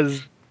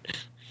was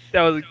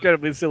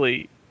incredibly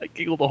silly. I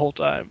giggled the whole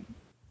time.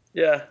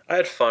 Yeah, I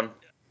had fun.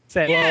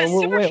 Sam, Yeah,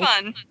 Well, super wait.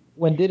 fun.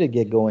 When did it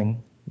get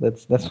going?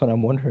 That's what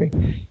I'm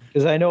wondering.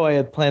 Because I know I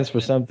had plans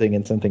for something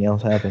and something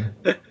else happened.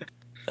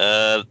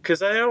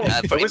 Because I know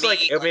for it was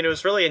me, it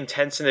was really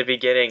intense in the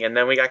beginning, and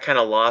then we got kind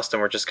of lost,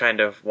 and we're just kind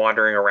of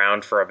wandering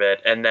around for a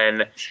bit, and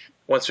then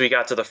once we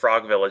got to the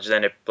Frog Village,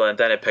 then it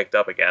picked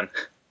up again.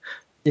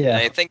 Yeah.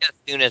 I think as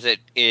soon as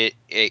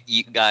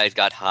you guys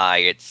got high,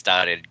 it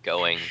started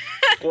going.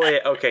 Well, yeah,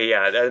 okay,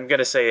 yeah, I'm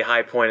gonna say the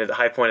high point of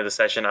the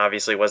session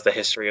obviously was the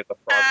history of the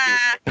frog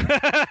people.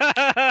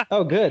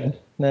 Oh, good.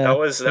 That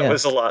was Yeah.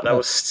 was a lot. That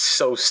was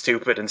so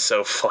stupid and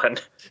so fun.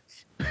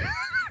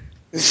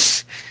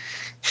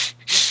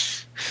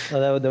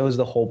 No, that was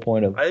the whole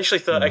point of. I actually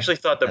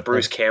thought that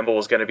Bruce Campbell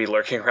was gonna be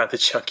lurking around the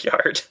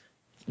junkyard,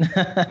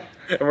 and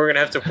we're gonna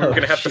have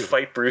to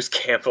fight Bruce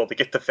Campbell to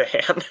get the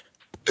van.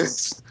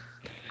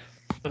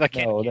 I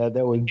can't. No,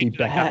 that would be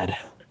bad.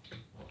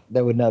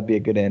 That would not be a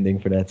good ending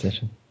for that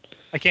session.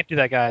 I can't do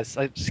that, guys.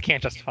 I just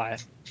can't justify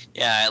it.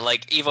 Yeah,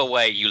 like either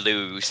way you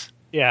lose.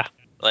 Yeah.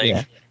 Like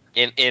Yeah.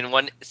 in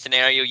one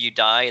scenario you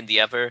die, in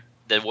the other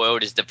the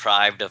world is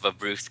deprived of a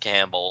Bruce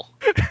Campbell.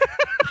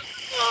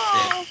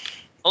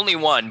 Only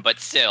one, but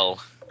still.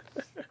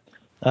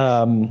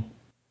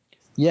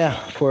 Yeah,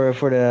 for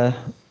the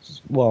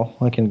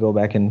I can go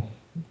back and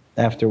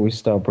after we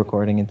stop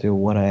recording into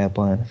what I had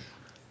planned.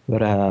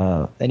 But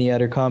any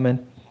other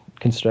comment,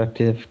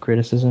 constructive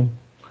criticism?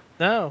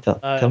 No.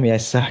 Tell me I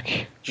suck.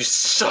 You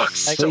suck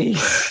so Please.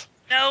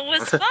 bad. No, it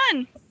was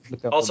fun.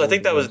 Look up Also, I the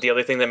think that was board. the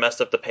other thing that messed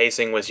up the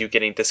pacing was you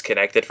getting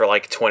disconnected for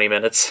like 20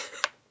 minutes.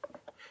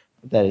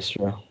 That is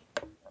true.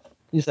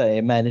 Yes,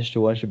 I managed to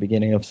watch the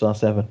beginning of Saw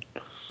 7.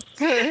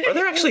 Are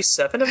there actually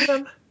 7 of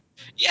them?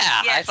 Yeah,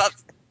 I Yes. thought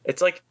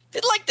It's like,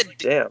 the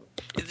damn.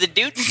 is the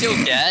dude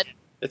still dead?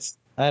 It's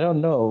I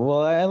don't know.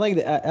 Well, I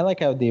like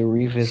how they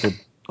revisit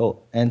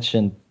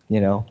ancient.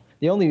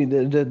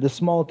 The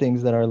small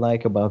things that I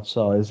like about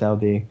Saw is how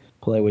they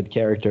play with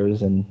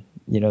characters and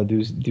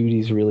do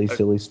these really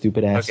silly,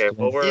 stupid ass. okay.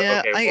 Well, we're Yeah,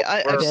 okay.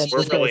 I- We're, Again, we're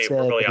this guy really said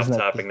we're really there's off not-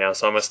 topic now,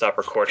 so I'm gonna stop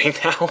recording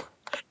now.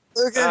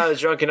 Okay.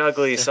 Drunk and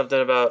Ugly,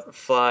 something about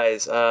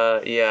flies.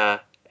 Yeah,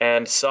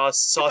 and Saw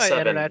Goodbye, 7.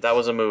 Internet. That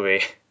was a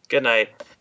movie. Good night.